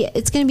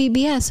 it's gonna be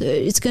BS.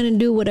 It's gonna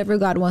do whatever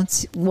God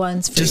wants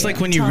for Just you.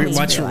 like when you Tell me it's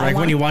watch, real. I like when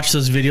want- you watch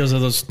those videos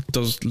of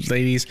those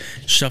ladies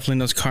shuffling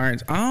those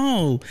cards.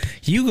 Oh,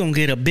 you gonna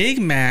get a Big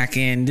Mac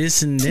and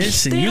this and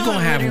this, and They you don't gonna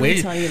have literally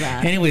wait. tell you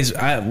that. Anyways,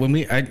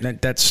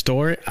 that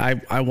store,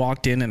 I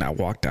walked in and I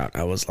walked out.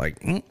 I was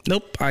like,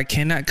 nope, I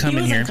cannot come He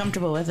in was here.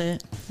 uncomfortable with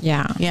it.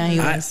 yeah. Yeah, he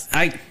was.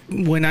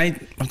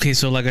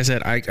 So like I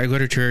said, I go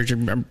to church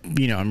and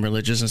I'm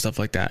religious and stuff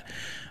like that.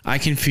 I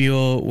can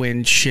feel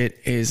when shit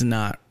is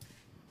not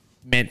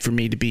meant for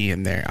me to be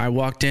in there. I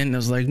walked in and I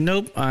was like,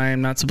 nope,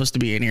 I'm not supposed to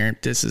be in here.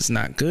 This is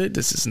not good.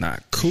 This is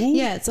not cool.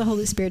 Yeah, it's the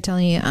Holy Spirit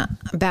telling you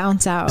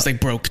bounce out. It's like,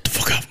 bro, get the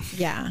fuck up.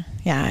 Yeah.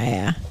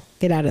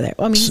 Get out of there.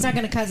 Well, I mean, he's not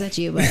gonna cuss at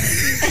you, but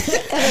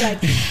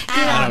like, get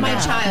out, my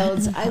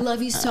child. I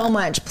love you so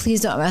much.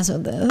 Please don't mess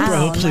with this.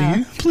 Bro,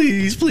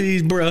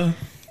 please, bro.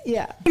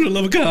 Yeah. For the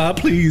love of God,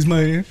 please,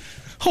 man.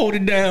 Hold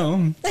it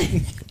down.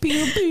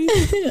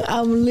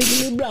 I'm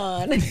legally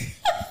blonde.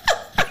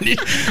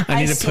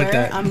 I need to put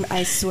that.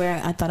 I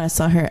swear, I thought I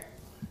saw her.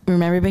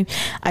 Remember, babe?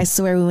 I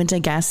swear we went to a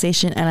gas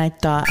station and I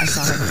thought I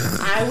saw her.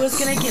 I was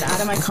gonna get out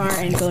of my car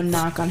and go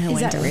knock on her Is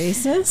window. that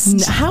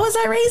racist? How is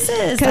that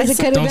racist? Because it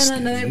could have Don't-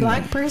 been another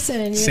black person.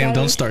 And you Sam, gotta-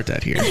 don't start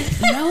that here.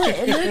 No,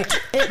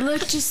 it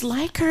looked just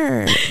like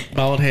her.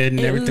 Bald head and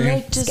It everything.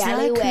 looked just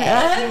Scallywag. like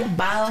her.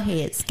 Bald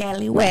head,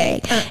 scallywag.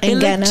 Wait, It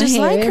and got looked no just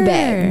like hair her.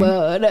 back,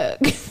 but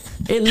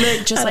It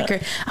looked just like her.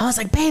 I was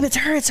like, babe, it's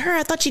her.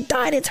 I thought she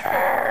died. It's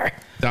her.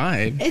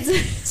 Died.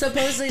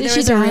 Supposedly Did there she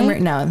was a die? rumor.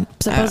 No,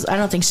 I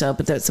don't think so.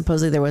 But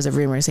supposedly there was a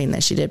rumor saying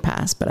that she did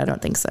pass, but I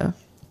don't think so.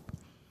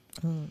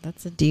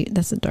 that's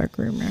a dark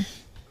rumor.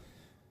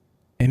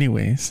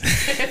 Anyways.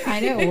 I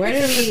know. Where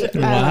did we?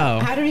 Wow.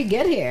 How did we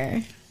get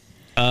here?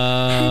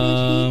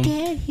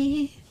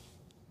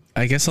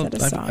 I guess that a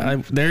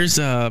song?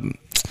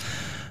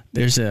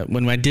 there's a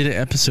when I did an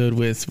episode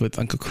with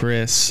Uncle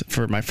Chris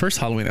for my first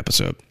Halloween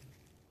episode.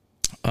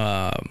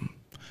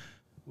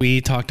 We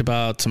talked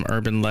about some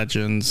urban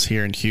legends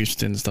here in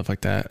Houston and stuff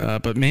like that.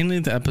 But mainly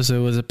the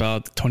episode was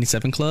about the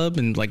 27 Club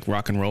and like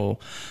rock and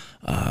roll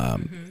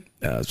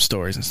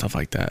stories and stuff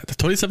like that. The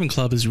 27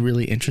 Club is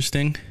really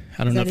interesting.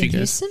 I don't know if you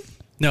guys. Houston?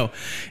 No,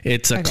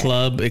 it's a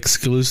club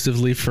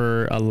exclusively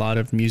for a lot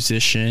of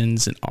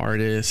musicians and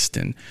artists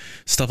and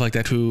stuff like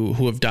that who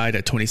have died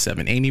at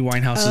 27. Amy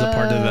Winehouse is a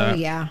part of that.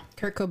 Yeah.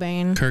 Kurt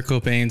Cobain. Kurt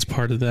Cobain's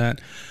part of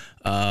that.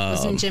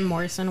 Wasn't Jim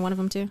Morrison one of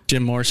them too?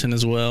 Jim Morrison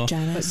as well.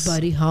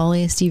 Buddy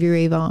Holly, Stevie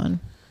Ray Vaughan.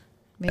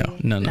 Maybe.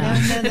 No.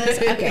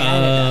 Okay.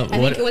 I What?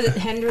 think it was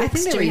Hendrix. I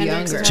think they Jimi were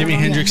Hendrix younger. or Jimi something.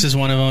 Hendrix is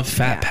one of them.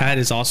 Fat Pat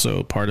is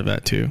also part of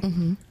that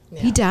too.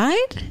 He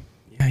died?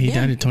 Yeah, he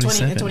died at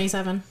 27.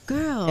 27.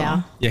 Girl.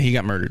 Yeah. Yeah, he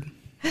got murdered.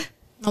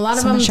 A lot of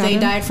Someone them, shot they him?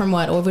 died from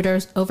what?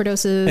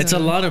 Overdoses? It's a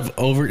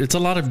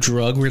lot of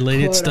drug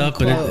related Quote, stuff,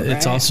 but unquote,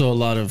 it's right? also a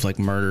lot of like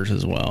murders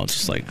as well,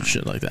 just like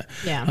shit like that.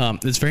 Yeah.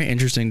 It's very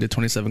interesting. The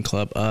 27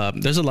 Club.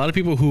 There's a lot of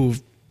people who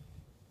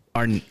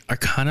are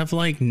kind of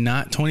like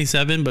not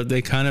 27, but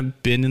they kind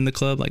of been in the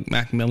club. Like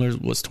Mac Miller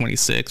was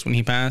 26 when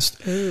he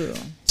passed. Ooh.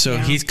 So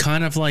he's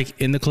kind of like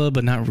in the club,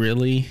 but not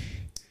really.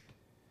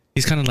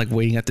 He's kind of like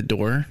waiting at the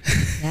door.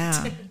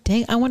 Yeah.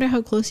 Dang, I wonder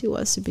how close he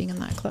was to being in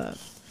that club.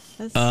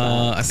 That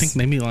I sucks. think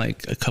maybe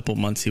like a couple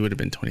months he would have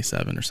been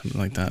 27 or something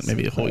like that.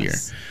 Maybe a whole year.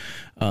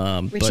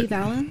 close. Richie but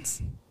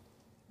Valens?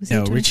 Was he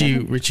no,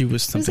 27? Richie was He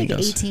was something like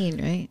else.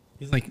 18, right?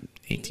 He's like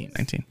 18,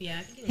 19.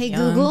 Yeah. Hey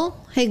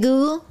Google. Hey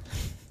Google.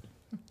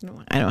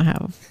 No, I don't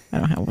have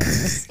one of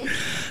those.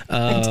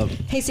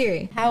 Hey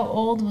Siri. How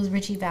old was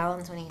Richie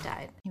Valens when he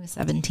died? He was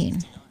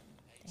 17.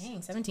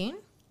 Dang, 17?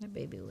 That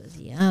baby was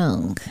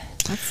young.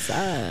 That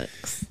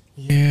sucks.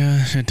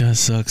 Yeah, it does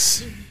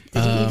sucks.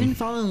 Did he even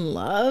fall in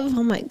love?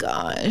 Oh my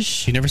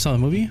gosh. You never saw the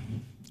movie?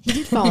 He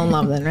did fall in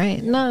love then,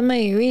 right? Not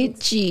my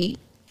Richie.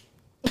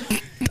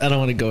 I don't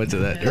want to go into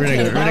that. We're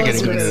not That going was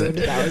to go into rude.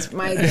 that. That was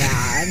my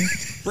bad.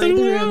 Read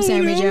the room,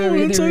 Sammy Joe.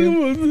 Read the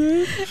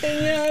room.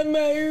 Not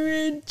my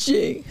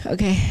Richie.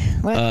 Okay.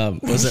 What?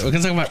 We're going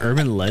to talk about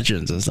urban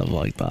legends and stuff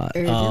like that.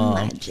 Urban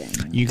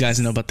legend. You guys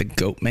know about the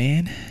Goat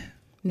Man?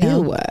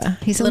 No.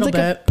 He sounds Little like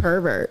a bit.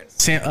 pervert.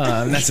 Sam,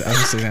 that's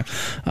obviously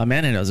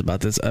Amanda knows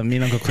about this. Me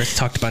and Uncle Chris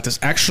talked about this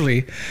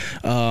actually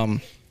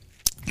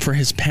for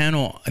his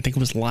panel. I think it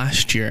was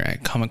last year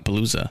at Comic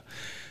Palooza.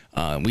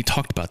 We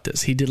talked about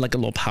this. He did like a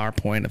little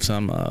PowerPoint of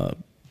some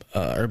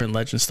urban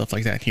legend stuff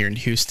like that here in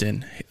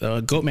Houston.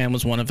 Goatman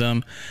was one of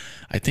them.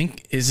 I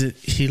think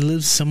he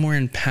lives somewhere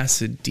in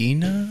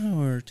Pasadena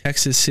or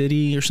Texas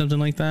City or something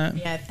like that.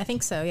 Yeah, I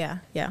think so. Yeah.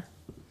 Yeah.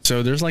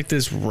 So there's like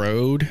this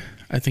road.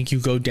 I think you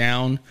go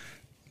down.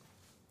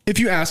 If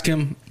you ask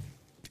him,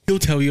 he'll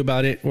tell you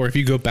about it. Or if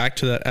you go back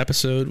to that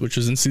episode, which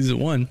was in season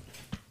 1,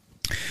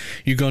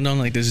 you go down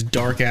like this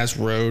dark ass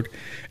road,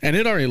 and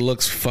it already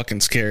looks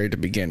fucking scary to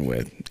begin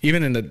with.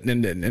 Even in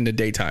the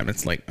daytime,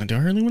 it's like, do I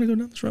really want to go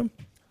down this road?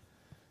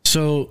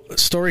 So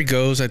story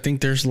goes, I think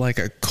there's like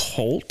a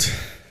cult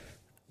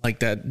like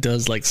that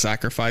does like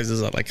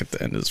sacrifices at like at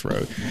the end of this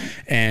road,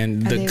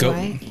 and Are the they goat.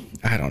 white?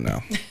 I don't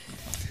know.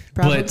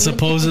 But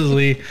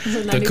supposedly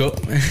the goat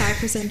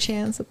 5%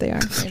 chance that they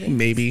are.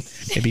 maybe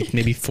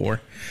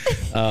 4.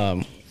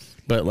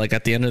 But like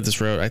at the end of this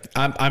road,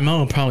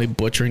 I'm probably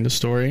butchering the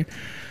story,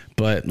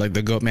 but like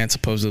the goat man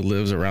supposedly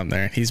lives around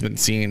there. He's been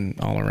seen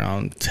all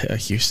around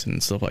Houston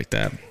and stuff like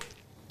that.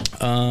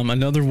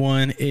 Another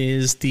one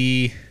is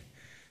the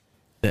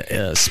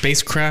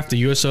spacecraft,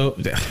 the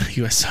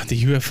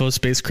UFO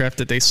spacecraft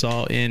that they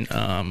saw in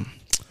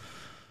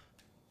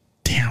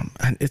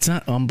it's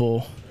not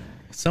Humble,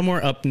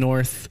 somewhere up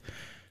north.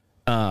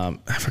 I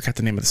forgot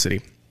the name of the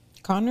city.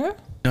 Conroe?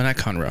 No, not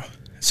Conroe.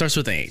 It starts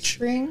with an H.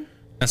 Spring?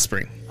 That's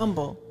Spring.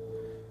 Humble.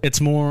 It's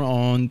more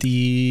on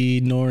the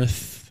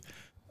north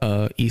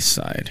east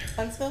side.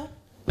 Huntsville?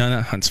 No,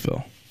 not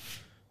Huntsville.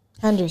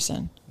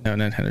 Henderson. No,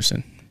 not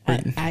Henderson.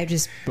 I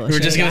just We were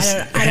just gonna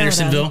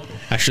Hendersonville,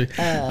 actually.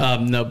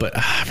 No, but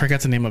I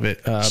forgot the name of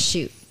it.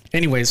 shoot.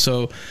 Anyway,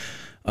 so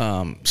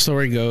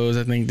story goes,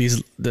 I think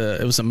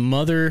it was a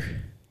mother,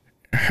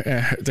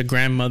 the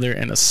grandmother,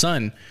 and a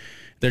son.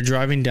 They're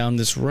driving down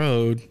this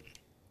road,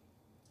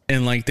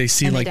 and like they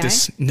see And they like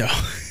this. No,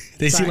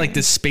 they see like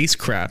this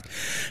spacecraft,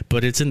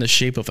 but it's in the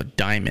shape of a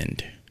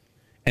diamond,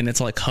 and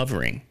it's like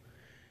hovering.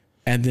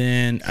 And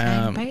then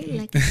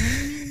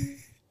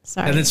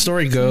Sorry. and then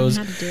story goes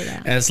How to do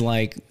that. as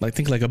like I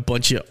think like a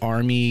bunch of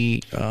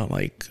army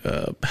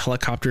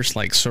helicopters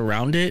like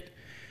surround it,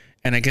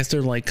 and I guess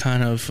they're like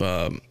kind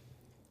of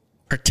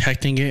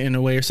protecting it in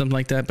a way or something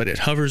like that. But it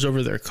hovers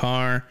over their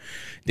car.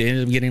 They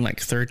ended up getting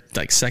like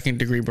second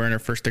degree burner,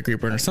 first degree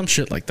burner, some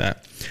shit like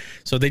that.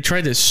 So they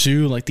tried to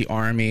sue like the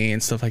army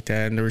and stuff like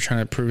that, and they were trying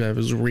to prove that it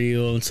was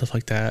real and stuff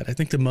like that. I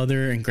think the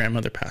mother and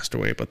grandmother passed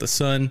away, but the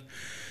son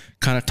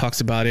kind of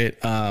talks about it.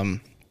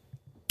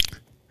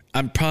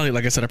 I'm probably,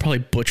 like I said, I probably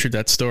butchered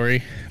that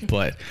story,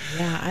 but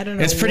Yeah, I don't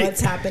know what's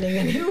happening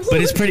anymore.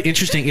 but it's pretty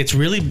interesting. It's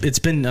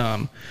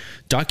been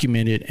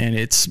documented, and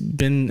it's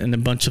been in a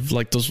bunch of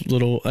like those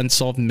little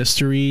unsolved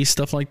mystery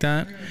stuff like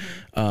that.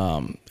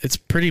 It's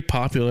pretty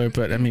popular,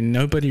 but I mean,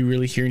 nobody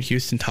really here in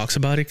Houston talks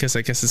about it because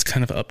I guess it's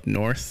kind of up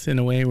north in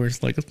a way where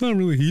it's like, it's not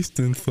really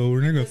Houston, so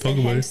we're not going to talk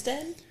about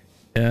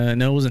it.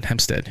 No, it wasn't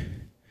Hempstead.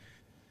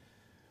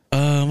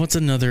 What's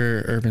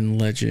another urban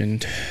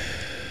legend?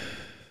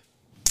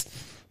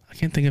 I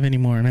can't think of any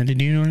more. Amanda,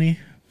 do you know any?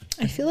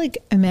 I feel like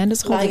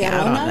Amanda's holding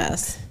out on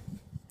us.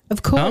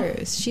 Of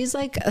course. She's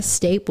like a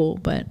staple,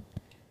 but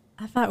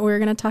I thought we were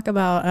going to talk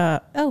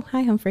about, oh,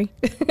 hi, Humphrey.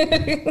 He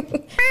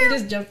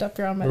just jumped up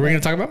here on my What are we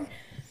leg. going to talk about?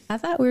 I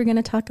thought we were going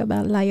to talk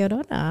about La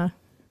Llorona.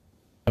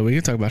 Oh, we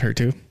can talk about her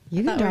too.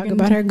 you can thought we were talk gonna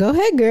about her. Go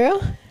ahead,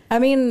 girl. I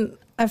mean,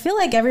 I feel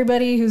like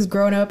everybody who's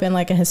grown up in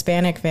like a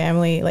Hispanic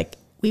family, like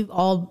we've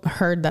all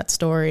heard that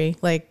story.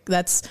 Like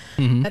that's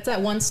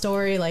that one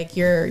story, like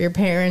your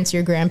parents,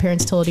 your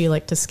grandparents told you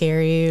like to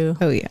scare you.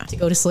 Oh, yeah. To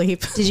go to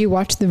sleep. Did you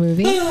watch the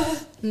movie?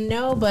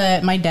 No,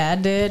 but my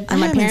dad did, and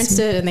my haven't parents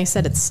seen did, and they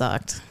said it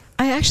sucked.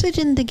 I actually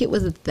didn't think it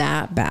was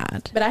that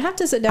bad. But I have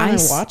to sit down and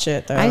watch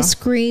it though. I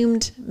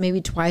screamed maybe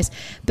twice,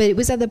 but it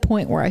was at the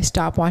point where I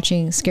stopped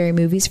watching scary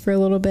movies for a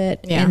little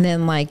bit. Yeah. And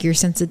then like your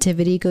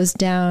sensitivity goes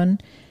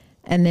down.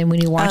 And then when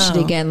you watch it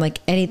again, like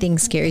anything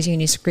scares you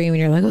and you scream and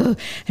you're like, oh, and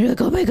you're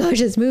like, oh my gosh,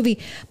 this movie.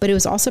 But it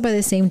was also by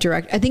the same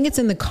director. I think it's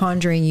in the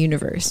Conjuring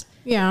universe.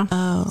 Yeah.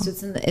 So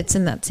it's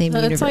in that same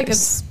universe. It's like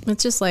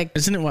it's just like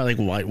Isn't it like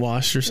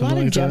whitewashed or a lot something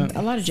of like jump, that?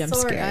 a lot of jump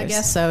sort- scares. I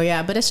guess so,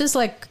 yeah. But it's just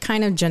like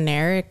kind of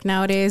generic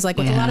nowadays. Like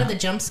with a lot of the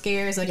jump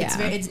scares, like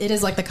it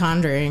is like The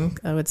Conjuring.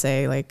 I would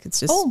say like it's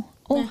just. Oh,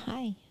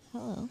 hi,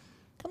 hello,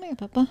 come here,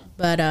 Papa.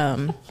 But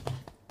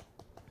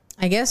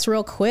I guess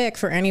real quick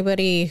for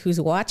anybody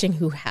who's watching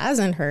who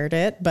hasn't heard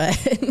it, but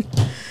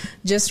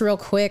just real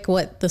quick,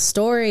 what the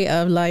story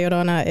of La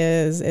Llorona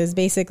is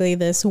basically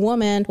this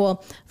woman.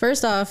 Well,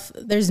 first off,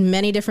 there's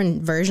many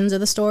different versions of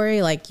the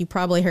story. Like you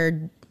probably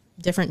heard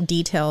different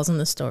details in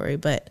the story,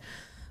 but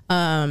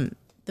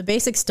the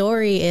basic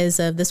story is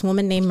of this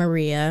woman named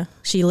Maria.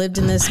 She lived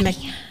in this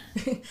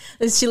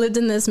she lived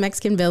in this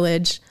Mexican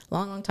village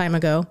long time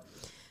ago,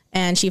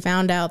 and she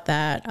found out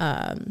that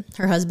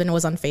her husband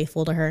was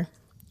unfaithful to her.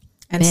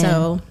 And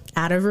so,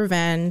 out of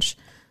revenge,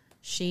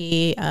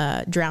 she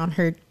drowned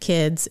her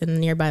kids in the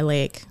nearby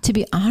lake. To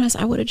be honest,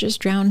 I would have just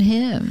drowned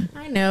him.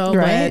 I know,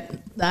 Right?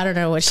 but I don't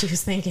know what she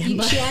was thinking.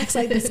 But She acts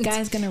like this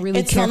guy's gonna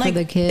really It's care not for like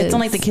the kids. It's not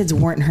like the kids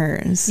weren't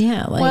hers.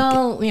 Yeah, like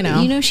Well, you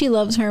know. she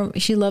loves her.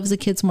 She loves the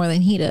kids more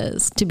than he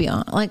does. To be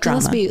honest, like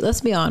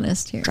let's be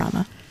honest here.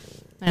 Drama.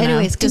 I know.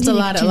 Anyways, just a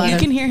lot You of.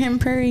 can hear him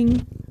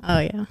purring. Oh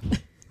yeah,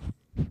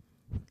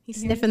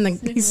 he's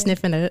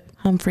sniffing it.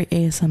 Humphrey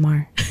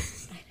ASMR.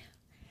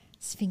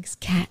 Sphinx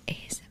cat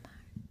ASMR.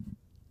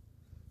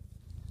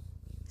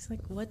 He's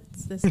like,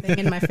 what's this thing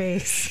in my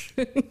face?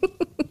 We're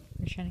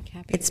trying to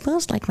capture. It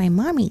smells like my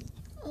mommy.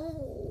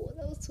 Oh,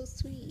 that was so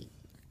sweet.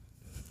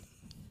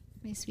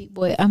 My sweet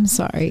boy. I'm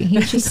sorry.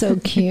 He's just so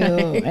cute.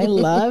 I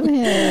love him.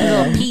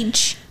 Little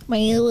peach. My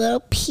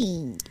little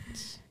peach.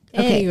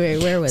 Anyway,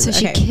 where was So it?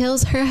 she Okay.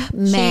 kills her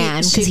man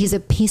because she- he's a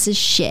piece of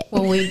shit.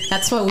 Well,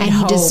 that's what we And he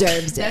hope.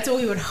 deserves it. That's what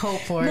we would hope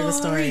for in the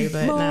story,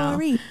 but no.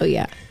 Oh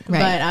yeah,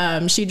 right.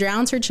 But she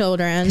drowns her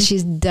children,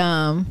 She's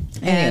dumb.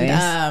 Anyways,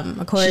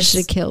 and of course, she should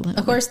have killed him.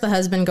 Of course, the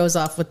husband goes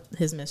off with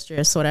his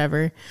mistress,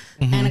 whatever.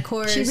 And of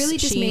course, She really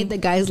just made the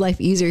guy's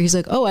life easier. He's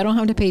like, oh, I don't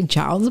have to pay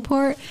child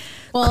support.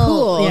 Well,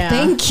 Cool, yeah.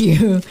 thank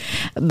you.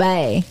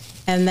 Bye.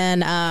 And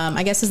then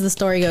I guess as the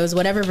story goes,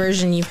 whatever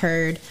version you've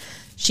heard,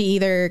 she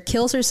either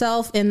kills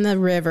herself in the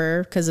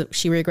river because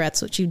she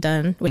regrets what she's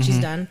done,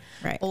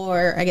 Right.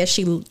 or I guess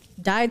she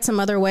died some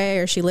other way,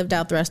 or she lived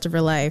out the rest of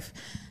her life.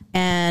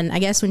 And I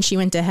guess when she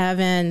went to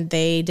heaven,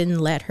 they didn't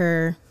let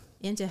her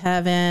into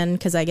heaven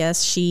because I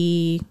guess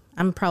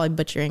I'm probably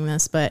butchering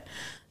this, but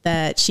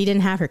that she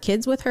didn't have her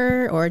kids with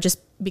her, or just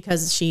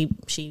because she's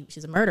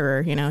a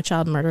murderer, a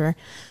child murderer.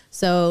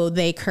 So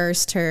they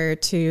cursed her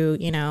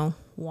to,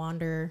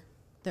 wander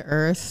the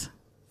earth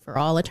for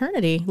all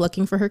eternity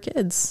looking for her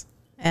kids.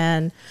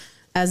 And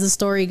as the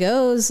story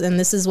goes, and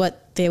this is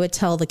what they would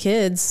tell the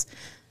kids,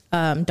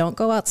 don't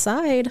go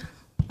outside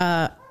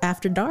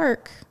after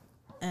dark,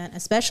 and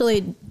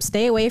especially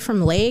stay away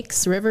from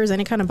lakes, rivers,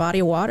 any kind of body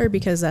of water,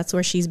 because that's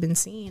where she's been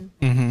seen.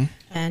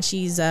 And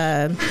she's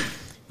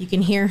you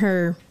can hear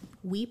her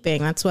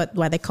weeping. That's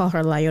why they call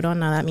her La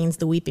Llorona. That means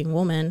the weeping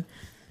woman.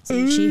 So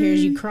if she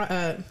hears you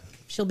cry,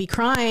 she'll be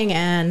crying,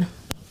 and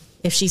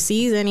if she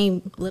sees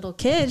any little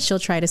kids, she'll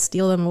try to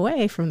steal them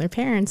away from their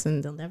parents,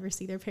 and they'll never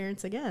see their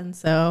parents again.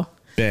 So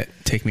Bet,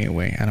 take me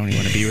away. I don't even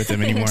want to be with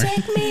them anymore. So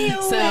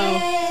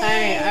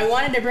I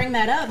wanted to bring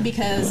that up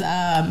because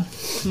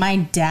my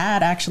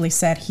dad actually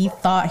said he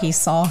thought he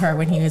saw her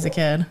when he was a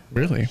kid.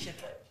 Really?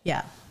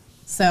 Yeah.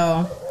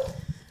 So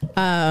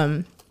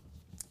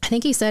I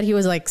think he said he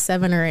was like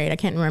 7 or 8. I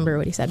can't remember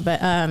what he said,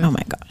 but Oh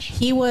my gosh.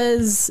 he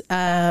was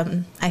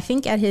I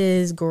think at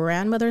his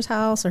grandmother's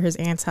house or his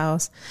aunt's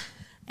house,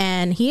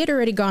 and he had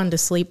already gone to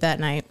sleep that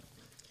night.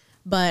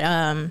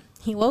 But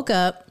he woke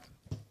up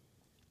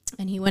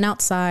and he went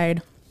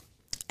outside,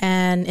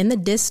 and in the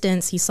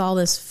distance he saw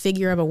this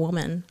figure of a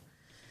woman.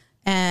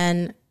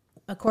 And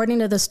according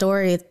to the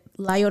story,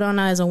 La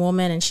Llorona is a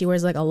woman, and she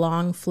wears like a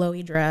long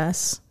flowy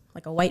dress,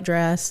 like a white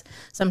dress.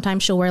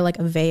 Sometimes she'll wear like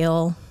a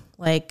veil,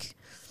 like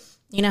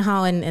you know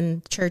how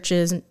in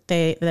churches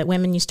that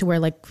women used to wear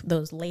like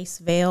those lace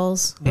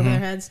veils over their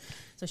heads.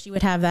 So she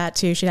would have that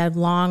too. She'd have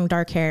long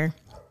dark hair,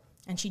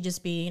 and she'd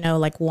just be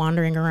like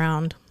wandering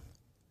around,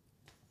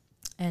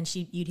 and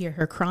you'd hear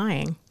her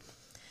crying.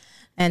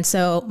 And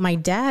so my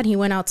dad, he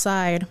went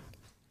outside.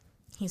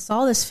 He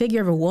saw this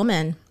figure of a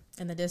woman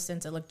in the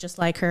distance. It looked just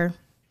like her,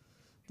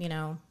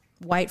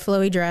 white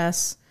flowy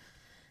dress.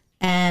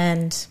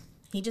 And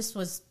he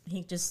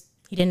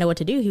didn't know what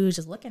to do. He was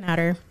just looking at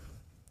her.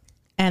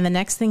 And the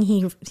next thing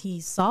he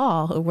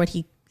saw, or what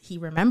he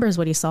remembers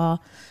what he saw,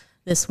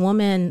 this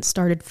woman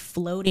started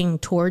floating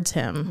towards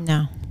him.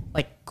 No.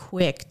 Like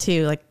quick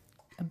too.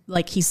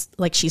 Like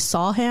she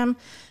saw him.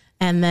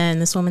 And then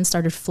this woman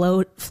started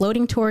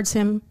floating towards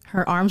him.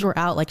 Her arms were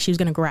out like she was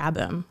going to grab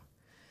him.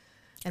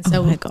 And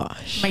so Oh my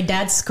gosh. my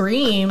dad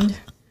screamed.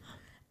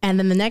 And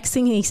then the next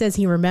thing he says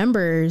he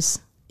remembers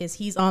is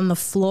he's on the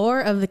floor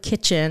of the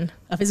kitchen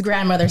of his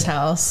grandmother's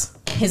house.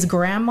 His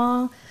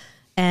grandma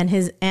and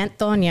his Aunt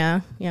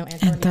Tonya,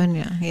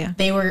 Antonia, yeah.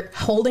 they were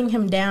holding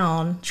him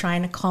down,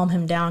 trying to calm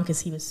him down because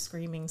he was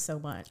screaming so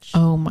much.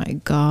 Oh my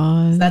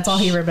god. That's all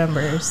he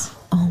remembers.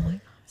 Oh my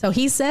god. So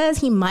he says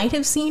he might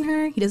have seen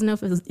her. He doesn't know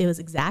if it was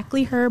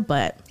exactly her,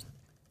 but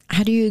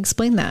How do you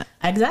explain that?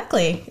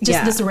 exactly. Just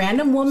Yeah. this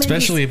random woman.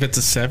 Especially if it's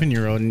a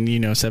 7-year-old, and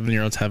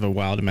 7-year-olds have a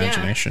wild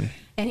imagination.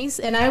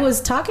 And I was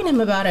talking to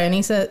him about it, and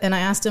he said, and I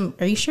asked him,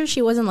 "Are you sure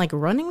she wasn't like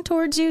running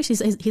towards you?" He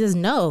says,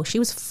 "No, she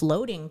was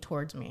floating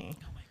towards me."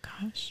 Oh my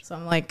gosh. So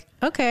I'm like,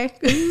 okay,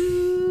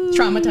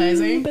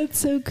 traumatizing. That's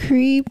so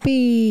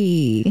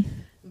creepy.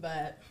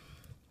 But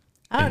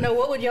I don't know.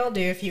 What would y'all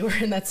do if you were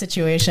in that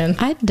situation?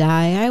 I'd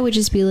die. I would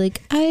just be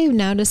like, I've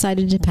now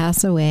decided to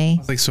pass away.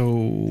 It's like, so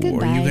are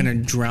Goodbye. you gonna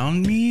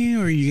drown me,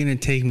 or are you gonna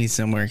take me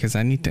somewhere? Because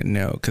I need to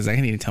know. Because I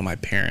need to tell my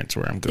parents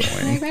where I'm Can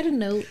I going. write a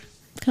note?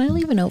 Can I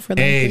leave a note for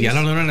them? Hey, please? y'all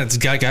don't know that's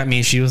got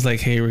me. She was like,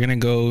 "Hey, we're gonna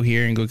go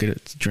here and go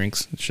get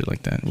drinks and shit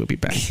like that. We'll be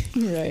back."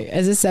 Right.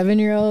 As a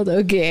 7-year-old,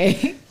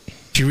 okay.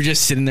 You were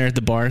just sitting there at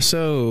the bar.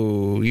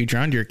 So you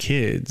drowned your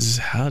kids.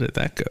 How did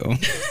that go?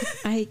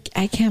 I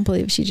can't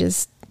believe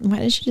why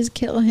did she just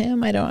kill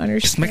him? I don't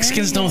understand.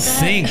 Mexicans don't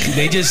think.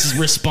 They just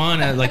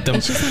respond at like the.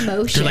 It's just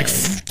emotion. They're like,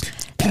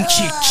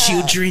 "Pinche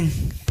children.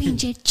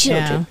 Pinche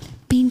children.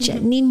 Pinche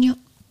niño.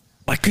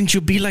 Why couldn't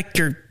you be like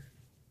your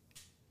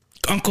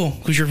uncle,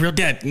 who's your real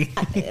dad?"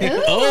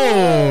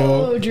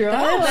 Oh,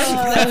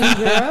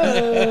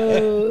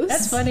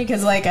 That's funny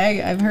because like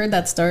I've heard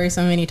that story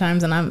so many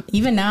times, and I'm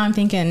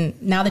thinking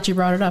now that you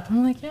brought it up,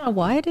 I'm like, yeah,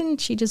 why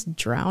didn't she just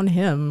drown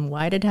him?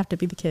 Why did it have to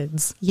be the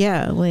kids?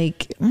 Yeah,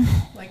 like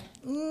Like,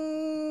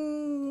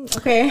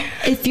 okay,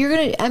 if you're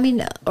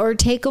gonna, or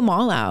take them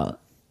all out.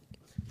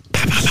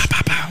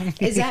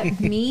 Is that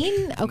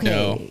mean? Okay.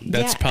 No,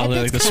 that's probably,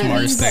 like, the kinda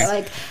smartest but, thing.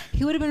 like,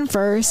 he would have been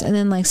first, and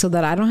then like so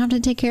that I don't have to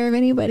take care of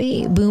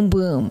anybody. Boom,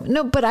 boom.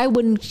 No, but I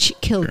wouldn't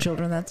kill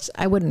children.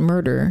 I wouldn't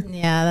murder.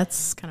 Yeah,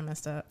 that's kind of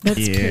messed up. That's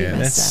pretty Yeah,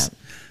 messed up.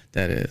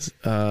 that is.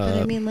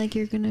 But I mean, like,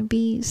 you're gonna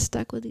be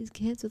stuck with these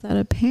kids without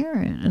a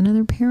parent,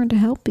 another parent to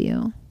help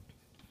you.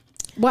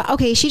 Well,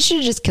 okay, she should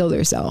have just killed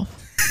herself.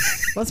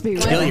 Let's be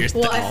real. Kill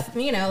yourself.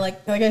 Well, you know,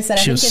 like I said,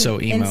 I She think was so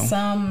in emo.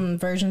 some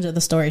versions of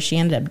the story, she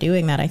ended up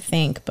doing that. I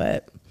think,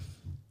 but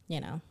you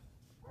know,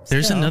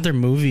 There's still. another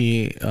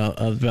movie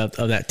of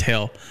that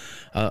tale.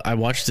 I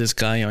watched this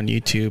guy on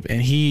YouTube, and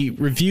he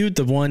reviewed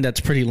the one that's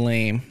pretty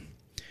lame,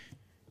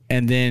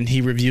 and then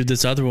he reviewed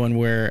this other one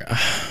where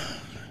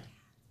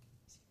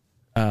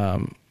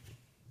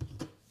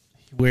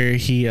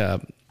he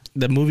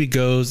the movie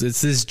goes.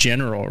 It's this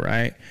general,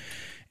 right?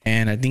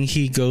 And I think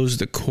he goes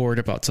to court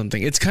about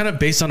something. It's kind of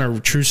based on a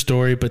true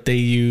story, but they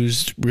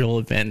used real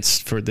events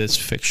for this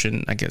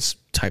fiction, I guess,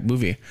 type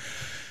movie.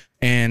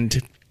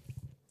 And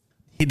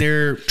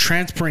they're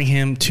transporting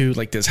him to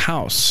like this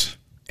house,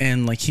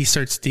 and like he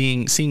starts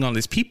seeing all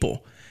these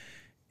people,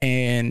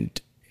 and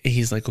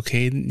he's like,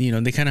 okay, you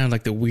know, they kind of have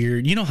like the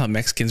weird, you know how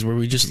Mexicans where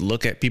we just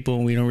look at people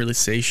and we don't really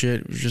say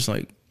shit. We're just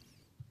like,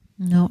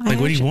 No, Like,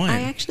 what do you want?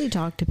 I actually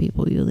talk to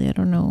people, Yulia. I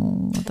don't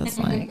know what that's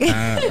like.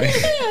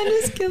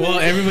 well,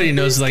 everybody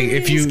knows like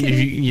if you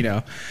you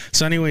know.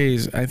 So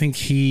anyways, I think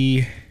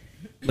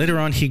later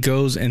on he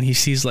goes and he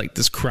sees like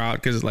this crowd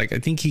because like I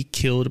think he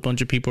killed a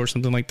bunch of people or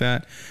something like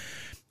that.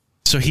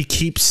 So he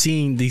keeps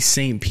seeing these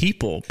same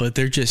people, but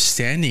they're just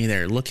standing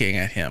there looking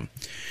at him.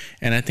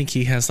 And I think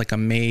he has like a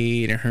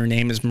maid, and her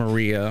name is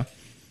Maria.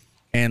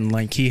 And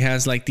like he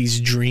has like these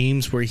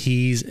dreams where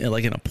he's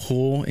like in a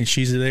pool and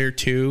she's there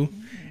too.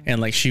 And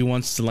like she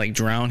wants to like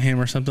drown him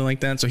or something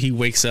like that. So he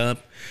wakes up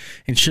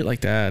and shit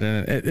like that.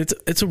 And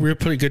it's a real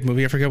pretty good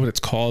movie. I forget what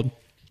it's called,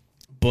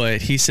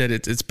 but he said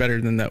it's better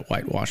than that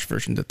whitewashed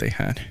version that they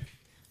had.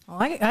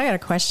 Well, I got a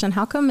question.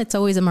 How come it's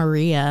always a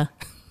Maria?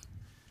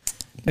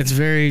 It's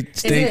very.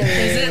 Is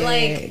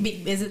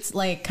it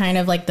like kind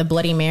of like the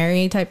Bloody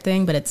Mary type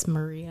thing, but it's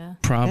Maria?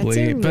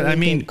 Probably, but I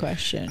mean,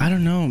 question. I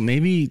don't know.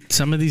 Maybe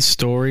some of these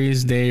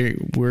stories they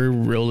were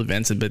real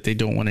events, but they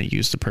don't want to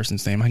use the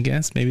person's name. I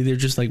guess maybe they're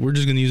just like, we're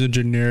just going to use a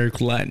generic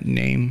Latin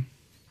name.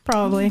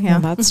 Probably, yeah.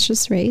 Well, that's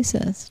just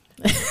racist.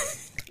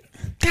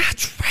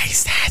 That's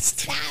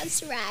racist.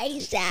 That's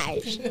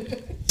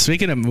racist.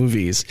 Speaking of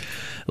movies,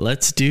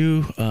 let's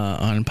do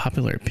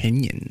unpopular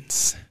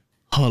opinions.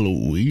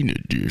 Halloween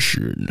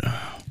edition.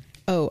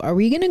 Oh, are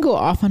we gonna go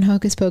off on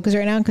Hocus Pocus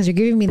right now? Because you're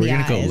giving me the We're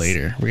eyes. gonna go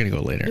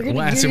later. You're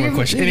We'll answer more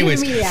questions. you're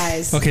Anyways, giving me the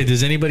eyes. okay.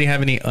 Does anybody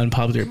have any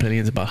unpopular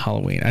opinions about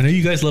Halloween? I know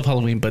you guys love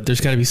Halloween, but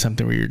there's got to be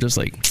something where you're just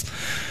like,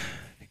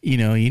 you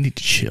know, you need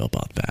to chill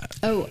about that.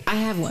 Oh, I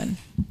have one.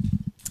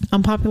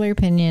 Unpopular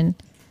opinion.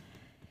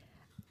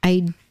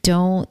 I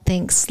don't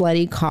think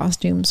slutty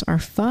costumes are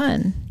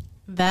fun.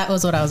 That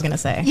was what I was gonna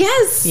say.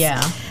 Yes.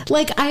 Yeah.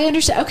 Like, I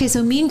understand. Okay,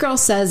 so Mean Girl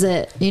says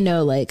it, you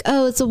know, like,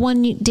 oh, it's a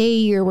one day a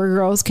year where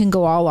girls can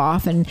go all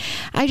off. And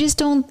I just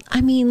don't,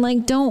 I mean,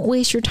 like, don't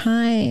waste your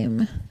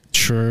time.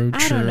 True.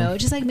 I don't know. It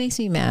just like makes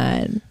me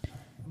mad.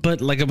 But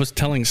like I was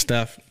telling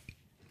Steph,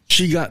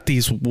 she got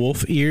these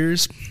wolf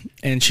ears,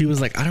 and she was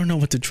like, I don't know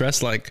what to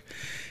dress like.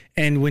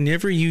 And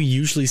whenever you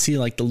usually see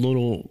like the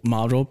little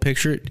model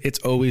picture, it's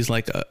always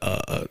like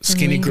a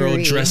skinny girl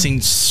Lingerie. dressing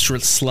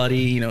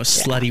slutty, you know,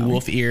 slutty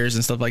wolf ears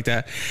and stuff like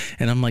that.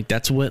 And I'm like,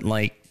 that's what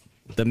like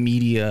the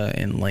media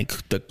and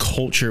like the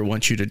culture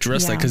wants you to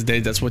dress like, because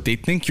that's what they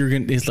think you're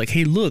gonna. It's like,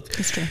 hey, look,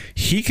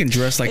 he can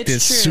dress like It's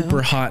this true.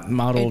 super hot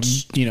model,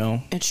 you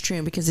know. It's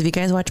true, because if you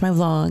guys watch my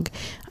vlog,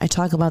 I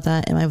talk about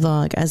that in my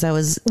vlog as I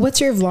was. What's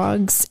your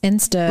vlog's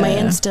Insta? My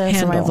Insta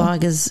for my handle?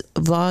 vlog is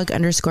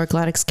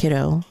vlog_Gladys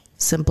Kiddo.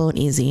 Simple and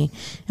easy.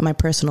 And my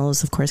personal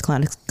is, of course,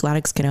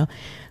 Gladys Kiddo.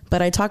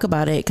 But I talk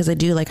about it because I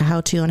do like a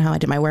how-to on how I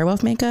did my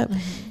werewolf makeup.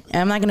 And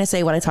I'm not going to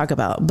say what I talk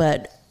about,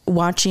 but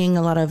watching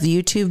a lot of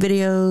YouTube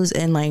videos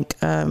and like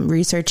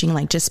researching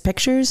like just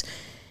pictures,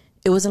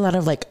 it was a lot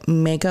of like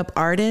makeup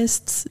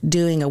artists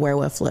doing a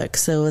werewolf look.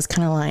 So it was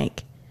kind of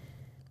like,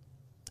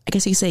 I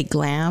guess you could say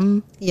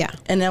glam. Yeah.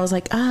 And I was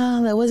like,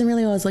 that wasn't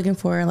really what I was looking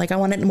for. Like I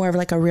wanted more of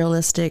like a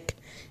realistic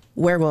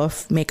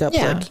werewolf makeup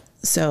look.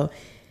 So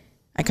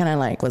I kind of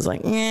like was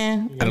like,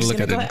 yeah. Gotta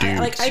look at the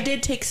dudes. I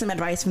did take some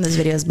advice from those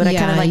videos, but Yeah,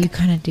 I kind of like you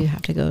kind of do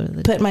have to go to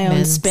the put my own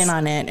men's. spin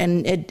on it,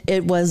 and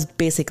it was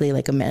basically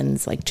like a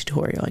men's like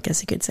tutorial, I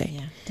guess you could say.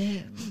 Yeah.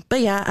 Damn.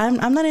 But yeah,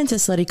 I'm not into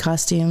slutty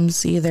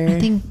costumes either. I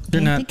think They're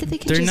I not. think they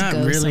could They're just not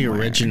go really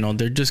somewhere. original.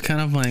 They're just kind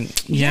of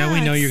like, yeah, Yeah, we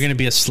know it's- you're gonna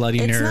be a slutty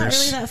It's nurse. not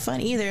really that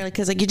fun either,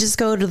 because like you just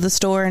go to the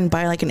store and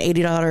buy like an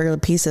 $80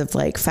 piece of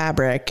like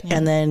fabric,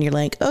 and then you're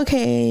like,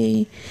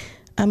 okay,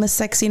 I'm a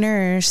sexy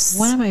nurse.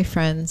 One of my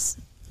friends,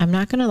 I'm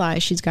not gonna lie,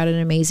 she's got an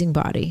amazing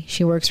body.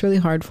 She works really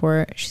hard for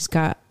it. She's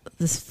got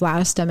this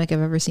flattest stomach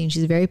I've ever seen.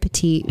 She's very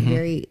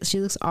petite, she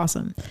looks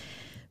awesome.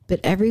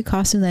 But every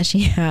costume that she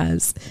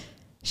has,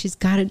 she's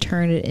got to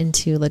turn it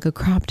into like a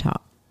crop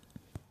top.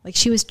 Like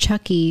she was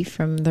Chucky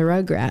from the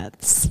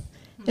Rugrats.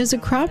 It was a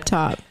crop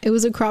top. It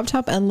was a crop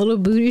top and little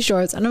booty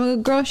shorts. And I'm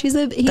like, girl, he's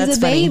That's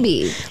a funny.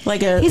 baby.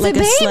 Like a He's like a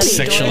a, baby.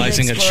 slutty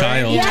Sexualizing a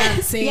child.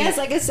 Yes, See- yes,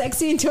 like a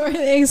sexy Dora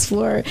the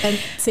Explorer. And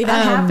see,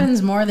 that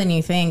happens more than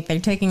you think. They're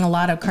taking a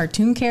lot of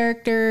cartoon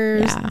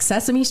characters, Yeah.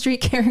 Sesame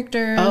Street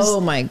characters,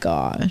 Oh my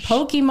gosh.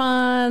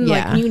 Pokemon,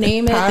 Yeah. like you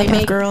name it. They Powerpuff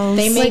make Girls.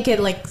 they make it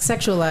like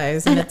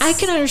sexualized. And it's- I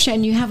can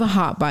understand you have a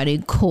hot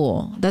body.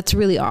 Cool. That's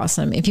really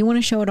awesome. If you want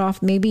to show it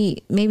off,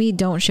 maybe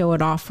don't show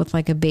it off with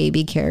like a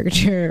baby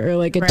character or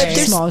like a Right.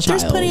 small child.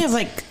 There's plenty of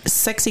like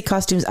sexy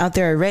costumes out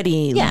there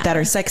already Yeah. that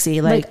are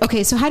sexy. Like,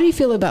 okay, so how do you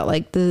feel about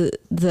like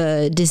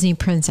the Disney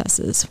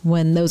princesses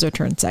when those are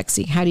turned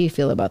sexy? How do you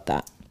feel about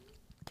that?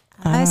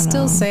 I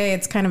still say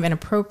it's kind of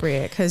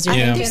inappropriate because you're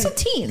Yeah. They're still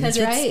teens, because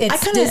right? it's I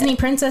kinda- Disney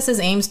princesses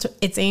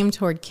it's aimed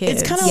toward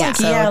kids. it's kind of Yeah. like,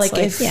 So yeah, it's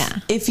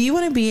like if you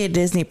want to be a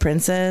Disney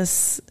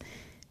princess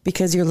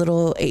because your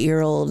little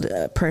 8-year-old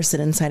person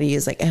inside of you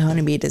is like, I want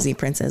to be a Disney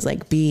princess,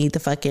 like be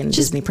the fucking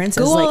Disney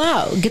princess. Go like, all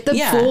out. Get the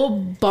yeah. full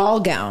ball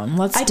gown.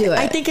 Let's do it.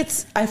 I think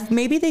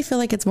maybe they feel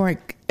like it's more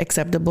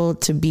acceptable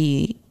to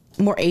be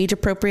more age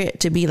appropriate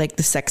to be like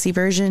the sexy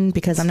version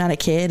because I'm not a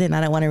kid and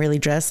I don't want to really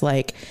dress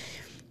like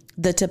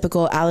the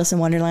typical Alice in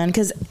Wonderland.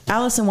 Because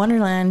Alice in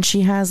Wonderland,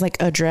 she has like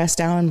a dress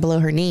down below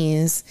her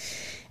knees.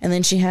 And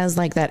then she has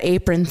like that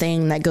apron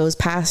thing that goes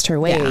past her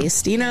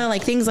waist, you know,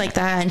 like things like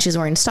that. And she's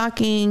wearing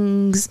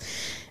stockings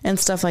and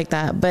stuff like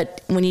that. But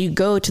when you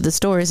go to the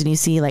stores and you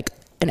see like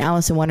an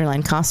Alice in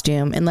Wonderland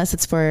costume, unless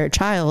it's for a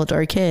child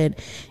or a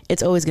kid,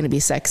 it's always going to be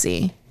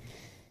sexy.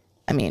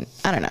 I mean,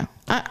 I don't know.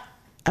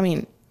 I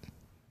mean,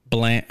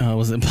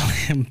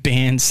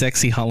 Ban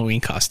sexy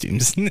Halloween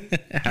costumes.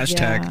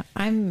 Hashtag.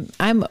 Yeah,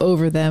 I'm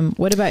over them.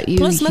 What about you?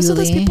 plus most of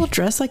those Huli? people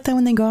dress like that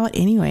when they go out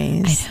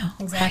anyways. I know.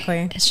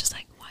 Exactly. It's just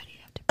like, why do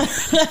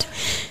you have to?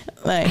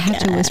 Like, I have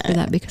to whisper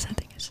that because I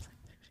think it's just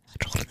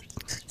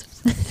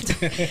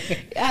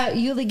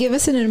Yuli, give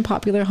us an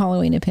unpopular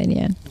Halloween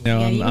opinion. No,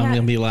 Yeah, I'm you going have-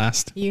 to be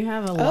last. You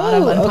have a lot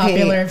of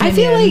unpopular opinions. I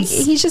feel like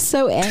he's just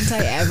so anti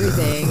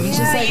everything. He's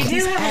just like you do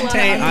he's have a lot of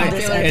anti-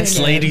 unpopular It's opinions.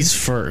 ladies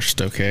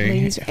first, okay?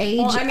 Ladies age.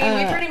 Well, I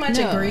mean, we pretty much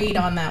no. agreed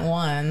on that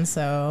one,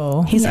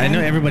 so I know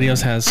everybody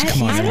else has.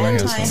 Come on, I everybody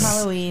don't else has.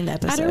 Halloween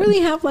episode. I don't really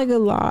have like a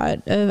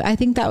lot of. I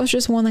think that was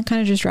just one that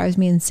kind of just drives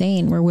me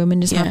insane, where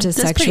women just Yeah, have to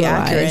that's pretty sexualize.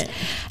 accurate.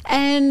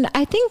 And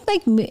I think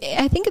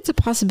I think it's a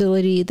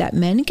possibility that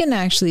men can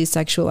actually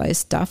sexualize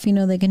stuff. You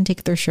know, they can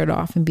take their shirt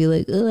off and be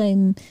like, "Oh,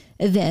 I'm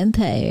a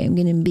vampire. I'm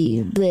gonna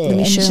be." Bleh. Let me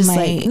And it's show just my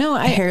like, no,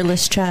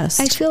 hairless chest.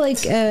 I feel like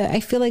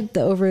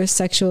the over I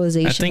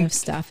sexualization think- of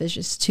stuff is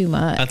just too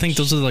much. I think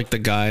those are like the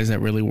guys that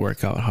really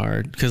work out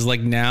hard. Because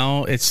like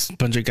now it's a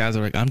bunch of guys that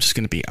are like, I'm just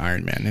going to be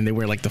Iron Man. And they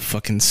wear like the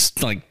fucking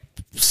like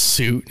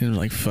suit and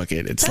like, fuck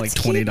it. It's like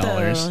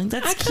 $20.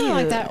 That's I cute. kind of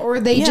like that, or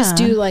they just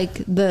Yeah. do like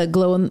the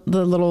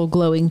little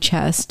glowing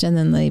chest, and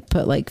then they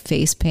put like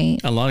face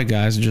paint. A lot of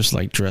guys are just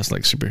like dressed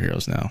like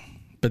superheroes now.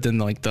 But then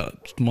like the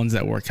ones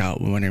that work out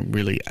when it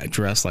really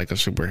dress like a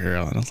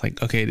superhero. And it's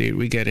like, okay, dude,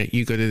 we get it.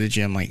 You go to the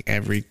gym like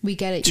every We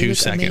get it. 2 You look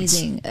seconds.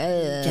 amazing.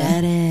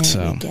 Get it.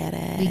 So- Get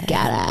it. We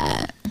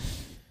got it.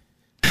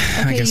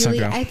 I Okay, guess I'll Yuli,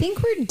 go. I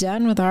think we're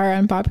done with our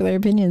unpopular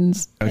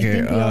opinions. I Okay.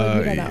 think we all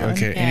agreed on that one.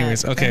 Okay.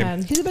 Anyways. go Okay.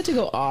 ahead. He's about to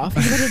go off.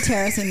 He's about to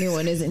tear us a new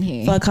one, isn't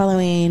he? Fuck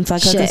Halloween.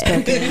 Fuck Hocus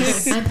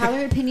Pocus.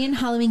 Unpopular opinion: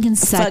 Halloween can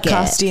suck Fuck it.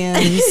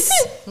 costumes.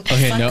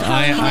 Okay. No,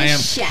 I am.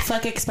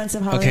 Fuck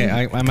expensive Halloween.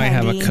 Okay. I might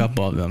have a candy.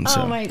 couple of them.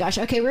 So. Oh my gosh.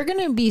 Okay, we're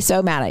gonna be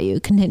so mad at you.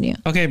 Continue.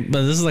 Okay,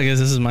 but this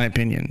is my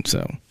opinion.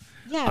 So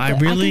Yeah, I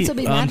but really can still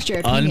be mad at your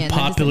opinion. That doesn't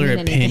unpopular mean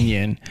anything.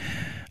 opinion.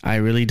 I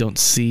really don't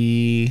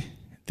see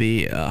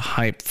the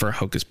hype for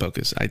Hocus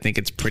Pocus. I think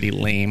it's pretty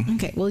lame.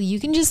 Okay, well you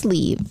can just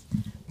leave.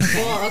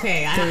 well,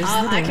 okay,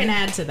 I can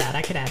add to that.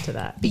 I could add to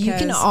that. You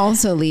can because-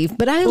 also leave,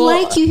 but I Well,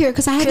 like you here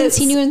because I haven't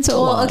seen you in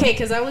so long. Okay,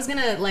 because I was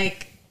gonna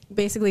like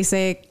basically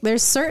say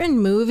there's certain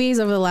movies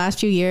over the last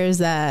few years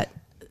that,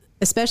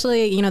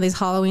 especially these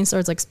Halloween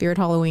stores like Spirit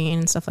Halloween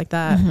and stuff like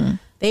that,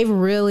 they've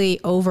really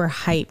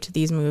overhyped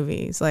these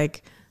movies.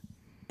 Like,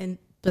 and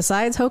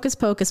besides Hocus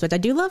Pocus, which I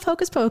do love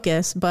Hocus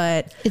Pocus,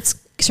 but It's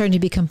starting to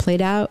become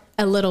played out.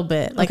 a little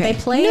bit. Like Okay. they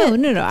play No, it.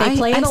 no. They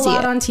play I it a see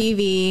lot it. on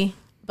TV.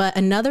 But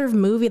another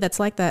movie that's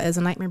like that is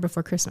A Nightmare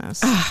Before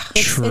Christmas.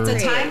 It's a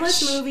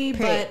timeless movie,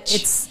 but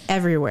Preach. it's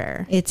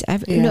everywhere. It's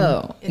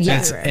no. It's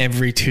That's everywhere.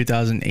 every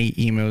 2008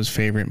 emo's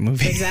favorite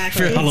movie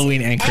Exactly. for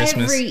Halloween and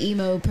Christmas. Every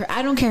emo.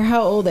 I don't care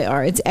how old they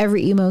are. It's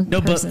every emo.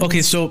 No, but person's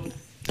okay, so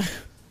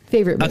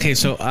favorite. Movie. okay,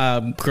 so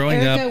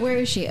growing Erica, up, where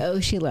is she? Oh,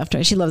 she left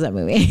her. She loves that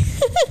movie.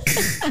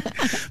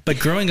 but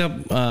growing up,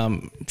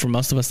 for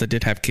most of us that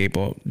did have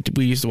cable,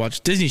 we used to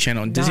watch Disney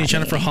Channel. And Disney Not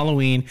Channel me. for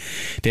Halloween,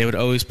 they would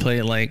always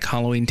play like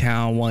Halloween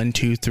Town 1,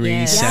 2, 3,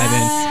 Yes.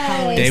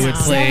 7. They would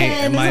play.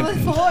 Seven. There's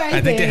only four, I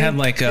think they think. had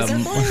like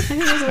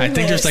I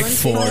think there's like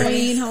 4.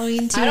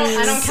 Halloween 2. I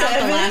don't count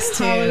the last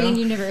two. Halloween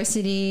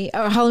University,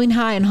 or Halloween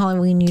High and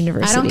Halloween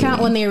University. I don't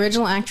count when the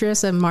original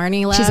actress of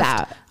Marnie left. She's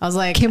out. I was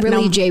like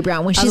Kimberly no, J.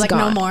 Brown when I she's was like,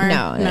 gone. no more.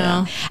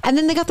 No. And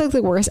then they got like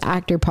the worst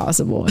actor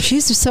possible.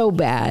 She's so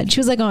bad. She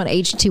was like on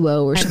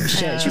H2O or some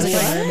shit. She was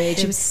like a mermaid.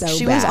 She was so bad.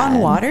 She was on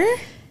water?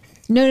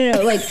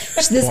 No. Like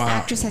this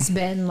actress has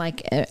been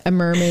like a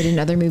mermaid in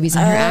other movies,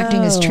 and her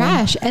acting is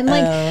trash. And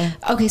like,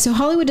 okay, so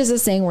Hollywood does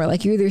this thing where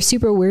like you're either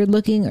super weird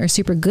looking or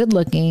super good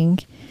looking,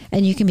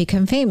 and you can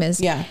become famous.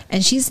 Yeah.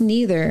 And she's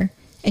neither.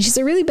 And she's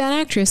a really bad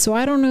actress, so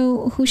I don't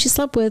know who she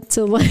slept with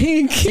to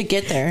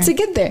get there. To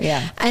get there.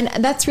 Yeah. And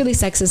that's really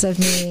sexist of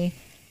me.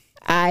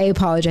 I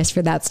apologize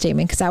for that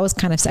statement because that was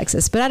kind of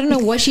sexist, but I don't know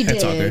what she did.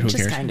 It's all good. Who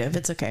Just cares? kind of.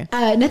 It's okay.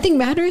 Nothing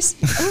matters.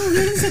 Oh, we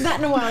haven't said that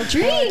in a while.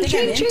 Drink.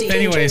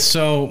 Anyway,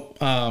 so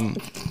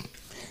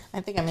I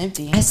think I'm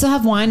empty. I still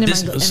have wine in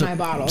my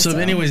bottle. So,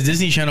 anyways,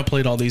 Disney Channel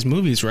played all these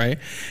movies, right?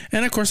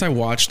 And of course, I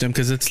watched them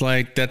because it's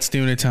like that's the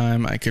only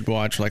time I could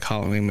watch like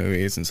Halloween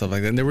movies and stuff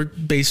like that. And they were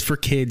based for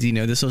kids. You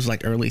know, this was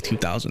like early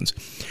 2000s.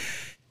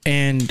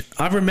 And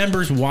I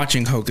remember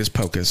watching Hocus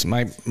Pocus.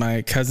 My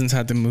cousins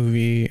had the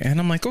movie, and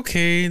I'm like,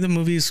 okay, the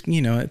movie's,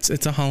 you know, it's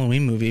a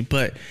Halloween movie.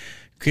 But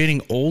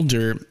getting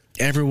older,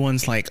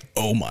 everyone's like,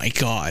 oh my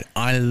God,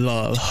 I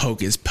love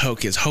Hocus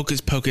Pocus. Hocus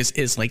Pocus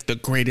is like the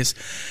greatest.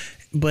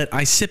 But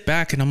I sit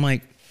back and I'm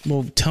like,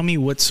 well, tell me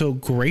what's so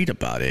great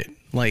about it.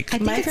 Like,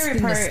 My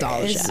favorite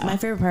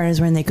part is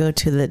when they go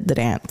to the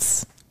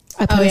dance.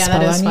 I put a yeah, that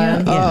spell is on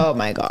fun. you. Yeah. Oh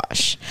my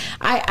gosh.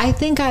 I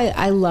think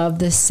I love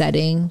this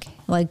setting.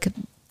 Like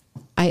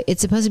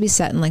it's supposed to be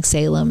set in like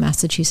Salem,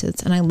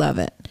 Massachusetts, and I love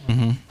it.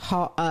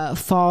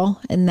 Fall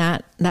in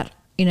that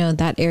you know,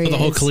 that area. the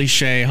whole is-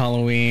 cliche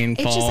Halloween,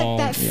 it's fall. just like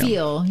that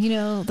feel, you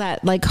know,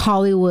 that like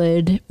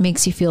Hollywood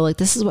makes you feel like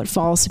this is what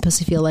fall is supposed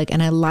to feel like,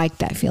 and I like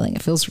that feeling.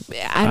 It feels.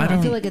 I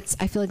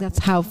feel like that's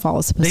how fall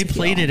is supposed They to feel.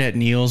 played it at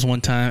Neil's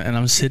one time, and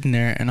I'm sitting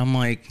there, and I'm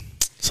like,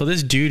 so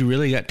this dude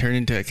really got turned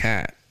into a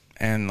cat,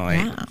 and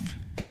like, Wow.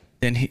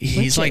 then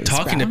he's like Witches,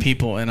 talking bro. to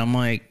people, and I'm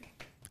like,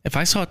 if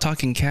I saw a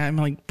talking cat, I'm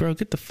like, bro,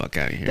 get the fuck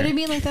out of here. But I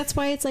mean, like that's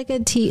why it's like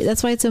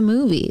that's why it's a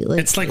movie. Like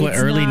It's like what,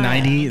 early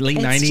 90s, late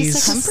it's 90s?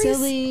 just like a Humphreys?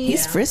 silly.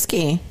 He's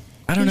frisky.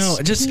 I don't know.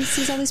 He Just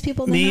sees all these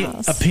people in me, the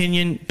house.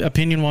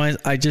 opinion wise,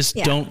 I just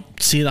Yeah. don't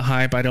see the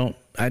hype. I don't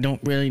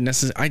really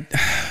necessarily.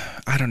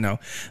 I don't know.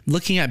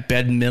 Looking at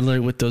Bette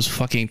Midler with those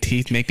fucking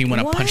teeth make me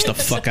want to punch the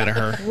fuck out of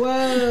her.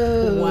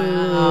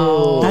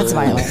 Whoa! That's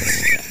violent.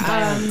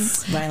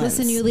 Violence.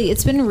 Listen, Yuli,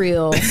 it's been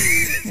real.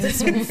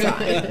 It's been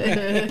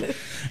fine.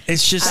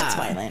 It's just That's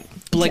violent.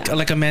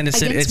 like Amanda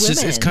said. Against It's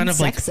just it's women, kind of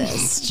like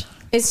sexist.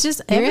 It's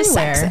just You're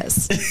everywhere. a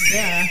sexist.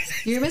 Yeah,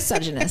 you're a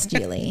misogynist,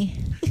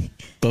 Yuli.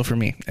 both for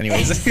me,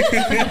 anyways.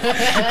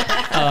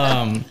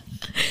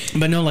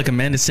 But no, like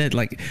Amanda said,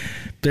 like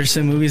there's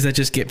some movies that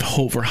just get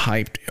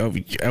overhyped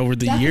over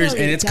the years,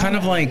 and it's kind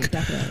of like,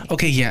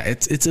 okay, yeah,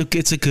 it's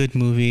a good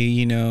movie,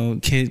 you know,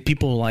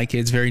 people like it.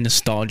 It's very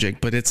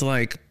nostalgic, but it's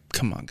like,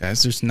 come on,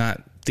 guys, there's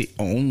not the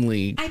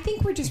only. I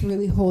think we're just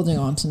really holding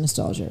on to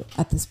nostalgia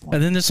at this point.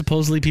 And then there's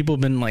supposedly people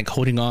been like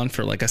holding on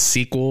for like a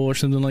sequel or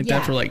something like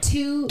that for like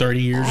 30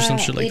 years or some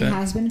shit like it that. It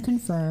has been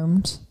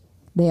confirmed.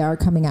 They are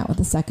coming out with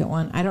a second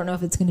one. I don't know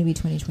if it's going to be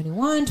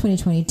 2021,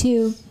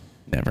 2022.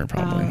 Never,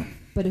 probably.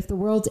 But if the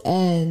world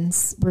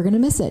ends, we're going to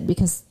miss it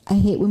because I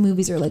hate when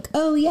movies are like,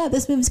 oh yeah,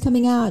 this movie's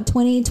coming out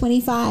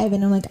 2025.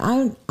 And I'm like,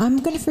 I'm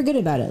going to forget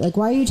about it. Like,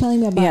 why are you telling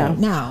me about it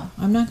now?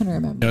 I'm not going to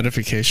remember.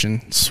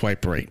 Notification,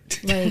 swipe right.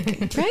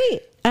 Like, right.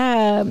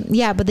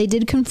 Yeah, but they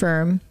did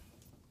confirm.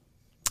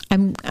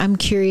 I'm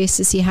curious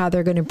to see how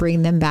they're going to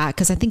bring them back.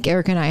 Cause I think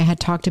Eric and I had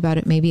talked about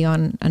it maybe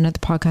on another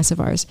podcast of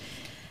ours.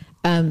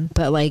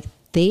 But like,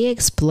 they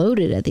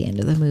exploded at the end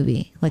of the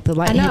movie. Like the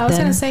light I know. hit I was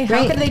them. gonna say, how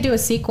Right. could they do a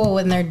sequel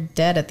when they're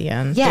dead at the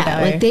end?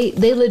 Yeah, like they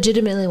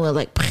legitimately were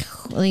like,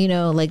 you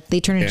know, like they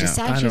turned into Yeah, I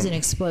statues don't- and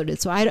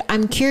exploded. So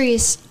I'm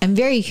curious. I'm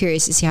very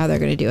curious to see how they're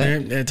going to do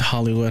it. It's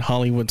Hollywood.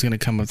 Hollywood's gonna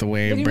come up with a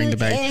way They're of gonna bring be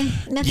the like,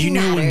 back. nothing You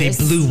know when they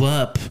matters. blew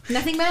up.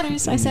 Nothing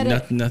matters. I said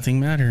it.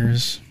 Nothing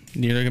matters.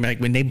 You're gonna be like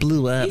when they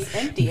blew up,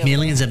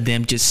 millions of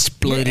them just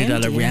exploded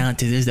all around.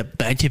 So there's a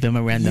bunch of them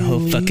around the whole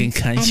fucking And they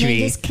country.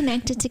 just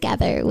connected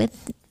together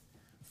with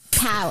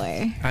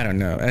power. I don't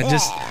know. I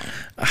just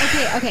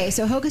Okay.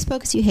 So Hocus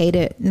Pocus, you hate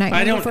it.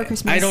 Nightmare Before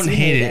Christmas. I don't you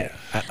hate it.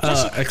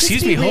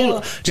 Excuse me.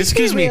 Hold. Just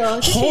excuse me.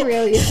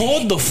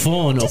 Hold the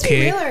phone. Just be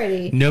Okay. real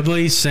already.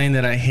 Nobody's saying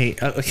that I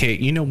hate. Okay.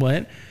 You know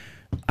what?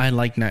 I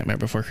like Nightmare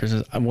Before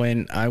Christmas.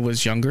 When I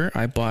was younger,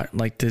 I bought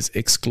like this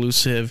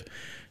exclusive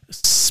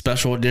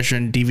special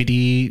edition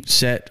DVD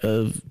set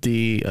of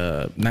the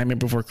Nightmare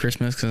Before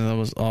Christmas because I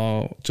was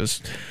all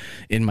just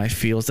in my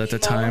feels at the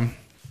time.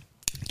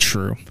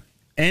 True.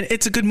 And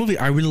it's a good movie.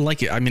 I really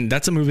like it. I mean,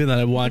 that's a movie that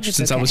I watched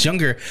since I was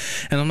younger.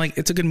 And I'm like,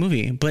 it's a good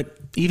movie. But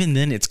even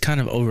then, it's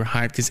kind of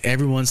overhyped because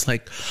everyone's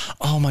like,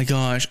 oh my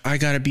gosh, I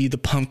got to be the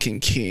Pumpkin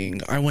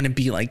King. I want to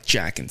be like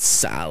Jack and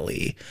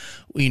Sally.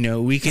 You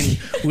know, we can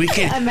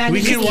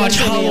watch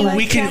Halloween.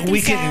 We can.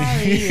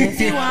 If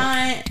you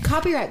want.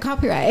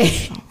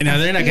 Copyright. Now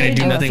they're not gonna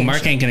do I nothing. think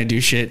Mark ain't gonna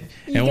do shit,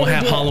 and we'll gotta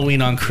have do it.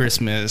 Halloween on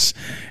Christmas,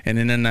 and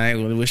then the night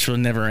which will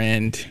never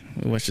end.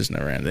 Which just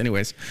never ends.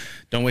 Anyways,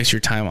 don't waste your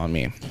time on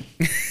me.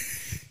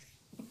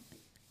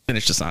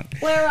 finish the song.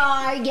 Where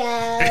are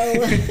you?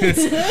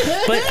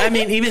 But I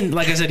mean, even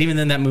like I said, even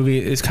then that movie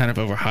is kind of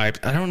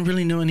overhyped. I don't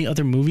really know any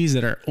other movies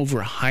that are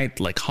overhyped,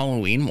 like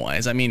Halloween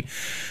wise. I mean,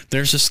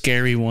 there's the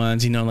scary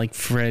ones, like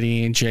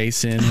Freddy and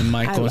Jason and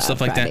Michael and stuff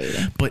like Freddy.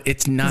 that. But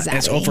it's not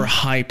as Zaddy.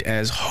 overhyped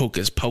as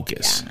Hocus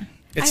Pocus. Yeah.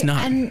 It's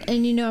not. And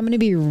I'm going to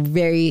be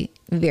very,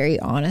 very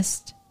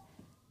honest.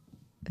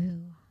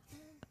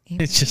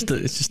 It's just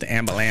the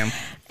Amber Lamb.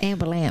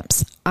 Amber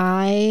Lamps.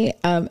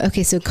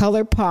 Okay, so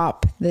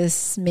ColourPop,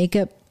 this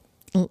makeup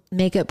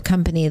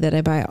company that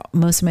I buy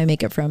most of my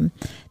makeup from,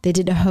 they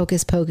did a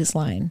Hocus Pocus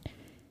line.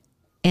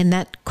 And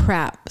that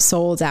crap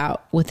sold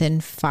out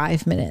within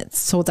 5 minutes.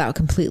 Sold out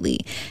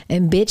completely.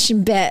 And bitch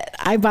and bet,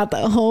 I bought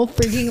the whole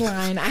freaking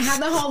line. I have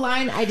the whole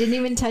line. I didn't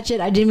even touch it.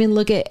 I didn't even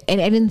look at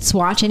and I didn't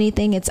swatch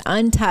anything. It's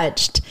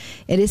untouched.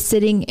 It is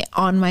sitting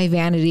on my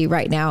vanity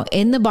right now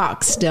in the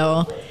box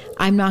still.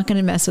 I'm not going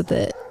to mess with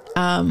it.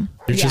 You're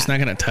just not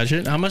gonna touch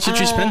it. How much did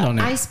you spend on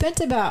it? I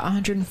spent about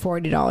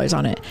 $140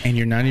 on it. And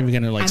you're not even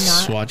gonna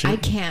swatch it. I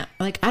can't.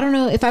 I don't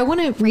know if I want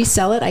to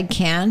resell it. I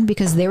can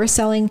because they were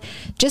selling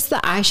just the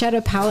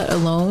eyeshadow palette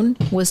alone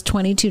was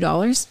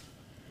 $22,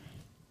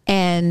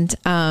 and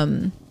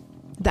the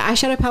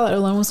eyeshadow palette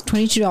alone was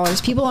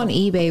 $22. People on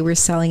eBay were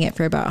selling it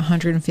for about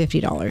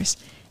 $150,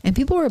 and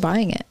people were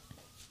buying it.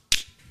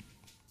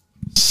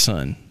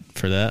 Son,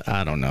 for that,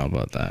 I don't know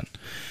about that.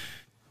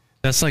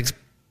 That's like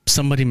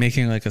somebody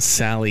making like a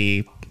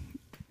Sally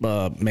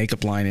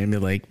makeup line and be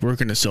like, we're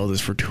gonna sell this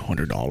for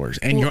 $200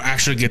 and you'll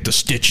actually get the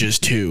stitches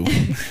too.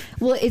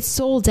 Well, it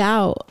sold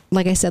out,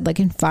 like I said, like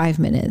in 5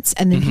 minutes,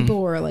 and then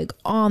people were like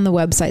on the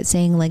website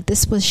saying like,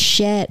 this was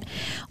shit,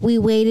 we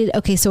waited.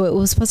 Okay, so it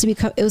was supposed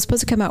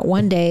to come out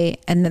one day,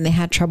 and then they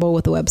had trouble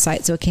with the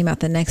website, so it came out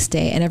the next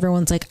day, and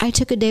everyone's like, I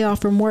took a day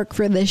off from work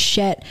for this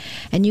shit,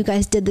 and you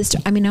guys did this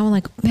I'm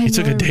like, man, You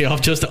took a day off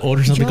just to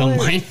order something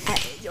online?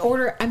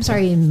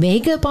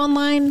 Makeup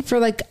online for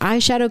like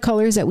eyeshadow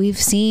colors that we've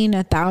seen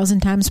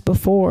 1,000 times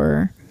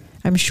before,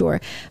 I'm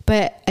sure.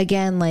 But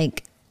again,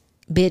 like,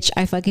 bitch,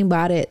 I fucking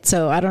bought it,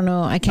 so I don't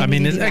know. I can't. I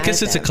mean, I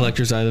guess it's a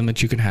collector's item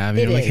that you can have.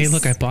 You're like, hey,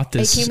 look, I bought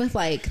this. It came with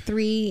like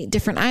 3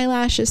 different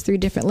eyelashes, 3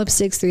 different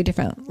lipsticks, 3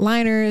 different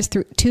liners,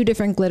 2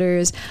 different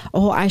glitters, a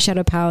whole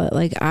eyeshadow palette.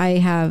 Like, I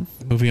have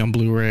movie on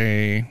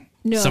Blu-ray.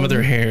 No, some of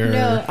their hair.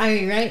 No, I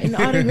mean, right? An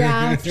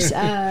autographed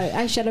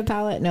eyeshadow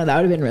palette. No, that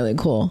would have been really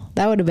cool.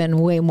 That would have been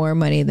way more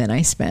money than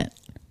I spent.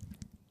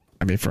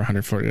 I mean, for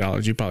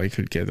 $140, you probably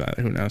could get that.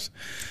 Who knows?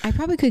 I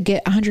probably could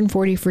get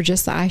 $140 for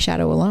just the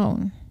eyeshadow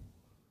alone.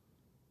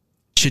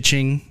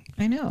 Cha-ching.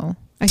 I know.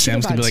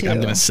 Sam's going to be like,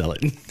 I'm going to sell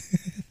it.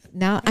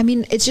 Now, I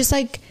mean, it's just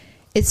like,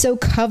 it's so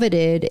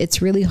coveted.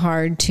 It's really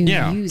hard to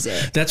use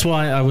it. That's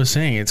why I was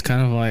saying it's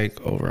kind of like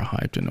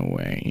overhyped in a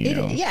way. You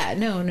know? Yeah,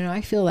 no, I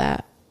feel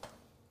that.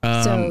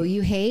 So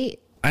you hate?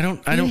 I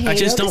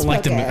just don't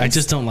like the movie. I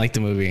just don't like the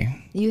movie.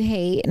 You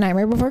hate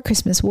Nightmare Before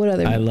Christmas. What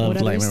other? I love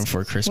Nightmare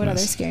Before Christmas. What other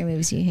scary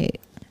movies you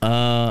hate?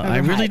 I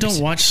really don't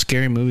watch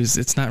scary movies.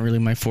 It's not really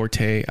my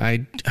forte.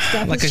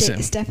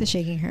 Steph is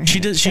shaking her head.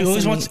 She does. She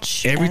always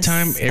wants every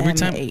time.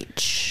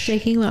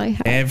 Shaking my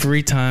head.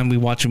 Every time we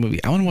watch a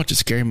movie, I want to watch a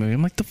scary movie.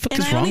 I'm like, the fuck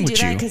is wrong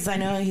with you? Because I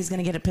know he's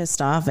gonna get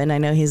pissed off, and I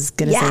know he's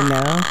gonna say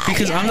no.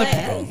 Because I'm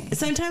like,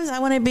 sometimes I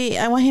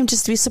want him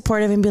just to be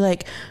supportive and be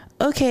like,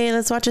 okay,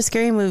 let's watch a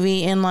scary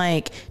movie and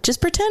like just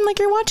pretend like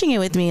you're watching it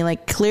with me.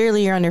 Like,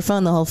 clearly you're on your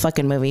phone the whole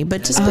fucking movie,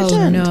 but just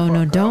pretend.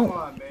 No,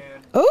 don't.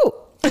 Oh,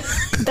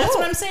 that's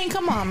what I'm saying.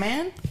 Come on,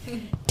 man.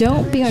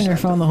 Don't be on your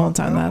phone the whole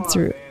time. That's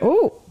rude.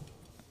 Oh.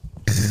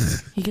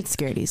 He gets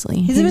scared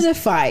easily. He's about to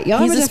fight.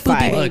 Y'all about to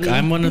fight. Look,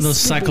 I'm one of those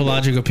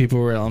psychological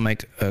people where I'm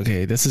like,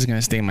 okay, this is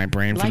gonna stay in my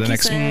brain for the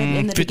next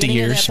 50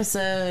 years. Of the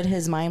episode,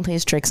 his mind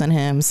plays tricks on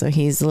him, so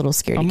he's a little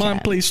scared. My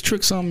mind plays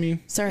tricks on me.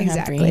 Sorry,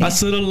 exactly. Humphrey. I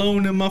sit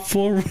alone in my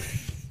four.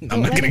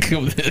 I'm not gonna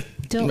go with it.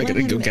 I'm not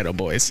gonna go Ghetto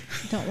Boys.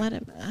 Don't let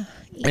him.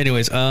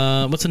 Anyways,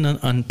 what's an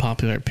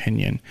unpopular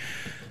opinion?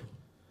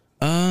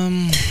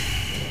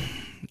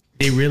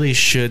 They really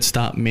should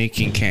stop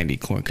making candy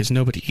corn because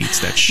nobody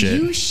eats that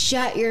shit. You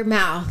shut your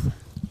mouth.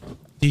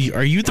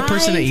 Are you the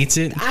person that eats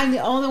it? I'm the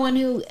only one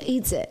who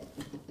eats it.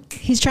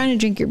 He's trying to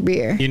drink your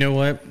beer. You know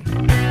what?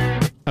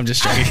 I'm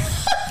just joking.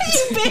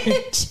 You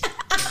bitch.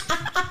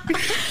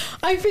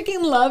 I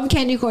freaking love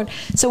candy corn.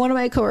 So one of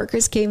my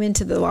coworkers came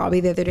into the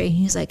lobby the other day and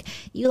he's like,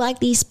 you like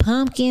these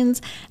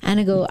pumpkins? And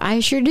I go,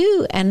 I sure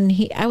do.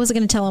 And I was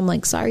going to tell him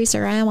like, sorry,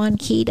 sir, I'm on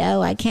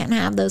keto. I can't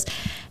have those.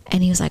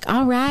 And he was like,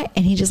 all right.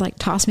 And he just like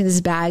tossed me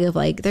this bag of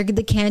like, they're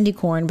the candy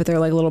corn, but they're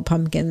like little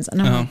pumpkins.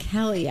 And I'm like,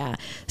 hell yeah.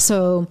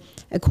 So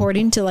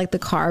according to like the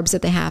carbs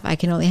that they have, I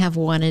can only have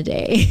one a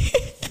day.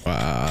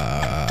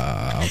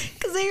 Wow.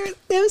 Because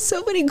they have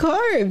so many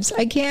carbs.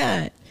 I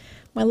can't.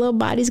 My little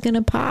body's going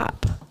to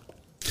pop.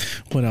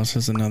 What else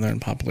is another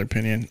unpopular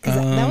opinion?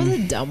 That was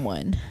a dumb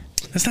one.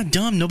 That's not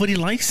dumb. Nobody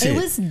likes it. It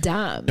was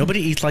dumb.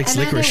 Nobody likes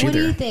licorice what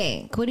either. do you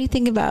think? What do you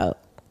think about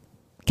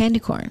Candy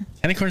corn.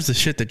 Candy corn is the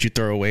shit that you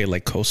throw away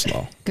like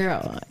coleslaw.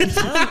 Girl.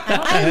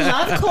 I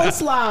love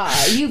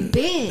coleslaw. You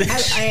bitch.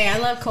 I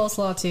love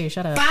coleslaw too.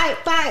 Shut up.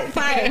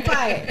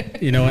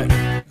 Fight. You know what?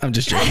 I'm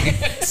just joking.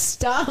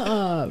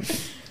 Stop.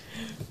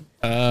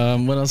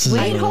 What else is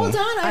Wait, there? hold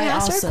on. I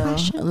asked her a also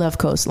question. love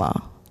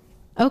coleslaw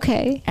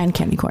Okay. and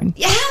candy corn.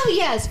 Hell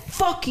yes.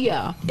 Fuck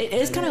yeah. It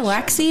is kind of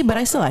waxy, but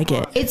I still like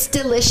it. It's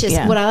delicious.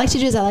 Yeah. What I like to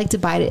do is I like to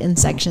bite it in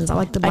sections. I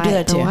like to bite I do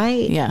that the too.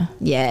 white. Yeah.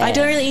 Yeah. I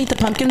don't really eat the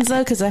pumpkins though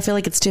because I feel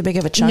like it's too big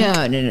of a chunk.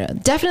 No.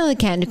 Definitely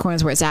candy corn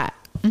is where it's at.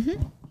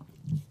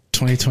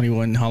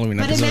 2021 Halloween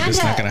But episode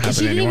is not going to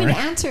she happen didn't anymore. even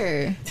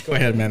answer. Go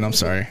ahead, man. I'm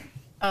sorry.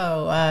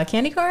 Oh,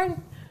 candy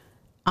corn?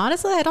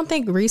 Honestly, I don't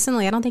think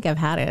I've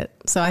had it.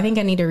 So I think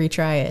I need to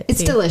retry it.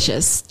 It's See.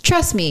 delicious.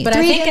 Trust me. But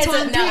three I think against as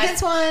one. a, Three no,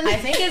 against one. I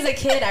think as a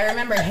kid, I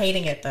remember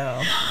hating it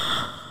though.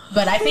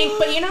 But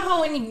you know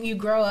how when you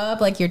grow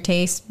up, like your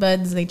taste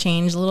buds, they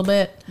change a little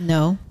bit?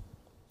 No.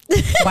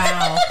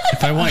 Wow.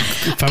 If I want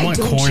don't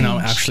corn, I'll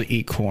change. actually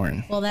eat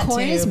corn. Well, that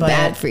Corn too, is but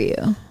bad for you.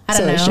 I don't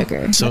So is know.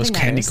 sugar. So is Nothing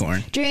candy matters.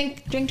 corn.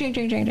 Drink.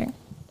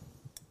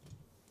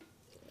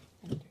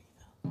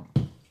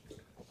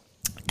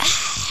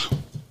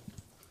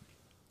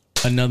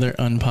 Another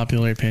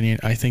unpopular opinion.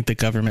 I think the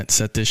government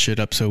set this shit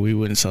up so we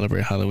wouldn't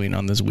celebrate Halloween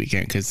on this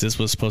weekend because this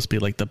was supposed to be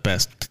like the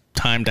best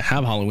time to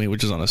have Halloween,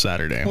 which is on a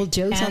Saturday. Well,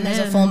 jokes on And there's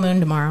them. a full moon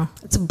tomorrow.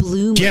 It's a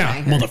blue moon. Yeah,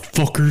 I heard.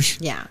 motherfuckers.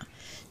 Yeah.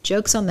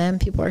 Jokes on them.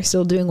 People are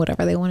still doing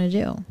whatever they want to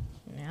do.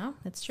 Yeah,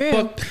 that's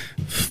true.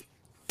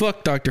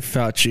 Fuck Dr.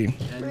 Fauci.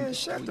 Man,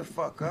 shut the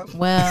fuck up.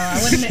 Well,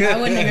 I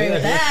wouldn't agree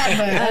with that,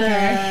 but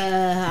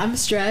okay. I'm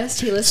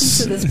stressed. He listens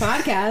to this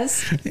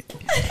podcast.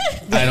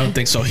 I don't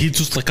think so. He's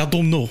just like, I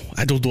don't know.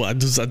 I don't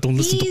listen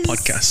to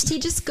podcasts.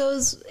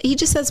 He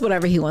just says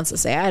whatever he wants to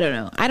say. I don't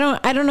know.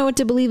 I don't know what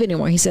to believe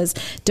anymore. He says,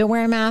 don't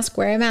wear a mask,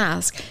 wear a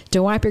mask.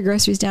 Don't wipe your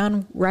groceries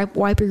down, wipe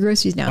your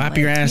groceries down. Wipe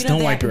your ass,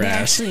 don't wipe your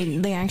ass.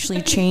 They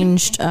actually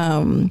changed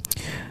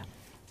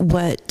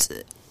what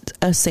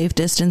a safe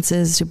distance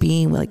is to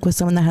be like with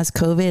someone that has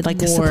COVID. Like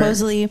More.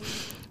 supposedly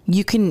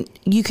you can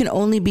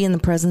only be in the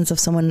presence of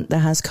someone that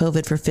has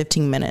COVID for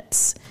 15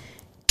 minutes.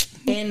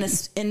 In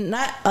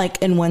not like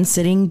in one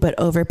sitting, but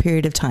over a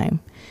period of time.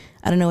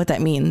 I don't know what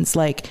that means.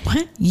 Like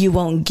What? You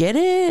won't get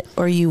it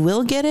or you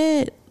will get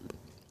it.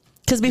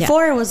 Because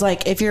before it was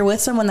like if you're with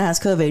someone that has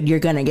COVID, you're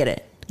gonna get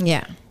it.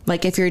 Yeah.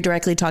 Like if you're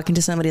directly talking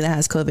to somebody that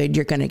has COVID,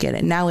 you're gonna get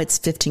it. Now it's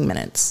 15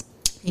 minutes.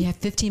 You have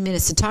 15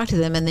 minutes to talk to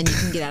them and then you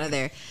can get out of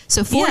there.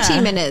 So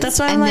 14 minutes. That's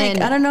why I'm and like,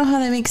 then- I don't know how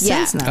that makes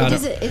sense now.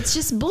 It's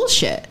just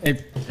bullshit.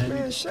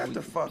 Man, shut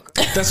the fuck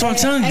up. That's what I'm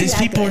telling you. These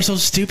Exactly. people are so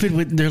stupid.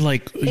 They're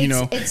like,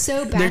 It's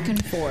so back they're-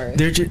 and forth.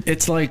 They're just,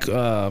 it's like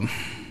the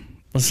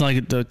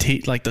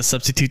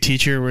substitute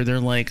teacher where they're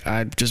like,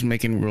 I'm just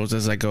making rules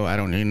as I go. I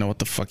don't even know what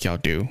the fuck y'all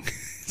do.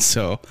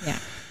 So, Yeah.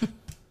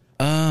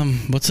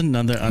 what's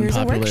another Here's a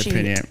unpopular worksheet.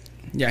 opinion?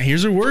 Yeah,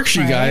 here's a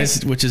worksheet,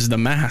 guys, which is the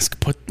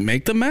mask.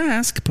 Make the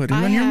mask, put it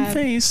on your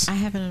face. I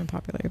have an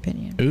unpopular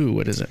opinion. Ooh,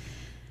 what is it?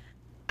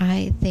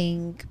 I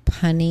think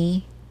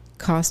punny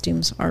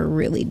costumes are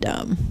really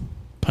dumb.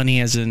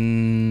 Punny as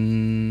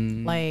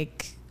in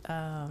Like,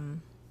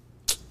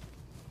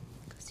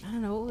 I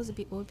don't know,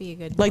 what would be a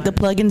good Like the one?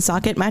 plug-in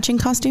socket matching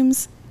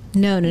costumes.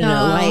 No. No.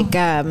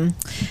 Like,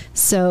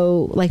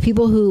 so like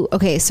people who,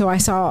 okay, so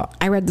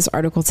I read this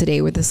article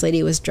today where this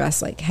lady was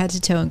dressed like head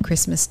to toe in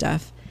Christmas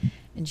stuff.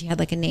 And she had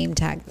like a name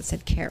tag that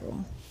said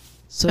Carol.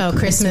 So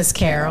Christmas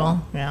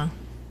Carol. Yeah.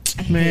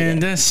 I hate man,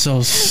 it. that's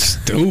so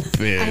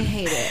stupid. I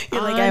hate it.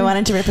 You're like, I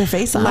wanted to rip her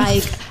face off.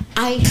 Like,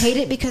 I hate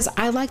it because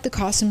I like the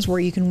costumes where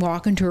you can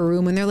walk into a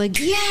room and they're like,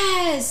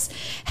 yes,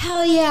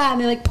 hell yeah. And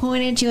they like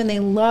point at you and they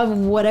love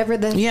whatever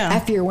the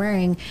F you're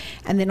wearing.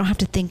 And they don't have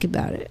to think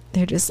about it.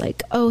 They're just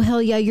like, oh,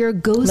 hell yeah, you're a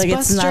Ghostbuster.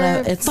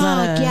 Like, it's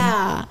not a-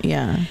 yeah.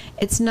 yeah.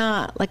 It's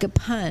not like a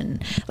pun.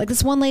 Like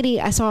this one lady,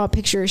 I saw a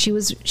picture. She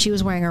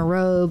was wearing a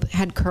robe,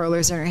 had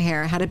curlers in her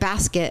hair, had a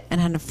basket,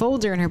 and had a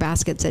folder in her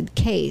basket that said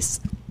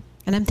case.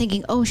 And I'm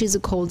thinking, oh, she's a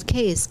cold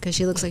case because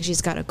she looks like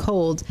she's got a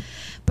cold.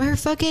 But her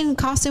fucking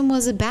costume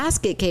was a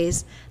basket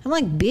case. I'm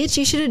like, bitch,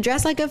 you should have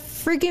dressed like a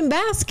freaking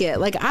basket.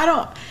 Like, I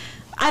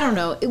don't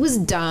know. It was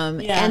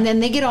dumb. Yeah. And then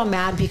they get all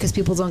mad because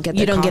people don't get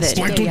their You don't get it.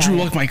 costume. Why don't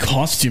you like my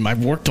costume?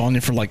 I've worked on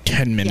it for like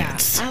 10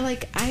 minutes. I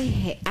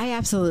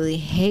absolutely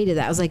hated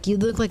that. I was like, you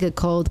look like a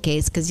cold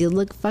case because you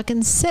look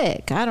fucking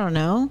sick. I don't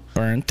know.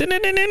 Burn. Like,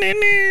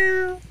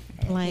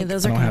 Yeah,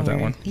 those I are don't kind have of that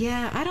weird. one.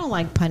 yeah, I don't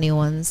like punny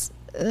ones.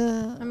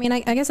 I mean, I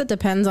guess it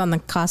depends on the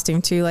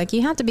costume too. Like,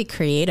 you have to be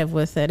creative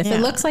with it. If Yeah.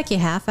 it looks like you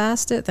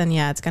half-assed it, then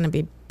yeah, it's going to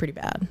be pretty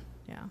bad.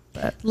 Yeah.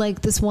 But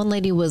Like this one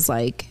lady was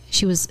like,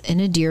 she was in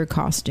a deer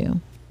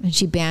costume and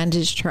she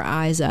bandaged her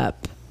eyes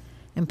up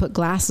and put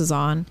glasses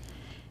on,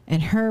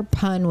 and her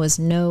pun was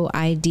no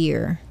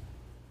idea.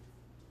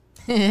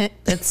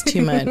 That's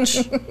too much.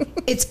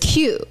 It's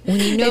cute when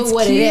you know it's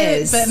what cute,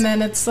 it is. but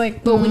then it's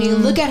like, But when you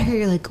look at her,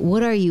 you're like,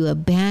 what are you? A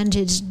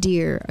bandaged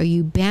deer? Are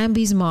you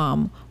Bambi's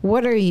mom?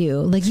 What are you?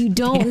 Like, you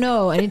don't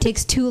know. And it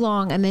takes too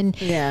long. And then,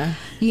 Yeah.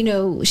 you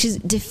know, she's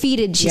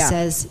defeated. She Yeah.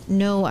 says,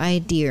 no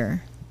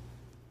idea.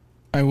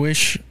 I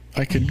wish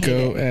I could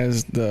go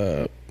as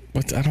the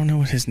I don't know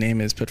what his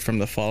name is, but from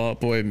the Fall Out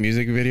Boy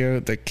music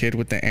video, the kid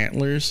with the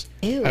antlers.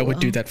 Ew. I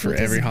would do that for With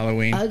every his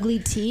Halloween. Ugly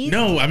teeth.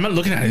 No, I'm not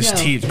looking at his No,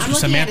 teeth. I'm looking at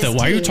Samantha, his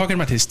why are you teeth. talking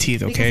about his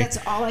teeth, okay? Because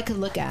that's all I could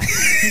look at.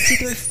 His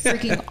teeth were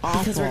freaking awful.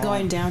 Because we're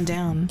going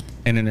down.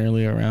 In an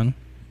earlier round.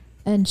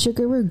 And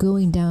Sugar, we're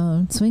going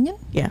down swinging.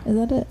 Yeah. Is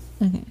that it?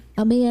 Okay.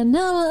 I'll be a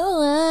number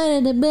one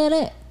in a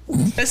minute.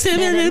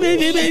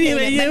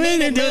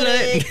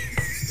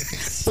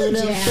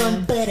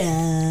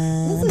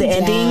 The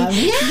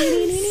ending.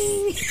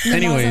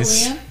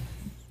 Anyways,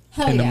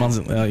 Hell in the yeah.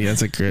 mausoleum. Oh yeah,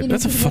 that's a great. You know,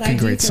 That's a this is what I fucking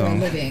do great for a song.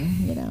 living,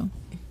 you know.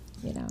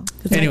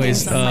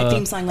 Anyways, That's my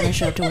theme song when I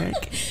show up to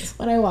work.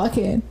 When I walk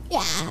in,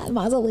 yeah,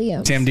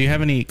 mausoleum. Sam, do you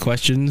have any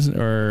questions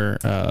or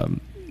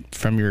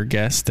from your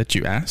guests that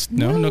you asked?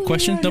 No, no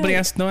questions. no, Nobody no.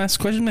 asked. No asked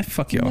questions. Man,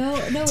 fuck y'all. No.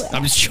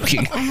 I'm just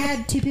joking. I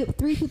had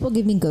three people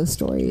give me ghost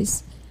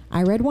stories.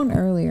 I read one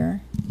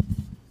earlier,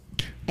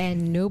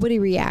 and nobody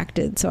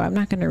reacted, so I'm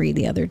not going to read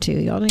the other two.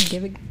 Y'all didn't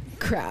give a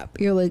crap.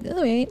 You're like,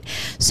 all right.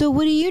 So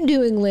what are you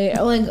doing later?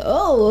 I'm like,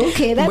 oh,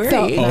 okay, that Where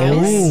felt are you?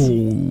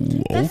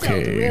 nice. Oh, That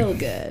felt okay. real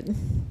good.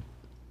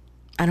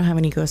 I don't have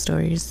any ghost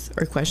stories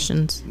or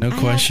questions. No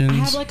questions. I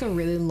have like a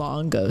really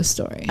long ghost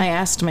story. I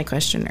asked my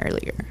question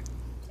earlier.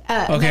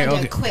 Okay, Amanda,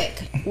 okay.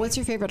 quick. What's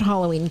your favorite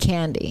Halloween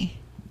candy?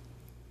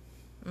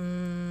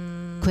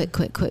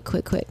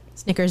 Quick.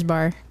 Snickers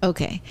bar.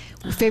 Okay.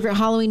 Favorite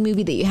Halloween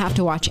movie that you have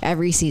to watch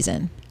every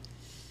season?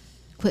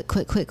 Quick.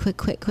 Oh,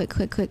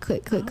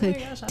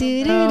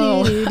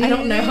 I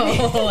don't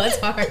know. That's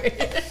hard.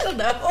 I don't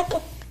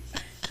know.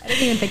 I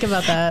didn't even think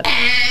about that.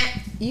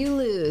 You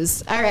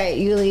lose. All right,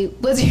 Yuli.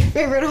 What's your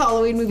favorite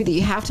Halloween movie that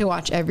you have to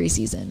watch every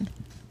season?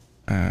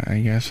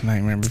 I guess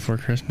Nightmare Before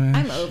Christmas.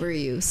 I'm over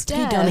you.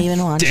 Steph. You don't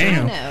even watch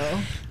Damn. it. I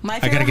know. My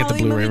gotta favorite get the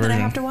Halloween Blu-ray movie that I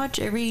version. have to watch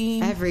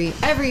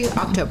Every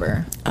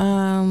October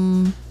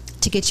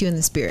to get you in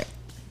the spirit.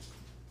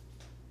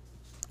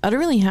 I don't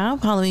really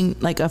have Halloween,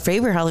 like a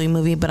favorite Halloween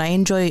movie, but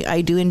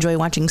I do enjoy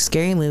watching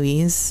scary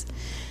movies,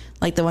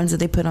 like the ones that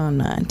they put on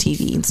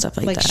TV and stuff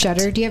like Like that.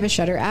 Shudder. Do you have a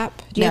Shudder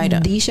app? Do you No, have I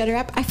don't. the Shudder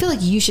app? I feel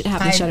like you should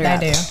have the Shudder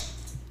app. I do.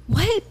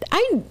 What?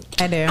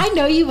 I do. I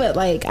know you, but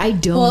like I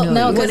don't Well, know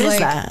no, you. What because is like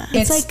that?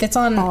 it's like it's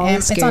on all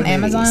it's scary on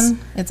Amazon.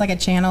 movies. It's like a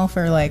channel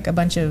for like a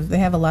bunch of. They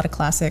have a lot of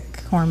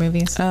classic horror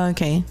movies. Oh,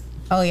 okay.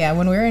 Oh yeah,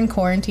 when we were in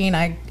quarantine,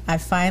 I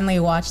finally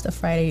watched the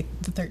Friday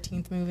the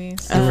 13th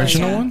movies. The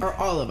original Yeah. one? Or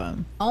all of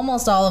them.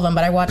 Almost all of them,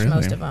 but I watched Really?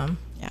 most of them.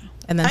 Yeah.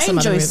 And then some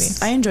other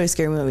movies. I enjoy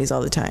scary movies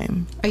all the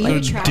time. Are you Oh,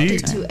 attracted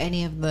dude. to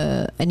any of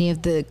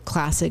the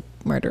classic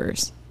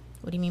murderers?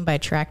 What do you mean by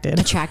attracted?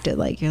 Attracted,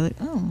 like you're like,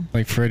 oh,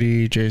 Like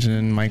Freddy,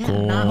 Jason,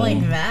 Michael. Not like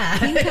you that.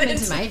 can come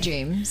into my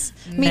dreams.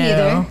 Me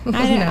No.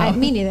 neither.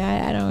 Me neither.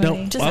 I don't. No,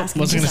 Really. Just I asking,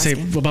 was going to just say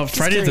asking. about Just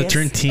Friday the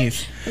curious.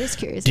 13th. I'm just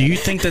curious. Do you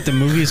think that the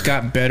movies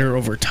got better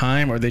over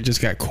time, or they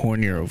just got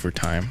cornier over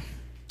time?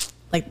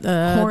 Like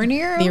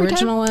Cornier the over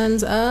original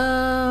ones.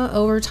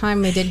 Over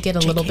time they did get a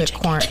little bit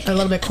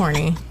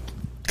corny.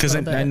 Because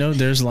Little I bit. know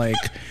there's like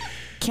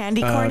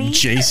Candy corny.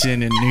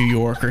 Jason in New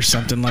York or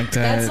something like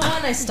That's the that.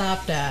 one I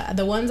stopped at.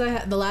 The ones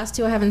the last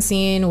two I haven't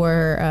seen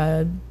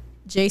were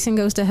Jason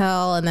Goes to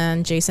Hell and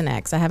then Jason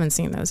X. I haven't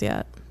seen those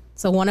yet.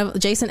 So one of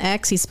Jason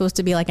X, he's supposed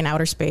to be like in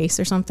outer space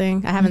or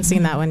something. I haven't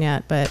seen that one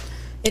yet, but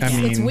it's I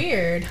mean, it's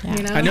weird.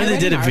 You know, I know they read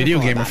did a an video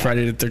article game of about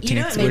Friday the 13th, You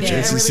know what they which did?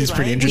 is I really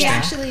pretty like.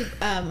 interesting. We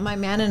actually, my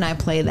man and I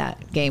play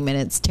that game, and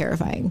it's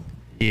terrifying.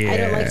 Yeah. I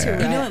don't like to You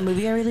run. know what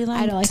movie I really like?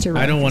 I don't like to.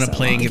 I don't run want for to so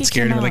play long. and think get it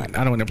scared. came And be out- like,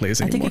 I don't want to play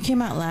this I think anymore. it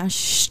came out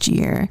last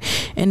year,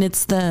 and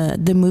it's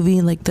the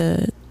movie like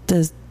the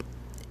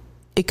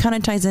it kind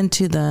of ties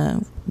into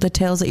the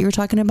tales that you were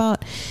talking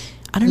about.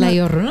 I don't La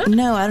know. Llorona?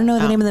 No, I don't know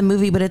the Oh. name of the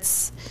movie, but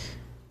it's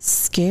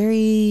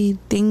scary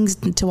things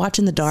to watch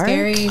in the dark.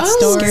 Scary Oh,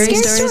 stories. scary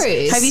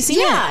stories. Have you seen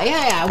yeah, it?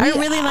 Yeah. I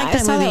really like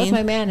that I saw that movie. with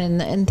my man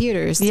in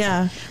theaters.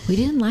 Yeah, we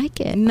didn't like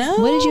it. No?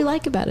 What did you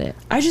like about it?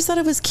 I just thought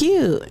it was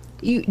cute.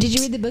 Did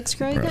you read the books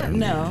growing up?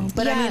 No,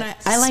 but I Yeah. mean,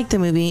 I like the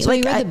movie. So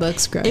you read I- the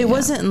books growing It up.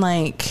 wasn't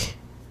like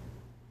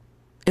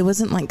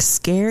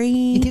scary.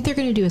 You think they're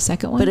going to do a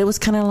second one? But it was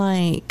kind of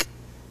like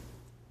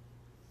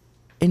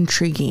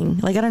intriguing.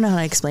 Like I don't know how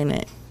to explain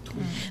it.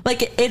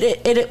 Like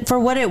it for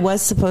what it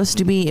was supposed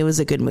to be, it was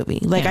a good movie.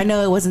 Like Yeah. I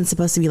know it wasn't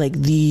supposed to be like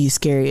the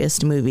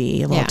scariest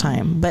movie of all Yeah.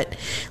 time, but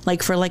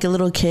like for like a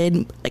little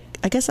kid, like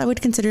I guess I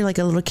would consider like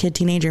a little kid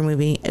teenager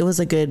movie. It was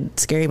a good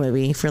scary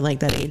movie for like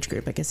that age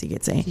group, I guess you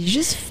could say. Did you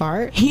just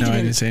fart? He No, I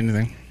didn't. didn't say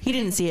anything. He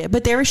didn't see it,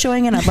 but they were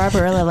showing it at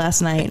Barbarella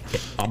last night.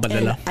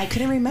 Barbarella. And I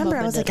couldn't remember.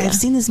 I was like, Barbarella. I've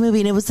seen this movie,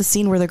 and it was the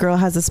scene where the girl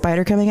has a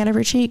spider coming out of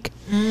her cheek.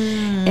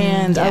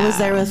 And I was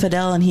there with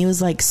Fidel, and he was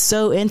like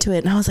so into it,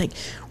 and I was like,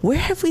 where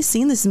have we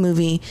seen this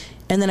movie?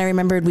 And then I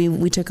remembered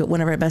we took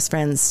one of our best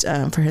friends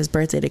for his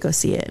birthday to go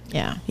see it.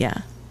 Yeah.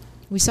 Yeah,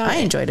 We saw I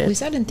enjoyed it. We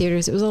saw it in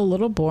theaters. It was a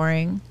little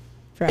boring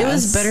for us. it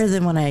was better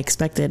than what I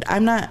expected. I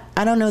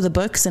don't know the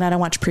books, and I don't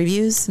watch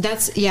previews.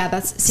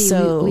 See,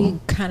 So- we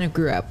kind of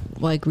grew up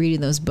like reading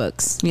those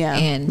books. Yeah.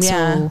 And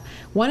Yeah. so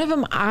one of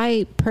them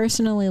I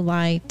personally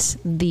liked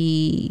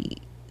the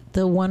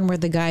The one where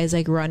the guy is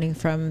like running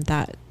from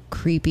that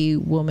creepy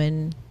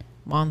woman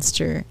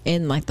monster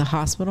in like the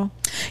hospital.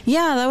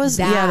 Yeah, that was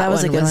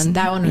a good one.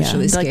 That one was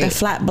really scary. Like the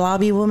flat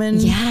blobby woman.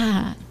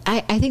 Yeah,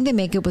 I think the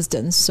makeup was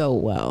done so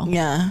well.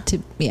 Yeah,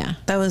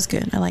 That was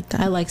good. I like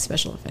that. I like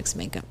special effects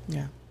makeup.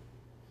 Yeah.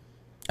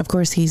 Of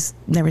course, he's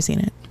never seen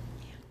it.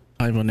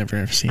 I will never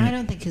have seen I it.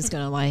 don't think he's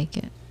gonna like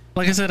it.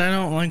 Like I said, I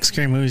don't like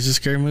scary movies. The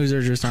scary movies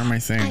are just aren't my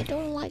thing. I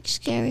don't like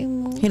scary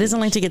movies. He doesn't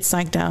like to get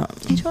psyched out.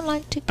 I don't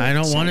like to. I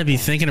don't want to be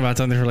thinking about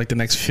something for like the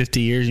next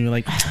 50 years and be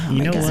like,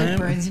 you know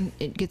what?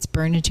 It gets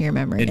burned into your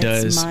memory. It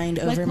does. It's mind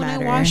Like over when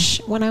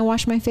matter. when I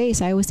wash my face,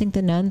 I always think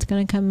the nun's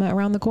gonna come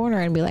around the corner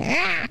and be like,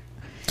 ah.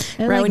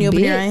 And Right like, when you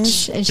open your "Bitch,"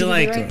 eyes? and she'll You're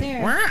be like, right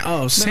there.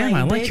 oh, Sam,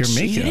 I like your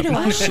 "Bitch, you need to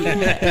makeup. wash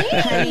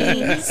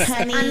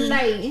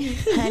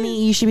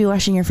honey, you should be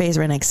washing your face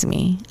right next to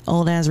me.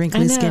 Old ass I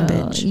wrinkly skin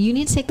know. bitch. You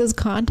need to take those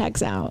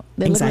contacts out.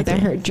 They look like they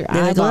hurt your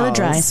They look a little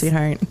dry, eyeballs.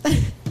 sweetheart.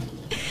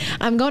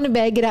 I'm going to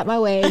bed. Get out my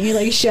way. And you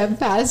like shove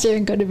past her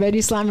and go to bed.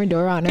 You slam your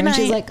door on her, Good and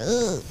she's night. like,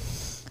 ugh.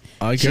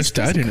 I She guess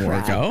scares that the didn't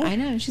work crap. out. I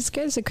know. She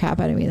scares the crap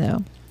out of me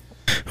though.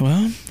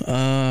 Well,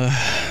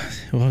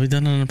 we've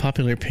done on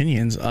unpopular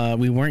opinions.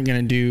 We weren't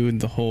going to do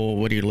the whole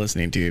what are you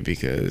listening to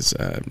because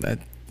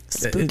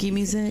Spooky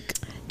music.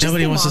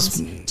 nobody the wants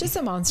to just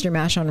a Monster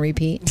Mash on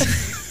repeat.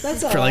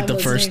 That's all for like I'm the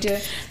first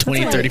listening to. 20,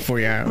 That's 30, like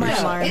 40 hours. my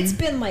alarm. It's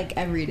been like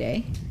every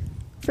day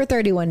for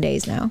 31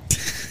 days now.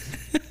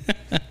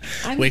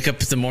 I'm Wake up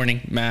in the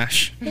morning,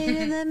 mash.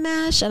 into the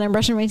mash, and I'm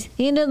brushing my teeth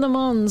into the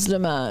Monster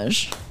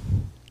Mash.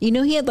 You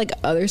know, he had like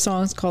other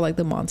songs called like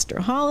the Monster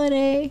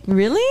Holiday.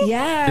 Really?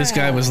 Yeah, This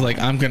guy was like,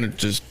 I'm going to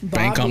just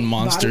bank on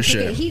monster Bobby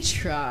shit. Pickett, he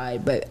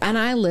tried, and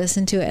I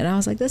listened to it, and I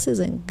was like, "This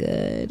isn't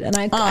good." And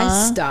I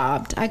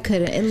stopped. I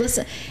couldn't. And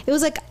listen, it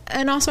was like,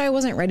 and also I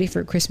wasn't ready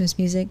for Christmas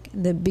music.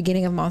 The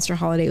beginning of Monster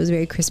Holiday was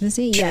very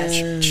Christmassy. Yes,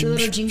 the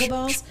little jingle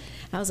bells.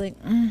 I was like,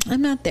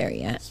 I'm not there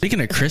yet.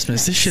 Speaking of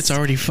Christmas, this shit's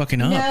already fucking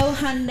up. No,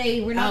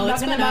 honey, we're not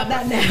talking about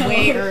that now.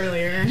 Way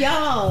earlier.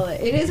 Y'all,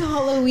 it is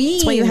Halloween.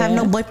 That's why you have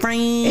no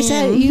boyfriend. It's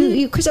a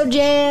you Crystal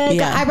Jack,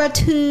 Yeah. eyebrow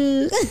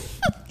too.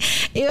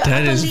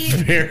 That is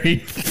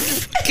very.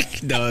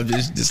 No,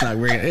 it's not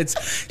weird. It's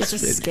a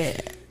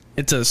skit.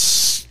 It's a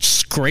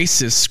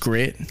racist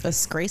skit. A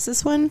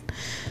racist one?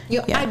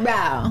 Your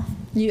eyebrow,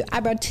 you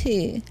eyebrow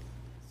too.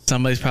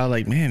 Somebody's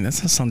probably like, man, that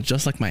sounds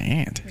just like my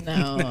aunt.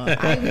 No,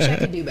 I wish I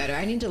could do better.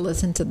 I need to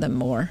listen to them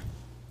more.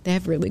 They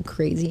have really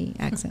crazy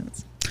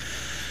accents.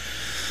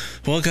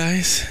 Well,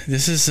 guys,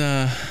 this is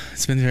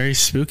it's been very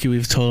spooky.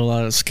 We've told a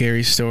lot of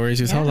scary stories.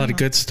 We've told a lot of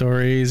good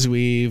stories.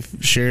 We've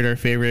shared our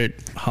favorite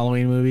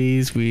Halloween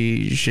movies.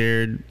 We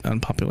shared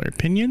unpopular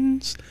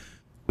opinions.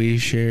 We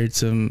shared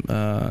some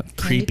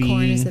creepy. Candy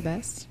corn is the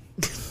best.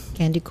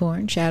 Candy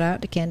corn. Shout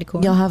out to Candy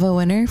corn. You'll have a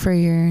winner for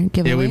your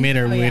giveaway? Yeah, we made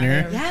our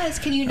winner, Yes,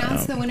 can you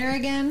announce the winner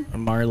again?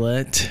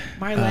 Marlette.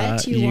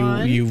 Marlette, you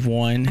won. You've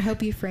won. I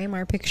hope you frame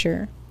our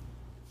picture.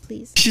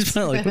 Please. She's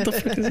not like, what the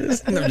fuck is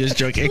this? No, I'm just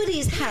joking.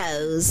 Woody's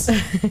house.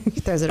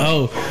 Throws it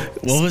Oh,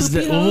 what was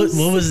that?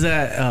 What was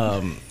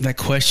that? That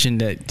question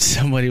that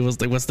somebody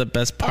was like, "What's the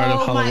best part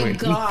of Halloween?"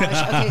 Oh my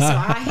gosh. Okay, so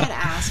I had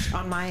asked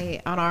on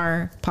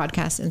our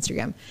podcast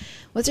Instagram,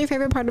 what's your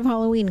favorite part of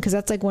Halloween? Because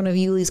that's like one of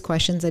Yuli's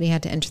questions that he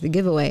had to enter the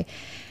giveaway.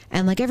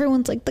 And like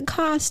everyone's like the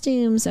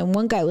costumes. And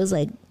one guy was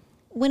like,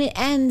 when it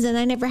ends and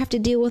I never have to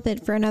deal with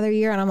it for another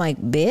year. And I'm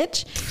like,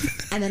 bitch.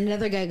 And then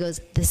another guy goes,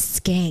 the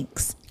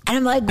skanks. And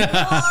I'm like,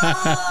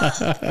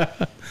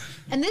 what?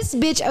 And this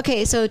bitch,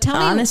 okay, so tell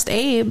me. Honest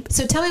Abe.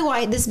 So tell me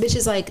why this bitch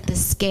is like the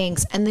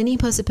skanks, and then he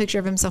posts a picture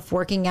of himself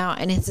working out,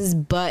 and it's his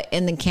butt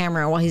in the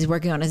camera while he's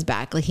working on his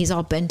back, like he's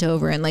all bent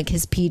over, and like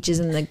his peach is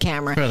in the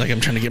camera. Like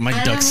I'm trying to get my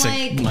And ducks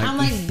sick. I'm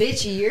like,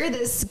 bitch, you're the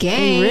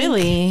skank.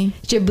 Really?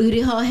 Your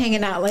booty hole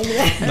hanging out like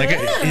that. Like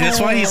that's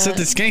why he said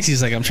the skanks.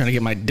 He's like, I'm trying to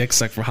get my dick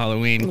sucked for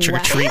Halloween.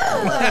 Trick or treat.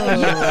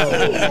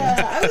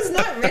 Yeah, I was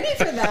not ready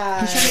for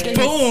that.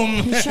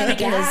 Boom. He's trying to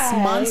get his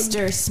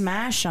monster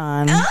smash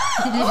on.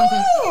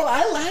 Oh,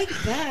 I like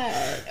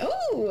that.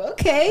 Oh,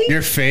 okay.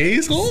 Your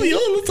face? Oh, yeah,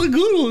 that's a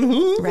good one.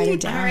 Huh? Write it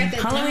down. write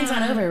that Halloween's down.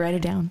 not over. Write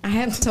it down. I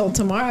have till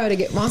tomorrow to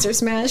get monster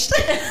smashed.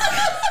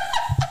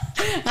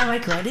 I'm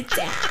like, write it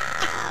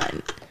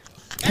down.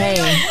 Hey.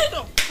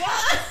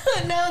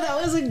 No, that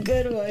was a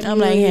good one. I'm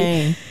like,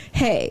 hey.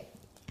 Hey.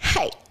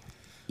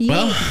 You-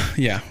 Well,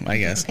 yeah, I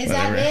guess. is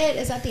whatever. that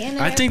it? Is that the end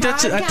of I our think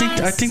that's it. I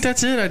podcast? think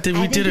that's it. We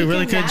think did a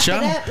really can good wrap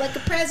job. it up like a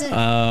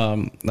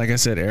present. Like I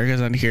said, Erica's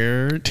not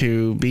here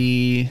to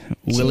be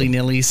willy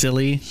nilly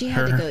silly. She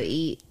had to go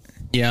eat.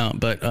 Yeah,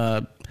 but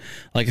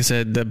like I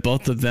said,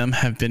 both of them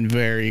have been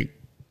very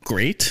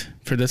great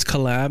for this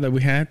collab that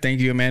we had.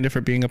 Thank you, Amanda,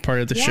 for being a part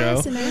of the Yes,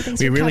 show. Amanda, thanks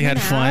We for really had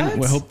coming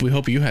fun. out. We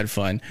hope you had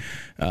fun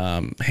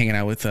hanging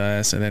out with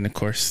us. And then of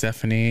course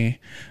Stephanie,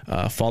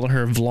 follow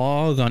her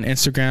vlog on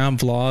Instagram,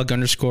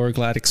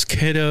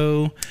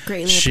 vlog_GladysKiddo.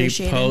 Greatly She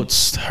appreciated.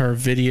 posts her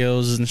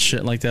videos and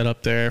shit like that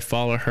up there.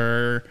 Follow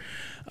her.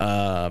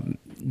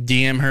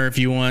 DM her if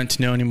you want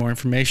to know any more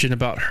information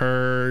about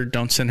her.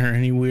 Don't send her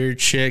any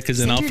weird shit because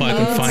then I'll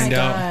fucking find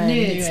out.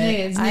 Nudes.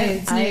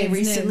 I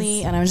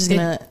recently, and I was just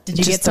gonna. Did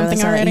you just get throw something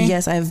this out. already?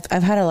 Yes,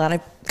 I've had a lot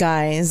of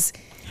guys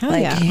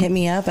yeah. hit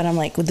me up, and I'm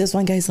like, well, this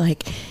one guy's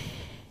like,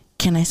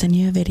 can I send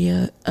you a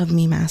video of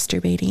me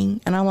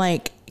masturbating? And I'm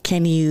like,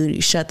 can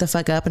you shut the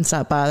fuck up and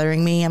stop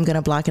bothering me? I'm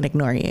gonna block and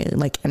ignore you,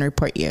 and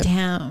report you.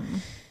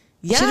 Damn.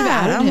 Yeah, Should've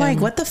added I'm like,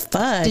 him. what the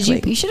fuck? Did you?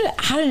 Like, You should have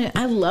added it.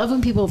 I love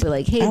when people be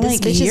like, "Hey, I'm this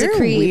like, bitch is you're a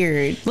creep."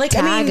 weird. Like,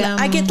 I Tag mean, 'em,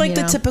 I get like you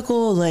the know?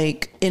 typical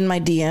like in my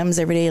DMs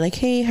every day, like,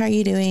 hey, how are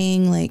you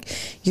doing? Like,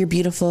 you're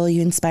beautiful,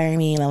 you inspire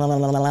me. La la la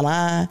la la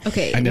la.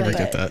 Okay, I never like,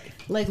 get that.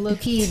 Like low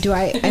key,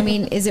 I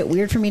mean, is it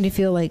weird for me to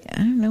feel like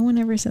no one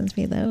ever sends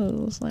me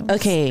those? Like,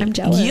 Okay, I'm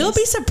jealous. You'll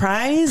be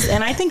surprised,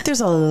 and I think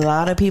there's a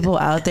lot of people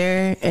out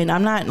there, and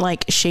I'm not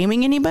like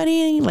shaming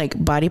anybody, like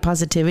body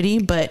positivity,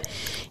 but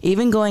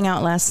even going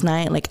out last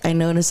night, like I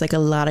noticed like a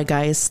lot of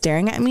guys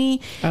staring at me,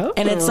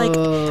 and it's like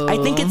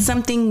I think it's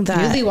something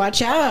that Really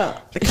watch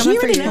out. They're he coming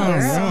for already you.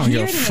 knows. I don't He give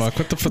a already knows. fuck.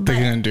 What the fuck they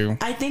gonna do?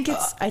 I think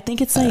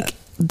it's like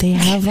they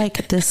have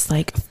like this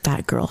like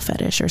fat girl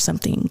fetish or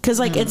something, because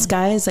like it's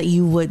guys that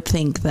you would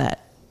think that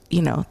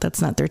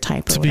that's not their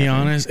type. Or To be whatever.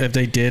 honest, if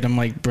they did, I'm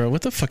like, bro,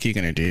 what the fuck are you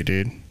gonna do,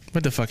 dude?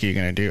 What the fuck are you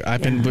gonna do?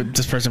 I've been with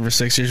this person for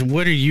 6 years.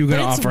 What are you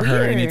gonna But it's offer her?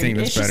 weird. Anything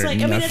that's It's just better? like,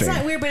 I mean, Nothing. it's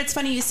not weird, but it's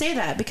funny you say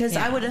that, because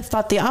I would have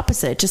thought the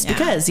opposite, just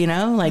because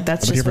like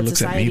that's Nobody just ever what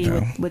looks at me,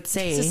 society though. would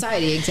say.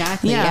 Society,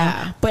 exactly.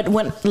 Yeah. But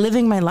when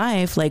living my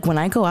life, like when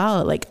I go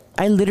out, like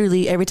I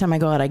literally every time I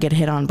go out, I get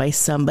hit on by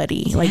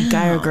somebody, like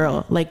guy or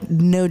girl, like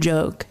no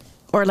joke,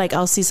 or like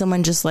I'll see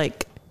someone just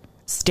like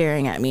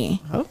staring at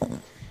me. Oh.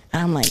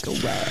 And I'm like,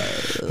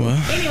 whoa.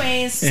 Well,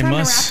 Anyways, it time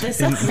must- to wrap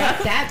this up.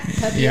 Wrap that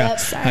puppy yeah, up.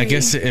 Sorry. I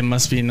guess it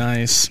must be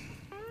nice.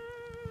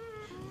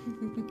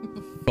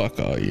 Fuck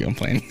all you. I'm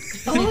playing.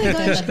 Oh my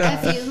gosh,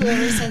 F you,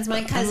 whoever sends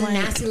my cousin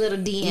nasty little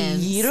DMs.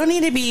 You don't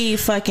need to be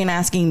fucking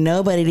asking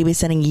nobody to be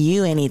sending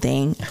you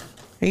anything.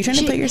 Are you trying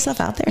to put yourself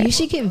out there? You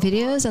should get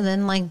videos and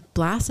then like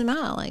blast them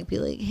out. Like be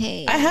like,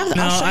 hey. I have.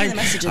 No, I'll show you I the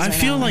messages. I right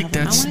feel now. like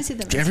that's wanna see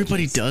the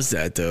everybody messages. does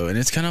that though, and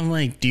it's kind of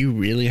like, do you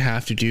really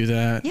have to do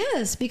that?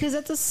 Yes, because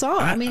that's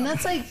assault. I mean,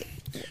 that's like.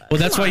 Well,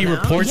 that's why you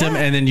report them,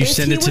 and then you If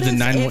send he it to the would've-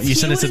 911. if You he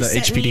send it to the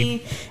would've sent HPD.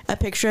 me a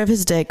picture of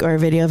his dick or a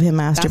video of him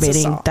masturbating.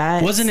 assault.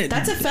 That Wasn't it?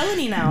 That's a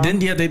felony now.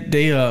 Then yeah,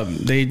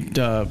 they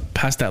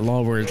passed that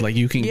law where it's like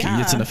you can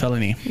it's in a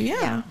felony.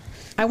 yeah,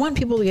 I want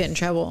people to get in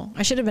trouble.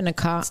 I should have been a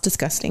cop. it's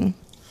disgusting.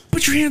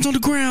 Put your hands on the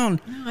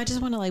ground. No, I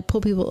just want to like pull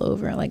people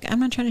over. Like,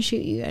 I'm not trying to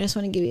shoot you. I just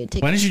want to give you a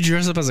ticket. Why didn't you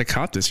dress up as a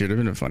cop this year?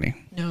 That'd been funny.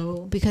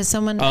 No, because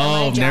someone. at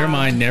Oh,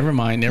 my never job-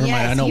 mind. Yes,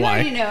 I know you why.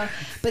 already know.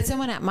 But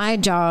someone at my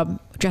job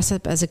dressed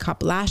up as a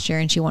cop last year,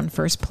 and she won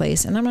first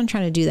place. And I'm not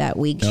trying to do that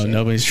weak No, shit.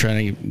 nobody's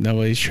trying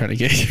to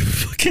get you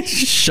fucking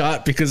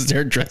shot because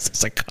they're dressed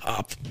as a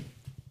cop.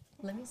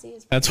 Let me see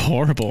his. That's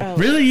horrible.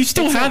 Really? You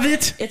still have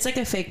it? It's like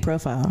a fake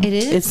profile. It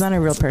is? It's not a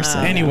real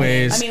person.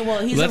 Anyways, I mean,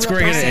 well, he's a let's real we're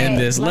gonna person. end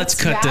this. Let's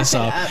cut wrap this it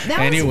up. That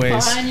Anyways,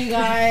 was fun, you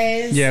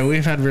guys. yeah,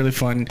 we've had really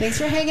fun. Thanks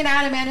for hanging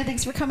out, Amanda.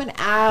 Thanks for coming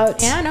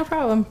out. Yeah, no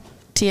problem.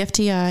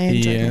 TFTI. I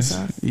enjoyed Yes,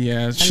 myself.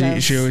 yeah.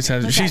 love- She always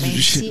has. what's that mean?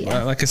 She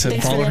like I said,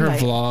 Thanks for follow the her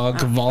invite.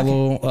 vlog.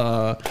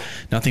 Follow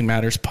Nothing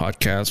Matters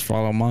podcast.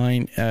 Follow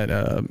mine at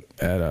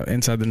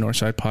Inside the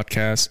Northside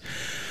podcast.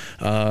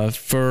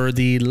 For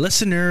the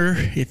listener,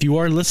 if you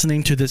are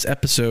listening to this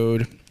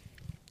episode,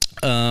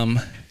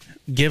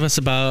 give us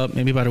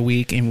maybe about a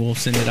week, and we'll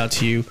send it out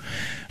to you.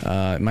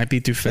 It might be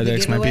through the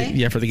FedEx, might be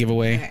giveaway? for the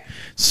giveaway. Okay.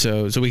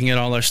 So we can get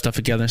all our stuff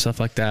together and stuff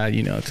like that,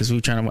 because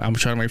I'm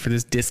trying to wait for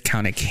this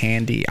discounted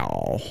candy,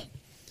 y'all,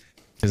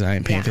 because I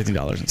ain't paying Yeah.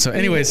 $15. So,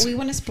 anyways, we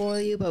want to spoil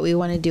you, but we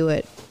want to do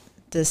it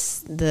the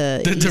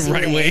the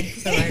right way.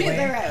 the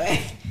right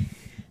way,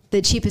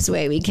 the cheapest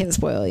way we can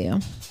spoil you.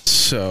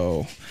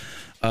 So,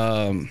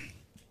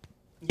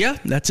 yeah,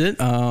 that's it.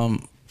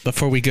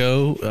 Before we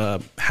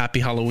go, happy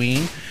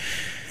Halloween.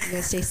 You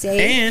guys stay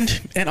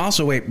safe. And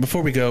also, wait,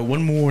 before we go,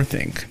 one more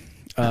thing.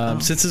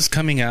 Since it's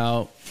coming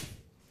out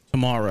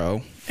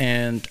tomorrow,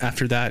 and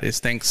after that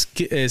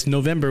is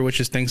November, which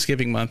is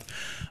Thanksgiving month,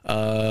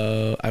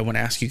 I want to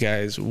ask you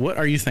guys, what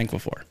are you thankful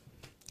for?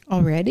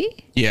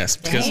 Already? Yes,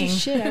 because Oh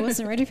shit, I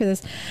wasn't ready for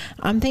this.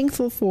 I'm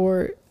thankful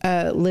for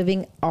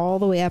living all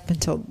the way up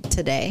until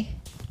today.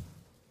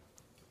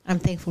 I'm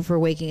thankful for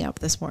waking up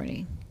this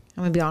morning.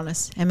 I'm gonna be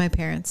honest, and my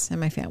parents and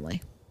my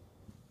family.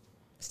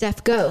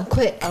 Steph, go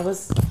quick. I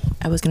was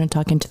gonna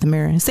talk into the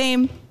mirror.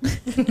 Same.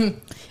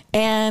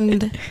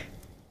 And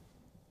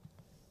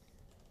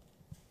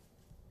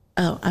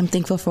I'm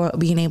thankful for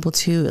being able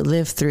to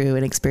live through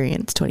and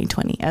experience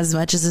 2020. As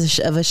much as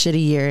of a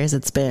shitty year as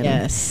it's been.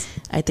 Yes.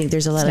 I think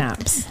there's a lot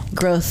Snaps. of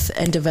growth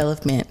and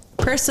development,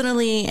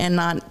 personally and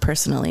not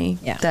personally,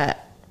 Yeah.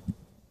 that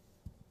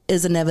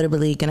is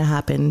inevitably going to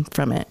happen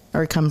from it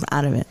or come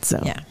out of it.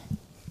 So Yeah.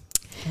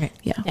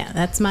 yeah. Yeah,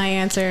 that's my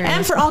answer.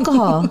 And for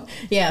alcohol.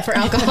 yeah, for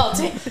alcohol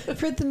too.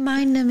 For the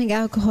mind-numbing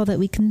alcohol that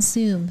we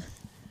consume.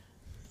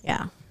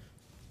 Yeah.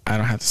 I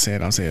don't have to say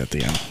it. I'll say it at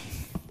the end.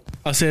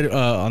 I'll say it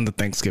on the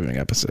Thanksgiving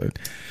episode.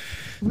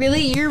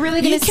 Really, you're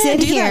really gonna You can't sit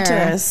do here? that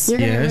to us. You're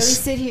gonna really Yes.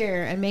 sit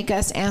here and make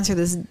us answer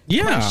this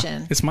Yeah,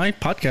 question? it's my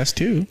podcast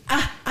too.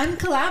 I'm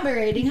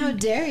collaborating. How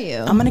dare you?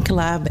 I'm gonna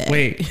collab it.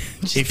 Wait,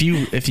 if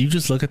you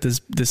just look at this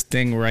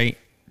thing right,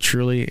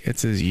 truly, it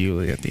says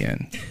Yuli at the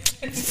end.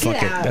 Fuck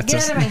Get it. out. That's Get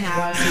just, out of my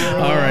house.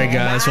 all right,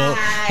 guys. Well,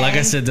 like I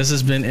Bye. said, this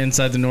has been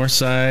Inside the North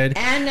Side,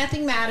 And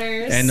nothing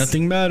matters. and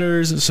nothing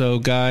matters. So,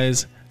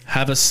 guys,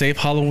 have a safe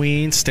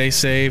Halloween. Stay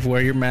safe.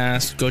 Wear your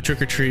mask. Go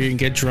trick or treating.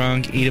 Get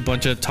drunk. Eat a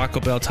bunch of Taco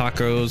Bell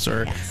tacos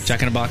or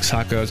Jack in the Box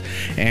tacos,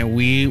 and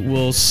we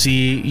will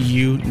see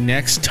you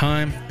next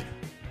time.